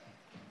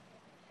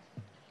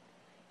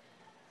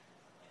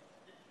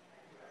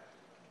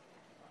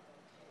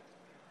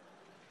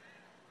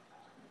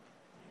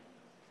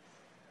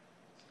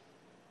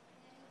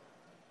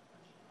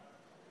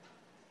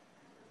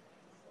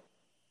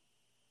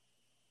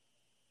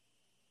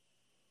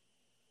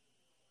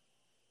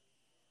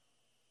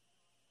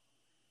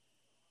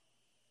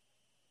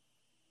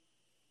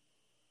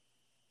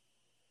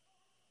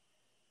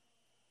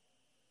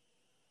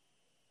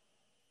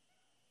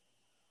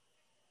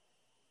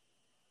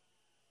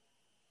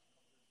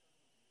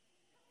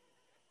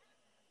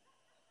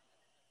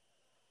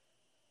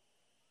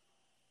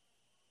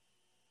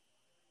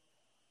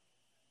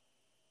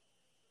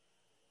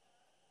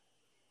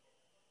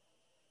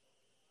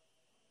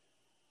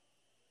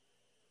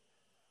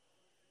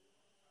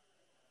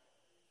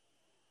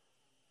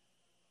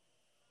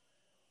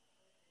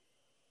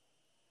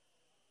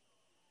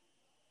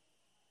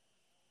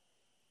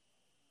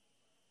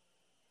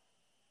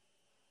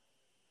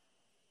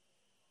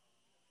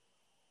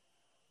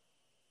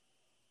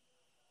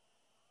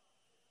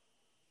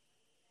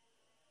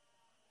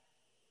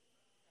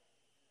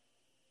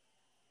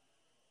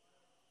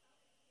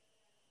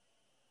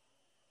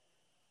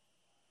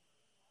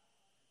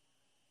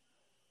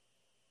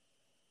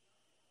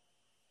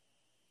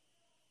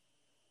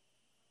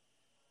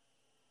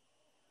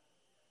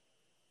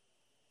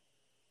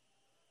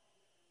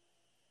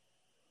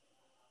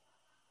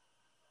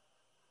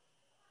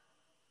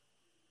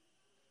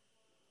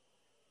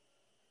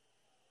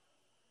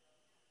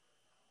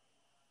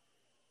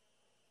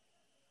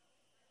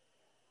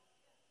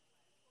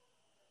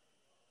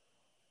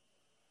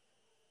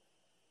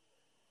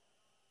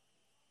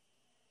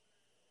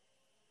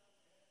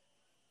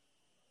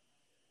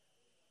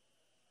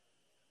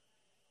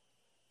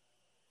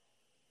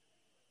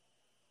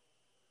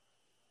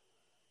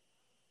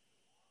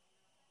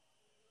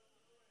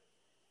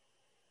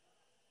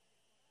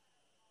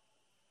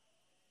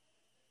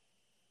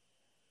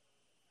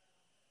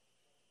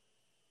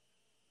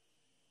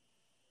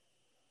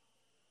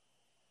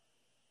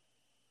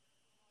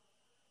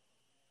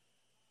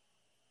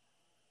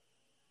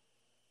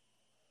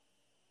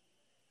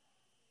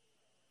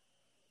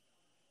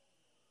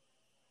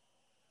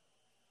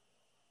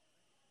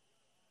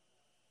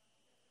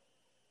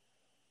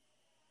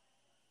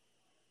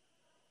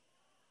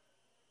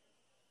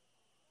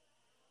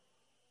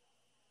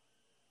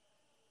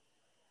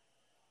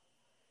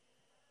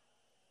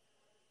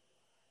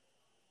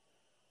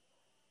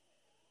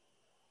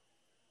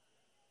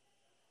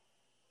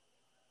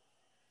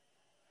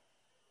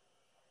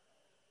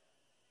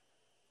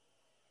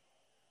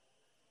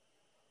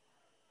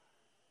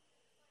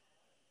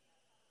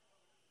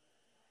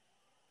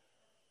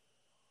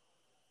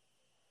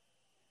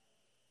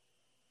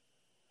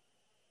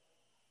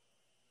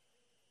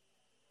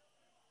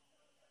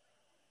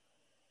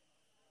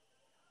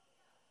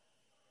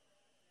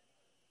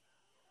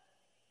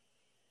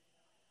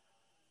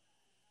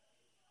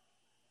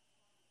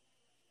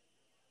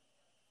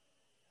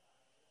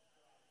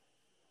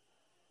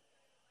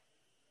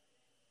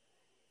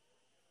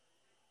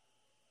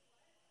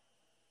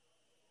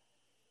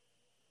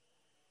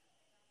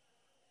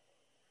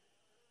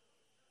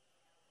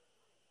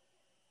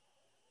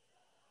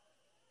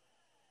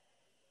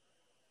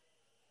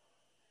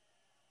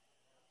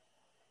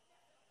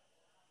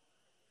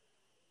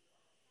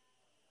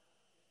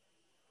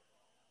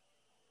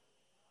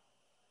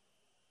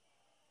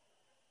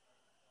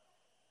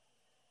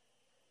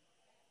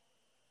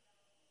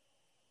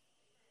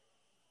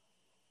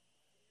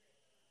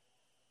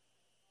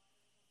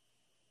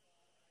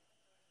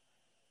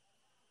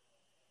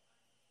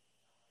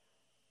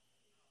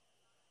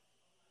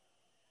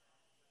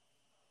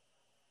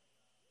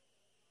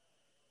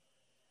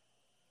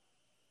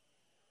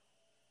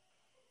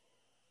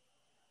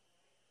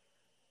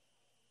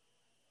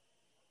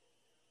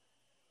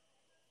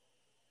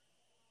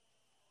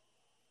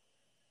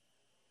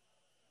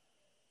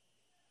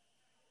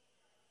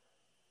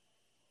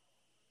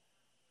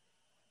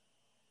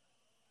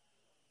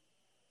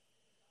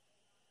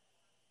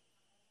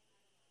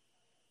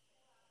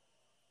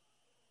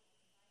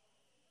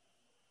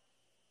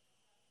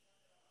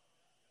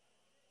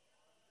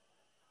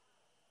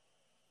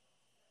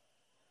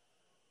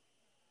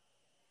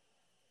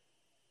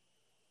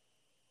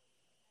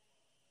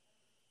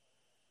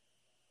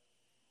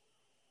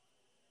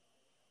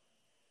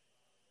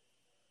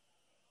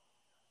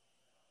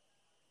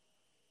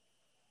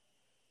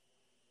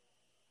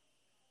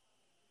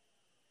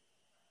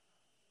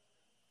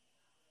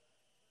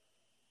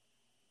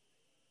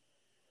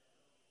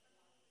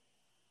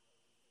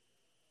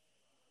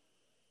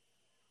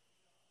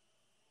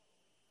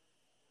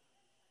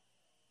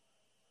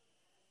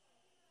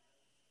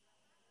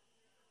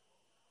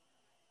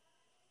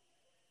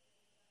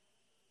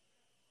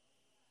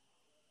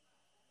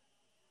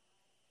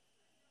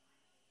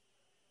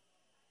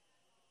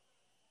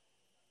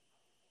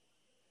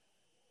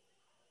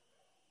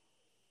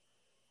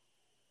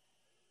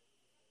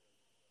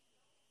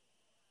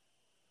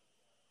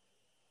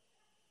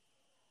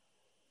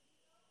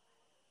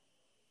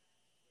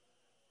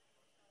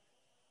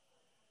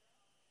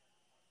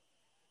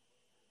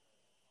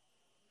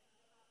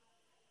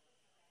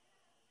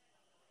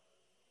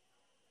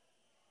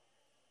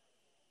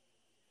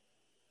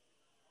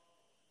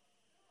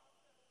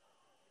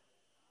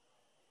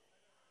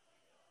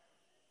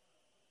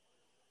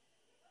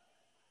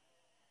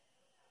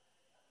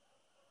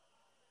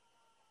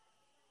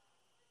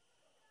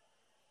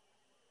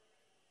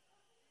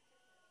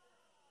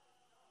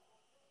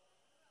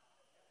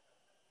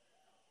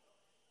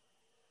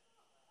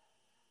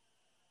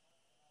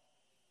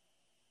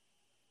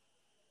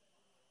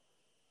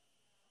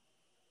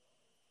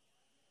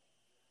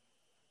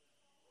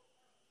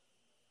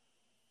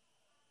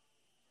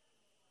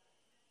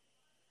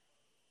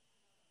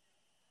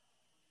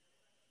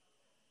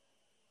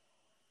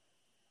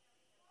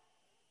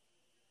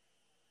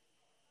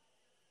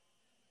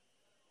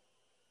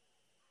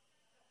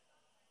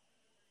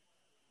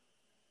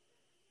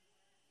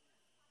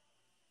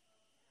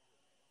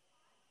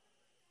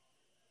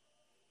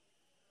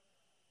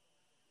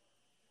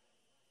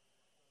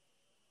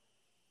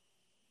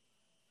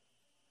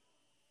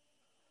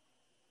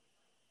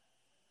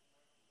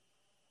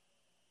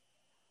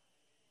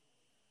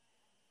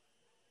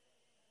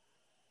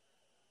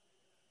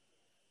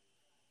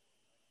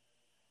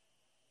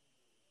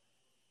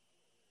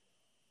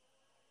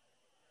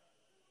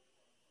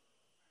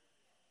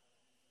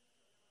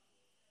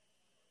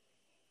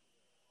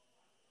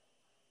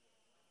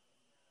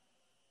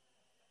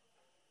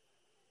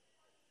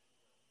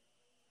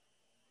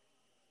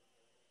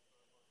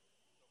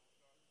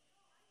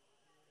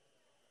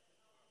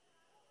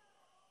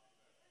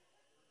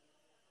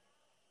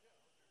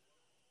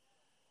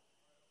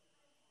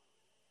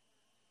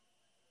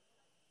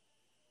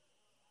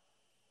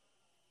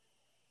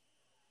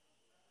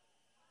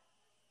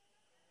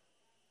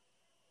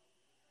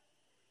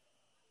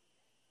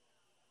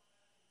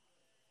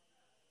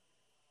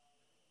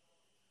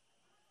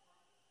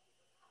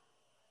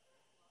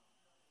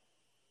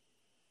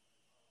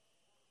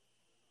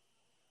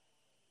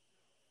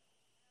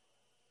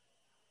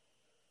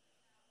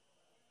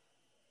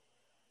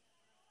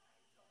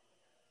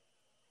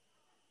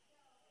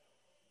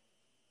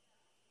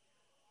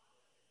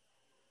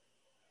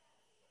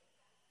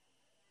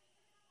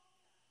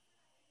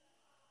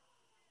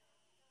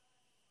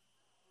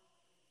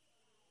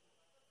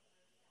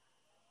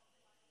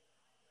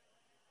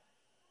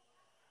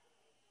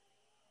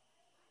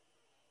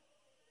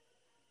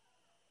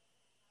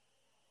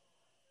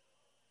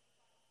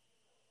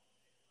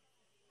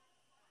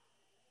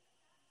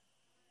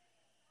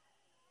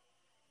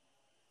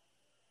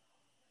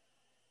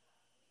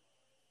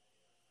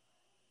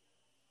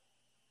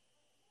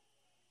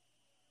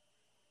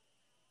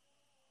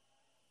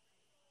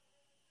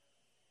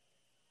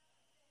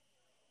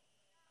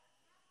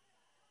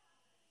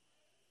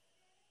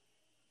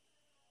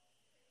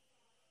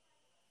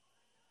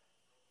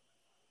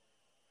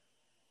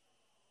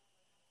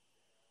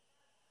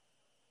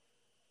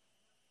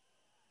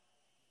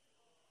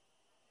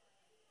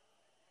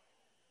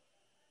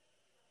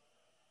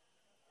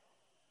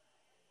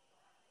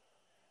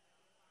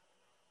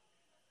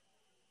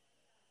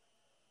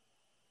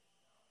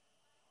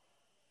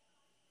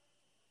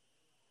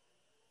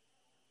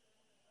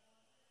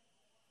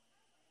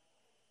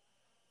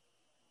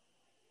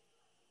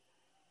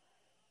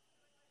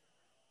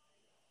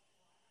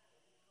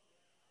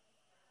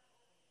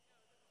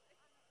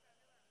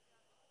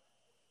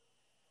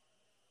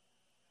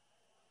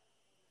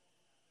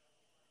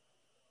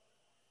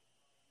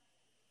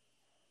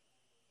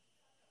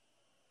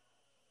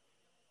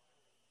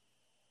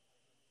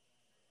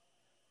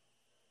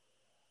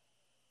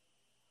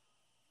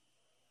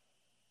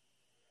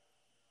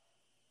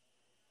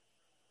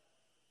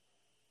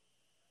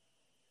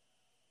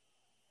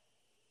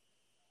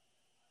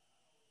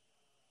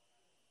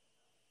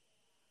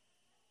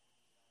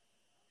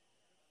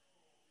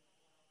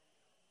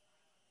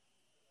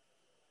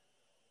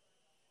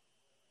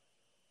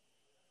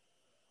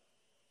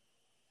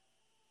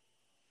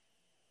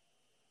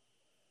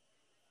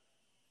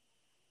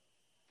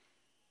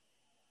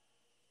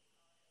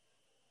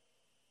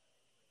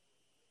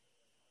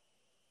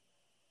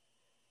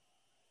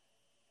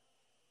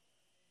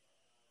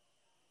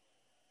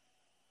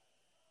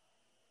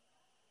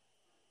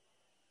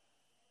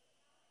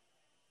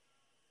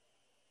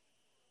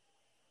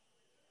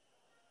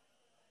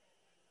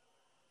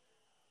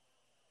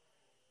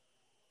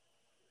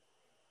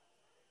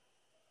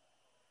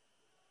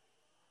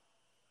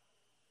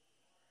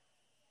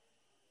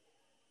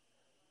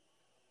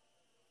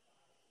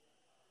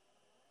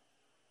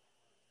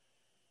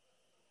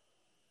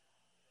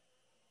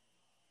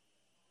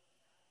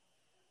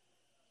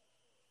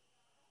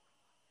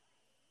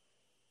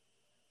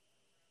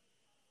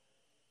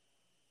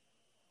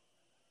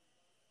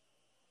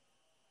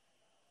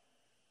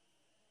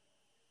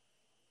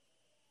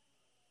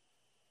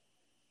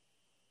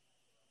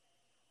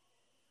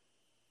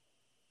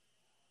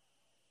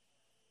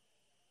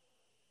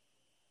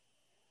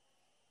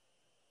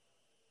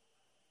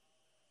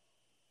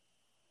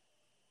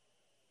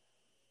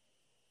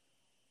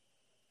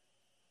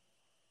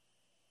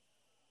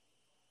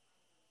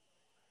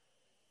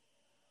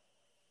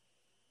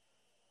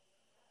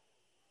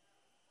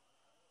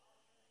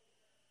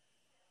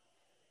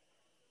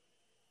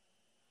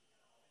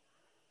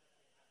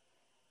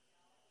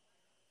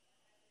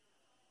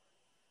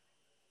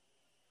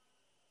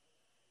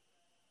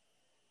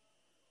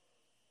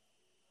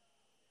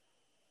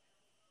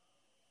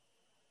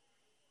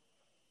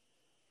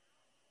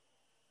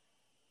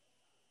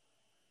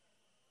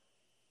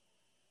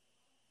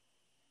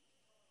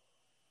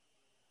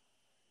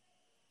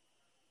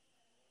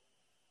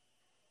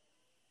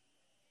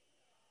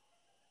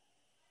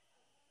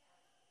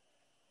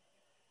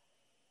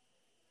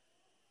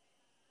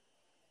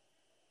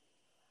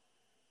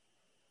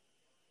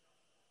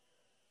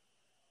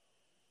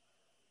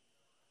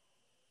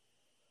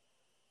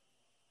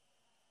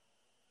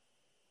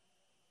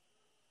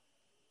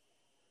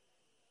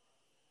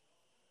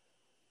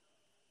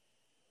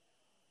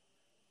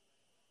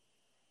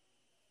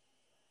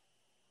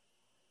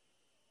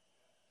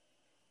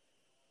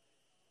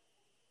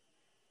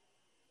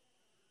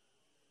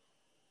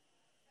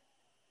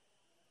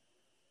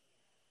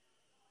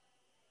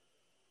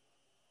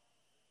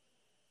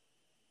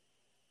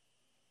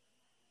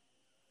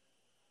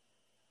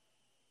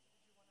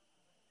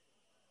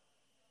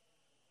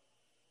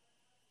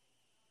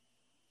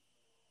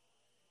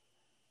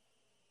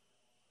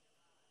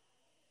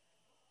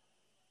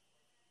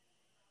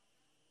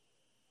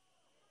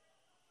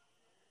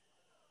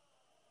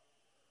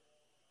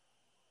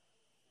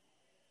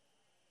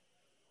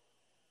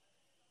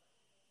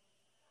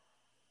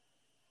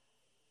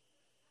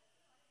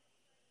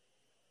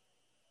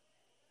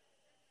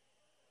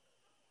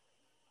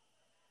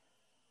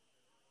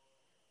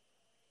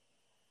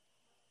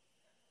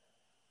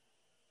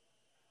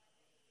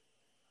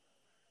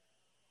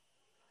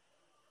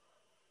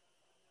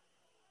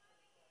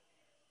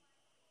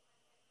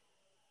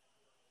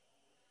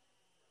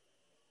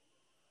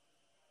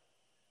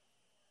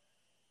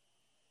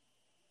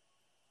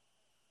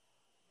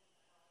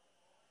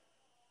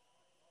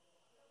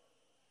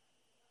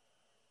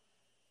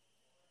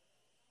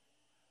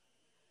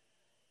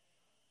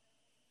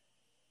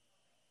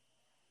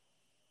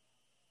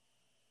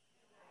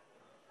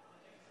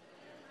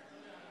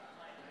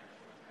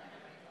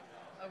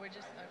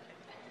 just,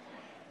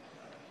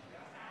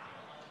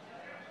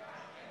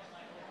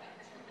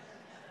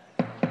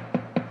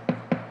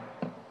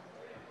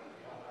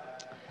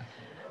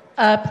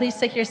 okay. Please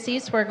take your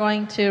seats. We're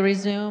going to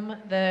resume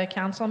the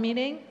council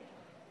meeting.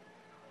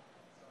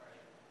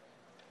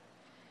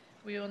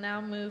 We will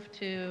now move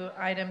to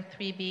item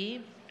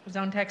 3B,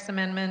 zone text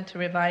amendment to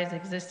revise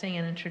existing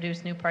and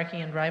introduce new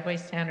parking and driveway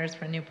standards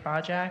for new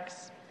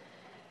projects.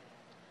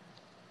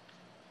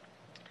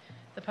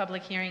 The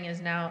public hearing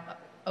is now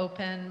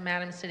open.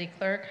 Madam City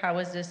Clerk, how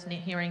was this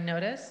hearing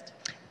noticed?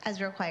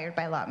 As required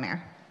by law,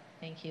 Mayor.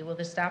 Thank you. Will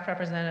the staff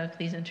representative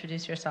please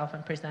introduce yourself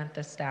and present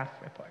the staff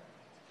report?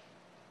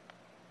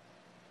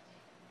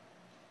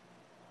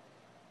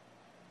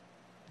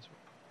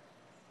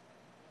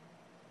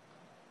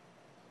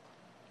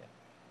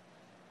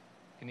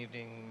 Good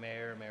evening,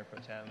 Mayor, Mayor Pro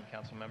Tem,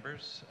 council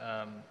members.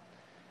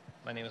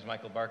 My name is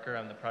Michael Barker.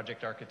 I'm the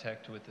project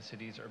architect with the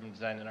city's Urban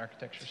Design and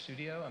Architecture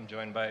Studio. I'm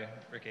joined by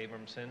Rick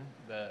Abramson,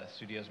 the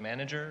studio's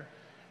manager,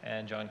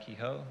 and John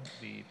Kehoe,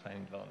 the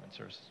Planning Development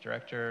Services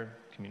Director,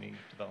 Community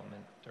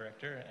Development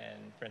Director,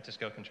 and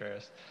Francisco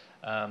Contreras,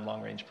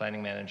 Long-Range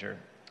Planning Manager.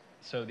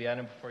 So the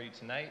item before you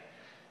tonight,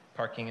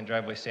 parking and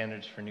driveway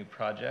standards for new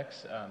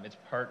projects. It's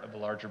part of a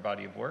larger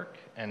body of work,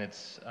 and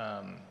it's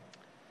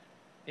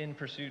in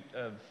pursuit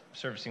of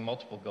servicing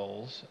multiple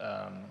goals,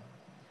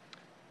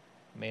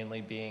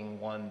 mainly being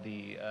one,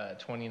 the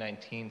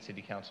 2019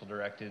 City Council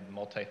directed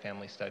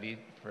multifamily study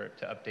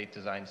to update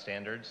design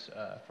standards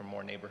for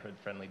more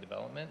neighborhood-friendly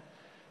development,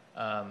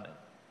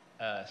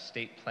 a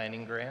state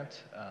planning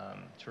grant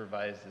to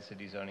revise the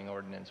city zoning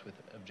ordinance with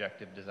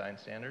objective design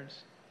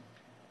standards,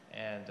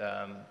 and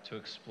to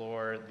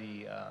explore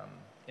the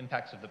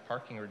impacts of the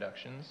parking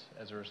reductions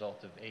as a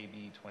result of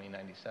AB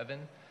 2097,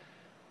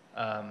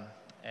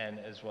 and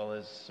as well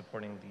as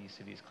supporting the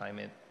city's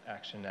climate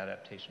action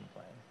adaptation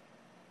plan.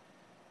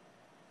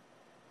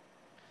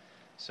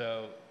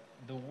 So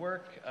the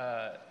work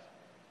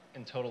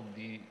in total,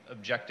 the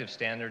objective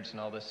standards and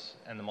all this,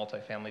 and the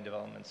multifamily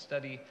development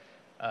study,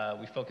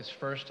 we focus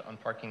first on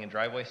parking and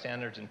driveway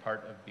standards, in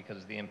part because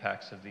of the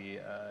impacts of the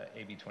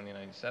AB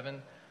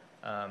 2097.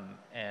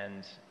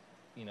 And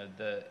you know,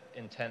 the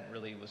intent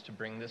really was to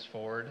bring this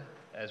forward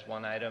as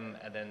one item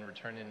and then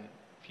return in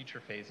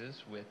future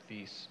phases with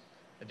these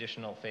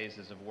additional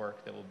phases of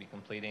work that we'll be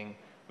completing,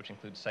 which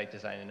includes site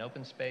design and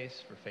open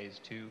space for phase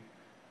 2,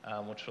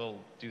 which will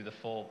do the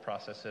full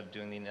process of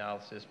doing the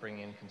analysis,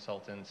 bringing in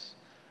consultants,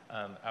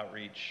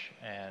 outreach,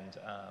 and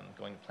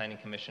going to Planning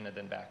Commission, and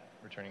then back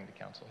returning to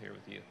council here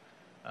with you.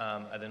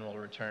 And then we'll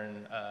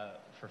return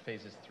for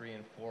phases 3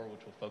 and 4,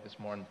 which will focus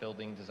more on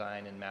building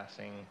design and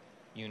massing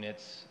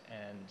units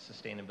and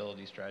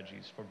sustainability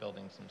strategies for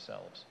buildings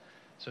themselves.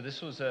 So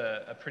this was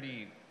a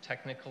pretty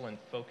technical and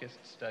focused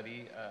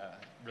study,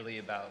 really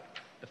about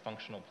the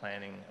functional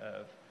planning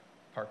of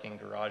parking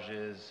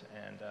garages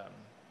and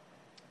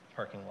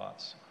parking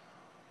lots.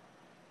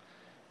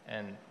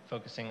 And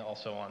focusing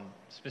also on,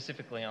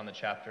 specifically on the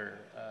chapter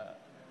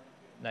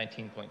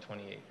 19.28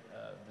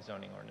 of the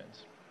zoning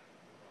ordinance.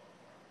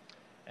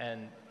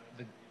 And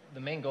the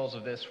main goals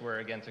of this were,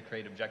 again, to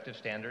create objective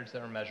standards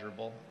that are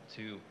measurable,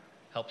 to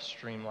help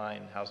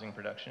streamline housing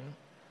production,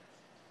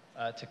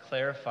 to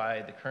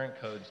clarify the current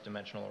code's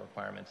dimensional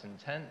requirements and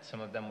intent,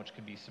 some of them which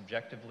could be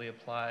subjectively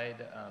applied,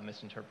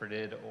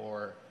 misinterpreted,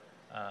 or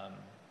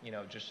you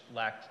know, just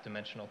lacked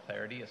dimensional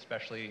clarity,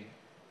 especially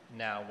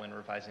now when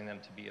revising them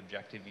to be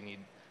objective. You need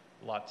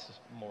lots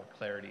more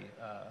clarity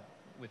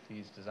with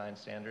these design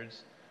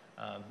standards.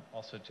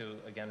 Also to,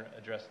 again,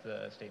 address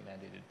the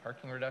state-mandated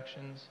parking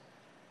reductions,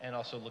 and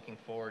also looking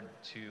forward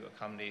to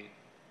accommodate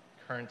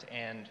current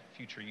and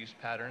future use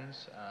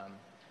patterns,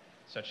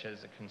 such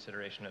as a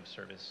consideration of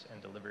service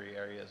and delivery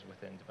areas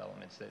within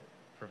developments that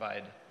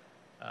provide,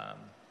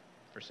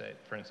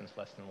 for instance,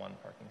 less than 1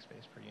 parking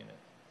space per unit.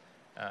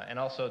 And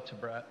also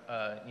to,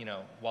 you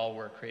know, while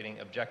we're creating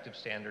objective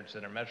standards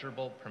that are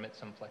measurable, permit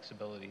some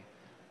flexibility.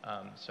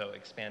 So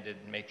expanded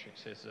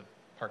matrices of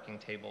parking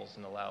tables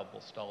and allowable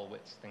stall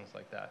widths, things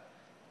like that.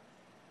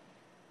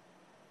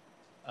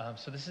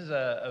 So this is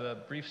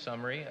a brief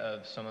summary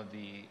of some of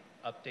the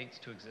updates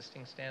to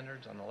existing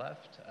standards on the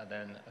left, and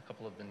then a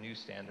couple of the new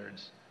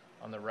standards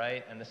on the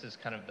right. And this is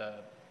kind of the,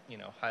 you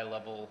know, high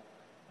level,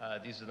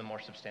 these are the more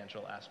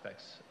substantial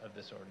aspects of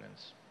this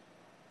ordinance.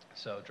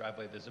 So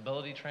driveway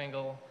visibility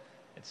triangle,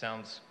 it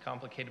sounds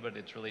complicated, but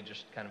it's really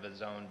just kind of a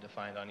zone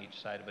defined on each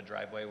side of a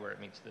driveway where it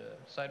meets the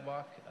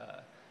sidewalk.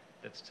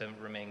 That's to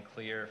remain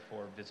clear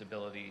for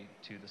visibility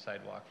to the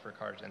sidewalk for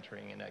cars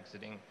entering and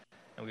exiting.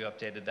 And we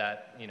updated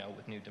that, you know,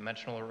 with new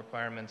dimensional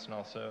requirements, and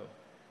also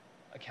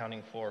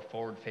accounting for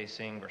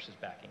forward-facing versus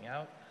backing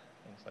out,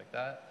 things like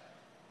that.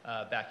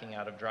 Backing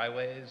out of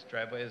driveways,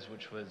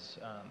 which was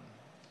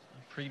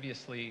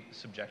previously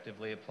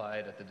subjectively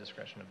applied at the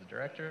discretion of the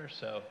director,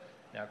 so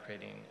now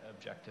creating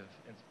objective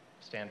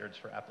standards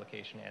for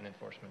application and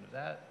enforcement of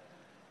that.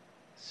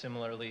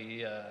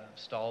 Similarly,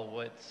 stall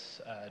widths,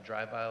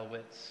 drive aisle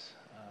widths,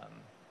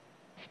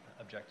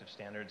 objective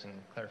standards and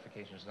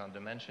clarifications on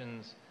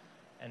dimensions,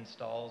 end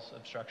stalls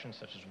obstructions,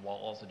 such as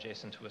walls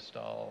adjacent to a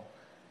stall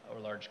or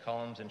large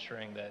columns,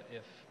 ensuring that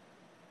if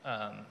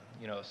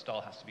a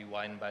stall has to be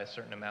widened by a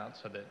certain amount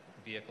so that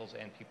vehicles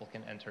and people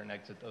can enter and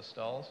exit those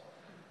stalls.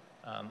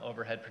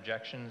 Overhead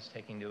projections,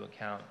 taking into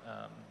account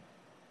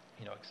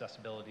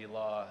accessibility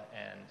law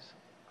and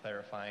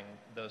clarifying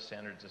those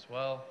standards as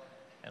well,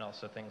 and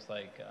also things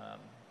like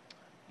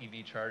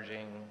EV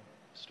charging,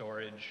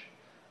 storage,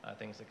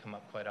 things that come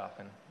up quite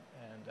often,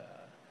 and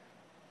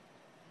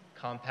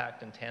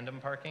compact and tandem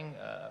parking,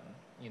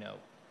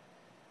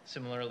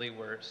 similarly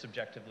were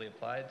subjectively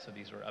applied, so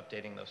these were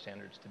updating those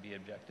standards to be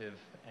objective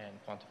and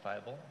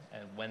quantifiable,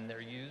 and when they're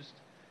used.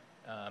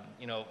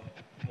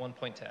 One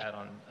point to add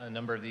on a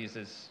number of these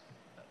is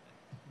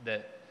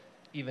that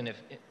even if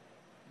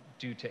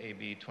due to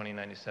AB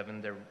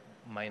 2097 there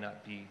might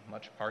not be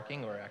much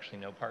parking or actually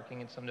no parking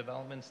in some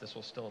developments, this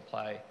will still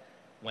apply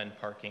when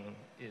parking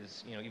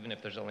is, even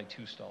if there's only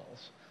 2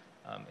 stalls.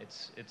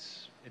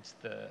 It's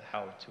the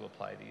how to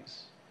apply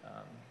these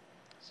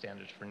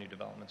standards for new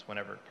developments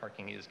whenever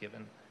parking is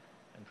given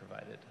and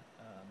provided.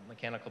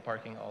 Mechanical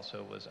parking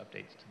also was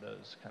updated to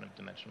those kind of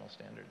dimensional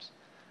standards.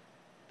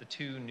 The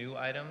 2 new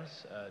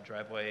items,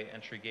 driveway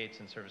entry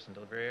gates and service and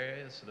delivery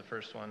areas. So the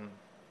first one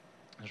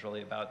is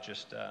really about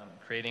just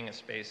creating a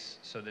space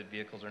so that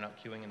vehicles are not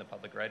queuing in the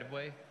public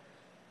right-of-way,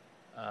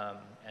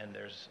 and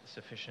there's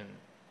sufficient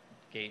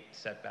gate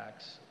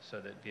setbacks so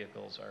that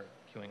vehicles are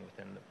queuing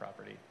within the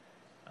property.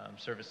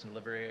 Service and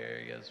delivery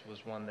areas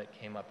was one that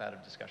came up out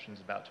of discussions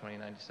about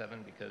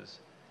 2097 because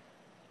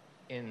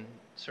in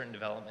certain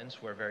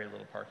developments where very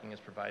little parking is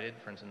provided,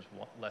 for instance,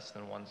 less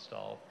than 1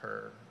 stall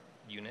per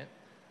unit,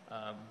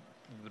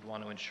 we would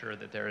want to ensure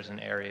that there is an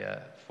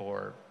area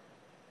for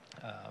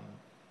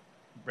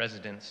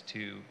residents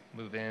to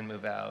move in,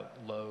 move out,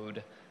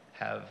 load,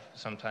 have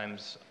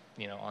sometimes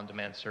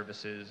on-demand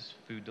services,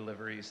 food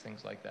deliveries,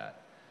 things like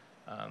that,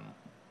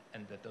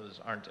 and that those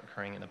aren't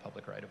occurring in the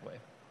public right-of-way.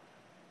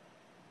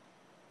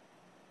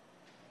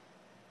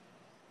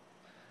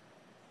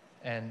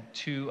 And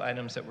 2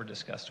 items that were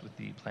discussed with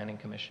the Planning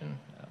Commission,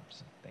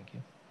 thank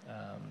you,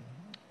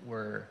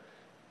 were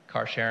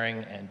car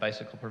sharing and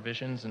bicycle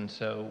provisions. And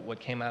so what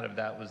came out of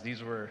that was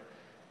these were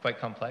quite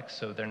complex,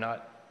 so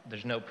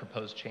there's no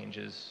proposed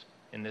changes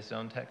in this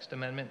zone text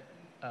amendment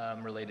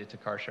related to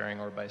car sharing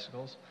or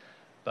bicycles.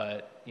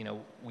 But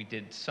we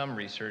did some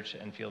research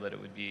and feel that it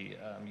would be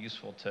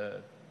useful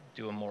to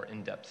do a more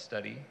in-depth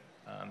study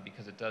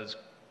because it does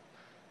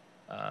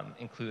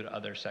include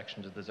other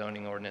sections of the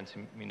zoning ordinance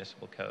and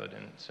municipal code.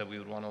 And so we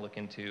would want to look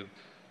into,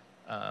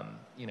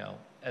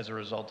 as a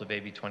result of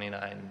AB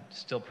 29,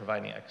 still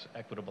providing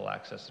equitable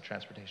access to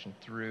transportation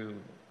through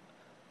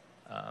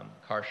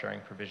car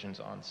sharing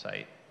provisions on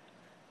site.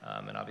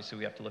 And obviously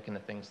we have to look into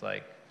things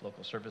like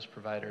local service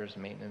providers,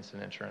 maintenance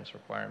and insurance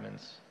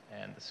requirements,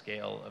 and the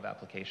scale of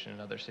application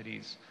in other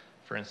cities.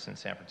 For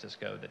instance, San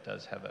Francisco, that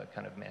does have a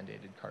kind of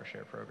mandated car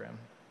share program.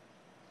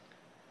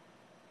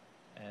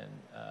 And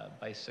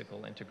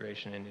bicycle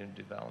integration in new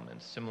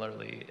developments.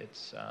 Similarly,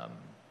 it's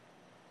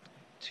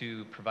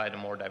to provide a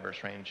more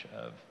diverse range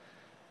of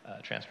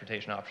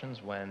transportation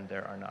options when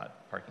there are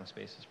not parking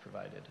spaces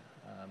provided.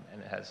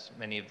 And it has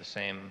many of the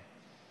same,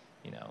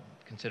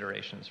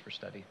 considerations for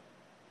study.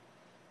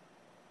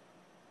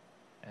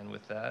 And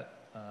with that,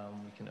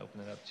 we can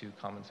open it up to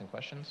comments and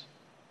questions.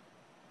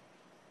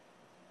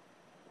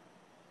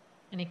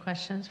 Any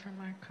questions from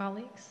our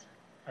colleagues?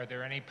 Are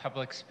there any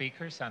public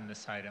speakers on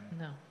this item?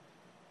 No.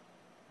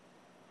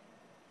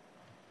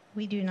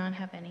 We do not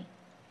have any.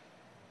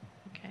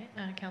 Okay,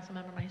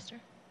 Councilmember Meister.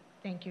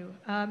 Thank you.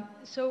 And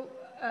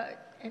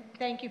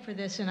thank you for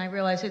this, and I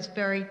realize it's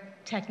very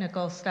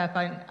technical stuff.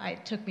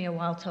 It took me a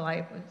while till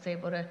I was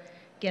able to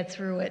get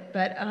through it.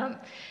 But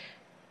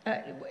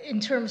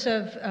in terms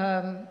of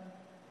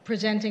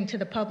presenting to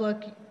the public,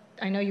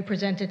 I know you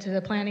presented to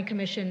the Planning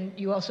Commission.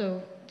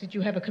 Did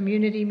you have a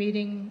community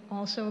meeting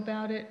also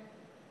about it?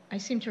 I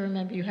seem to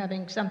remember you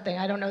having something.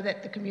 I don't know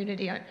that the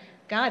community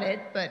got it,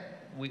 but...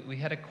 We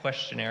had a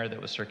questionnaire that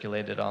was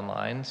circulated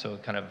online, so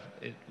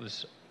it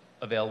was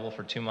available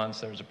for 2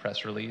 months. There was a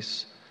press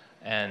release,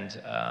 and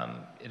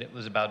it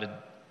was about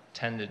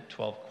 10 to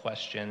 12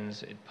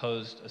 questions. It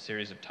posed a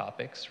series of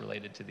topics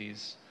related to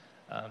these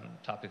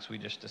topics we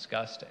just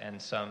discussed,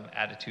 and some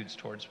attitudes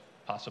towards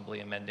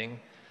possibly amending.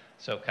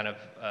 So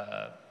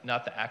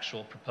not the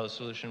actual proposed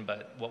solution,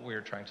 but what we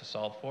were trying to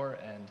solve for,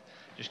 and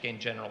just gain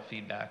general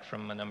feedback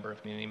from a number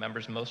of community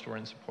members. Most were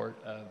in support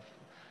of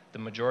the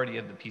majority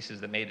of the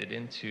pieces that made it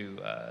into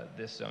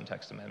this zone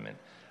text amendment.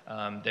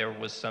 There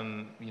was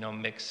some,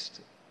 mixed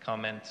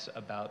comments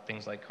about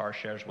things like car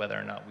shares, whether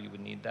or not we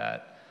would need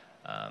that.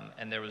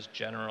 And there was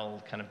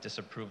general kind of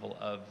disapproval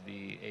of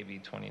the AB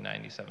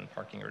 2097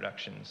 parking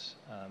reductions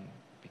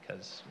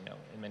because,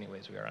 in many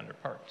ways we are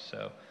underparked.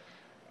 So.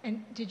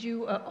 And did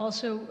you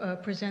also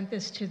present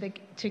this to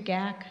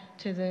GAC,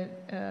 to the,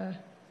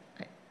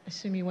 I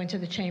assume you went to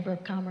the Chamber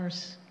of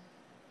Commerce?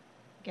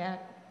 GAC?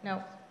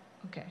 No?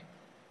 Okay.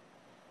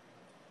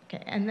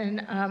 Okay, and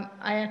then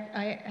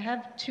I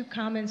have 2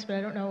 comments, but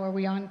I don't know, are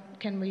we on,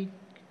 can we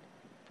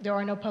there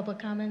are no public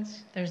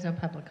comments? There's no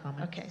public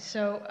comment. Okay,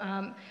 so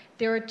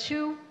there are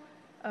two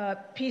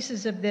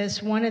pieces of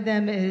this. One of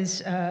them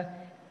is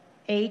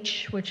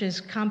H, which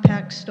is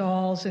compact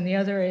stalls, and the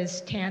other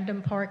is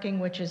tandem parking,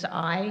 which is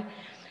I.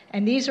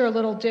 And these are a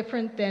little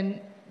different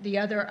than the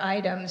other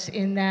items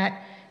in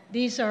that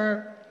these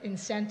are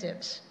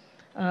incentives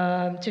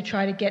to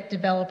try to get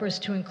developers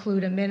to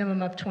include a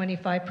minimum of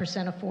 25%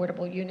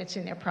 affordable units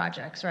in their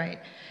projects, right?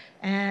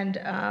 And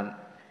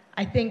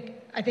I think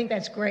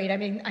that's great. I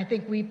mean, I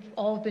think we've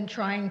all been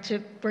trying to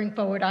bring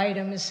forward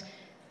items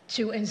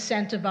to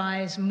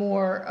incentivize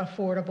more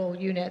affordable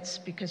units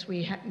because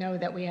we know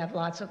that we have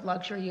lots of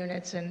luxury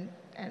units and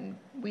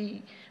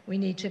we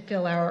need to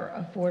fill our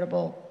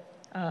affordable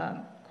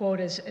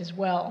quotas as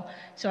well.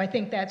 So I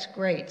think that's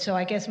great. So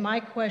I guess my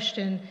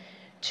question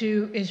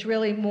is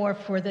really more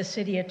for the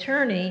city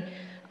attorney.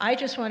 I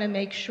just want to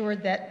make sure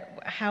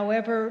that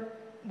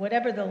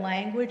whatever the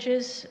language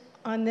is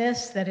on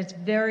this, that it's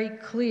very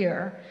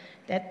clear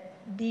that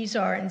these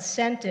are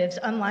incentives,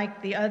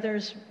 unlike the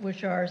others,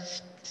 which are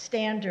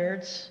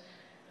standards,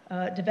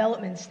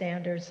 development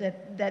standards,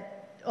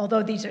 that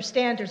although these are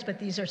standards, but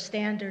these are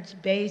standards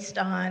based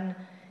on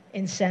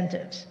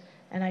incentives.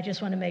 And I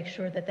just want to make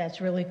sure that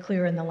that's really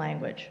clear in the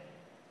language.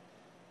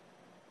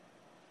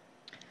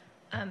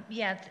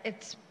 Yeah,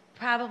 it's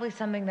probably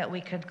something that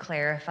we could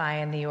clarify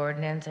in the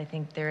ordinance. I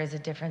think there is a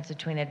difference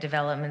between a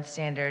development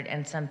standard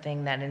and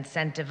something that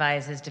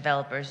incentivizes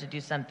developers to do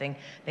something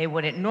they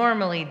wouldn't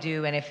normally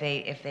do, and if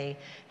they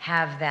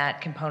have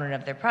that component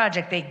of their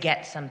project, they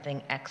get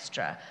something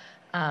extra.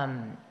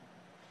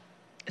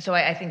 So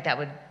I think that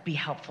would be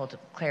helpful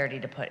clarity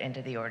to put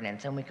into the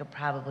ordinance, and we could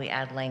probably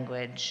add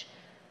language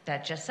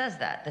that just says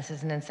that. This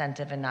is an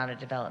incentive and not a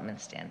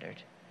development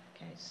standard.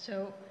 Okay,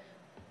 so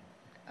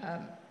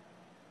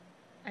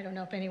I don't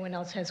know if anyone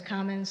else has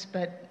comments,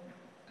 but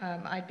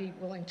I'd be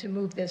willing to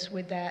move this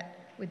with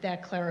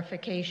that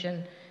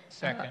clarification.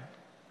 Second.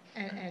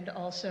 And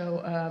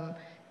also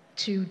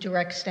to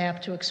direct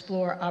staff to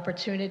explore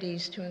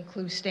opportunities to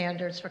include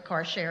standards for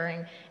car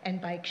sharing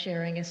and bike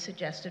sharing as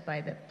suggested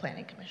by the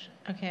Planning Commission.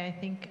 Okay, I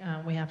think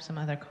we have some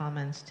other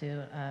comments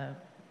to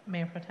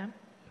Mayor Pro Tem.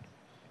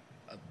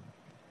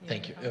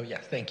 Thank you. Oh,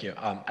 yes, thank you.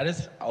 I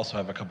just also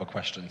have a couple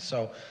questions.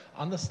 So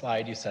on the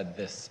slide, you said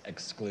this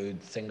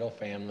excludes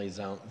single-family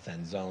zones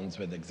and zones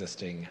with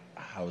existing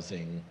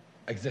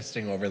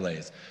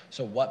overlays.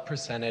 So what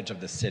percentage of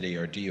the city,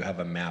 or do you have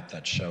a map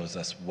that shows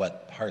us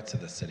what parts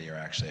of the city are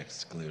actually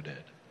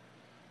excluded?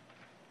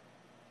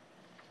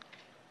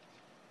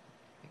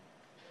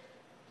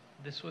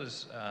 This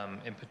was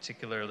in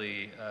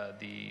particularly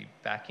the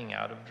backing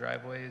out of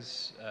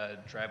driveways,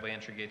 driveway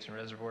entry gates and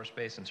reservoir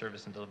space, and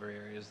service and delivery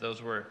areas.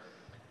 Those were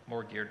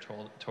more geared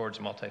towards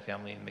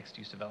multifamily and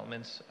mixed-use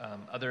developments.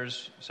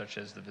 Others, such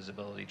as the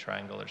visibility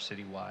triangle, are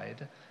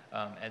citywide.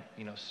 And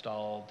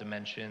stall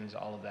dimensions,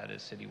 all of that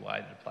is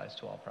citywide. It applies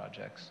to all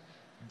projects.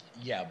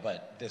 Yeah,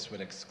 but this would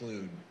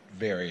exclude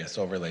various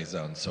overlay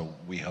zones. So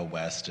WeHo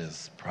West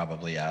is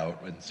probably out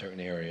in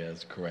certain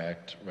areas,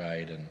 correct?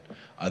 Right? And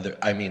other,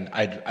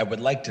 I would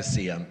like to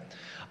see them.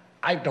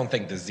 I don't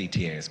think the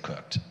ZTA is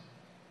cooked.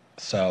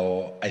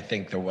 So I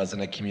think there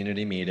wasn't a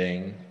community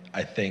meeting.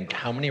 I think,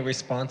 how many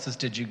responses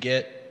did you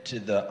get to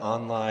the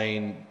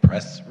online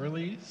press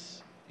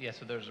release? Yeah,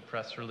 so there's a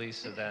press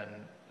release, and then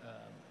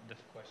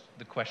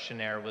the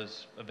questionnaire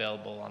was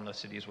available on the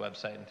city's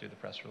website and through the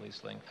press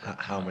release link.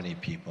 How many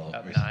people?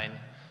 About 9.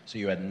 So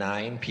you had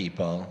 9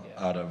 people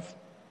out of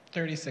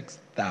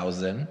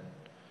 36,000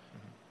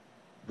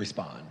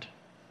 respond.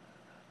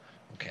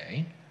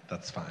 Okay,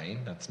 that's fine.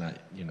 That's not,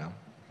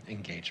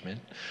 engagement.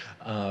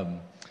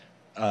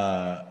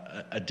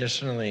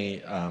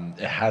 Additionally, it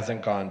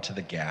hasn't gone to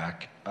the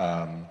GAC.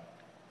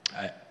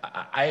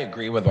 I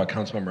agree with what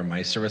Councilmember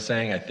Meister was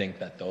saying. I think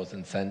that those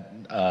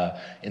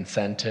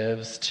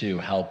incentives to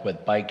help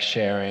with bike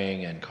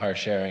sharing and car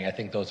sharing, I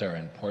think those are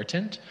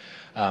important.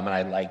 And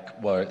I like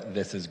where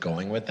this is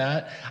going with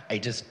that.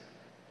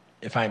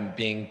 If I'm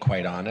being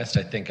quite honest,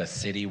 I think a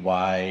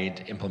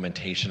citywide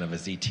implementation of a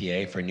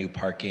ZTA for new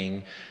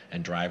parking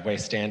and driveway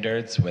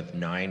standards with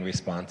 9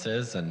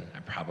 responses, and I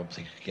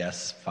probably could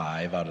guess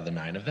 5 out of the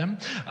 9 of them,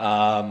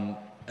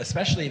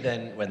 especially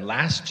then when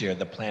last year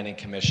the Planning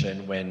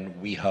Commission, when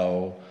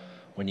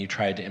you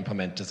tried to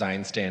implement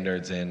design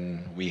standards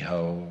in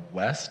WeHo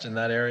West in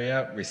that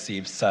area,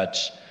 received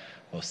such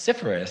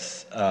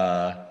vociferous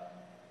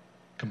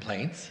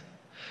complaints.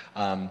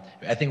 I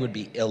think it would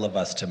be ill of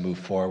us to move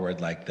forward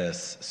like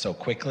this so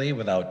quickly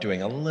without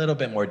doing a little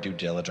bit more due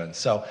diligence.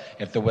 So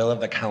if the will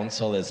of the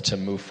council is to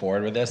move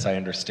forward with this, I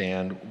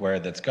understand where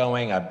that's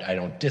going. I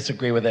don't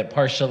disagree with it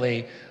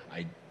partially.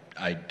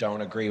 I don't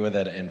agree with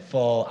it in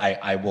full.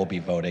 I will be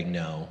voting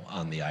no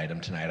on the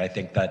item tonight. I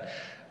think that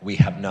we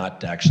have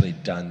not actually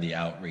done the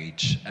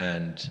outreach,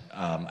 and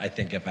I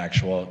think if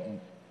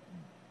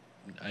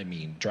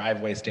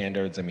driveway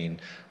standards,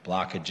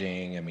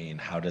 blockaging,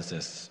 how does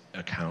this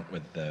account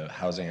with the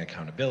Housing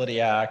Accountability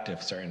Act,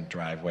 if certain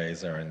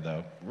driveways are in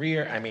the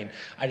rear. I mean,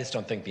 I just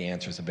don't think the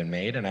answers have been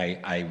made, and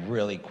I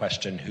really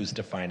question who's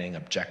defining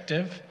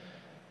objective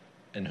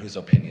and whose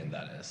opinion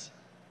that is.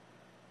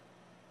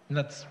 And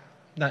that's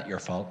not your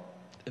fault.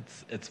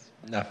 It's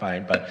not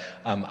fine, but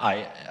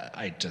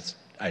I just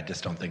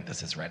don't think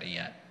this is ready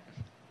yet.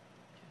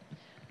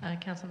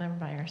 Councilmember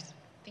Myers.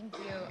 Thank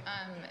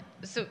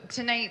you. So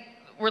tonight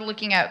we're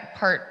looking at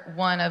part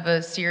one of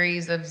a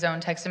series of zone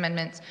text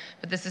amendments,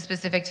 but this is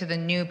specific to the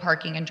new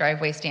parking and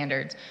driveway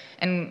standards.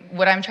 And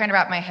what I'm trying to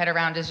wrap my head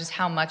around is just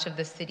how much of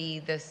the city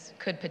this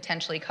could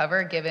potentially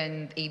cover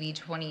given AB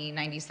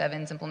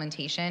 2097's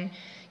implementation.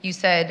 You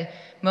said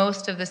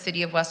most of the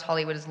city of West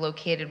Hollywood is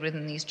located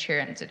within these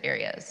transit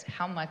areas.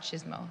 How much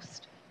is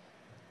most?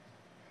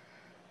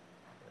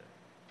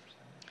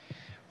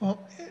 Well,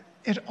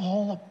 it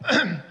all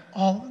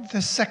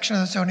this section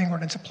of the zoning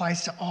ordinance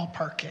applies to all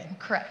parking.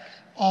 Correct.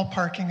 All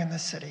parking in the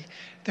city.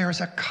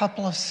 There's a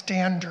couple of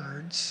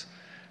standards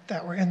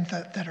that were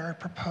that are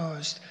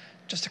proposed,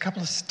 just a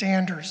couple of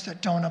standards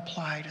that don't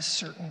apply to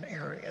certain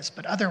areas,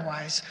 but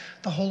otherwise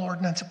the whole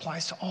ordinance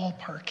applies to all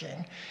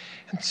parking.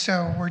 And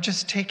so we're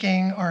just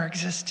taking our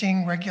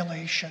existing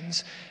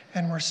regulations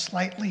and we're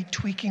slightly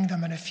tweaking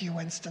them in a few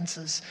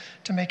instances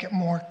to make it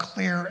more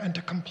clear and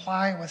to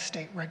comply with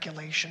state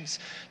regulations,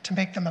 to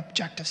make them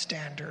objective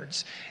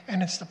standards.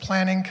 And it's the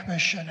Planning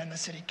Commission and the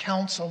City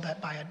Council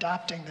that by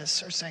adopting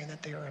this are saying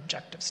that they are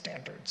objective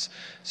standards.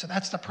 So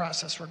that's the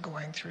process we're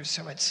going through.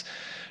 So it's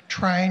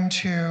trying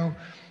to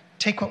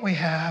take what we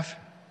have,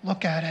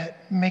 look at it,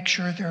 make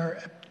sure they're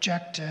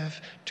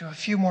objective, do a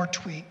few more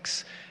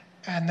tweaks,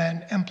 and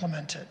then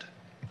implement it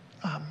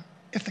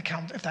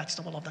if that's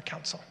the will of the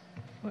council.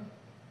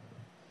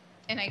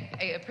 And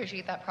I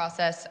appreciate that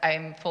process.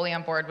 I'm fully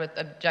on board with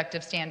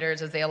objective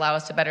standards as they allow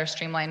us to better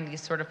streamline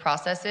these sort of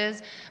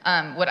processes.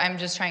 What I'm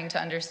just trying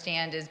to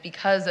understand is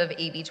because of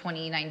AB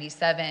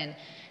 2097,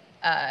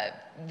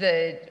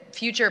 the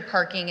future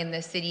parking in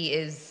the city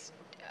is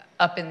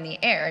up in the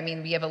air. I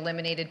mean, we have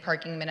eliminated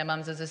parking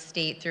minimums as a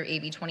state through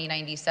AB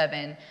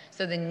 2097,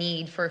 so the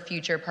need for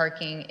future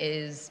parking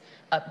is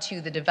up to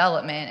the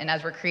development. And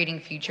as we're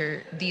creating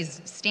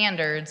these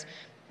standards,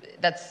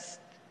 that's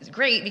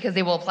great because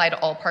they will apply to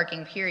all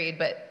parking, period,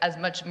 but as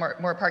much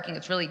more parking,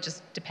 it's really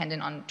just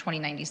dependent on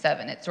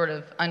 2097. It sort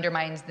of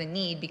undermines the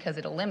need because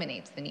it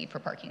eliminates the need for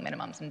parking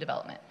minimums in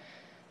development.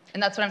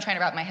 And that's what I'm trying to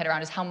wrap my head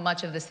around is how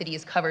much of the city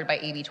is covered by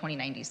AB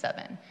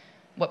 2097?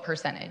 What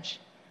percentage?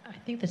 I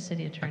think the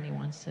city attorney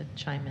wants to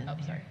chime in. Oh,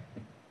 sorry.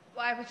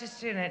 Well, I was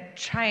just going to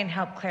try and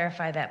help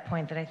clarify that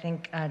point that I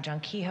think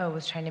John Kehoe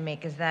was trying to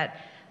make, is that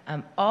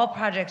all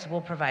projects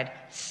will provide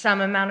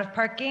some amount of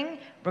parking,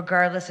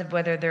 regardless of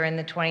whether they're in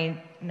the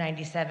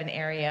 2097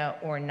 area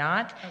or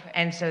not. Okay.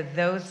 And so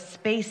those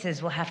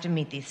spaces will have to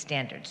meet these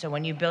standards. So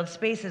when you build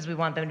spaces, we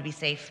want them to be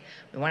safe.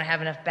 We want to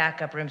have enough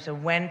backup room. So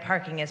when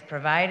parking is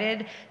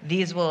provided,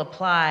 these will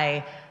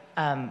apply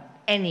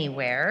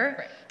anywhere,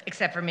 right,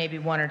 except for maybe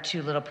one or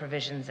two little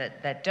provisions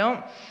that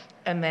don't.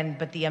 And then,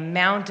 but the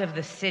amount of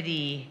the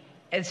city,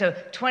 and so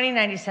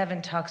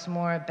 2097 talks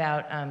more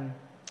about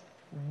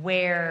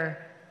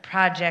where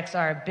projects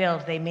are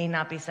built, they may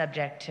not be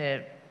subject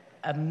to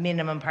a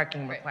minimum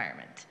parking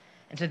requirement. Right.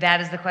 And so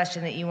that is the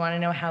question that you want to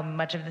know, how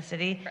much of the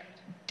city. Right.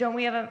 Don't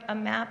we have a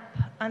map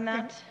on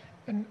that?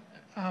 Yeah.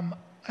 And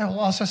I will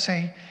also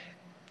say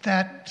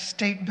that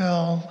state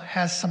bill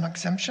has some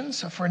exemptions.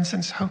 So for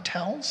instance,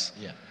 hotels.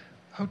 Yeah.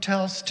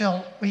 Hotels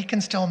we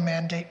can still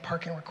mandate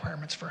parking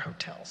requirements for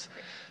hotels.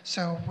 Right.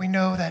 So we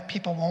know that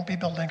people won't be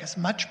building as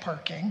much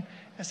parking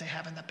as they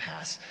have in the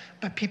past,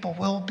 but people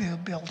will be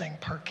building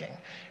parking.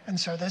 And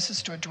so this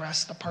is to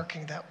address the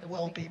parking that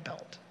will be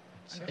built.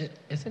 So.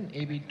 Isn't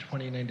AB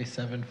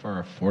 2097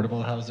 for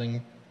affordable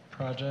housing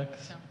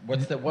projects?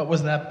 No. What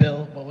was that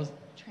bill? What was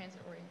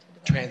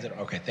transit?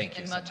 Okay, thank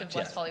you. And much of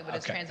West Hollywood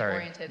is transit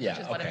oriented, yeah,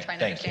 which is what I'm trying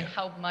to understand.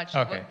 How much?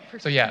 Okay.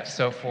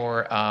 So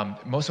for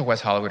most of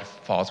West Hollywood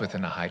falls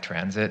within a high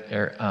transit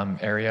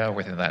area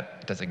within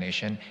that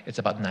designation. It's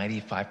about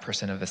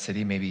 95% of the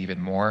city, maybe even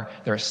more.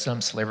 There are some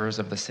slivers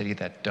of the city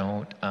that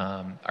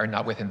are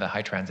not within the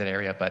high transit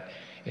area, but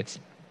it's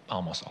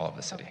almost all of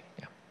the city. Okay.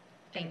 Yeah.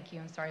 Thank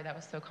you. I'm sorry that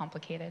was so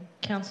complicated.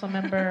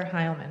 Councilmember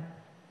Heilman.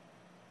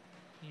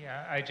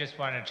 Yeah, I just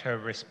wanted to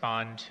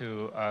respond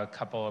to a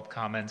couple of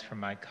comments from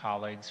my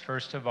colleagues.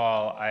 First of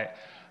all,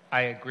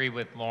 I agree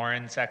with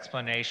Lauren's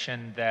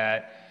explanation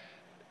that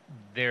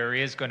there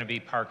is going to be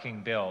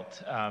parking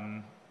built.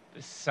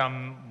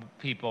 Some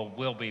people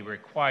will be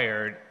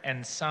required,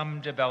 and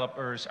some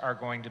developers are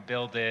going to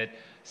build it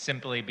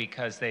simply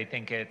because they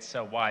think it's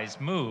a wise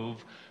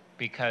move,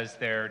 because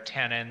their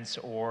tenants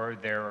or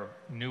their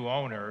new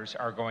owners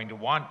are going to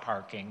want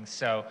parking.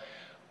 So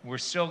we're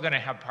still going to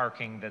have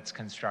parking that's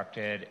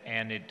constructed,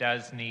 and it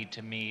does need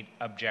to meet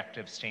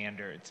objective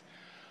standards.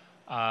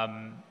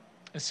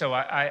 So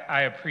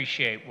I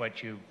appreciate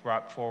what you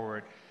brought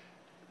forward.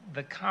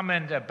 The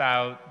comment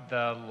about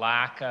the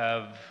lack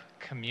of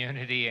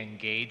community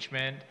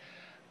engagement,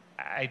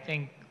 I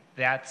think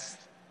that's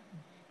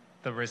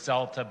the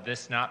result of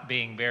this not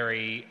being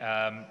very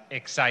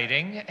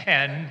exciting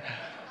and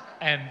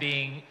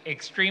being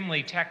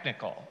extremely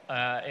technical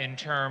in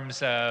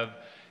terms of,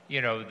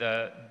 you know,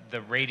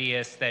 the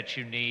radius that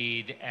you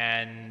need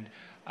and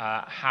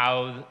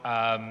how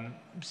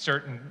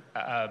certain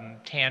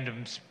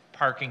tandem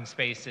parking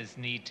spaces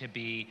need to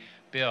be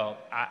built.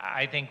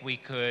 I think we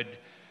could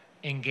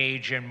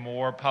engage in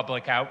more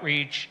public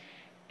outreach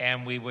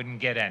and we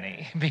wouldn't get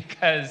any,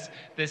 because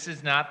this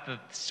is not the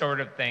sort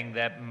of thing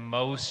that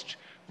most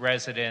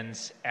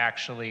residents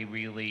actually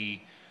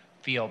really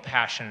feel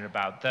passionate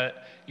about.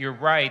 You're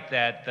right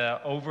that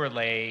the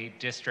overlay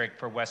district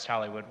for West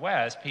Hollywood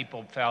West,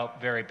 people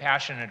felt very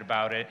passionate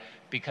about it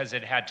because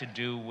it had to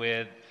do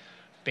with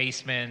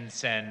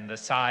basements and the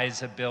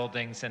size of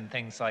buildings and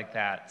things like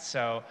that.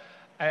 So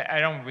I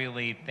don't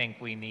really think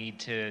we need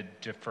to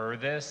defer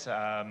this.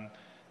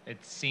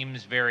 It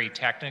seems very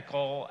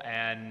technical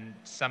and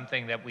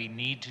something that we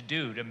need to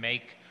do to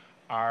make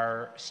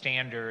our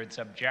standards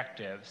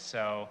objective.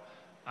 So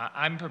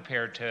I'm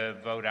prepared to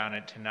vote on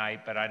it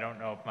tonight, but I don't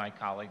know if my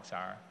colleagues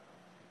are.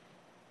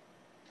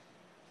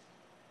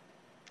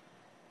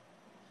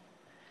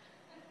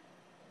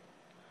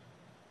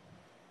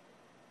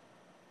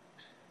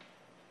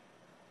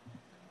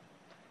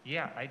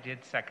 Yeah, I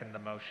did second the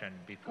motion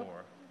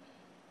before.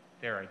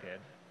 There I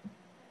did.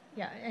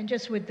 Yeah, and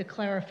just with the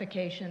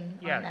clarification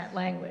Yes. on that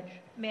language.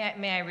 May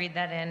I read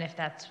that in if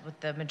that's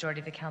what the majority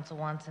of the council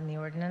wants in the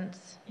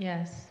ordinance?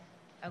 Yes.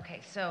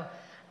 Okay, so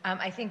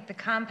I think the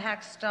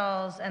compact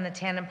stalls and the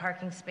tandem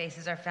parking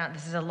spaces are found,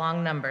 this is a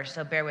long number,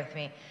 so bear with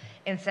me,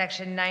 in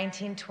section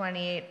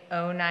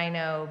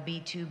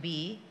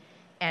 1928-090B2B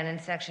and in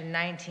section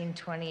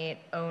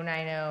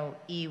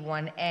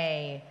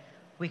 1928-090E1A,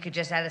 we could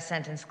just add a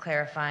sentence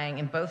clarifying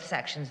in both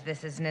sections,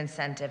 this is an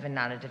incentive and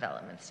not a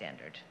development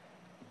standard.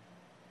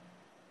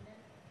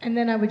 And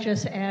then I would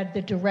just add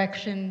the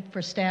direction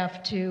for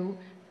staff to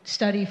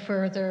study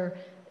further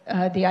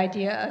the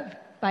idea of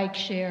bike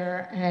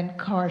share and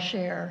car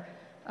share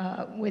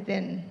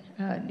within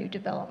new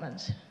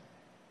developments.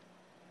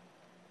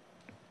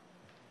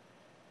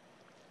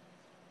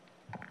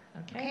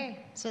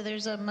 Okay, so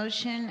there's a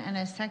motion and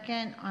a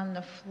second on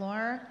the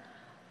floor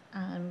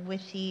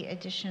with the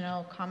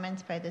additional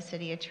comments by the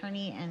city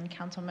attorney and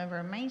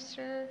Councilmember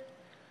Meister.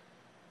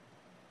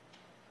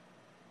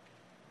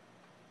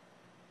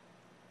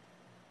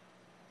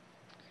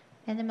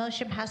 And the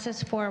motion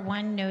passes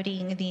 4-1,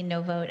 noting the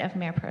no vote of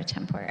Mayor Pro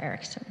Tempore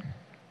Erickson.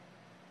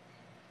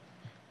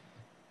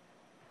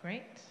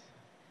 Great.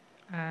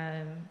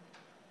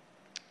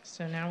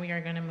 So now we are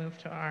going to move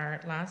to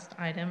our last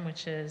item,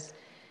 which is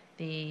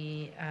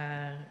the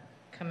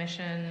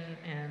commission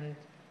and,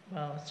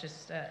 well, it's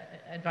just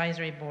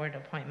advisory board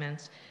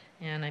appointments.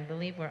 And I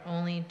believe we're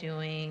only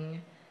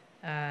doing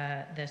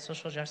the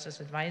Social Justice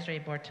Advisory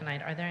Board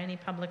tonight. Are there any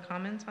public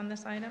comments on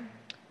this item?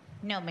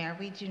 No, Mayor,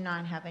 we do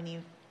not have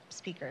any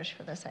speakers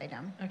for this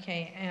item.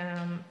 Okay,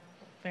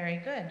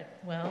 very good.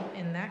 Well,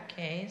 in that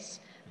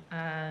case,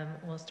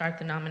 we'll start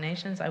the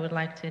nominations. I would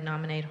like to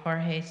nominate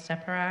Jorge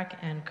Separak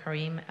and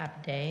Kareem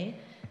Abday.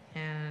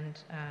 And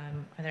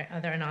are there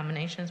other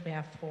nominations? We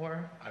have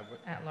 4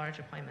 at-large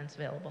appointments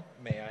available.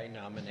 May I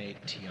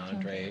nominate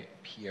Tiandre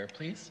Pierre,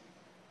 please?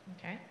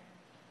 Okay.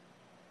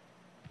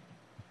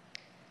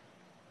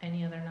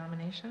 Any other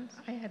nominations?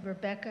 I had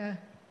Rebecca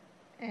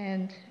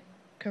and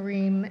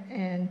Kareem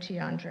and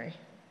Tiandre.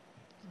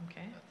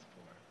 Okay.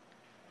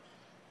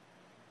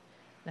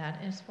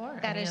 That is 4.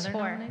 That Any is other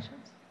 4.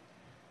 nominations?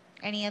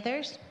 Any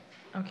others?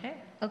 Okay.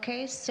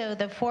 Okay, so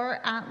the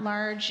 4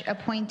 at-large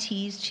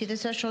appointees to the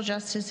Social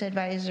Justice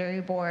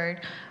Advisory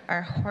Board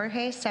are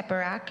Jorge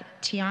Separak,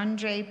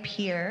 Tiandre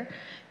Pierre,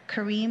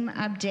 Kareem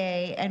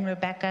Abday, and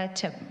Rebecca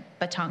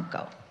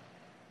Batanco.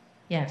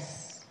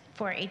 Yes.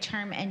 For a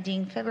term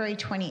ending February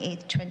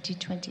 28th,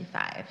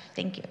 2025.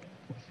 Thank you.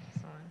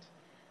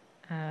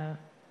 Excellent.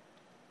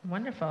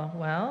 Wonderful.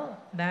 Well,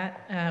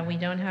 that we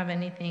don't have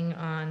anything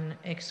on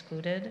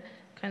excluded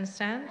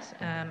consent,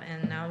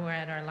 and now we're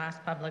at our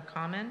last public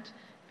comment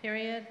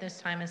period.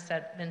 This time has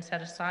been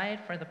set aside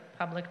for the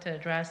public to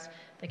address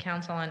the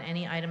council on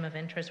any item of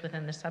interest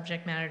within the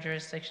subject matter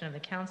jurisdiction of the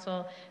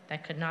council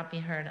that could not be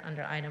heard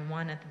under item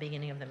 1 at the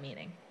beginning of the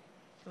meeting.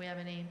 Do we have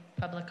any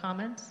public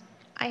comments?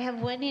 I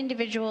have one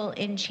individual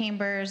in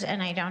chambers,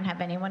 and I don't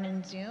have anyone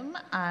in Zoom.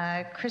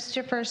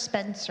 Christopher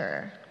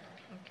Spencer.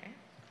 Okay.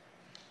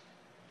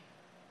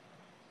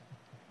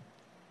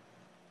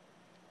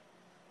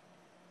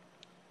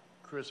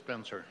 Chris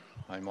Spencer.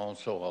 I'm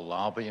also a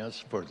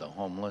lobbyist for the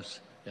homeless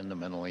and the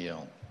mentally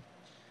ill.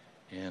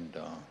 And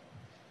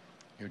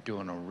you're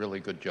doing a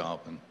really good job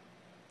in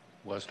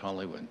West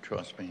Hollywood,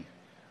 trust me.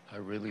 I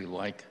really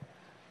like,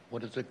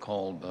 what is it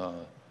called,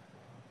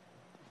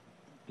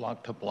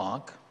 block to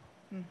block?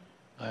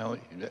 I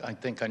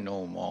think I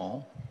know them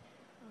all.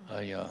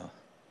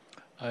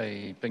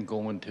 I've been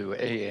going to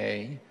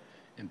AA,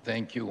 and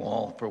thank you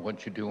all for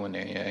what you do in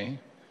AA.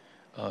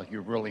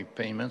 You're really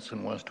famous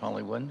in West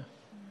Hollywood.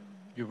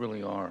 You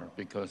really are,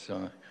 because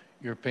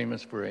you're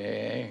famous for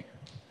AA.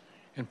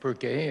 And for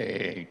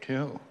gay AA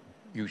too.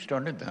 You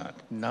started that.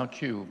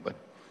 Not you, but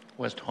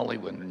West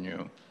Hollywood and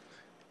you.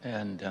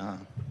 And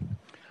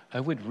I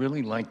would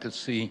really like to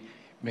see,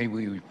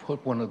 maybe we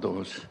put one of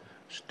those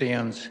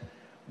stands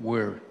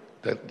where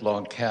that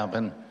log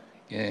cabin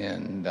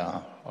in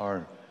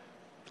our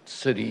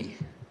city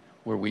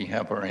where we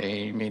have our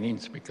AA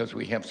meetings, because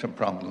we have some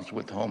problems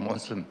with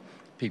homeless and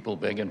people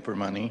begging for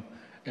money.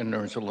 And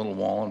there's a little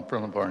wall in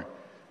front of our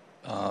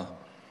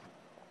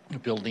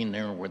building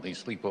there where they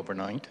sleep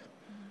overnight.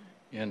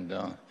 And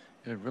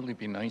it'd really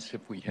be nice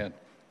if we had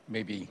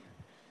maybe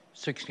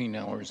 16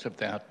 hours of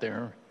that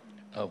there.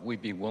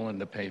 We'd be willing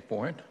to pay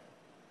for it.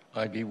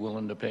 I'd be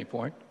willing to pay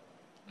for it.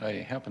 I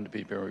happen to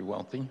be very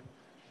wealthy.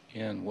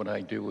 And what I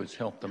do is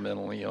help the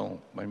mentally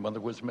ill. My mother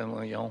was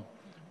mentally ill.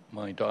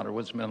 My daughter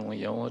was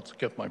mentally ill. It's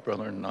kept my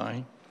brother and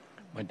I.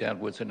 My dad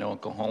was an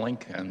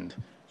alcoholic, and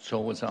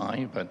so was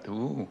I. But,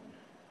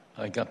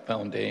 I got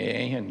found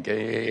AA and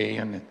gay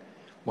AA in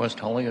West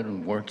Hollywood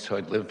and worked, so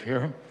I live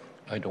here.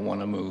 I don't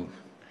want to move.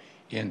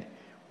 And,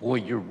 boy,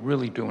 you're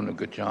really doing a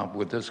good job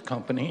with this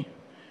company,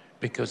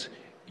 because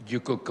you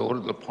could go to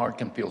the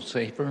park and feel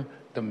safer.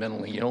 The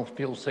mentally ill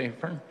feel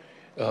safer.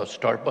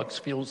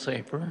 Starbucks feels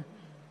safer.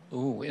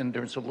 And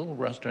there's a little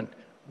restaurant.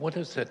 What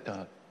is it?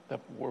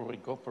 Where we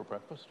go for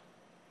breakfast?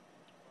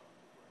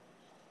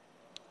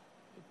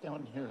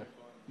 Down here.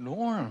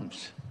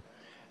 Norm's.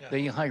 Yeah.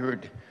 They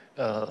hired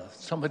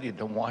somebody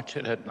to watch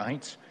it at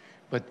nights,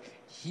 but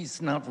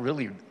he's not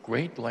really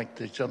great like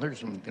these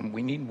others, and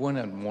we need one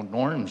at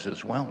Norm's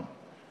as well.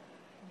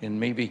 And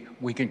maybe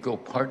we can go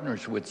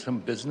partners with some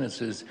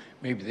businesses.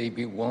 Maybe they'd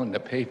be willing to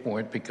pay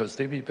for it, because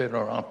they'd be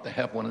better off to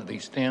have one of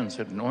these stands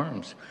at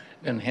Norm's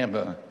than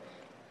have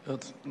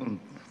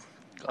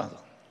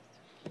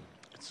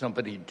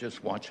somebody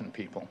just watching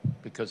people,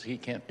 because he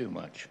can't do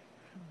much.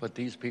 But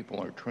these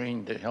people are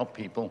trained to help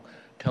people,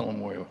 tell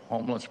them where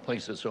homeless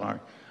places are.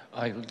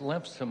 I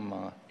left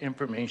some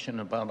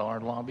information about our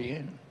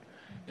lobbying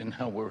and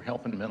how we're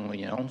helping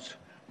mentally ill.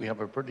 We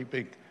have a pretty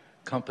big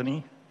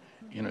company.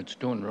 It's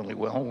doing really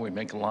well. We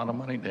make a lot of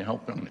money to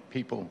help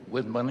people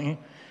with money,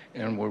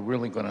 and we're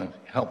really going to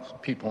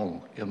help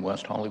people in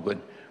West Hollywood,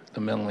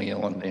 the mentally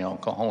ill and the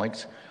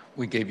alcoholics.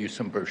 We gave you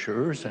some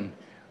brochures, and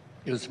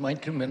is my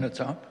 2 minutes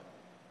up?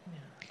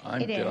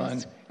 I'm done.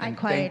 Is. I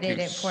quieted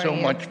it for you. Thank you so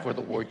much for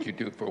the work you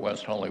do for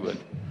West Hollywood,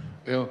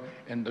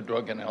 and the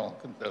drug and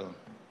the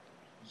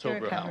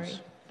sober house.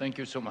 Thank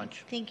you so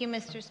much. Thank you,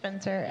 Mr.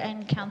 Spencer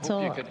and Council.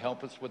 I hope you could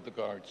help us with the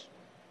guards.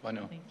 I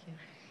know. Thank you.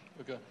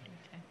 We're good.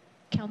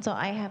 Council,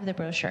 I have the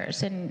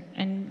brochures,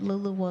 and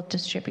Lulu will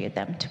distribute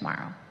them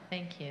tomorrow.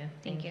 Thank you.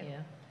 Thank you.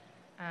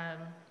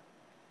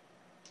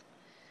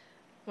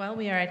 Well,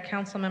 we are at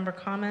council member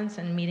comments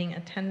and meeting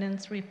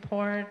attendance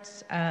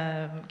reports.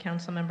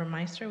 Council member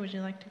Meister, would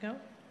you like to go?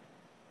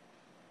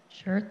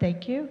 Sure,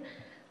 thank you.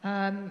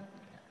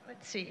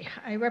 Let's see,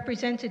 I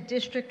represented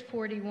District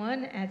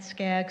 41 at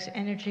SCAG's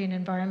Energy and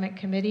Environment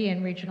Committee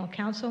and Regional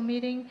Council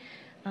meeting.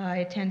 I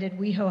attended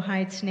WeHo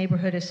Heights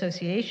Neighborhood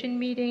Association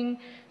meeting,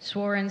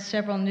 swore in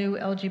several new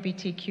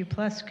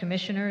LGBTQ+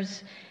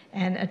 commissioners,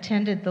 and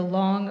attended the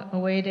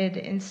long-awaited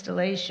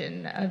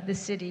installation of the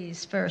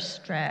city's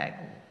first drag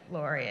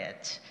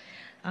laureate.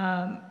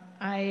 I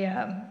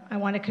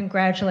want to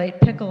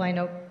congratulate Pickle. I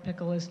know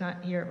Pickle is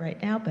not here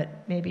right now, but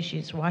maybe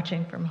she's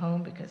watching from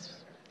home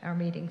because our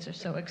meetings are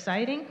so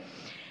exciting.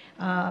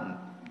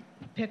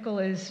 Pickle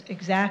is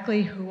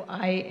exactly who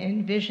I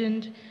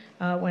envisioned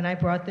when I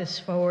brought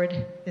this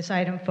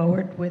item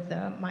forward with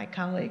my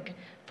colleague,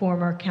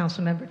 former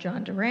Councilmember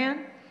John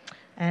Duran.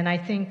 And I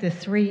think the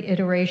 3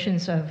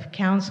 iterations of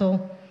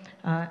council,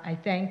 I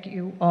thank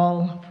you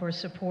all for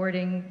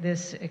supporting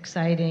this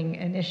exciting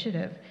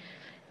initiative.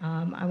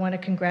 I want to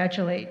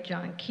congratulate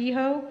John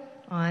Kehoe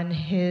on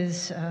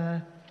his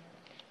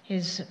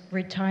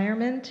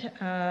retirement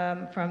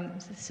from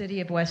the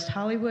city of West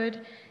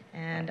Hollywood.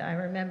 And I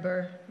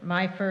remember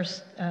my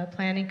first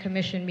Planning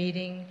Commission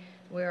meeting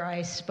where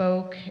I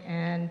spoke,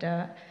 and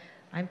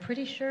I'm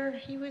pretty sure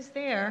he was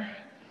there.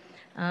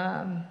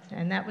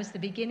 And that was the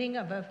beginning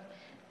of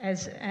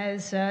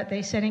as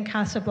they said in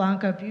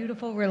Casablanca, a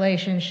beautiful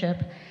relationship.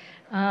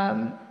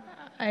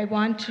 I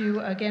want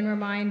to again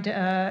remind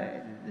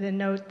the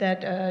note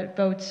that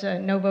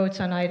no votes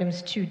on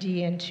items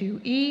 2D and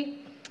 2E,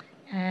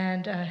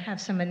 and have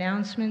some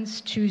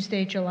announcements.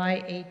 Tuesday,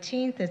 July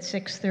 18th at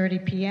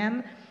 6:30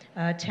 p.m.,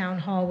 Town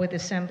Hall with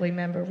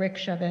Assemblymember Rick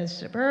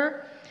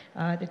Chavez-Zabur.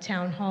 The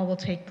Town Hall will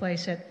take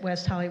place at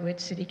West Hollywood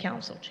City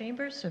Council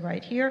Chambers, so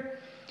right here.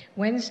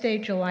 Wednesday,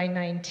 July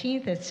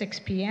 19th at 6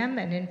 p.m.,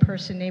 an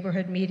in-person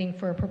neighborhood meeting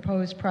for a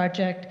proposed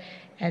project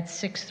at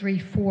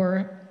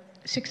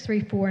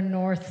 634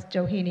 North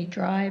Doheny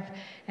Drive,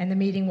 and the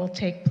meeting will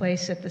take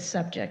place at the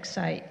subject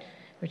site,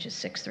 which is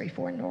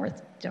 634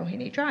 North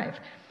Doheny Drive.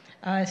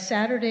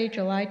 Saturday,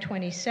 July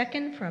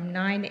 22nd, from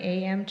 9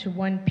 a.m. to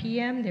 1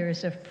 p.m., there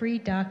is a free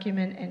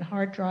document and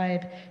hard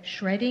drive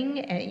shredding,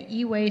 an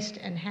e-waste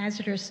and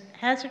hazardous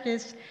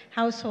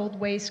household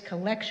waste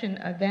collection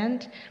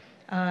event.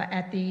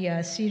 at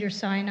the Cedar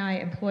Sinai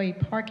employee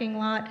parking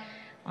lot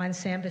on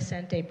San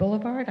Vicente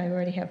Boulevard. I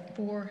already have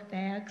 4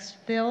 bags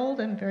filled.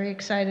 I'm very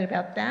excited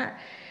about that.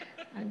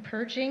 I'm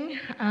purging.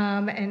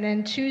 And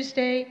then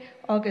Tuesday,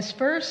 August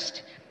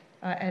 1st,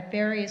 at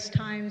various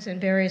times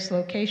and various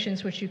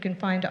locations, which you can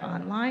find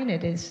online.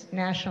 It is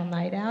National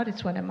Night Out.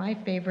 It's one of my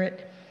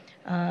favorite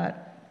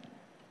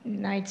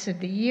nights of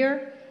the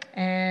year,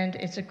 and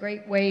it's a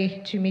great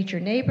way to meet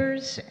your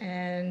neighbors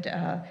and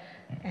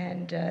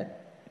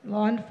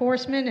law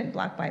enforcement and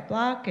block by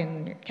block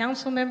and your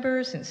council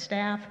members and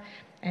staff.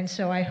 And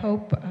so I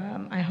hope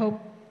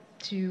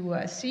to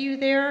see you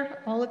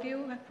there, all of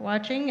you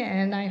watching,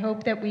 and I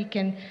hope that we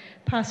can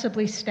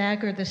possibly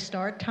stagger the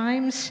start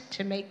times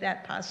to make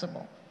that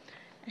possible.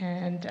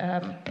 And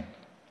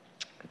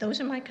those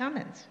are my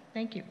comments.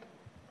 Thank you.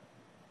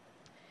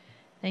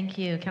 Thank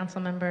you.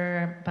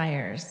 Councilmember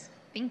Byers.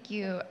 Thank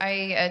you. I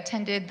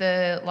attended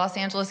the Los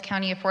Angeles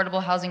County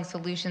Affordable Housing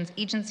Solutions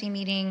Agency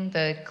meeting,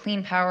 the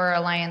Clean Power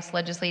Alliance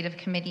Legislative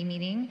Committee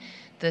meeting,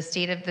 the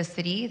State of the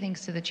City,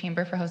 thanks to the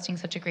Chamber for hosting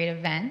such a great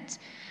event.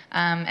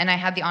 And I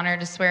had the honor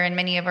to swear in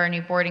many of our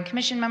new board and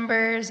commission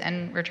members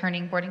and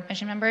returning board and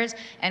commission members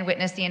and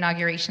witness the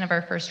inauguration of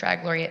our first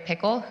drag laureate,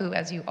 Pickle, who,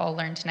 as you all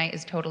learned tonight,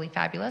 is totally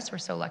fabulous. We're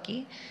so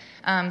lucky.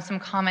 Some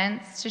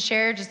comments to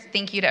share. Just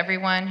thank you to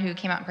everyone who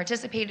came out and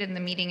participated in the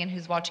meeting and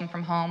who's watching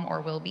from home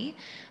or will be.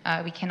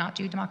 We cannot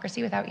do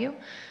democracy without you.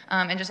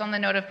 And just on the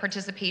note of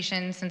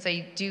participation, since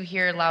I do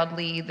hear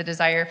loudly the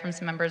desire from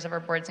some members of our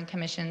boards and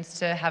commissions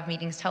to have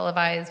meetings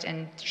televised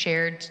and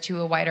shared to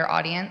a wider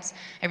audience,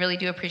 I really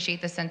do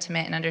appreciate the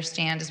sentiment and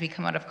understand as we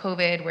come out of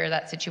COVID, where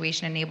that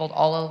situation enabled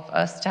all of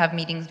us to have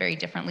meetings very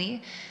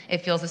differently.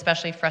 It feels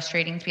especially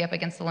frustrating to be up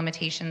against the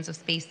limitations of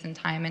space and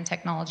time and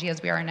technology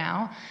as we are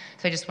now.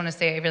 So I just want to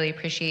say I really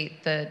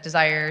appreciate the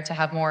desire to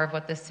have more of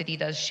what this city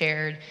does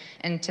shared.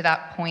 And to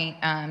that point,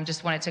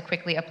 just wanted to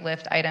quickly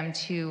uplift item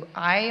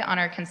 2I on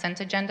our consent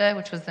agenda,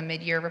 which was the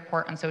mid-year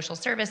report on social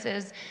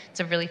services. It's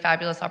a really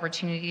fabulous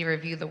opportunity to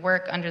review the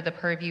work under the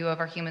purview of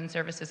our Human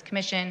Services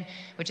Commission,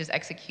 which is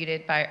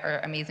executed by our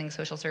amazing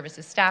social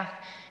services staff.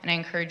 And I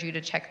encourage you to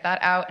check that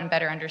out and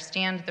better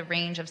understand the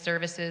range of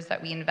services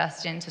that we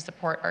invest in to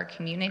support our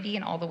community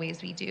in all the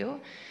ways we do.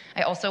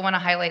 I also want to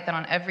highlight that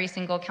on every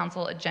single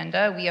council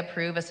agenda, we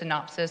approve a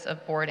synopsis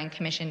of board and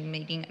commission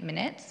meeting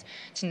minutes.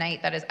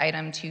 Tonight, that is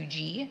item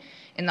 2G.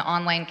 In the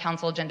online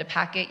council agenda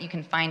packet, you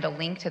can find a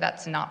link to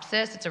that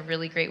synopsis. It's a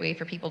really great way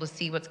for people to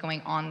see what's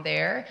going on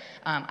there.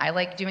 I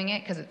like doing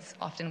it because it's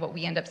often what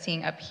we end up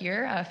seeing up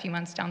here a few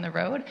months down the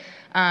road.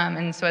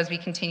 And so as we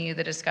continue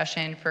the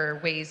discussion for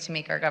ways to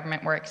make our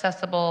government more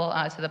accessible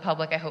to the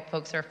public, I hope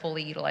folks are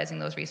fully utilizing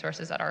those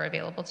resources that are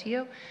available to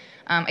you.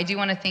 I do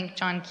want to thank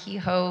John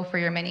Kehoe for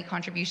your many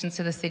contributions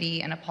to the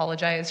city and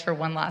apologize for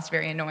one last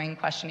very annoying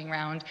questioning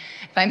round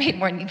if I made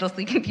more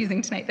needlessly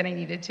confusing tonight than I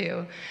needed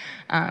to.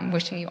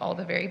 Wishing you all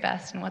the very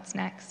best and what's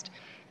next.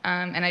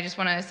 And I just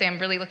want to say I'm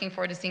really looking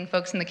forward to seeing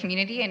folks in the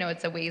community. I know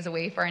it's a ways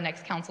away for our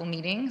next council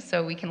meeting,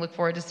 so we can look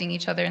forward to seeing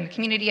each other in the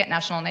community at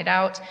National Night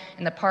Out,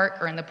 in the park,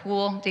 or in the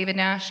pool, David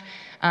Nash.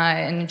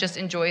 And just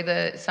enjoy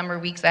the summer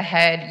weeks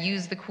ahead.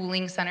 Use the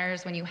cooling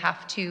centers when you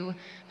have to.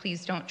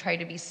 Please don't try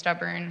to be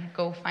stubborn.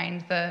 Go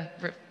find the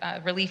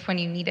relief when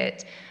you need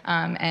it,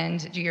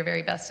 and do your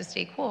very best to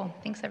stay cool.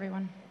 Thanks,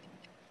 everyone.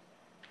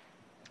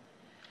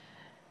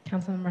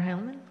 Councilmember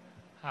Heilman.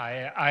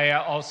 Hi, I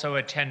also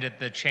attended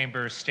the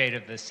Chamber's State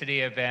of the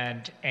City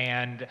event,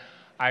 and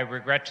I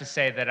regret to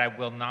say that I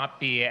will not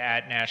be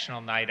at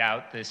National Night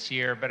Out this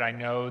year, but I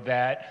know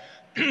that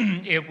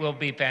it will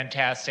be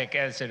fantastic,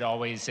 as it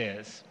always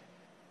is.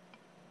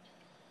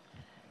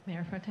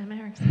 Mayor Pro Tem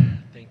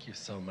Erickson. Thank you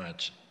so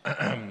much.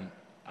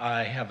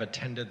 I have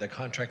attended the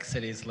Contract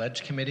Cities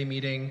Ledge Committee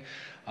meeting.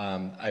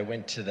 I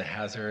went to the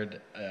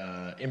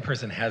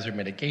in-person hazard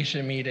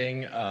mitigation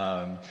meeting.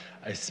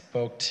 I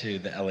spoke to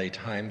the LA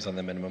Times on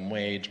the minimum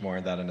wage, more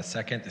on that in a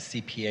second. The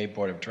CPA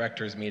Board of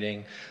Directors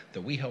meeting,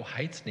 the WeHo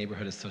Heights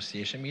Neighborhood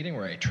Association meeting,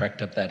 where I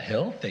trekked up that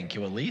hill. Thank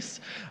you, Elise.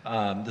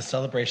 The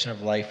Celebration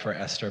of Life for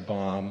Esther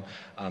Baum,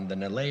 the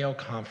NALEO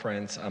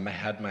conference. I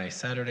had my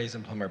Saturdays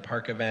in Plumber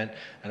Park event,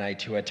 and I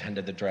too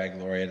attended the Drag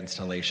Laureate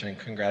installation.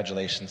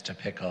 Congratulations to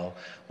Pickle.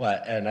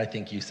 And I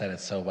think you said it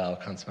so well,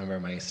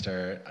 Councilmember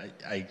Meister.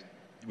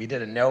 We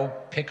didn't know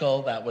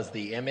Pickle, that was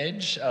the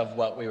image of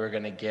what we were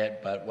going to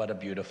get, but what a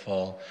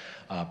beautiful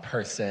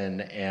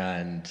person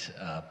and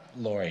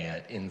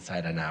laureate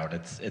inside and out.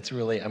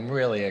 I'm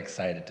really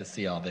excited to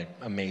see all the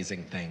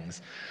amazing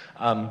things.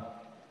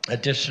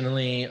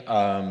 Additionally,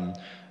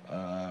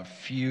 a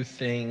few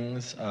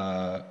things.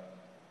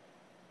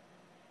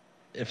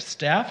 If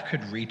staff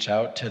could reach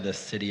out to the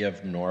city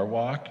of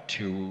Norwalk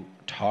to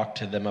talk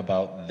to them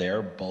about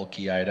their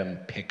bulky item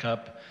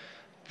pickup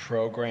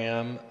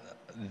program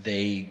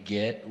they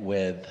get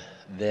with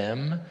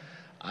them.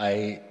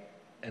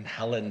 And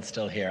Helen's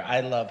still here.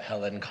 I love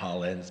Helen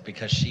Collins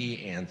because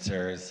she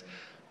answers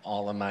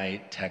all of my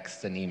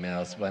texts and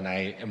emails when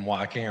I am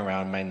walking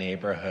around my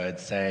neighborhood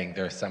saying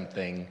there's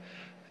something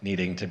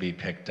needing to be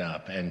picked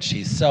up. And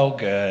she's so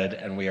good,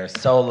 and we are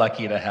so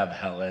lucky to have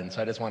Helen.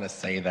 So I just want to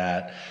say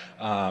that.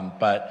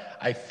 But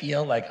I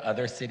feel like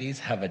other cities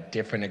have a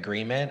different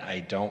agreement.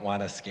 I don't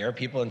want to scare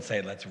people and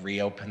say, let's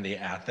reopen the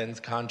Athens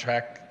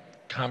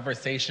contract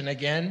conversation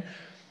again.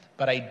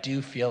 But I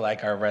do feel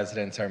like our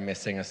residents are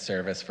missing a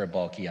service for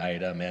bulky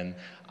item, and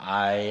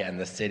I and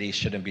the city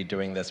shouldn't be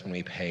doing this when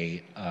we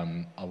pay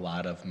a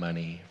lot of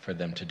money for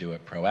them to do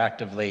it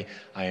proactively.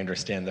 I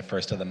understand the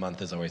first of the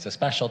month is always a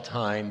special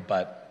time,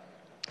 but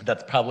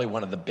that's probably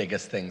one of the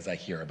biggest things I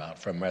hear about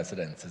from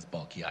residents is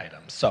bulky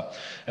items. So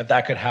if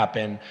that could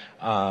happen.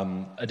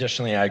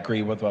 Additionally, I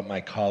agree with what my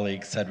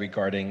colleague said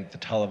regarding the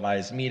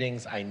televised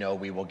meetings. I know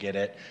we will get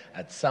it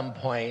at some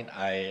point.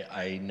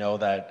 I know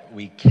that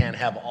we can't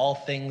have all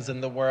things in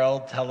the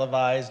world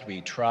televised.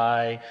 We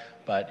try.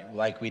 But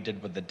like we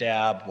did with the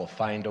DAB, we'll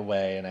find a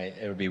way, and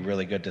it would be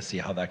really good to see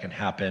how that can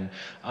happen.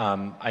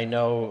 I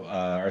know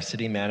our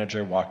city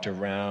manager walked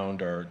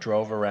around or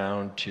drove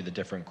around to the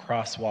different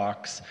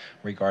crosswalks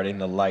regarding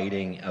the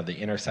lighting of the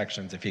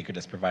intersections. If he could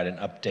just provide an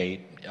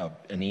update,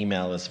 an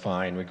email is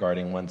fine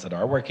regarding ones that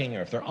are working,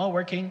 or if they're all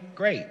working,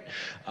 great.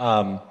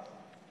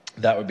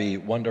 That would be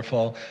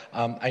wonderful.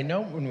 I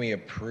know when we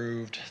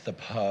approved the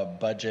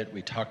budget,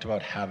 we talked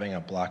about having a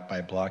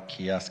block-by-block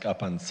kiosk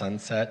up on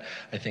Sunset.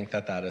 I think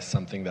that that is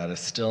something that is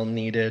still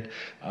needed,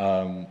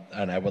 and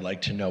I would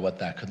like to know what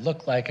that could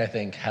look like. I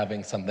think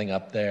having something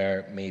up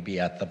there, maybe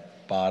at the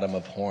bottom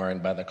of Horn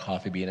by the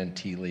Coffee Bean and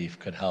Tea Leaf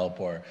could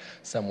help, or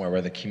somewhere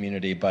where the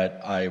community,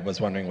 but I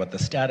was wondering what the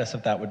status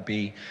of that would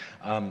be.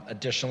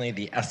 Additionally,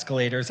 the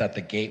escalators at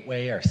the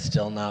gateway are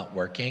still not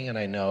working, and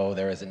I know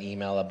there was an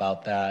email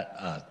about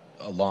that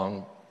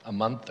a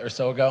month or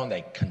so ago, and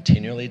they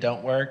continually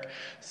don't work.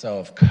 So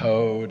if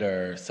Code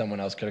or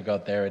someone else could go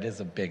out there, it is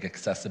a big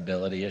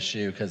accessibility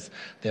issue because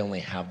they only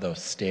have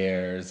those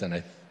stairs,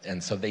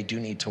 and so they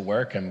do need to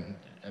work. I'm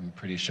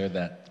pretty sure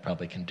that's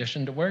probably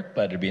conditioned to work,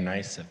 but it'd be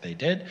nice if they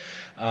did.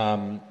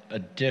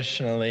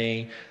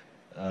 Additionally,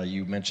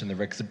 you mentioned the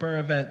Rick Zabur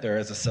event. There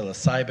is a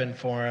psilocybin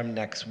forum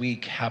next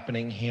week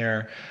happening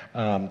here.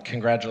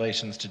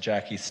 Congratulations to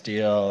Jackie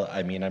Steele.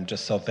 I mean, I'm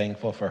just so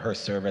thankful for her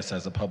service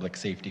as a public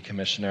safety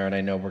commissioner, and I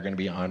know we're going to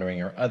be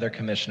honoring our other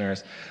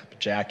commissioners, but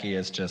Jackie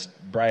is just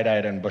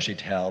bright-eyed and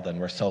bushy-tailed, and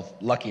we're so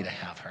lucky to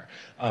have her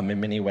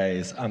in many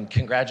ways.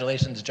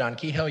 Congratulations, John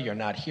Kehoe. You're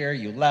not here.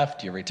 You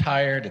left. You're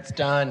retired. It's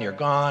done. You're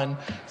gone.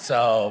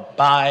 So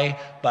bye.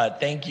 But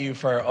thank you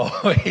for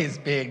always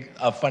being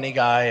a funny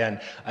guy,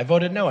 and I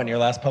voted no on your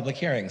last public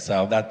hearing,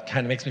 so that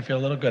kind of makes me feel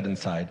a little good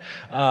inside.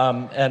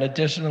 And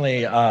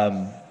additionally,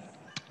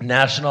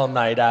 National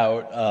Night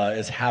Out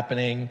is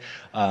happening.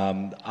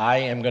 I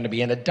am going to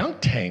be in a dunk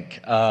tank,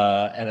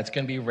 and it's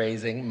going to be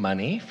raising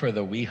money for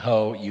the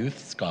WeHo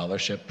Youth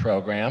Scholarship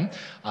Program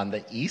on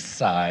the east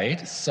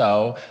side.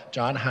 So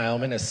John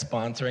Heilman is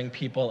sponsoring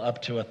people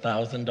up to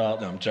 $1,000.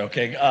 No, I'm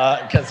joking,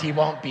 because he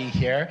won't be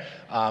here,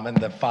 and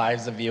the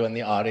fives of you in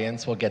the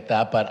audience will get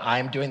that. But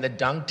I'm doing the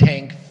dunk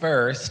tank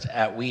first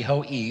at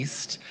WeHo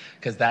East,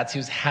 because that's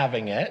who's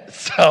having it.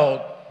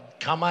 So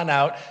come on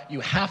out. You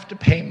have to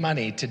pay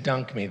money to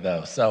dunk me,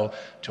 though. So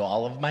to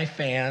all of my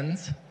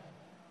fans,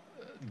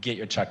 get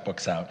your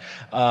checkbooks out.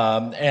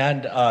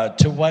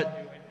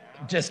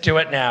 Just do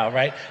it now,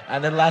 right?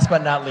 And then last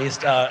but not least,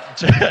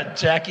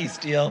 Jackie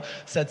Steele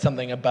said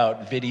something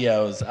about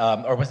videos,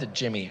 or was it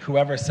Jimmy?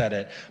 Whoever said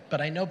it. But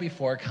I know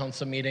before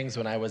council meetings,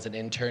 when I was an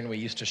intern, we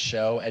used to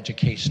show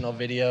educational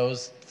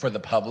videos for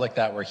the public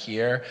that were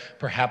here.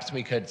 Perhaps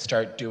we could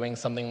start doing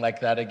something like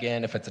that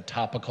again, if it's a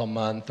topical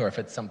month or if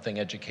it's something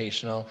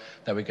educational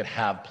that we could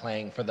have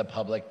playing for the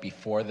public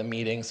before the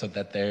meeting so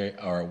that they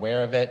are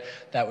aware of it.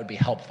 That would be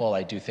helpful.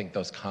 I do think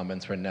those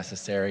comments were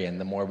necessary,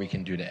 and the more we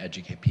can do to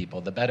educate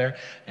people, the better.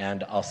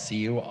 And I'll see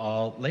you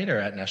all later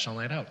at National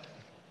Night Out.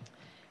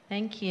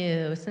 Thank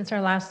you. Since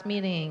our last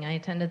meeting, I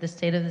attended the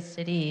State of the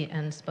City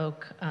and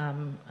spoke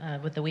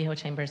with the WeHo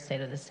Chamber's State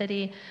of the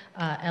City,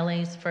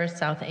 LA's first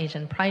South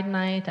Asian Pride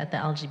Night at the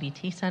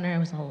LGBT Center. It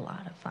was a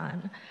lot of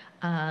fun.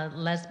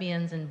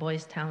 Lesbians in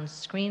Boys Town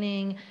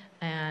screening,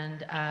 and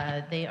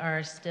they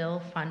are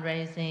still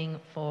fundraising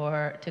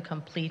to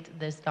complete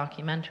this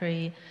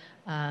documentary.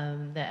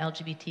 The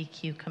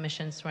LGBTQ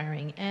Commission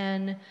swearing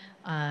in.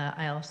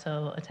 I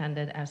also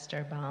attended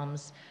Esther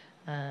Baum's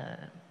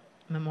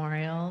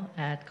memorial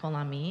at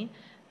Kolami.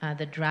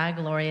 The Drag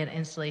Laureate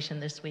installation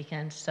this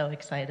weekend. So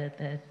excited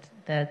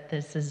that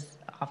this is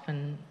off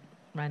and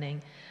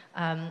running.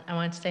 I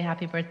wanted to say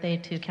happy birthday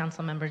to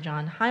Councilmember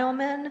John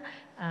Heilman.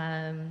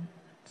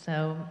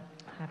 So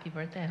happy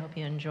birthday. I hope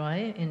you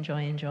enjoy.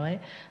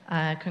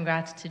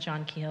 Congrats to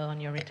John Kehoe on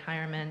your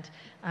retirement.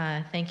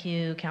 Thank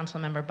you,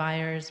 Councilmember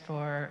Byers,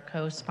 for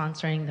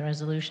co-sponsoring the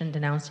resolution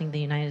denouncing the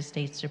United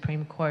States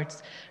Supreme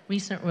Court's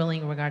recent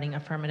ruling regarding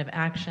affirmative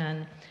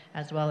action,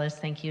 as well as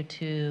thank you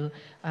to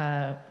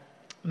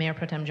Mayor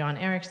Pro Tem John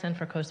Erickson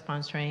for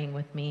co-sponsoring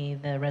with me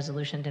the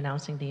resolution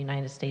denouncing the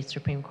United States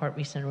Supreme Court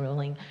recent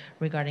ruling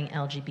regarding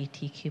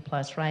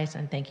LGBTQ+ rights,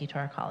 and thank you to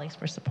our colleagues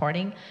for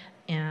supporting.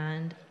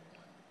 And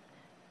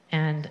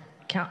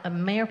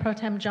Mayor Pro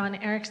Tem John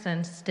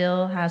Erickson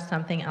still has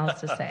something else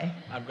to say.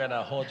 I'm going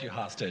to hold you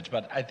hostage,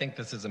 but I think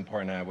this is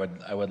important.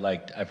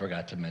 I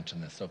forgot to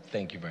mention this, so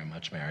thank you very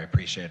much, Mayor. I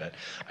appreciate it.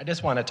 I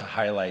just wanted to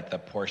highlight the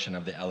portion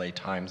of the LA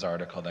Times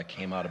article that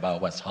came out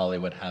about West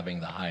Hollywood having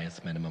the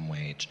highest minimum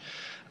wage.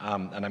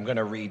 And I'm going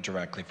to read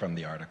directly from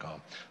the article.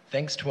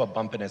 Thanks to a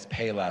bump in his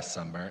pay last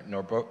summer,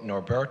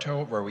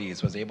 Norberto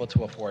Ruiz was able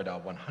to afford a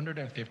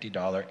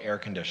 $150 air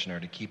conditioner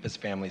to keep his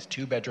family's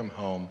two-bedroom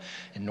home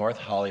in North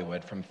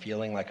Hollywood from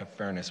feeling like a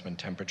furnace when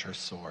temperatures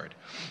soared.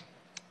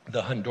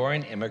 The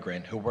Honduran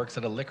immigrant who works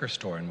at a liquor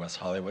store in West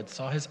Hollywood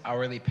saw his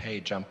hourly pay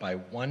jump by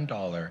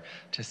 $1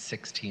 to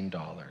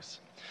 $16.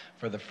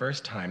 For the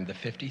first time, the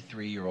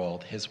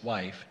 53-year-old, his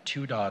wife,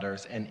 2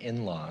 daughters, and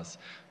in-laws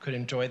could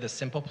enjoy the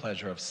simple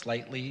pleasure of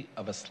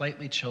a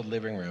slightly chilled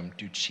living room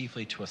due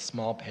chiefly to a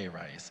small pay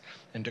rise.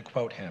 And to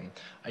quote him,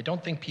 "I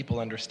don't think people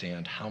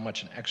understand how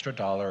much an extra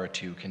dollar or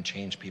two can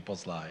change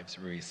people's lives,"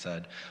 Ruiz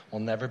said.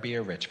 "We'll never be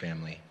a rich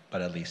family,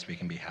 but at least we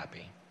can be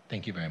happy."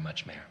 Thank you very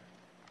much, Mayor.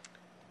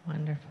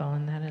 Wonderful,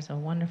 and that is a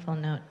wonderful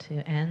note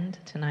to end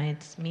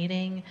tonight's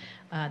meeting.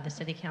 The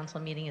City Council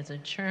meeting is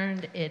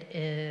adjourned. It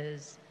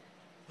is,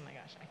 oh my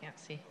gosh, I can't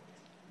see.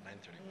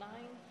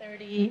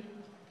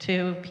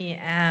 9:32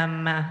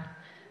 p.m.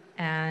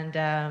 And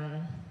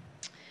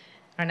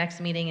our next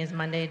meeting is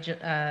Monday,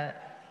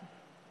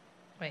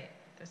 wait,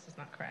 this is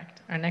not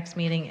correct. Our next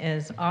meeting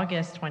is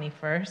August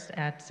 21st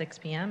at 6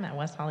 p.m. at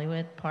West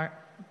Hollywood Park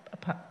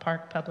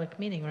Public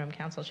Meeting Room,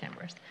 Council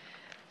Chambers.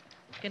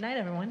 Good night,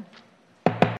 everyone.